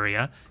trigger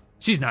area,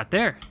 she's not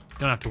there.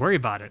 Don't have to worry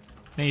about it.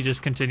 Then you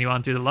just continue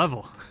on through the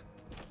level.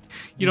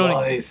 You don't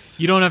Nice.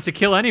 you don't have to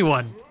kill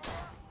anyone.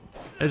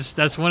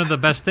 That's one of the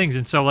best things.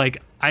 And so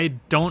like I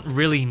don't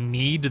really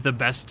need the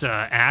best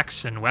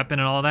axe and weapon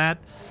and all that.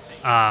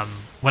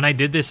 When I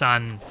did this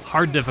on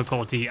hard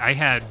difficulty,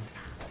 I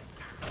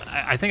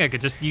think I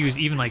could just use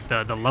even like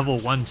the level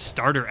 1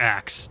 starter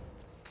axe.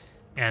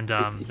 And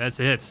that's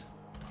it.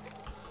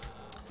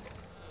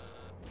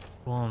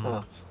 Boom.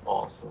 That's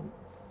awesome.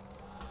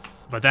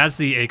 But that's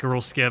the acre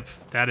roll skip.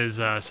 That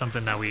is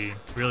something that we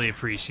really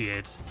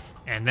appreciate.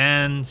 And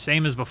then,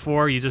 same as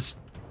before, you just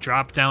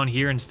drop down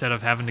here instead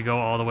of having to go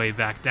all the way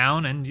back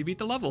down, and you beat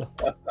the level.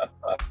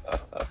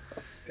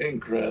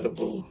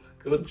 Incredible.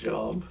 Good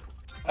job.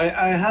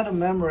 I had a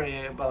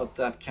memory about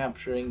that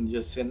capturing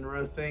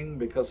Jacinra thing,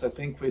 because I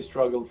think we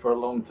struggled for a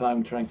long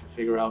time trying to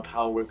figure out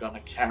how we're going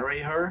to carry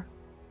her.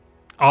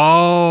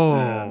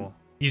 Oh!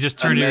 You just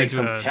turned it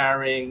into a...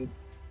 carrying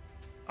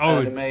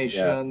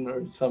animation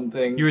or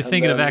something. You were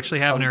thinking of actually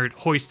having her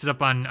hoisted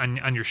up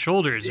on your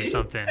shoulders or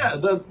something. Yeah,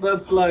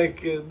 that's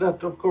like,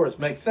 that of course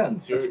makes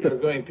sense. You're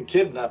going to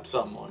kidnap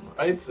someone,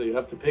 right? So you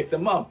have to pick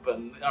them up,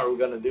 and are we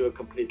going to do a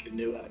completely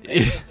new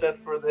animation set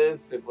for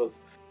this? It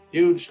was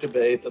huge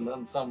debate, and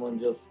then someone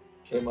just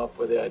came up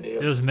with the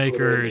idea just of make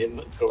her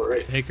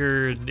inventory. Make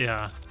her,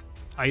 yeah,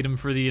 item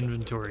for the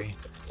inventory.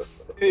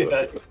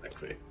 Yeah,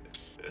 exactly.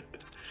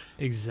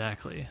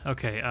 Exactly.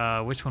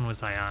 Okay, which one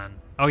was I on?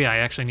 Oh yeah, I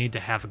actually need to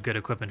have a good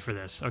equipment for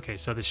this. Okay,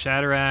 so the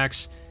Shatter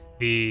Axe,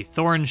 the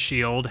Thorn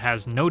Shield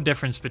has no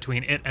difference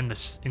between it and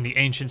the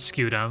Ancient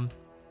Scutum.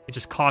 It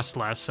just costs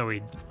less, so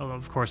we,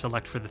 of course,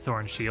 elect for the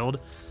Thorn Shield.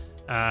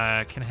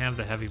 Can have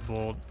the Heavy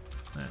Bolt.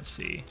 Let's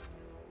see.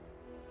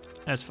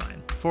 That's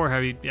fine. 4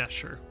 heavy, yeah,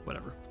 sure,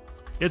 whatever.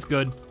 It's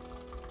good.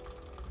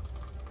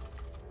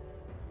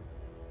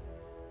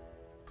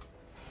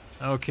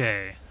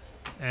 Okay.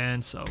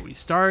 And so we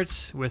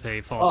start with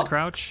a false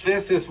crouch.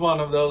 This is one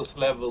of those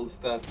levels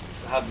that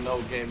had no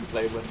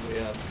gameplay when we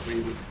had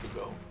 3 weeks to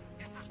go.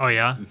 Oh,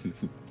 yeah?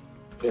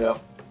 Yeah.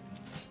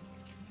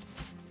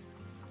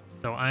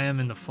 So I am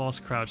in the false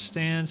crouch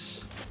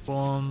stance.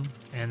 Boom.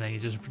 And then you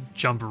just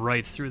jump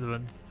right through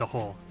the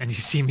hole. And you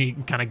see me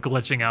kind of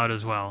glitching out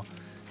as well.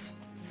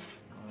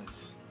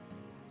 Nice.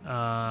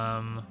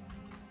 I'm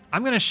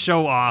going to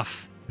show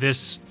off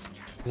this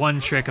one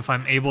trick if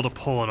I'm able to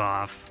pull it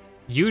off.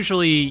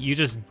 Usually, you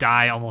just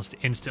die almost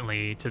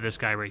instantly to this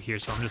guy right here,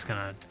 so I'm just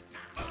gonna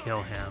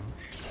kill him.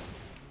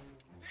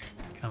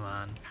 Come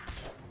on.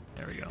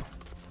 There we go.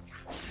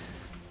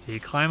 So you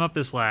climb up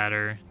this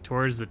ladder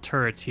towards the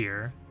turrets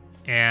here,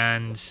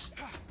 and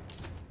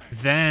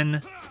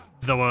then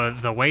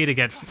the way to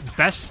get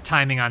best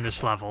timing on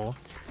this level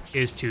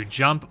is to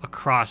jump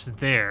across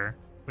there,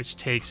 which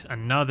takes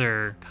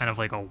another kind of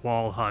like a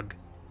wall hug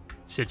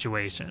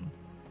situation.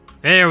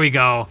 There we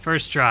go.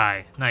 First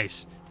try.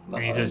 Nice.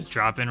 And you just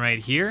drop in right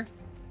here,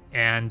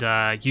 and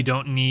you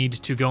don't need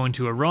to go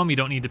into a room, you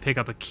don't need to pick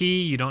up a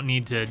key, you don't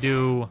need to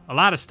do a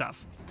lot of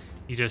stuff.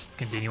 You just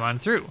continue on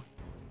through.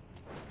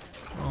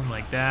 Boom,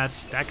 like that.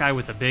 That guy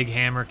with the big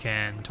hammer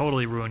can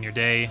totally ruin your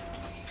day.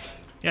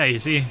 Yeah, you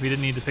see, we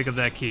didn't need to pick up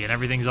that key, and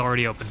everything's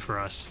already open for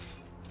us.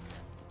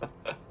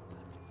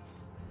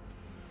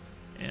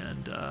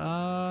 And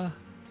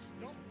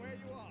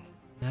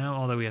now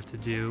all that we have to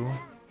do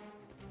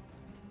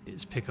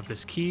is pick up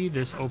this key.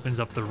 This opens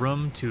up the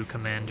room to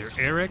Commander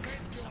Eric.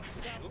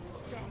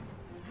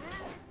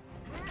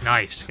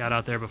 Nice. Got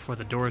out there before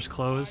the doors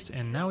closed,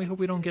 and now we hope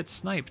we don't get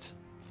sniped.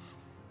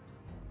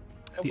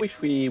 I wish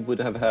we would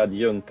have had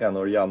Junkan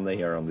or Janne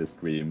here on this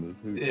stream,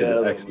 who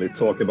could actually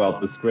talk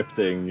about the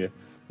scripting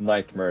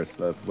nightmares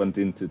that went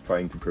into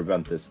trying to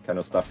prevent this kind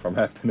of stuff from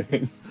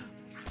happening.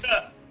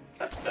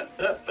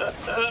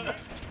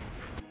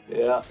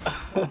 Yeah.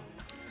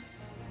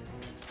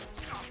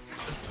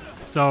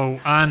 So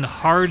on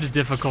hard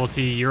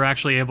difficulty, you're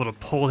actually able to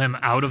pull him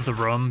out of the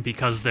room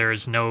because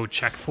there's no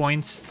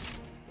checkpoints.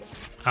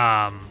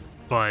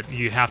 But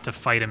you have to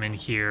fight him in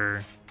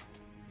here.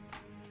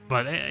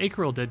 But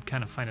Akeril did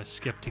kind of find a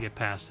skip to get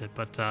past it.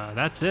 But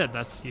that's it.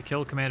 You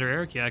kill Commander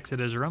Eric, you exit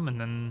his room, and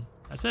then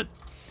that's it.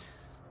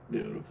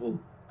 Beautiful.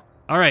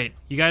 All right,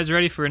 you guys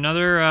ready for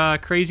another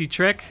crazy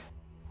trick?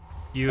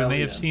 You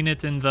may have seen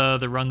it in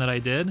the run that I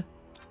did.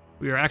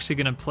 We are actually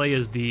going to play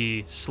as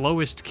the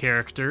slowest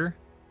character,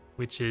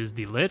 which is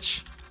the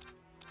Lich.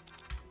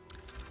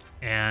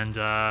 And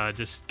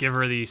just give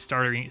her the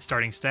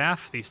starting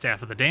staff, the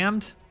Staff of the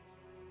Damned.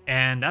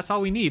 And that's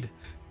all we need.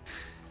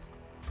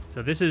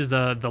 So this is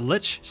the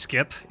Lich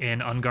skip in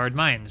Unguard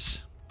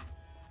Mines.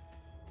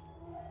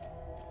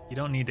 You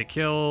don't need to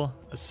kill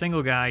a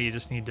single guy, you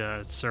just need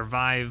to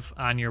survive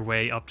on your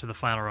way up to the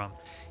final room.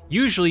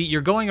 Usually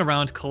you're going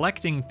around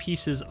collecting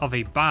pieces of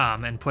a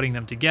bomb and putting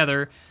them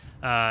together,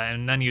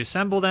 and then you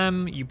assemble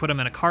them, you put them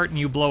in a cart, and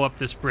you blow up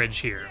this bridge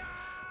here.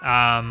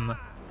 And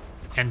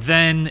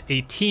then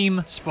a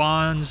team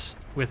spawns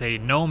with a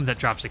gnome that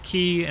drops a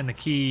key, and the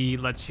key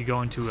lets you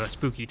go into a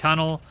spooky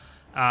tunnel.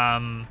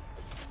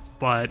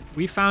 But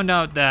we found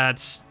out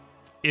that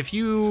if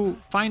you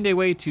find a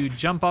way to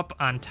jump up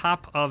on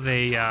top of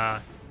a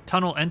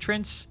tunnel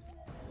entrance,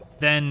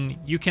 then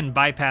you can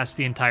bypass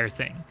the entire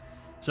thing.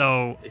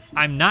 So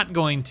I'm not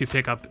going to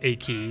pick up a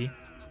key.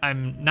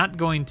 I'm not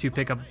going to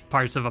pick up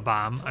parts of a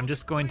bomb. I'm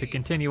just going to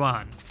continue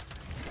on.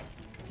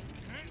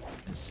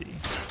 Let's see.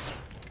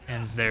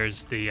 And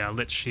there's the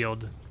Lich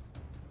Shield,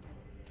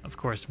 of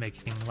course,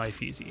 making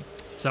life easy.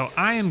 So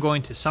I am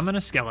going to summon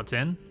a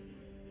skeleton,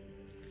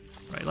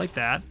 right like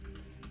that,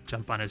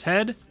 jump on his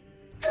head,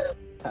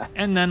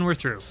 and then we're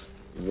through.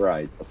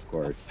 Right, of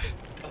course.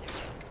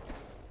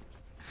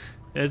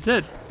 That's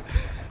it.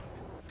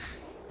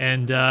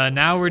 And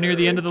now we're near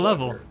the end of the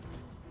level.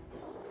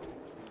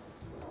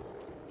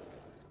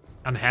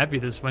 I'm happy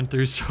this went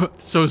through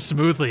so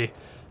smoothly.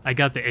 I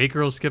got the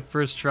acral skip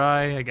first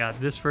try. I got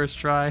this first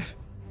try.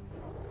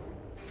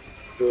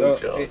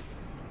 Good job.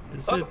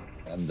 That's it.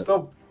 And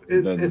Stop.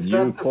 the Is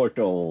new that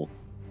portal.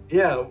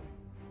 Yeah.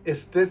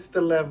 Is this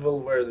the level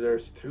where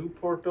there's 2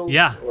 portals?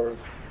 Yeah. Or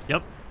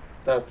Yep.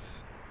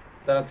 that's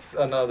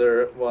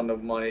another one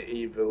of my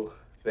evil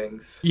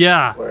things.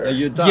 Yeah. Where,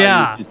 You die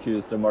Yeah. if you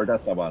choose the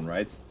Mordessa one,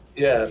 right?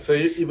 yeah, so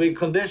we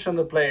condition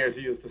the player to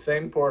use the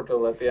same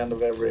portal at the end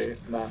of every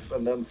map,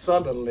 and then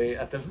suddenly,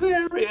 at the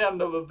very end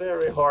of a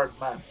very hard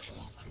map,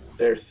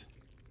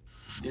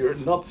 you're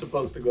not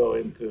supposed to go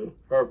into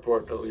her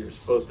portal. You're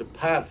supposed to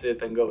pass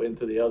it and go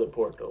into the other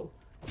portal,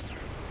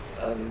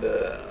 and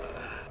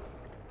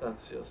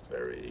that's just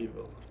very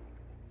evil.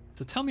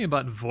 So tell me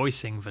about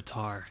voicing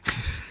Vatar.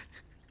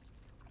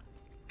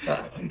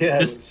 Yeah,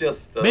 Just it's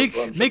just a bunch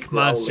of make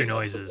monster growling,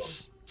 I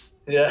noises. suppose.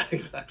 Yeah,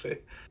 exactly.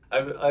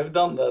 I've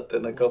done that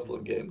in a couple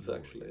of games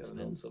actually. I've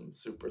done some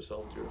super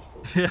soldiers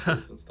for Yeah.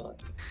 Wolfenstein.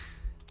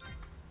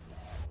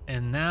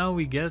 And now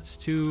we get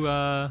to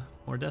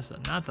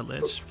Mordessa, not the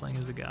Lich, playing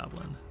as a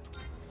goblin.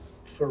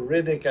 For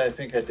Riddick, I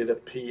think I did a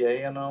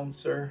PA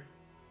announcer.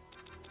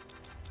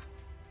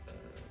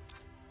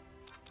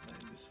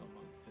 Maybe some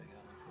other thing,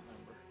 I don't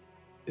remember.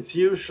 It's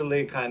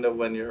usually kind of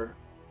when you're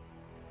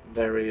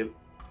very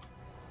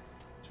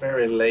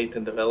late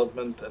in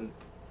development and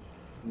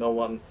no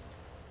one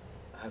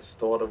has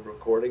thought of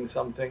recording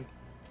something.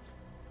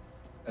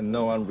 And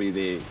no one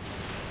really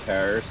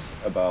cares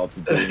about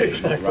doing it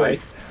Exactly.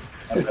 right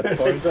at that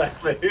point.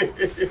 Exactly. You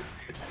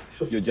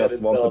get just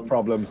it want the done.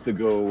 problems to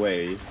go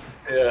away.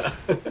 Yeah.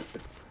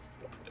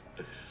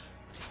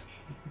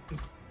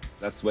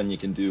 That's when you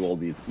can do all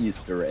these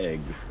Easter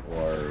eggs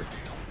or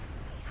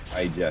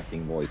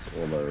hijacking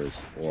voiceovers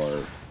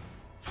or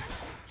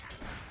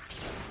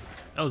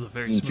That was a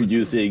very smooth.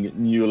 introducing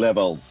new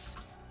levels.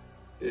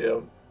 Yeah.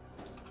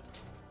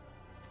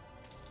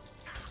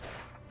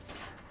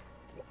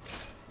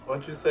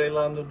 What'd you say,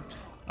 Landon?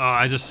 Oh,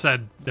 I just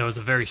said there was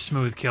a very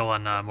smooth kill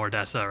on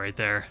Mordessa right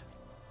there.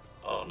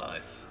 Oh,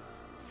 nice.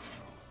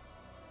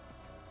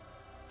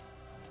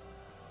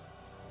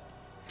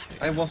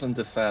 I wasn't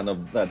a fan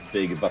of that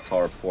big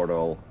Vatar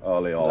portal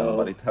early on, No.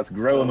 but it has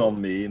grown No. on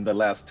me in the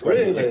last 20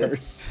 Really?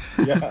 years.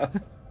 Yeah,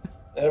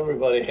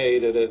 Everybody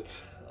hated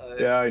it.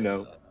 yeah, I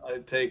know. I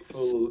take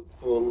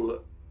full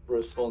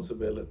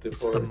responsibility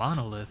It's for the it.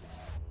 monolith,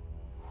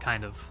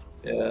 kind of.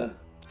 Yeah,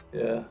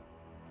 yeah.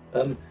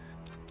 And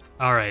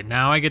All right,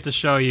 now I get to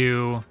show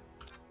you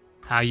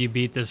how you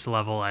beat this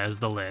level as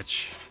the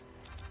Lich.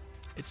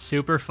 It's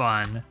super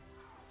fun,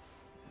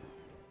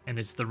 and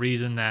it's the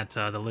reason that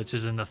the Lich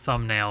is in the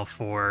thumbnail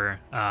for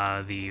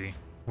the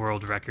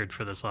world record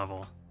for this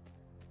level.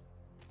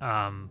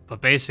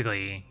 But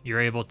basically,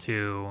 you're able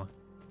to,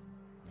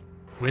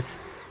 with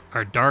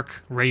our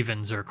dark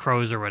ravens or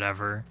crows or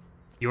whatever,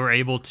 you're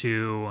able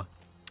to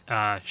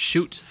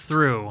shoot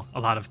through a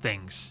lot of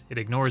things. It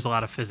ignores a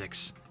lot of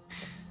physics.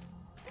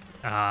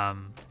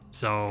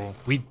 So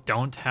we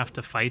don't have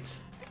to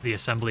fight the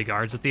assembly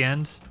guards at the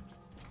end.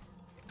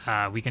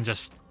 We can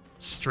just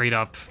straight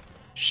up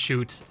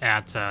shoot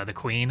at the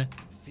queen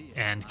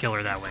and kill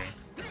her that way.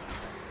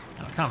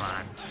 Oh, come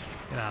on.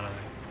 Get out of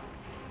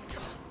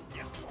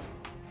there.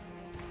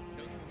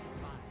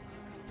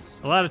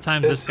 A lot of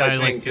times this guy I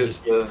likes think to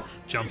is just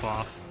jump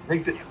off. I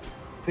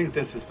think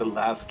this is the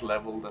last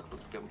level that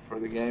was built for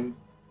the game.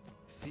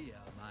 Fear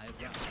my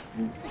wrath.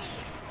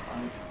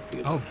 I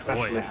feel Oh,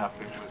 especially boy.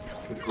 happy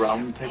with the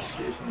ground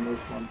textures in this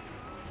one.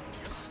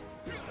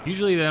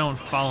 Usually they don't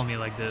follow me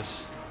like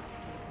this.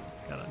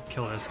 Gotta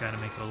kill this guy to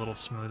make it a little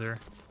smoother.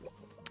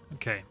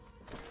 Okay.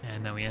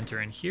 And then we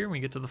enter in here and we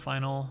get to the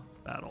final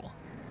battle.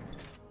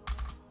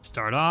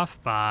 Start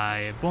off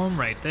by, boom,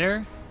 right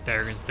there.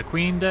 There's the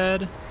queen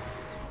dead.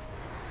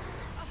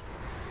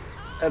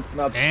 That's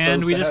not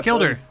And supposed we to just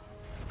killed her.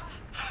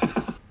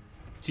 happen.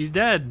 She's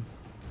dead.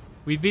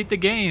 We beat the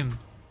game.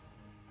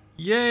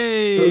 Good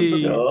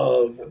Yay!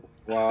 job.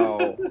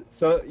 Wow.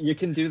 So you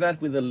can do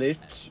that with the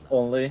Lich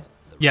only?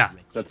 Yeah.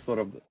 That's sort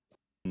of...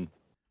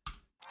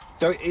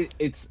 So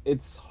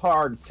it's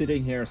hard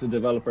sitting here as a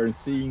developer and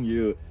seeing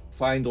you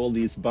find all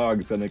these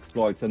bugs and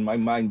exploits, and my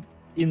mind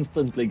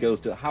instantly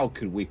goes to how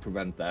could we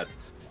prevent that?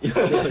 It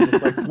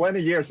was like 20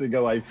 years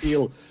ago. I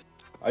feel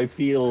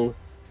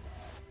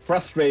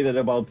frustrated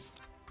about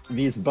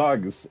these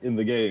bugs in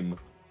the game.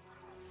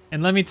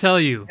 And let me tell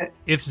you,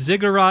 if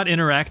Ziggurat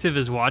Interactive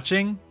is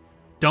watching,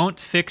 don't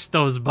fix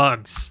those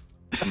bugs.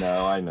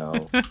 No, I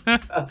know.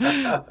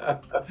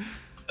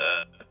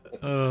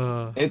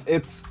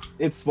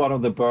 It's one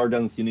of the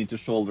burdens you need to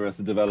shoulder as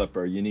a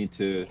developer. You need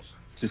to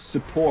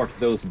support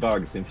those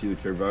bugs in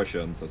future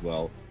versions as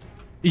well.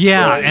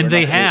 Yeah, Right, and we're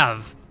they not-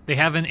 have. They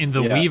haven't in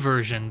the Yeah. Wii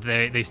version.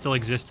 They still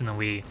exist in the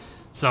Wii.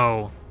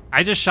 So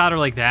I just shot her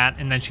like that,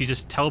 and then she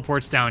just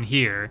teleports down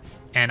here,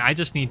 and I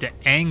just need to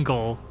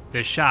angle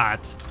the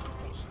shot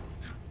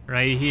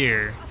right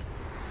here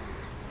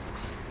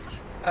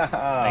like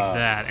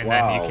that, and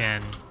then you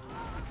can.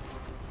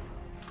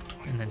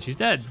 And then she's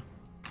dead,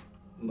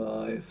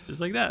 Nice. just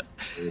like that.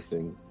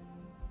 Amazing.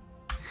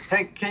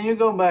 Hey, can you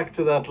go back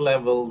to that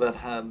level that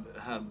had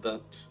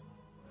that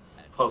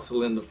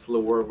puzzle in the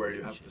floor where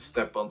you have to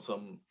step on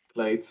some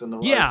plates in the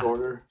Yeah. right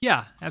order?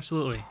 Yeah,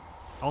 absolutely.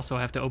 Also,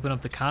 I have to open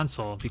up the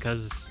console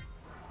because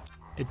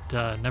it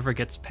never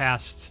gets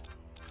past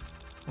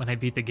when I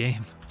beat the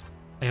game.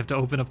 I have to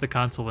open up the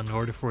console in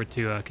order for it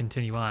to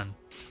continue on.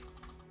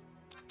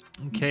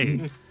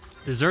 Okay,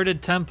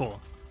 deserted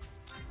temple.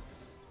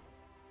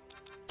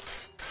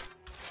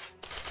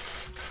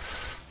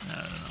 I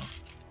don't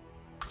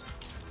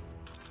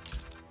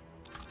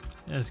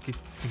know. Just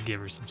give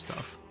her some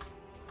stuff.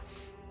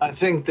 I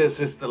think this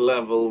is the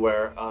level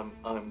where I'm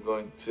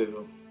going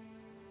to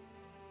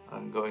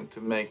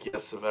make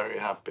Jesse very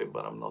happy,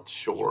 but I'm not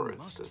sure You it's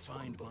must this one.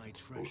 find But my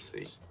we'll see.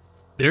 treasures.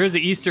 There is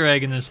an Easter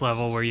egg in this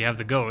level where you have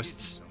the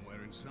ghosts.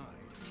 Somewhere inside.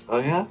 Oh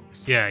yeah?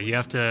 Yeah, you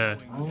have to,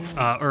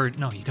 or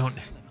no, you don't.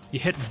 You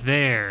hit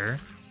there.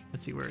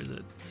 Let's see, where is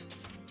it?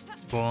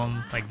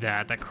 Boom, like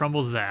that. That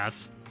crumbles that.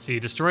 So you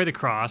destroy the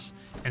cross,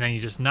 and then you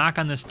just knock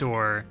on this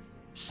door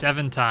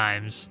 7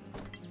 times,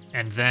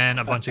 and then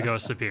a bunch of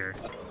ghosts appear.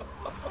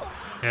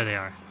 There they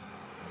are.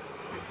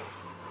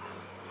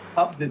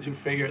 How did you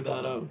figure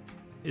that out?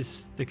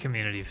 It's the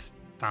community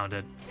found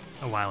it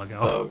a while ago.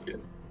 Oh,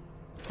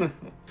 okay.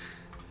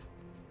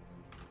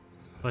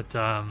 But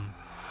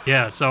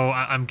yeah. So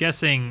I'm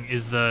guessing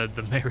is the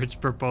marriage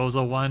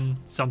proposal one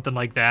something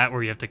like that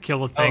where you have to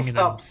kill a thing.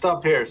 Oh,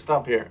 stop here,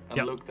 and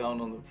Yep. look down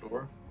on the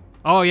floor.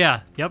 Oh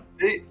yeah. Yep.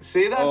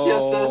 See that,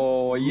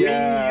 Oh, Jesse?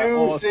 yeah,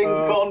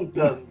 Reusing awesome.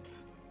 content.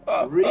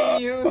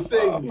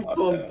 Reusing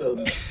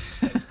content.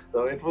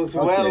 So it was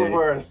well Okay.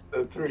 worth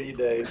the 3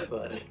 days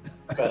I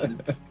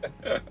spent.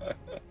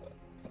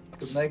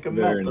 Could make a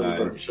Very metal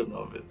nice. version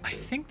of it. I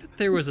think that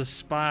there was a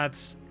spot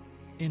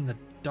in the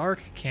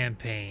Dark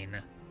campaign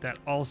that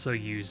also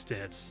used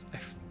it.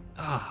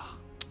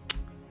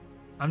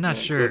 I'm not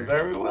It sure. Could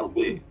very well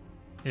be.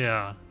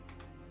 Yeah.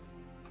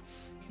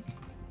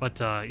 But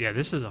yeah,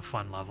 this is a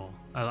fun level.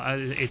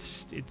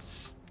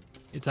 It's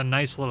a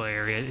nice little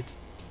area.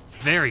 It's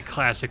very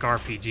classic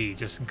RPG.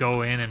 Just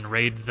go in and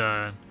raid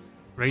the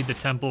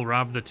temple,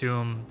 rob the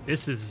tomb.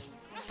 This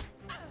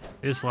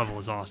level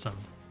is awesome.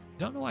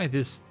 Don't know why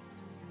this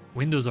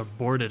windows are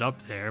boarded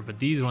up there, but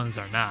these ones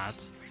are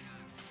not.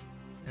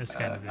 It's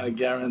kind of I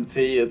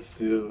guarantee it's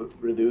to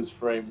reduce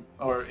frame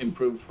or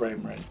improve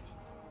frame rate.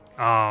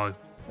 oh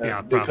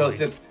yeah, Because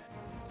probably.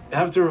 you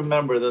have to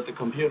remember that the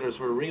computers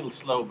were real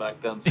slow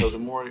back then. So the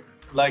more,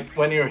 like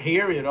when you're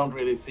here, you don't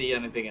really see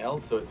anything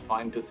else, so it's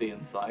fine to see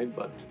inside.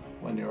 But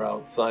when you're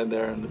outside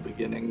there in the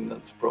beginning,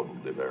 that's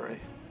probably very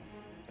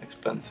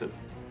expensive.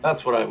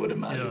 That's what I would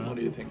imagine. Yeah. What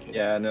do you think? Jesse?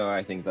 Yeah, no,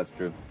 I think that's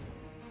true.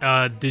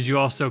 Did you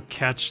also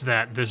catch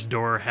that this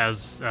door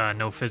has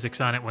no physics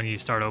on it when you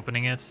start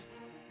opening it?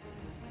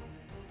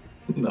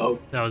 No.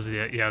 That was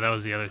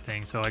the other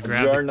thing. So I You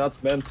grabbed. are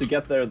not meant to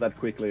get there that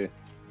quickly.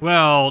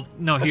 Well,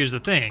 no. Here's the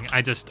thing.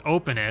 I just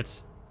open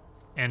it,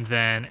 and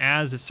then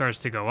as it starts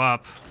to go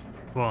up,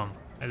 boom!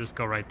 I just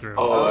go right through.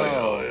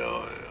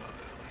 Oh.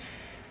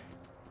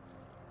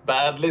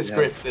 Badly Yeah.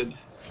 scripted.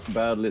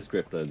 Badly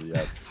scripted,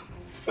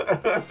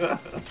 yeah.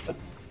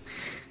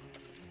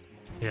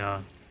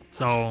 Yeah.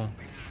 So.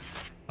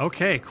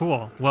 Okay,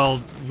 cool.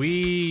 Well,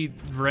 we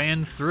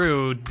ran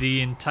through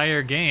the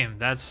entire game.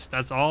 That's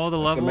all the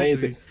It's levels.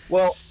 amazing. We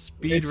Well,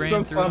 speed it's ran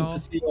so through it fun all. to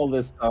see all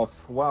this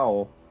stuff.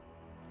 Wow.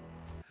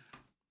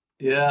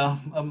 Yeah,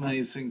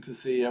 amazing to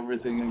see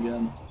everything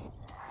again.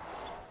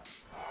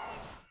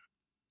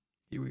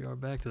 Here we are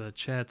back to the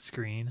chat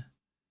screen.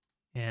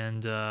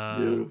 And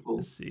Beautiful.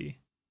 let's see.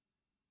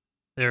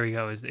 There we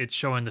go. It's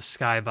showing the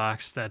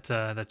skybox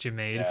that you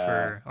made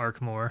for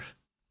Arkmore.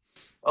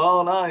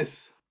 Oh,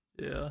 nice.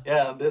 Yeah.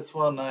 Yeah, this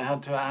one I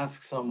had to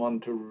ask someone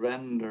to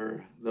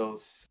render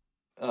those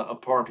a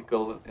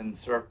particle in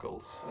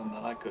circles, and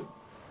then I could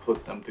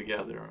put them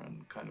together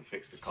and kind of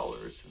fix the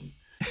colors. And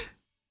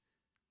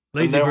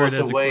Lazy there Bird was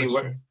has a a way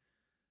question.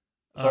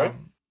 Sorry?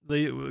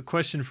 The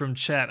question from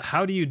chat: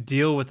 how do you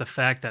deal with the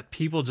fact that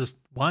people just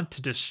want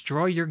to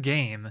destroy your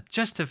game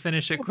just to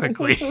finish it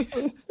quickly?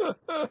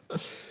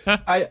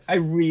 I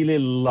really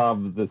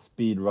love the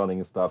speed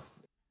running stuff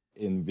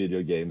in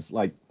video games.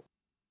 Like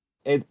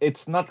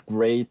it's not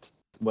great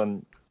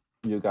when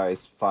you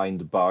guys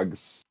find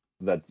bugs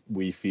that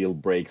we feel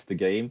breaks the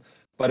game,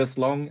 but as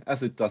long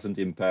as it doesn't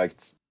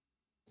impact,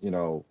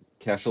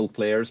 casual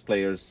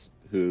players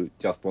who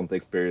just want to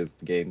experience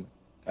the game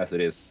as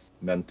it is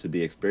meant to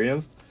be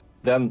experienced,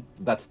 then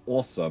that's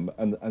awesome.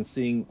 And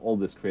seeing all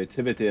this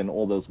creativity and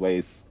all those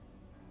ways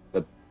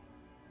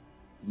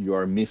you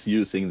are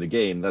misusing the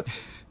game.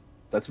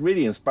 That's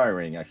really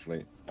inspiring,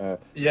 actually.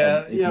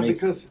 Yeah, and it makes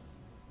because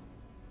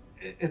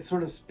it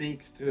sort of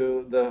speaks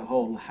to the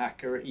whole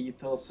hacker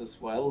ethos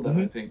as well that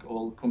I think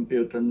all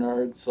computer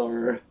nerds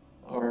are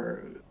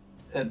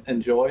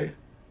enjoy.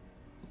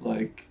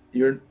 Like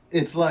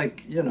it's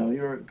like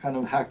you're kind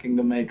of hacking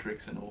the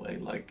matrix in a way.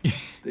 Like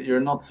that you're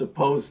not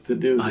supposed to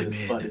do I'm this,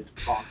 in. but it's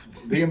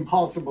possible. The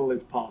impossible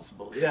is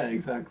possible. Yeah,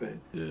 exactly.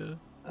 Yeah.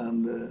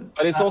 And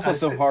But it's also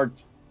so think- hard.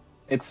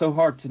 It's so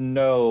hard to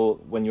know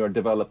when you're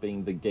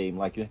developing the game.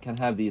 Like you can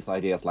have these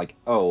ideas, like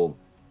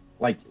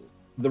like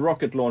the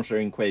rocket launcher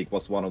in Quake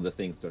was one of the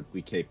things that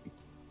we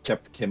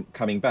kept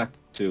coming back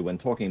to when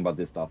talking about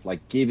this stuff.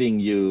 Like giving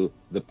you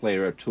the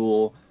player a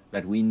tool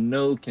that we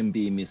know can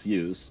be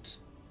misused,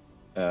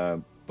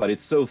 but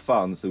it's so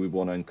fun, so we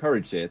want to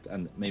encourage it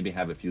and maybe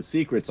have a few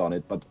secrets on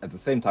it. But at the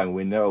same time,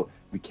 we know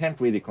we can't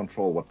really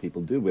control what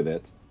people do with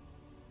it.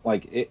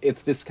 Like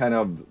it's this kind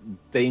of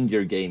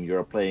danger game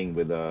you're playing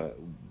with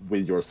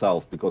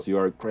yourself, because you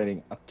are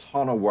creating a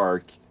ton of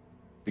work,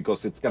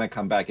 because it's gonna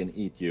come back and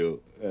eat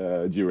you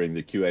during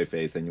the QA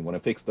phase, and you want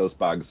to fix those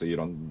bugs so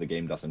the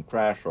game doesn't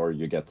crash or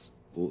you get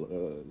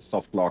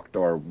soft locked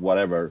or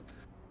whatever.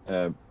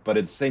 But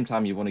at the same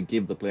time, you want to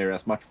give the player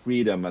as much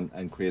freedom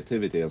and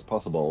creativity as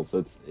possible.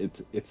 So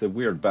it's a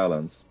weird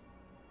balance.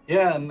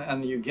 Yeah,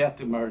 and you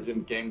get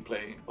emergent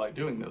gameplay by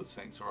doing those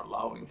things or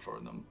allowing for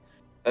them.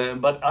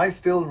 But I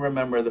still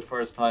remember the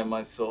first time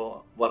I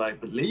saw what I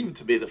believe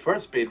to be the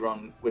first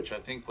speedrun, which I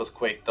think was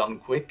Quake Done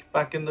Quick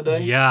back in the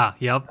day. Yeah,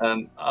 yep.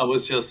 And I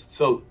was just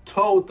so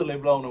totally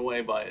blown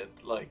away by it.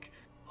 Like,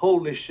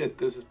 holy shit,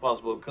 this is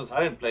possible. Because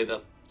I had played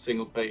that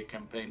single player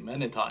campaign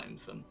many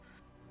times,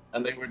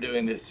 and they were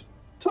doing this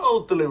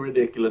totally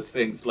ridiculous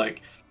things,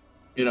 like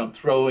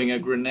throwing a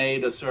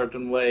grenade a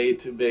certain way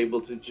to be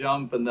able to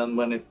jump, and then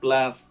when it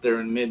blasts,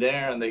 they're in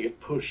midair and they get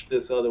pushed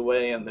this other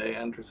way and they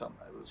enter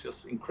something. It was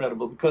just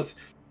incredible because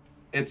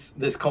it's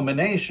this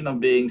combination of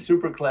being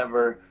super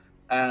clever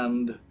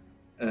and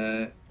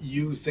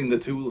using the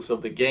tools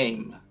of the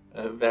game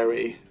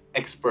very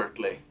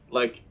expertly.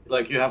 Like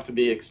you have to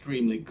be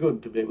extremely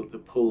good to be able to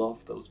pull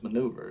off those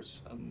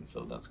maneuvers, and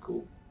so that's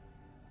cool.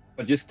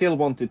 But you still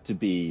want it to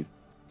be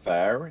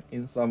fair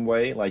in some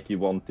way. Like you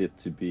want it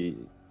to be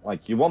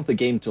like you want the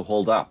game to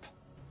hold up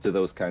to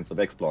those kinds of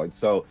exploits.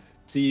 So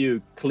see you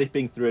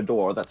clipping through a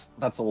door,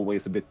 that's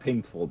always a bit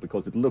painful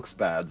because it looks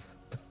bad.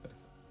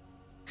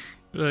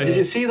 Did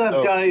you see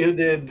that guy who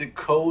did the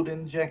code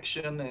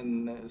injection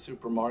in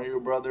Super Mario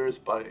Brothers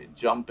by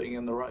jumping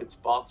in the right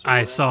spots?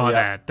 I saw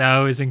that. That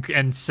was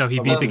and so he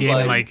beat the game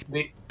in like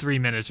 3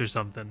 minutes or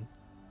something.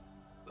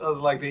 That was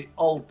like the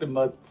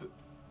ultimate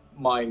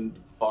mind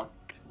fuck.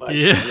 Like,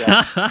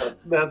 yeah.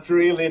 That's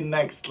really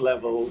next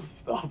level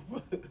stuff.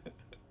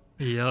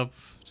 Yep,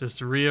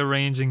 just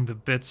rearranging the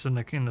bits in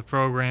the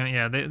program.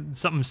 Yeah,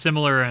 something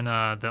similar in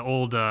the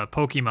old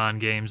Pokemon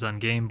games on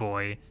Game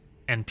Boy,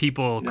 and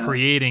people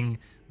creating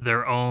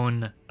their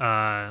own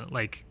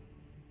like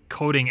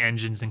coding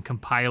engines and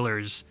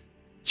compilers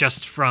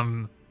just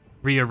from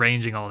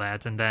rearranging all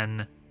that, and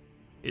then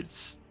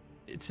it's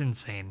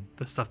insane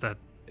the stuff that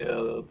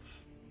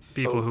that's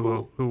people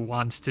so who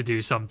wants to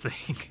do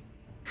something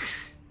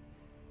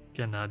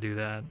cannot do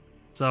that.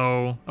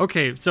 So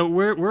okay, so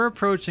we're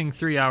approaching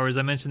 3 hours.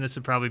 I mentioned this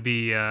would probably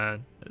be a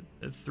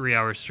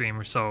 3-hour stream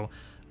or so.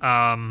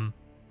 I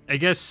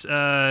guess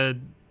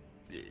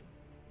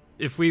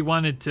if we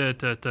wanted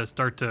to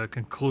start to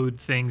conclude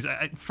things,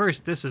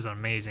 first, this is an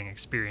amazing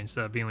experience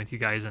being with you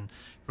guys and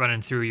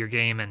running through your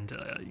game, and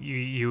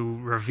you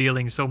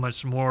revealing so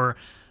much more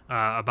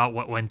about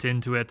what went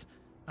into it.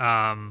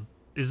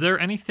 Is there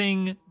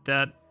anything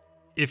that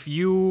if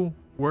you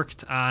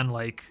worked on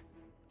like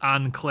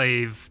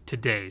Enclave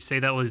today, say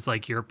that was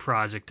like your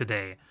project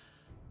today,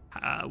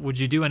 would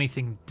you do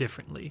anything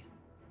differently?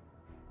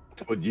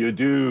 Would you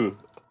do?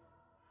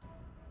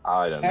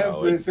 I don't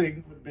know.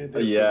 Everything would be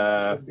different.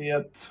 Yeah. It would be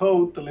a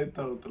totally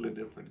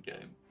different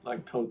game.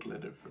 Like totally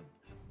different.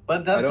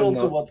 But that's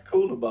also what's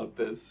cool about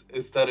this,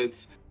 is that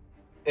it's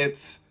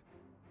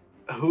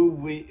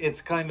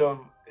kind of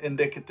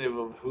indicative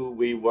of who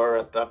we were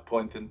at that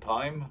point in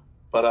time,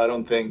 but I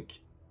don't think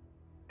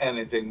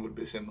anything would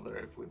be similar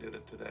if we did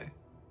it today.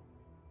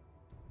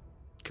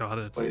 Got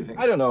it. What do you think?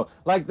 I don't know.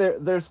 Like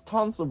there's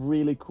tons of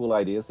really cool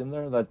ideas in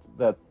there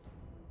that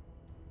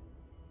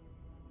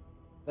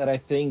I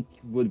think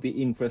would be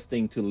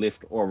interesting to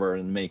lift over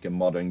and make a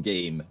modern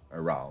game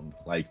around.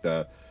 Like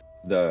the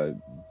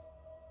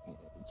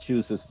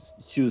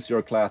choose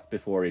your class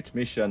before each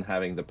mission,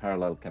 having the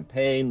parallel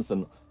campaigns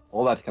and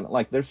all that kind of,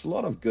 like there's a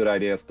lot of good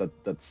ideas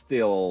that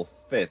still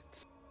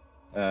fit.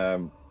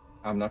 I'm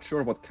not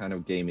sure what kind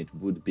of game it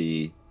would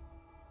be.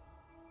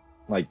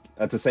 Like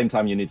at the same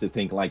time, you need to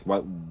think like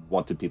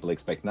what do people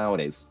expect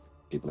nowadays?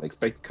 People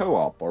expect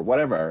co-op or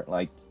whatever.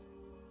 Like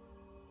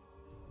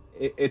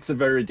it's a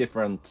very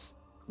different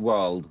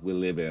world we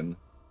live in.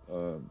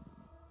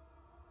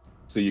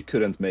 So you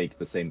couldn't make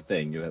the same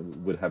thing. You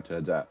would have to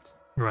adapt.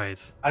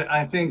 Right.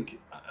 I think,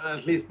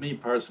 at least me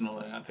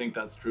personally, I think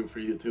that's true for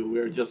you too.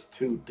 We're just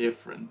too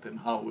different in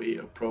how we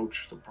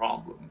approach the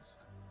problems.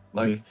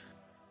 Like,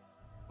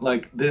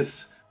 like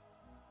this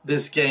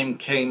game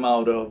came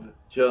out of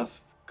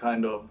just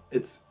kind of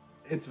it's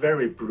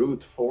very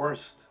brute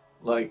forced.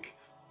 Like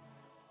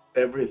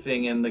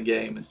everything in the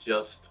game is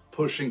just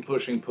pushing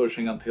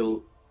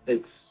until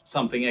it's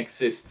something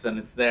exists and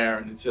it's there,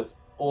 and it's just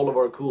all of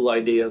our cool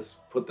ideas,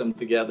 put them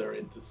together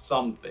into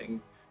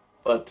something.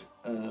 But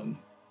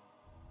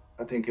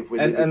I think if we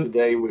did it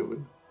today, we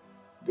would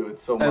do it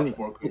so much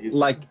more cohesively.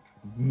 Like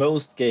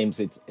most games,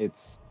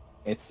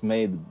 it's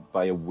made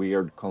by a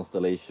weird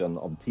constellation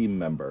of team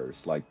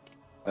members. Like,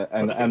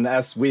 and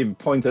as we've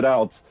pointed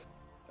out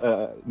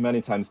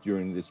many times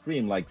during the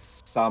stream, like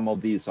some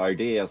of these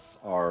ideas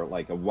are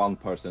like a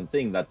one-person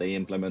thing that they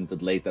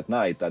implemented late at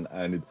night,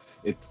 and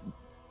it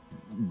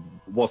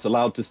was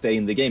allowed to stay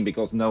in the game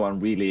because no one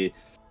really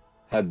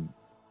had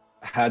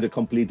a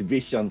complete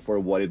vision for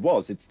what it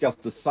was. It's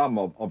just the sum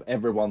of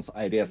everyone's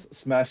ideas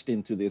smashed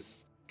into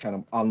this kind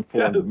of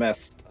unformed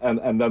mess,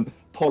 and then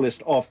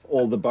polished off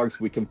all the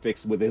bugs we can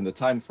fix within the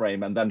time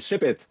frame, and then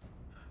ship it.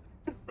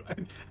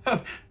 Right.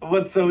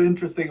 What's so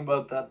interesting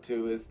about that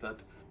too is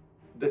that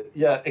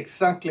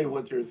exactly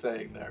what you're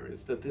saying there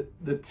is that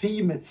the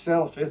team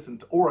itself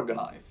isn't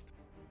organized.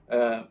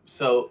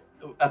 So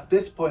at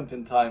this point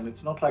in time,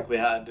 it's not like we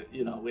had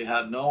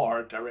no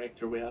art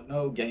director, we had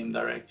no game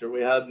director,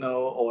 we had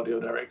no audio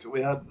director,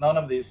 we had none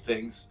of these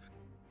things.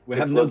 We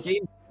had no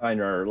game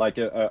designer, like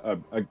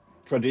a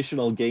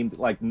traditional game.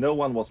 Like no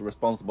one was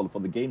responsible for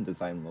the game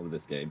design of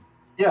this game.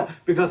 Yeah,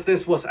 because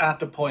this was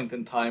at a point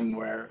in time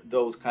where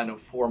those kind of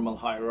formal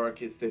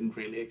hierarchies didn't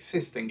really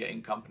exist in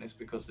game companies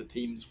because the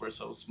teams were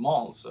so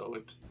small. So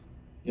it,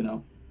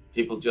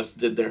 people just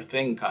did their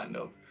thing kind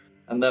of.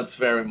 And that's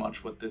very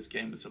much what this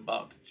game is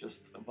about. It's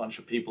just a bunch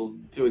of people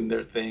doing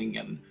their thing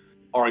and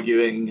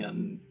arguing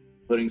and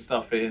putting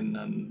stuff in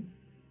and,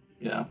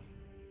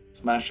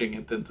 smashing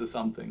it into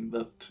something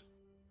that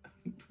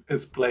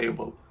is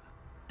playable.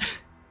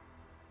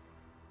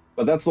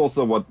 But that's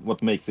also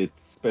what makes it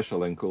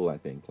special and cool, I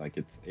think. Like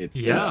it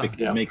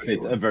makes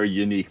it a very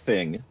unique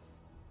thing.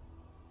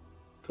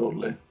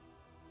 Totally.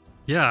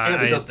 Yeah,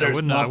 because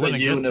there's not a guess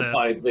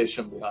unified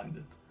vision behind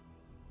it.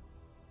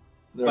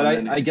 But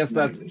I guess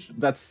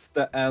that's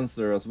the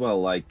answer as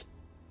well. Like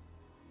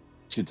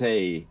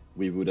today,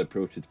 we would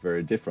approach it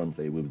very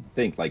differently. We would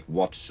think like,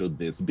 what should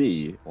this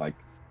be? Like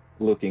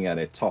looking at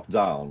it top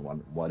down.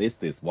 What is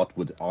this? What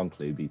would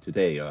Enclave be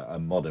today? A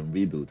modern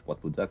reboot?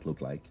 What would that look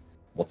like?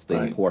 What's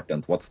the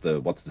important? What's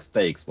the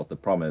stakes? What's the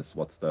promise?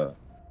 What's the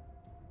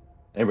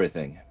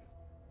everything?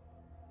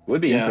 It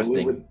would be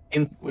interesting.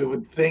 We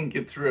would think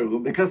it through,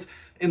 because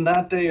in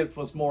that day it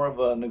was more of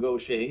a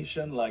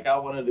negotiation. Like, I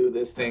want to do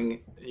this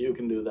thing, you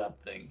can do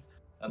that thing,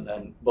 and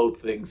then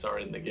both things are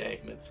in the game.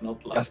 It's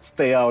not like just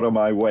stay out of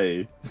my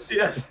way.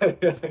 Yeah,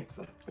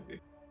 exactly.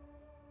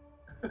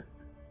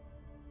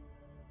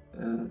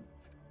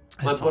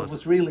 But what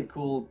was really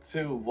cool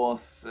too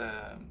was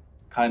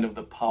kind of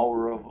the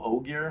power of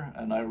Ogier,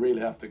 and I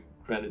really have to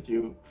credit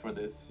you for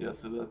this.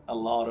 Yes, a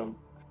lot of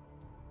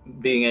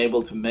being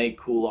able to make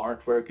cool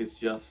artwork is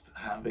just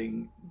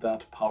having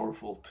that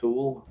powerful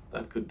tool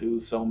that could do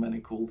so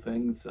many cool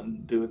things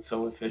and do it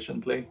so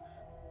efficiently.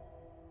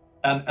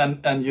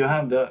 And you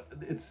have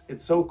it's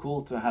so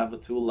cool to have a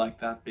tool like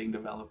that being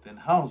developed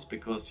in-house,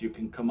 because you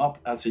can come up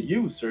as a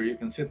user, you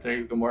can sit there,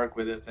 you can work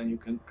with it, and you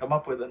can come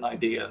up with an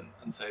idea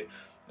and say,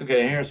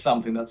 okay, here's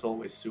something that's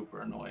always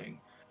super annoying.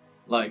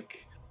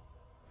 Like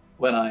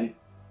when I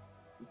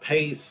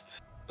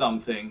paste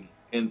something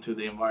into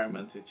the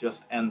environment, it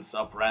just ends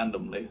up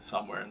randomly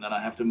somewhere, and then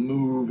I have to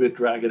move it,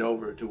 drag it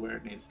over to where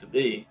it needs to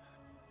be.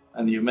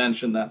 And you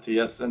mentioned that to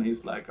Yes, and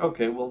he's like,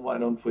 okay, well, why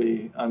don't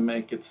I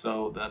make it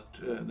so that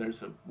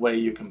there's a way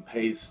you can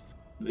paste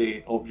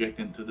the object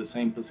into the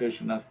same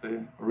position as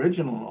the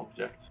original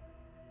object,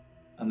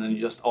 and then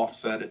you just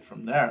offset it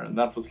from there. And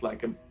that was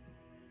like an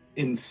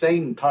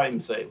insane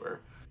time saver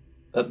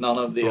that none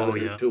of the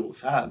other tools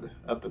had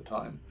at the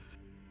time.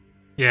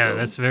 Yeah, so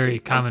that's very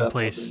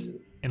commonplace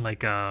in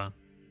like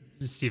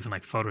just even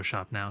like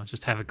Photoshop now.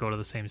 Just have it go to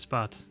the same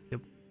spot.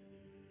 Yep.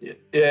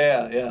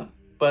 Yeah.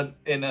 But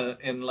in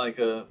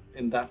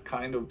that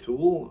kind of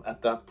tool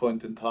at that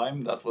point in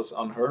time, that was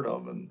unheard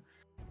of, and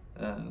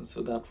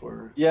so that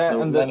were there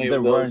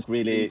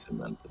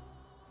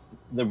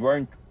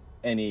weren't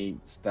any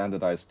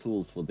standardized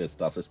tools for this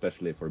stuff,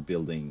 especially for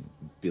building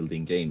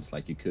games.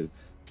 Like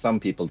some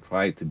people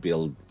tried to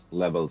build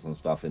levels and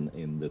stuff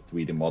in the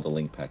 3D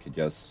modeling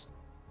packages,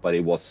 but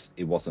it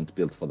wasn't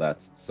built for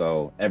that.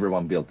 So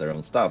everyone built their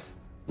own stuff,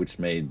 which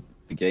made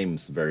the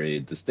games very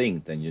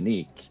distinct and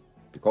unique.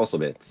 Because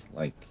of it,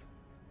 like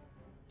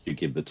you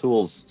give the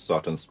tools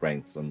certain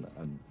strengths and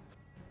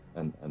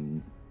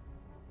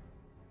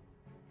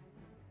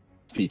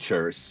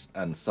features,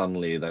 and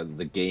suddenly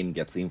the game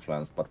gets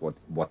influenced by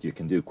what you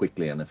can do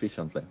quickly and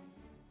efficiently.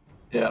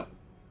 Yeah.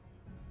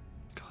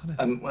 Got it.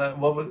 And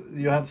what was,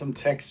 you had some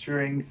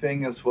texturing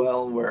thing as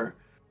well, where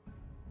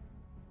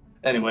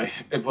anyway,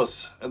 that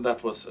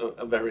was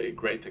a very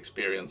great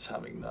experience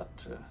having that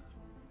the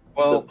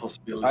Well,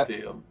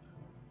 possibility of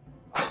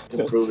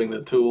improving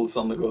the tools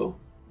on the go.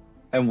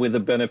 and with the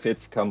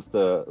benefits comes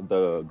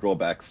the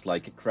drawbacks,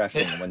 like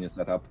crashing when you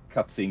set up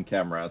cutscene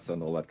cameras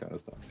and all that kind of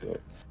stuff. So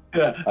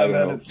Yeah, I and don't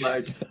then know. it's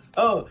like,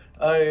 oh,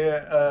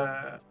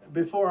 I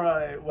before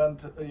I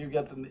went,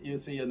 you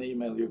see an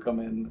email, you come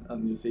in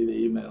and you see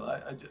the email.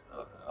 I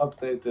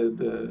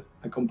updated,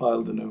 I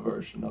compiled a new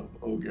version of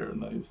Ogre,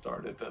 and then you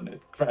start it, and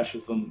it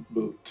crashes on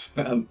boot,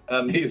 and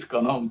he's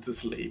gone home to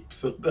sleep.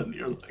 So then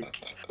you're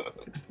like,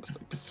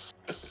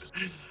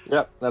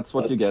 Yeah, that's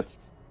what you get.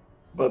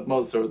 but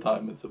most of the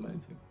time it's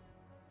amazing.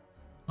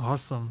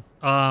 Awesome.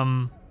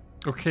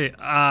 Okay,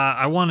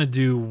 I want to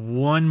do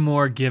one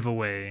more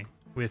giveaway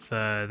with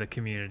the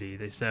community.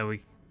 They said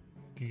we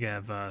could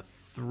have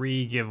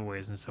 3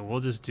 giveaways, and so we'll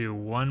just do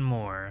one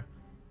more.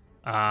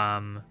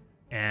 And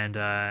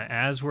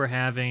as we're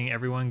having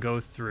everyone go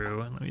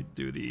through, and let me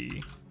do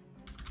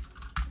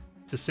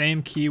it's the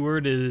same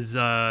keyword as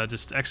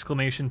just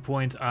exclamation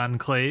point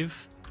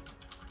Enclave.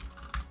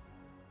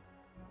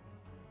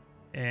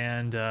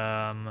 And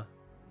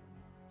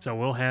so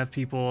we'll have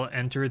people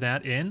enter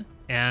that in,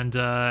 and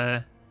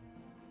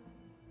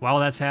while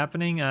that's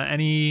happening,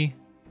 any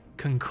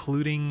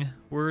concluding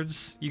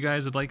words you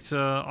guys would like to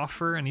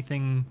offer?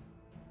 Anything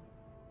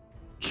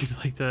you'd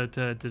like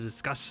to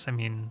discuss? I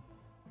mean,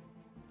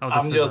 how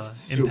this I'm has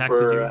just impacted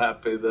super you?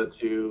 happy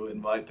that you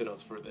invited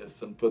us for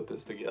this and put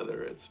this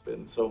together. It's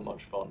been so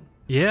much fun.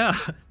 Yeah,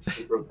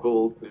 Super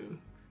cool to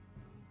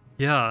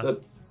yeah,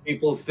 that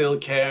people still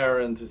care,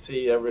 and to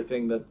see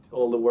everything that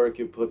all the work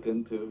you put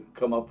into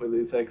come up with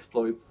these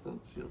exploits.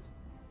 That's just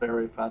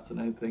very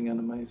fascinating and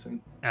amazing.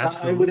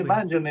 absolutely. I would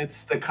imagine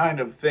it's the kind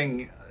of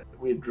thing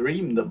we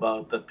dreamed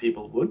about that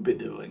people would be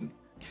doing,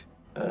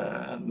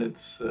 and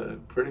it's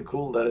pretty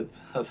cool that it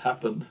has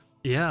happened.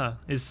 Yeah,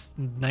 it's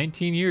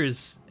 19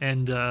 years,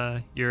 and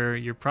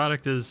your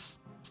product is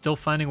still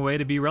finding a way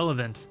to be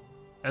relevant.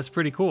 That's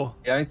pretty cool.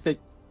 Yeah,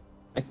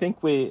 I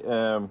think we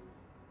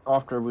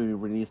after we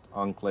released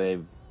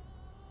Enclave,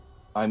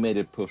 I made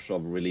a push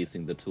of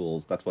releasing the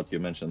tools. That's what you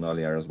mentioned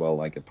earlier as well,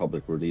 like a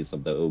public release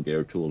of the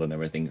Ogre tool and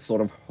everything,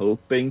 sort of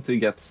hoping to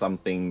get some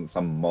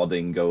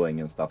modding going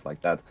and stuff like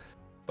that.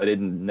 But it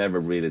never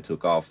really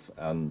took off,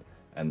 and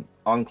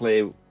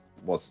Enclave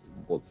was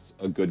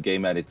a good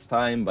game at its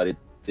time, but it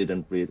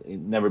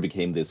never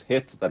became this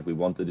hit that we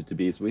wanted it to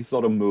be. So we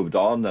sort of moved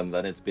on, and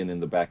then it's been in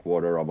the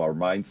backwater of our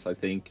minds, I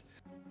think.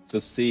 So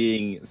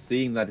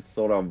seeing that it's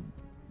sort of,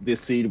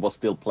 this seed was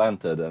still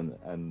planted,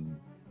 and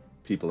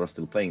people are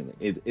still playing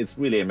it's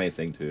really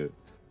amazing to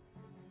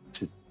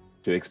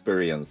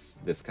experience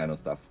this kind of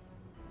stuff.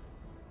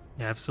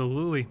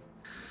 Absolutely.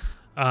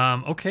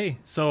 Okay,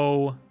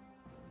 so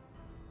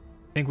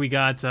I think we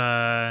got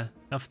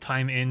enough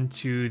time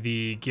into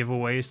the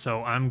giveaway,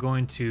 so I'm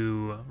going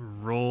to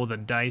roll the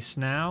dice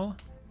now.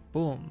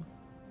 Boom.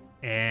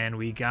 And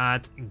we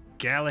got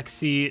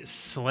Galaxy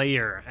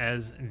Slayer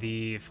as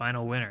the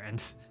final winner.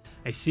 And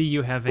I see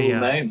you have Cool a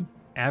name.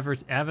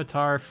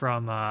 avatar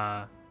from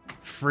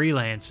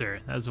Freelancer.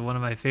 That was one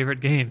of my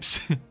favorite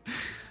games.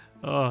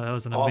 Oh, that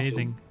was an Awesome.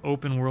 amazing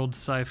open world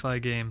sci-fi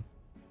game.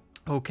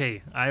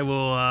 Okay, I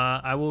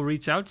will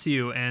reach out to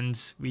you,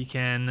 and we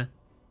can,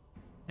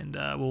 and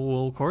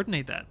we'll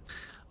coordinate that.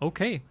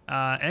 Okay,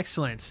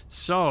 excellent.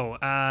 So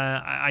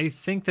I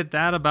think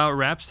that about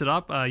wraps it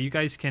up. You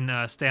guys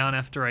can stay on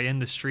after I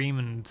end the stream,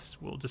 and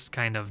we'll just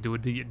kind of do a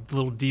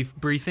little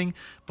debriefing.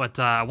 But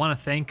I want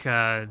to thank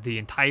the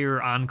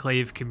entire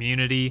Enclave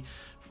community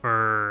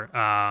for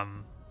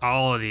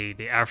all of the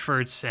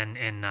efforts and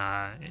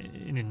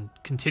in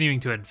continuing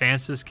to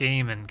advance this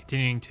game and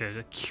continuing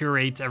to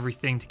curate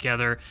everything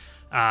together,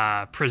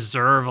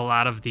 preserve a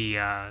lot of the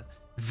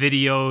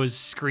videos,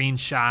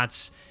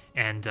 screenshots,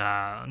 and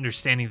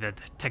understanding the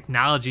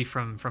technology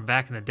from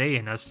back in the day,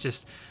 and us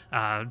just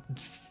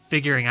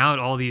figuring out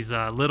all these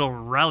little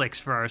relics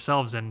for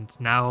ourselves, and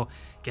now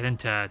getting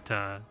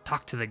to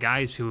talk to the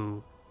guys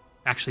who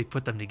actually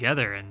put them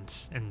together,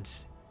 and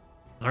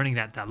learning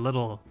that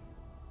little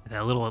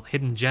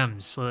hidden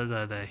gems,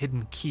 the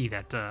hidden key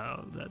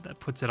that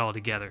puts it all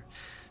together.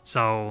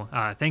 So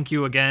thank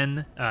you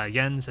again,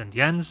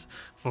 Jens,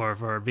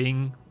 for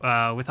being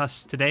with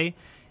us today.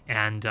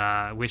 And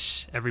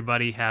wish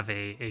everybody have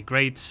a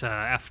great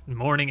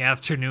morning,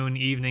 afternoon,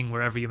 evening,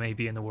 wherever you may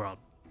be in the world.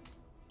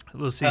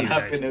 We'll see you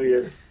guys. Happy New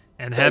Year.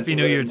 And Happy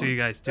New Year to you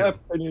guys too. Happy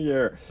New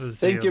Year. We'll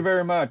see Thank you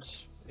very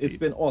much. It's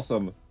been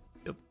awesome.